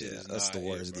it. That shit is that's the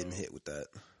worst. bro. Getting hit with that.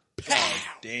 God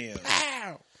damn.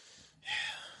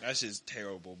 That shit's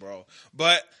terrible, bro.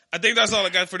 But I think that's all I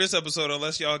got for this episode,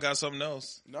 unless y'all got something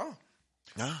else. No.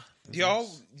 Nah. Do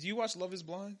you watch Love is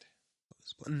Blind?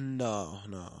 No.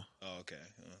 Oh, okay.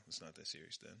 It's not that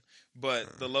serious then.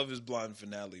 But the Love is Blind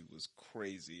finale was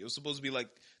crazy. It was supposed to be like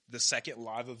the second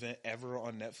live event ever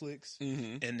on Netflix,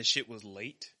 and the shit was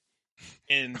late.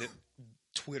 And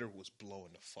Twitter was blowing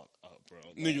the fuck up, bro.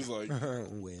 Like, Niggas like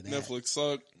Netflix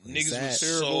sucked. Niggas Sad. was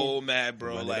so mad,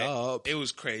 bro. Run Like it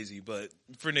was crazy. But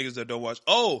for niggas that don't watch,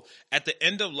 at the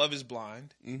end of Love is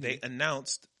Blind, they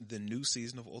announced the new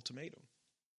season of Ultimatum.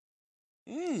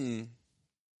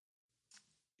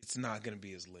 It's not gonna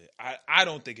be as lit. I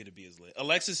don't think it'll be as lit.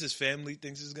 Alexis's family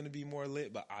thinks it's gonna be more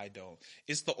lit, but I don't.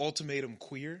 It's the Ultimatum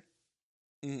queer.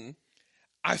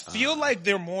 I feel like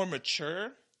they're more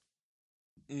mature.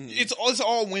 It's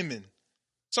all women.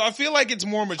 So I feel like it's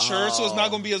more mature, so it's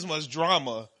not going to be as much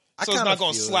drama. So it's not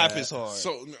going to slap as hard.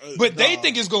 So, but they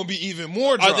think it's going to be even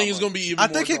more drama. I think it's going to be even I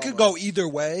more think it drama. could go either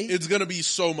way. It's going to be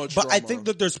so much but drama. I think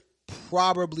that there's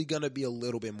probably going to be a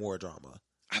little bit more drama.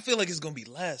 I feel like it's going to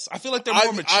be less. I feel like they're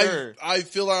more mature. I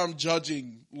feel like I'm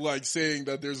judging, like saying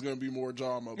that there's going to be more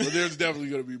drama, but there's definitely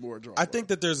going to be more drama. I think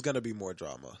that there's going to be more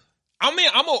drama. I mean,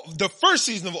 the first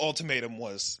season of Ultimatum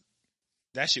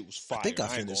that shit was fire. I think I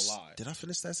ain't finished. gonna lie. Did I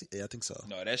finish that season? Yeah, I think so.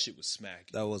 No, that shit was smacking.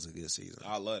 That was a good season.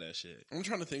 I love that shit. I'm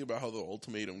trying to think about how the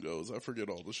Ultimatum goes. I forget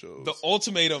all the shows. The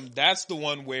Ultimatum, that's the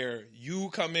one where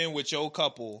you come in with your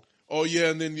couple. Oh yeah,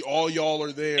 and then all y'all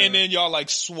are there. And then y'all like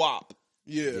swap.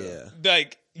 Yeah.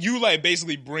 Like you like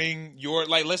basically bring your,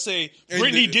 like, let's say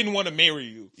Brittany didn't want to marry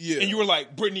you. Yeah. And you were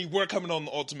like, Brittany, we're coming on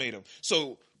the ultimatum.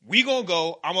 So we gonna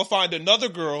go, I'm gonna find another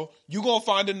girl, you gonna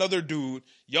find another dude,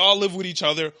 y'all live with each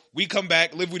other, we come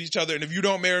back, live with each other, and if you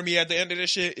don't marry me at the end of this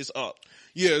shit, it's up.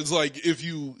 Yeah, it's like if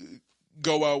you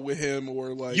go out with him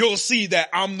or like... You'll see that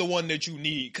I'm the one that you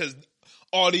need, because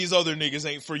all these other niggas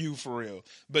ain't for you for real.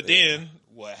 But then,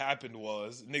 what happened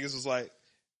was, niggas was like,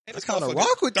 hey, I kind of motherfucker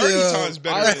rock with 30 them. times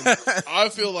better than... I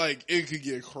feel like it could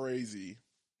get crazy.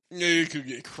 Yeah, it could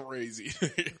get crazy.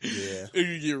 Yeah. It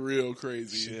could get real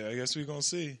crazy. Yeah, I guess we gonna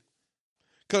see.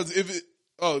 Because if it...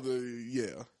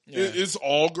 It's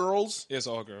all girls. It's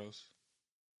all girls.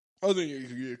 I think it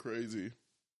could get crazy.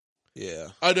 Yeah.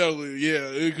 I definitely... Yeah,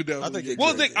 it could definitely think get it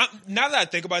Well, crazy. now that I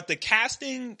think about it, the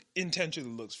casting intentionally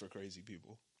looks for crazy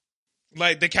people.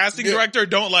 Like, the casting director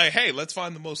don't like, hey, let's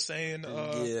find the most sane,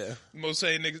 most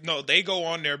sane niggas. No, they go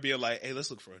on there being like, hey, let's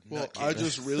look for a nut kid. I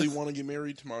just really want to get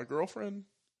married to my girlfriend.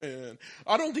 And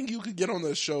I don't think you could get on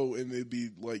this show and it'd be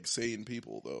like sane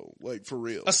people though. Like for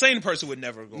real. A sane person would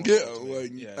never go on Yeah,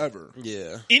 Ultimate. like ever.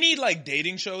 Yeah. Any like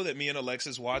dating show that me and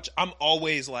Alexis watch, I'm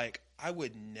always like, I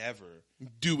would never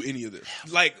Do any of this.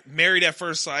 like Married at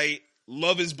First Sight,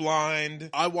 Love is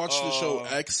Blind. I watched the show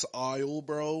X-Isle,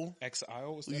 bro.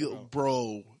 X-Isle? What's that Yeah, about?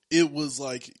 bro, it was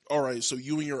like, all right, so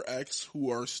you and your ex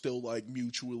who are still like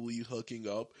mutually hooking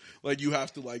up, like you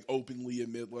have to like openly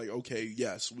admit like, okay,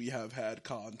 yes, we have had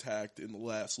contact in the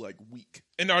last like week.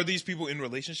 And are these people in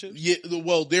relationships? Yeah,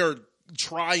 well, they're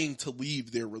trying to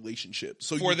leave their relationship.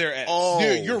 So For their ex.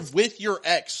 You're with your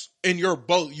ex and you're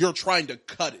trying to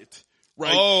cut it.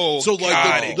 Right. Oh, so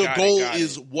like the goal got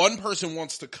is one person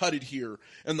wants to cut it here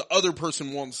and the other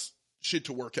person wants shit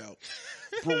to work out.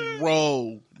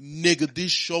 Bro, nigga,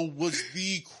 this show was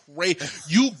the crazy.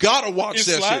 You gotta watch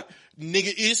that slapped? shit.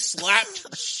 Nigga, it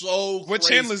slapped so What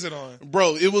crazy. channel is it on?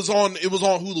 Bro, it was on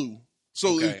Hulu.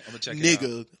 So Okay, I'm gonna check it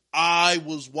nigga, I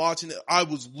was watching it. I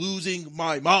was losing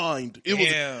my mind. It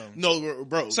was no,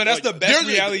 bro. So that's the best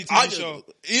reality TV show.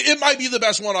 It might be the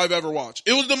best one I've ever watched.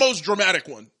 It was the most dramatic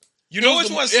one. You know which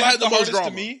one slapped the hardest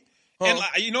to me? And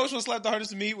you know which one slapped the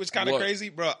hardest to me? Which kind of crazy,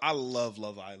 bro. I love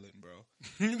Love Island, bro.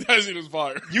 That shit is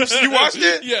fire. You watched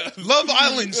it? Yeah. Love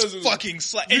Island's fucking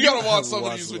slap. You gotta watch some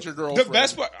of these with your girlfriend. The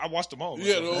best part, I watched them all.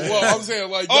 Yeah, well, I'm saying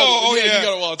like, yeah, you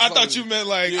gotta watch. I thought you meant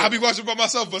like I'll be watching by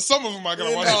myself, but some of them I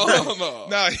gotta watch. No.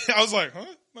 Nah, I was like, huh?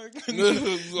 Like,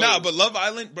 nah, but Love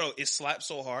Island, bro, it slaps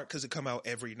so hard because it come out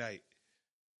every night.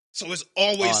 So it's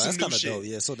always some new shit. Dope.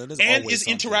 Yeah, so then and it's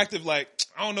interactive. Like,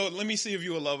 I don't know. Let me see if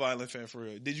you a Love Island fan for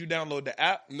real. Did you download the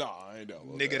app? No, I ain't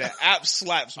download. Nigga, the app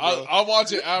slaps, bro. I'll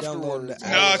watch it afterwards.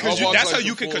 Nah, because that's how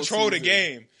you can control the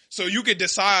game. So you can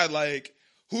decide like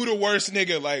who the worst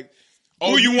nigga, like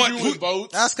who you want. Who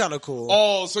votes? That's kind of cool.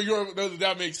 Oh, so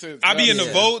that makes sense. I be in the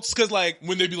votes because like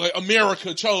when they be like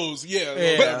America chose,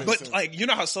 but like you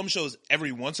know how some shows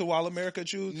every once in a while America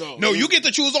choose. No, you get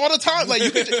to choose all the time. Like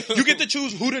you get to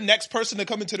choose who the next person to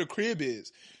come into the crib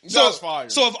is. That's fire.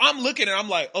 So if I'm looking and I'm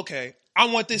like, okay, I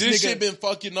want this nigga. Shit been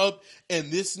fucking up,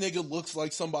 and this nigga looks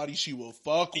like somebody she will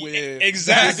fuck with.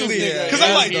 Exactly. Because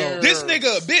I'm like, this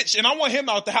nigga a bitch, and I want him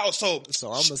out the house. So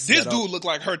this dude look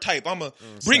like her type. I'm going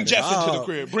to bring Jeff into the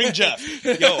crib. Bring Jeff.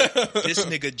 Yo, this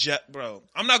nigga Jeff, bro.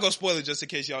 I'm not going to spoil it just in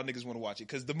case y'all niggas want to watch it.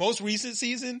 Because the most recent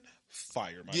season,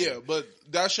 fire, man. Yeah, but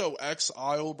that show,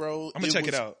 Exile, bro. I'm going to check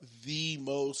it out. The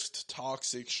most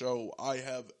toxic show I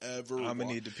have ever watched. I'm going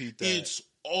to need to peep that. It's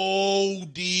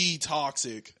OD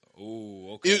toxic.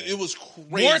 Oh, okay. It was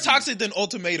crazy. More toxic than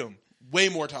Ultimatum. Way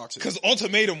more toxic. Because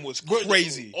Ultimatum was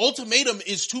crazy. Ultimatum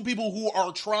is two people who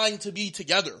are trying to be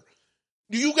together.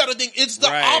 You gotta think, it's the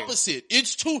opposite.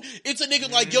 It's a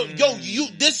nigga like, yo,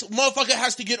 this motherfucker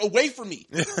has to get away from me.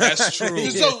 That's true.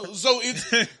 So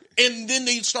it's, and then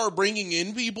they start bringing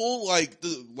in people like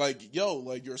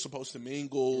you're supposed to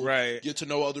mingle, right? Get to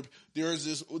know other.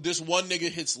 There's this one nigga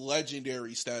hits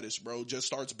legendary status, bro. Just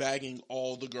starts bagging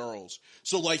all the girls.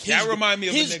 So like that remind me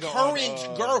of his a nigga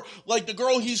current girl, like the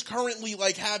girl he's currently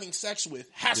like having sex with,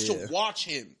 has to watch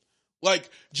him, like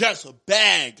just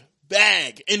bag,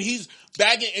 and he's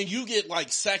bagging, and you get like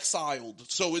sexiled.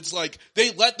 So it's like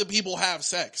they let the people have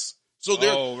sex. So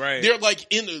they're like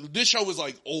this show is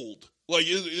like old. Like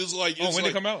it's like when did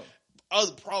it come out?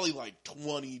 Probably like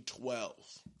 2012.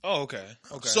 Oh, okay.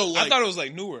 So like, I thought it was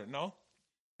like newer. No,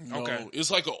 okay. It's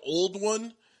like an old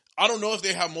one. I don't know if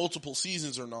they have multiple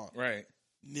seasons or not. Right.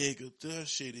 Nigga, that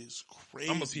shit is crazy.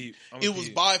 I'm a peep. It was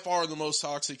by far the most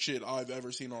toxic shit I've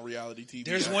ever seen on reality TV.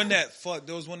 There was one that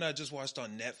I just watched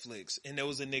on Netflix, and there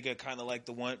was a nigga kind of like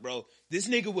the one, bro. This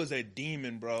nigga was a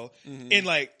demon, bro. Mm-hmm. And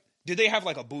like, did they have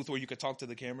like a booth where you could talk to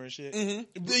the camera and shit?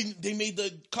 Mm-hmm. They made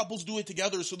the couples do it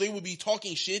together, so they would be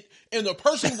talking shit, and the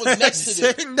person was next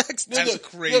to them. That's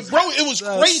crazy, bro. It was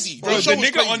crazy, bro. The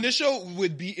nigga on this show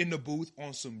would be in the booth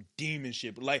on some demon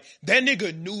shit, but like that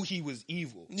nigga knew he was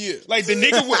evil. Yeah, like the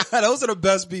nigga would. Those are the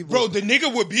best people, bro. The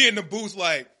nigga would be in the booth,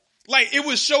 like it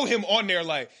would show him on there,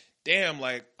 like. Damn,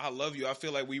 like, I love you. I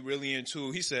feel like we really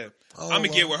into. He said, I'm going to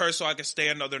get with her so I can stay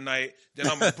another night. Then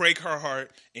I'm going to break her heart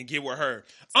and get with her.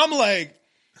 I'm like,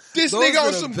 this nigga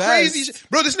on some crazy shit.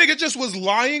 Bro, this nigga just was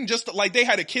lying. Just like they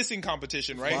had a kissing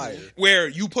competition, right? Fire. Where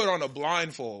you put on a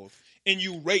blindfold and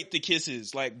you rate the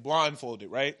kisses, like blindfolded,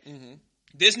 right? Mm-hmm.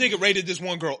 This nigga rated this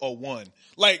one girl a 1.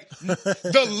 Like,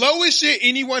 the lowest shit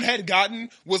anyone had gotten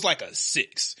was like a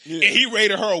 6. Yeah. And he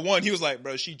rated her a 1. He was like,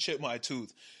 bro, she chipped my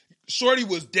tooth. Shorty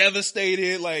was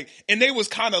devastated, like, and they was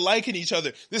kind of liking each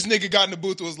other. This nigga got in the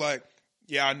booth and was like,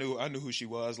 yeah, I knew who she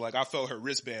was. Like, I felt her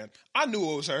wristband. I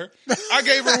knew it was her. I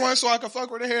gave her one so I could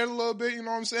fuck with her hair a little bit, you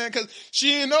know what I'm saying? Cause she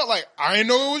didn't know, like, I didn't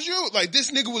know it was you. Like,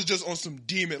 this nigga was just on some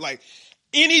demon, like,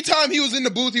 anytime he was in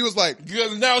the booth, he was like,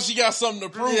 because now she got something to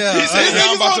prove. Yeah. He said,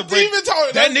 I'm about to break.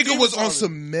 That nigga was on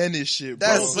some menace shit,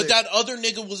 bro. But that other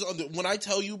nigga was on when I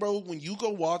tell you, bro, when you go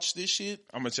watch this shit,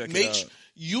 I'm gonna check it out.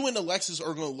 You and Alexis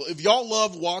are gonna, if y'all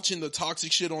love watching the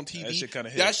toxic shit on TV,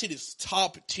 that shit is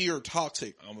top tier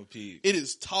toxic. I'm a peep. It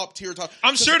is top tier toxic.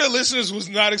 I'm sure the listeners was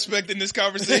not expecting this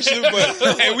conversation,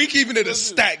 but hey, we keeping it a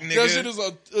stack,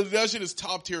 nigga. That shit is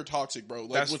top tier toxic, bro.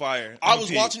 Like, that's fire. I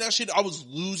was watching that shit, I was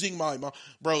losing my mind.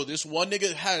 Bro, this one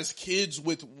nigga has kids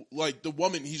with, like, the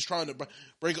woman he's trying to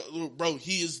break up. Bro,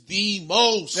 he is the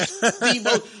most,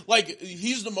 like,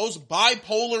 he's the most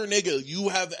bipolar nigga you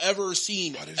have ever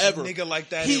seen, ever. A nigga like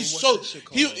that. He's so,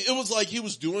 it was like he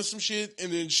was doing some shit,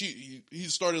 and then he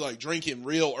started, like, drinking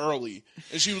real early,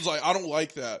 and she was like, I don't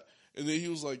like that. And then he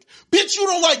was like, bitch, you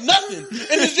don't like nothing.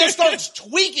 And it just starts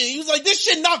tweaking. He was like, this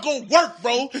shit not gonna work,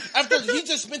 bro. After he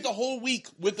just spent the whole week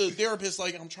with the therapist,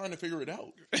 like, I'm trying to figure it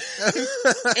out.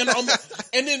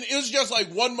 and then it was just like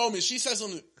one moment, she said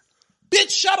something, bitch,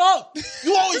 shut up.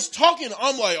 You always talking.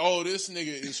 I'm like, oh, this nigga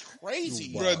is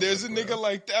crazy. Bro, there's a nigga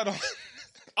like that on...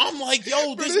 I'm like,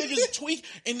 yo, this nigga's tweak.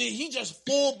 And then he just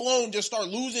full blown just start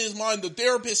losing his mind. The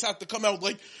therapist have to come out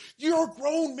like, you're a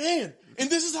grown man. And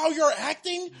this is how you're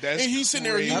acting? That's and he's sitting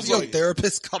there. He's Have like, your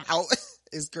therapist come out.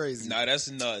 It's crazy. Nah,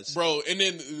 that's nuts. Bro, and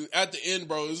then at the end,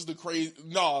 bro, this is the crazy.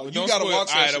 No, you Don't gotta spoil- watch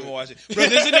that All right, shit. I'm gonna watch it. Bro,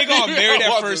 this is a nigga on You Married gotta at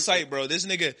watch First this. Sight, bro. This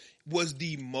nigga was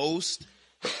the most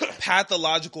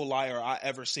pathological liar I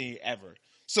ever seen ever.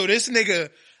 So this nigga,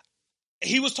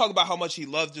 he was talking about how much he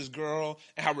loved this girl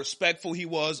and how respectful he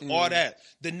was, all that.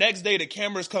 The next day, the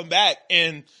cameras come back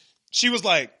and she was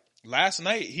like, last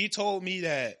night, he told me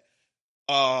that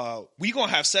we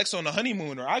gonna have sex on the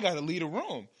honeymoon or I gotta leave the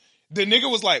room. The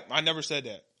nigga was like, I never said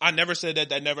that. I never said that.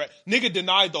 That never. Nigga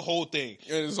denied the whole thing.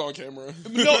 And it's on camera.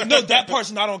 No, that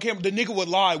part's not on camera. The nigga would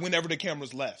lie whenever the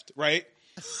cameras left, right?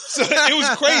 So it was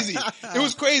crazy. It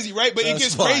was crazy, right? But That's it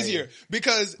gets fire. crazier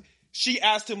because she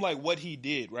asked him like what he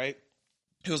did, right?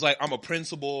 He was like, I'm a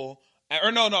principal.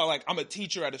 Or no, like I'm a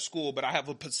teacher at a school, but I have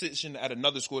a position at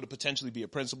another school to potentially be a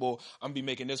principal. I'm gonna be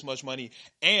making this much money.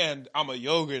 And I'm a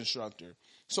yoga instructor.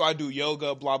 So I do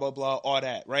yoga, blah, blah, blah, all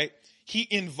that, right? He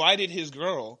invited his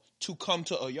girl to come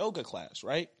to a yoga class,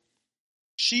 right?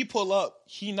 She pull up,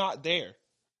 he not there.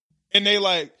 And they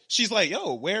like, she's like,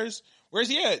 yo, where's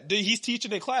he at? He's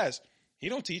teaching a class. He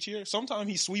don't teach here. Sometimes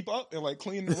he sweep up and like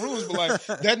clean the rooms, but like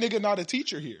that nigga not a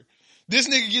teacher here. This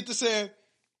nigga get to say,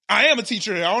 I am a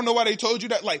teacher here. I don't know why they told you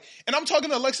that. Like, and I'm talking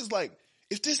to Alexis like,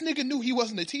 if this nigga knew he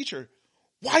wasn't a teacher,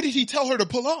 why did he tell her to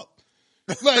pull up?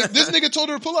 Like, this nigga told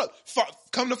her to pull up.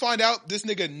 Come to find out, this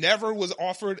nigga never was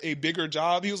offered a bigger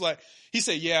job. He was like, he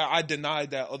said, yeah, I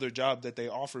denied that other job that they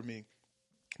offered me.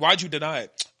 Why'd you deny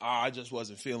it? I just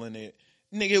wasn't feeling it.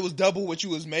 Nigga, it was double what you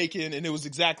was making, and it was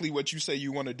exactly what you say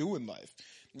you want to do in life.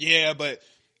 Yeah, but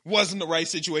wasn't the right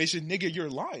situation. Nigga, you're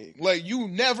lying. Like,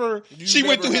 she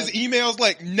went through his emails,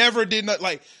 like, never did not,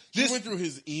 like, this. She went through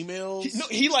his emails?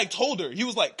 He like told her. He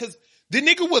was like, cause the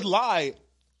nigga would lie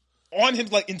on him,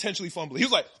 like, intentionally fumbling. He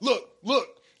was like, look.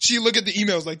 She look at the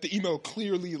emails, like, the email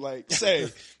clearly, like, say,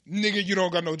 nigga, you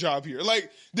don't got no job here.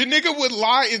 Like, the nigga would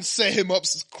lie and set him up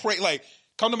crazy. Like,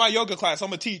 come to my yoga class, I'm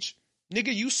gonna teach.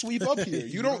 Nigga, you sweep up here.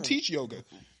 You don't teach yoga.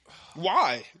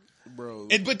 Why? Bro.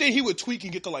 But then he would tweak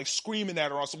and get to like screaming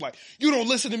at her on some like, you don't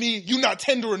listen to me, you not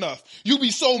tender enough. You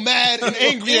be so mad and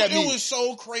angry at me. It was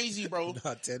so crazy, bro.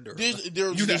 Not tender.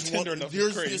 You not tender enough.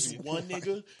 There's Crazy. this one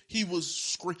nigga, he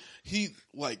was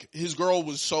his girl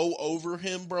was so over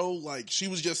him, bro. Like, she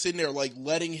was just sitting there, like,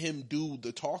 letting him do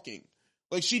the talking.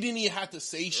 Like, she didn't even have to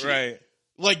say shit. Right.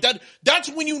 Like, that's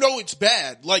when you know it's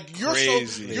bad. Like, you're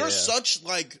Crazy. such,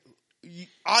 like,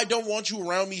 I don't want you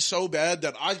around me so bad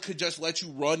that I could just let you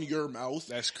run your mouth.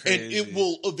 That's crazy. And it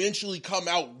will eventually come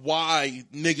out why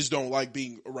niggas don't like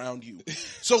being around you.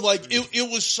 So like,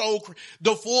 it was so,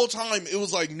 the full time, it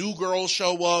was like new girls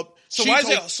show up. So why is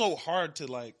it so hard to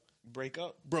like break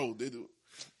up? Bro,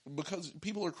 because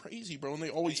people are crazy, bro, and they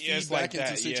always feed it's back like into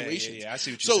that. situations. Yeah, I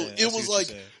see what you're saying. So it was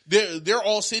like they're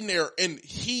all sitting there, and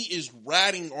he is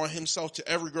ratting on himself to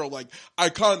every girl. Like, I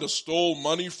kind of stole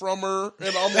money from her,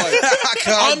 and I'm like,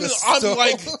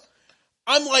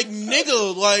 I'm like,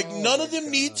 nigga, like none of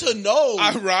them need to know.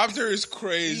 I robbed her is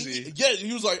crazy.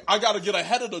 He was like, I got to get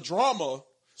ahead of the drama.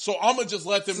 So I'm gonna just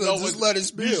let them know what these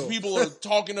people are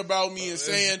talking about me and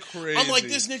saying. Crazy. I'm like,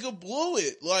 this nigga blew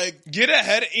it. Like, get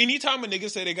ahead. Anytime a nigga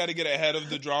say they got to get ahead of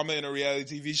the drama in a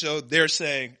reality TV show, they're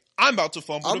saying, I'm about to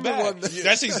fumble the bag.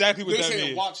 That's exactly what that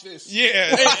means. Watch this.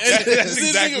 Yeah, that's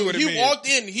exactly what it means. He walked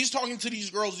in. He's talking to these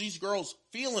girls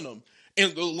feeling him.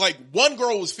 And like, one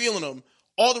girl was feeling him.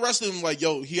 All the rest of them like,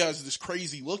 yo, he has this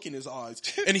crazy look in his eyes.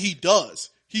 And he does.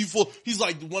 He's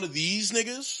like one of these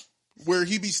niggas where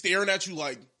he be staring at you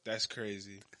like, that's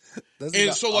crazy.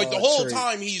 And so like the whole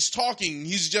time he's talking,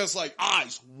 he's just like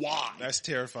eyes wide. That's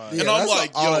terrifying. Yeah, and I'm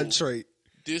like, yo, trait.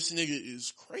 This nigga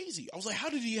is crazy. I was like, how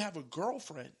did he have a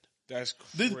girlfriend? That's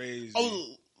crazy.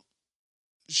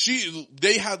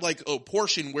 They had like a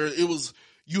portion where it was,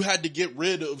 you had to get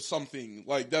rid of something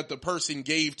like that the person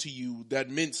gave to you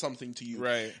that meant something to you.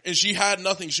 Right. And she had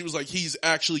nothing. She was like, he's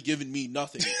actually given me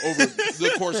nothing over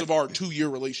the course of our 2-year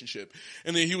relationship.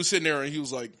 And then he was sitting there and he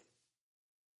was like,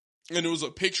 and it was a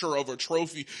picture of a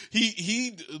trophy.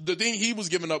 The thing he was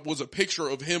giving up was a picture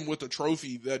of him with a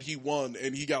trophy that he won,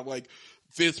 and he got like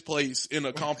 5th place in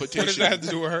a competition. What does that have to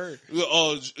do with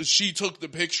her? She took the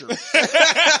picture.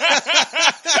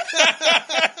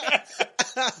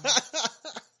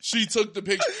 She took the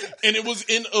picture, and it was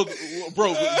in a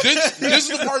bro. This is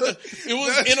the part that it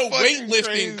was in a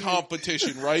weightlifting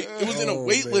competition, right? It was in a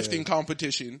weightlifting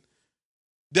competition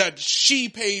that she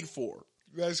paid for.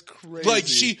 That's crazy. Like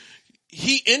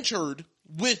he entered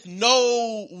with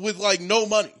no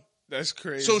money. That's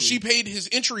crazy. So she paid his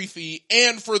entry fee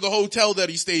and for the hotel that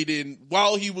he stayed in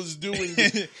while he was doing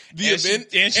the event.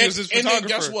 And she was his photographer. And then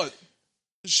guess what?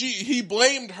 He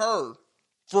blamed her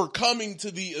for coming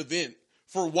to the event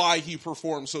for why he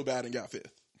performed so bad and got 5th.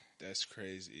 That's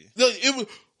crazy. It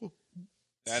was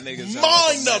that nigga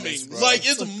mind-numbing. Like,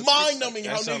 it's mind-numbing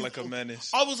how sound like a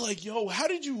menace. I was like, yo, how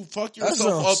did you fuck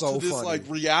yourself up to this, like,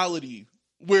 reality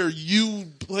where you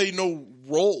play no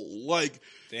role? Like,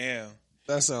 damn.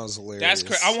 That sounds hilarious. That's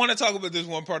crazy. I want to talk about this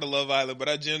one part of Love Island, but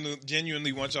I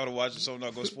genuinely want y'all to watch it, so I'm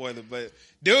not going to spoil it. But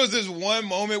there was this one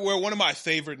moment where one of my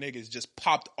favorite niggas just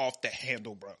popped off the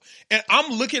handle, bro. And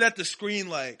I'm looking at the screen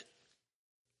like,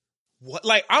 what?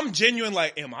 Like, I'm genuine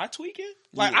like, am I tweaking?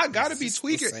 Like, I gotta be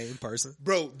tweaking. The same person.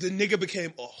 Bro, the nigga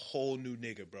became a whole new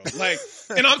nigga, bro. Like,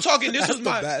 and I'm talking, this was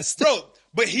my, best. bro,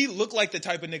 but he looked like the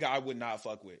type of nigga I would not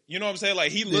fuck with. You know what I'm saying?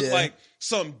 Like, he looked like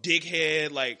some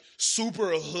dickhead, like,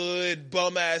 super hood,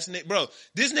 bum ass nigga. Bro,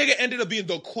 this nigga ended up being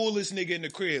the coolest nigga in the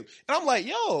crib. And I'm like,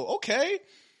 yo, okay.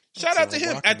 Shout out to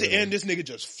him. At the end, this nigga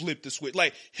just flipped the switch.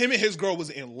 Like, him and his girl was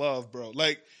in love, bro.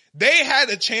 Like, they had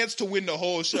a chance to win the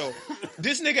whole show.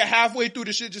 This nigga halfway through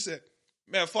the shit just said,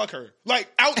 man, fuck her.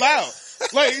 Like, out loud.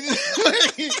 like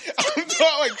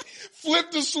I'm like,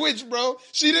 flip the switch, bro.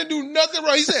 She didn't do nothing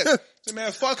wrong. He said,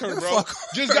 man, fuck her, bro. Fuck her.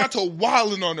 Just got to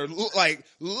wilding on her. Like,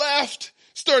 left,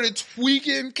 started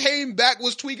tweaking, came back,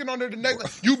 was tweaking on her the next.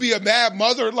 Like, you be a mad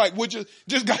mother. Like, would you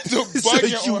just got to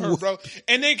bugging on her, bro.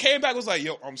 And then came back, was like,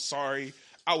 yo, I'm sorry.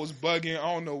 I was bugging.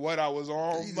 I don't know what I was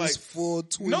on. He like, full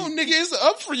tweet. no, nigga, it's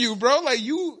up for you, bro. Like,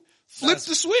 you flipped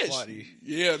the switch. Funny.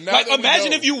 yeah. Now Like, that we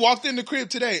imagine know. if you walked in the crib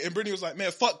today and Brittany was like,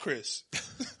 man, fuck Chris.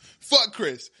 Fuck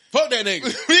Chris. Fuck that nigga.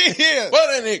 Yeah. Fuck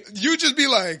that nigga. You just be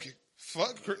like,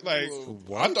 fuck Chris. Like,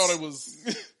 I thought it was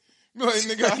like,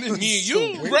 nigga, I didn't me and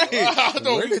you. Right. I thought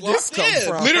Where we did this locked come in.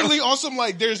 from? Literally on some,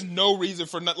 like, there's no reason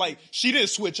for nothing. Like, she didn't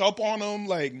switch up on him.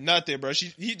 Like, nothing, bro.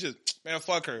 He just, man,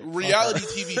 fuck her. Reality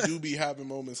TV do be having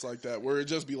moments like that where it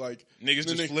just be like Niggas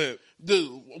just flip.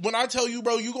 When I tell you,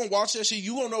 bro, you gonna watch that shit,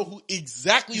 you gonna know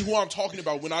exactly who I'm talking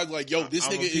about when I like, yo, this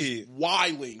I'm a nigga is Pete.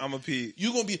 wilding. I'm a Pete.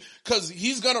 You gonna be, cause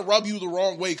he's gonna rub you the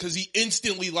wrong way, cause he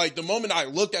instantly, like, the moment I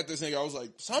looked at this nigga, I was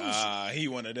like, He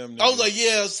one of them niggas. I was like,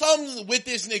 yeah, something with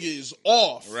this nigga is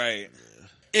off. right.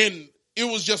 And it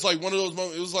was just like one of those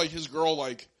moments, it was like his girl,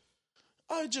 like,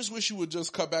 I just wish you would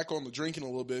just cut back on the drinking a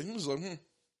little bit. He was like,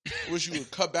 I wish you would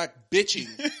cut back bitching.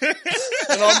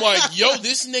 And I'm like, yo,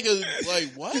 this nigga, like,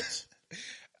 what?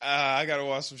 I gotta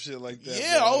watch some shit like that.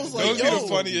 Yeah, bro. I was like, those yo. be the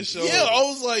funniest shows. Yeah, I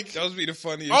was like, Those be the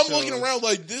funniest I'm shows. looking around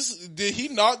like this. Did he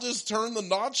not just turn the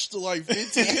notch to like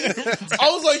 15? I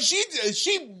was like,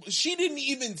 she didn't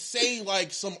even say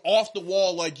like some off the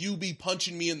wall like you be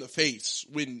punching me in the face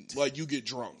when like you get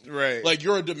drunk, Right. Like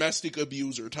you're a domestic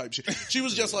abuser type shit. She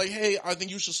was just like, hey, I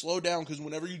think you should slow down because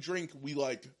whenever you drink, we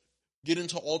like get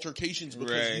into altercations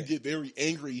because Right. you get very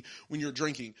angry when you're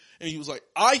drinking. And he was like,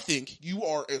 I think you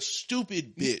are a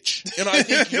stupid bitch. And I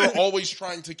think you're always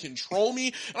trying to control me.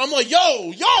 And I'm like, yo.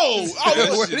 I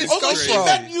was Where did like, this she come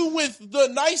met from? you with the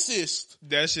nicest.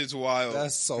 That shit's wild.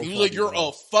 That's so He was funny, like, you're bro.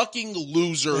 a fucking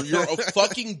loser. You're a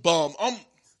fucking bum.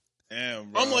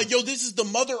 Damn, bro. I'm like, yo, this is the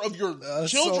mother of your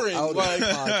That's children. so out of Like,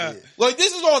 pocket. like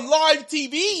this is on live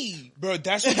TV. bro,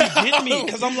 that's what he did me.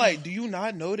 Cause I'm like, do you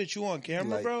not know that you on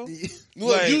camera, Like, bro?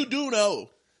 Look, Like- you do know.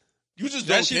 You just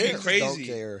That don't should care. be crazy. Don't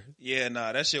care. Yeah,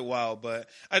 nah, that shit wild. But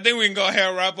I think we can go ahead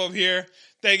and wrap up here.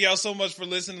 Thank y'all so much for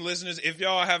listening, listeners. If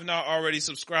y'all have not already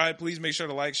subscribed, please make sure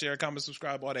to like, share, comment,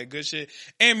 subscribe, all that good shit.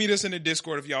 And meet us in the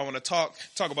Discord if y'all want to talk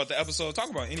about the episode, talk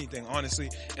about anything, honestly.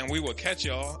 And we will catch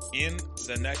y'all in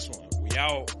the next one. We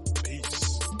out.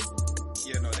 Peace.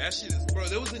 Yeah, no, that shit is, bro,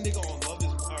 there was a nigga on Love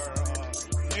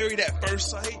is, Married at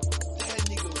First Sight. That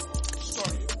nigga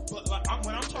started, but like,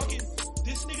 when I'm talking,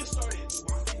 this nigga started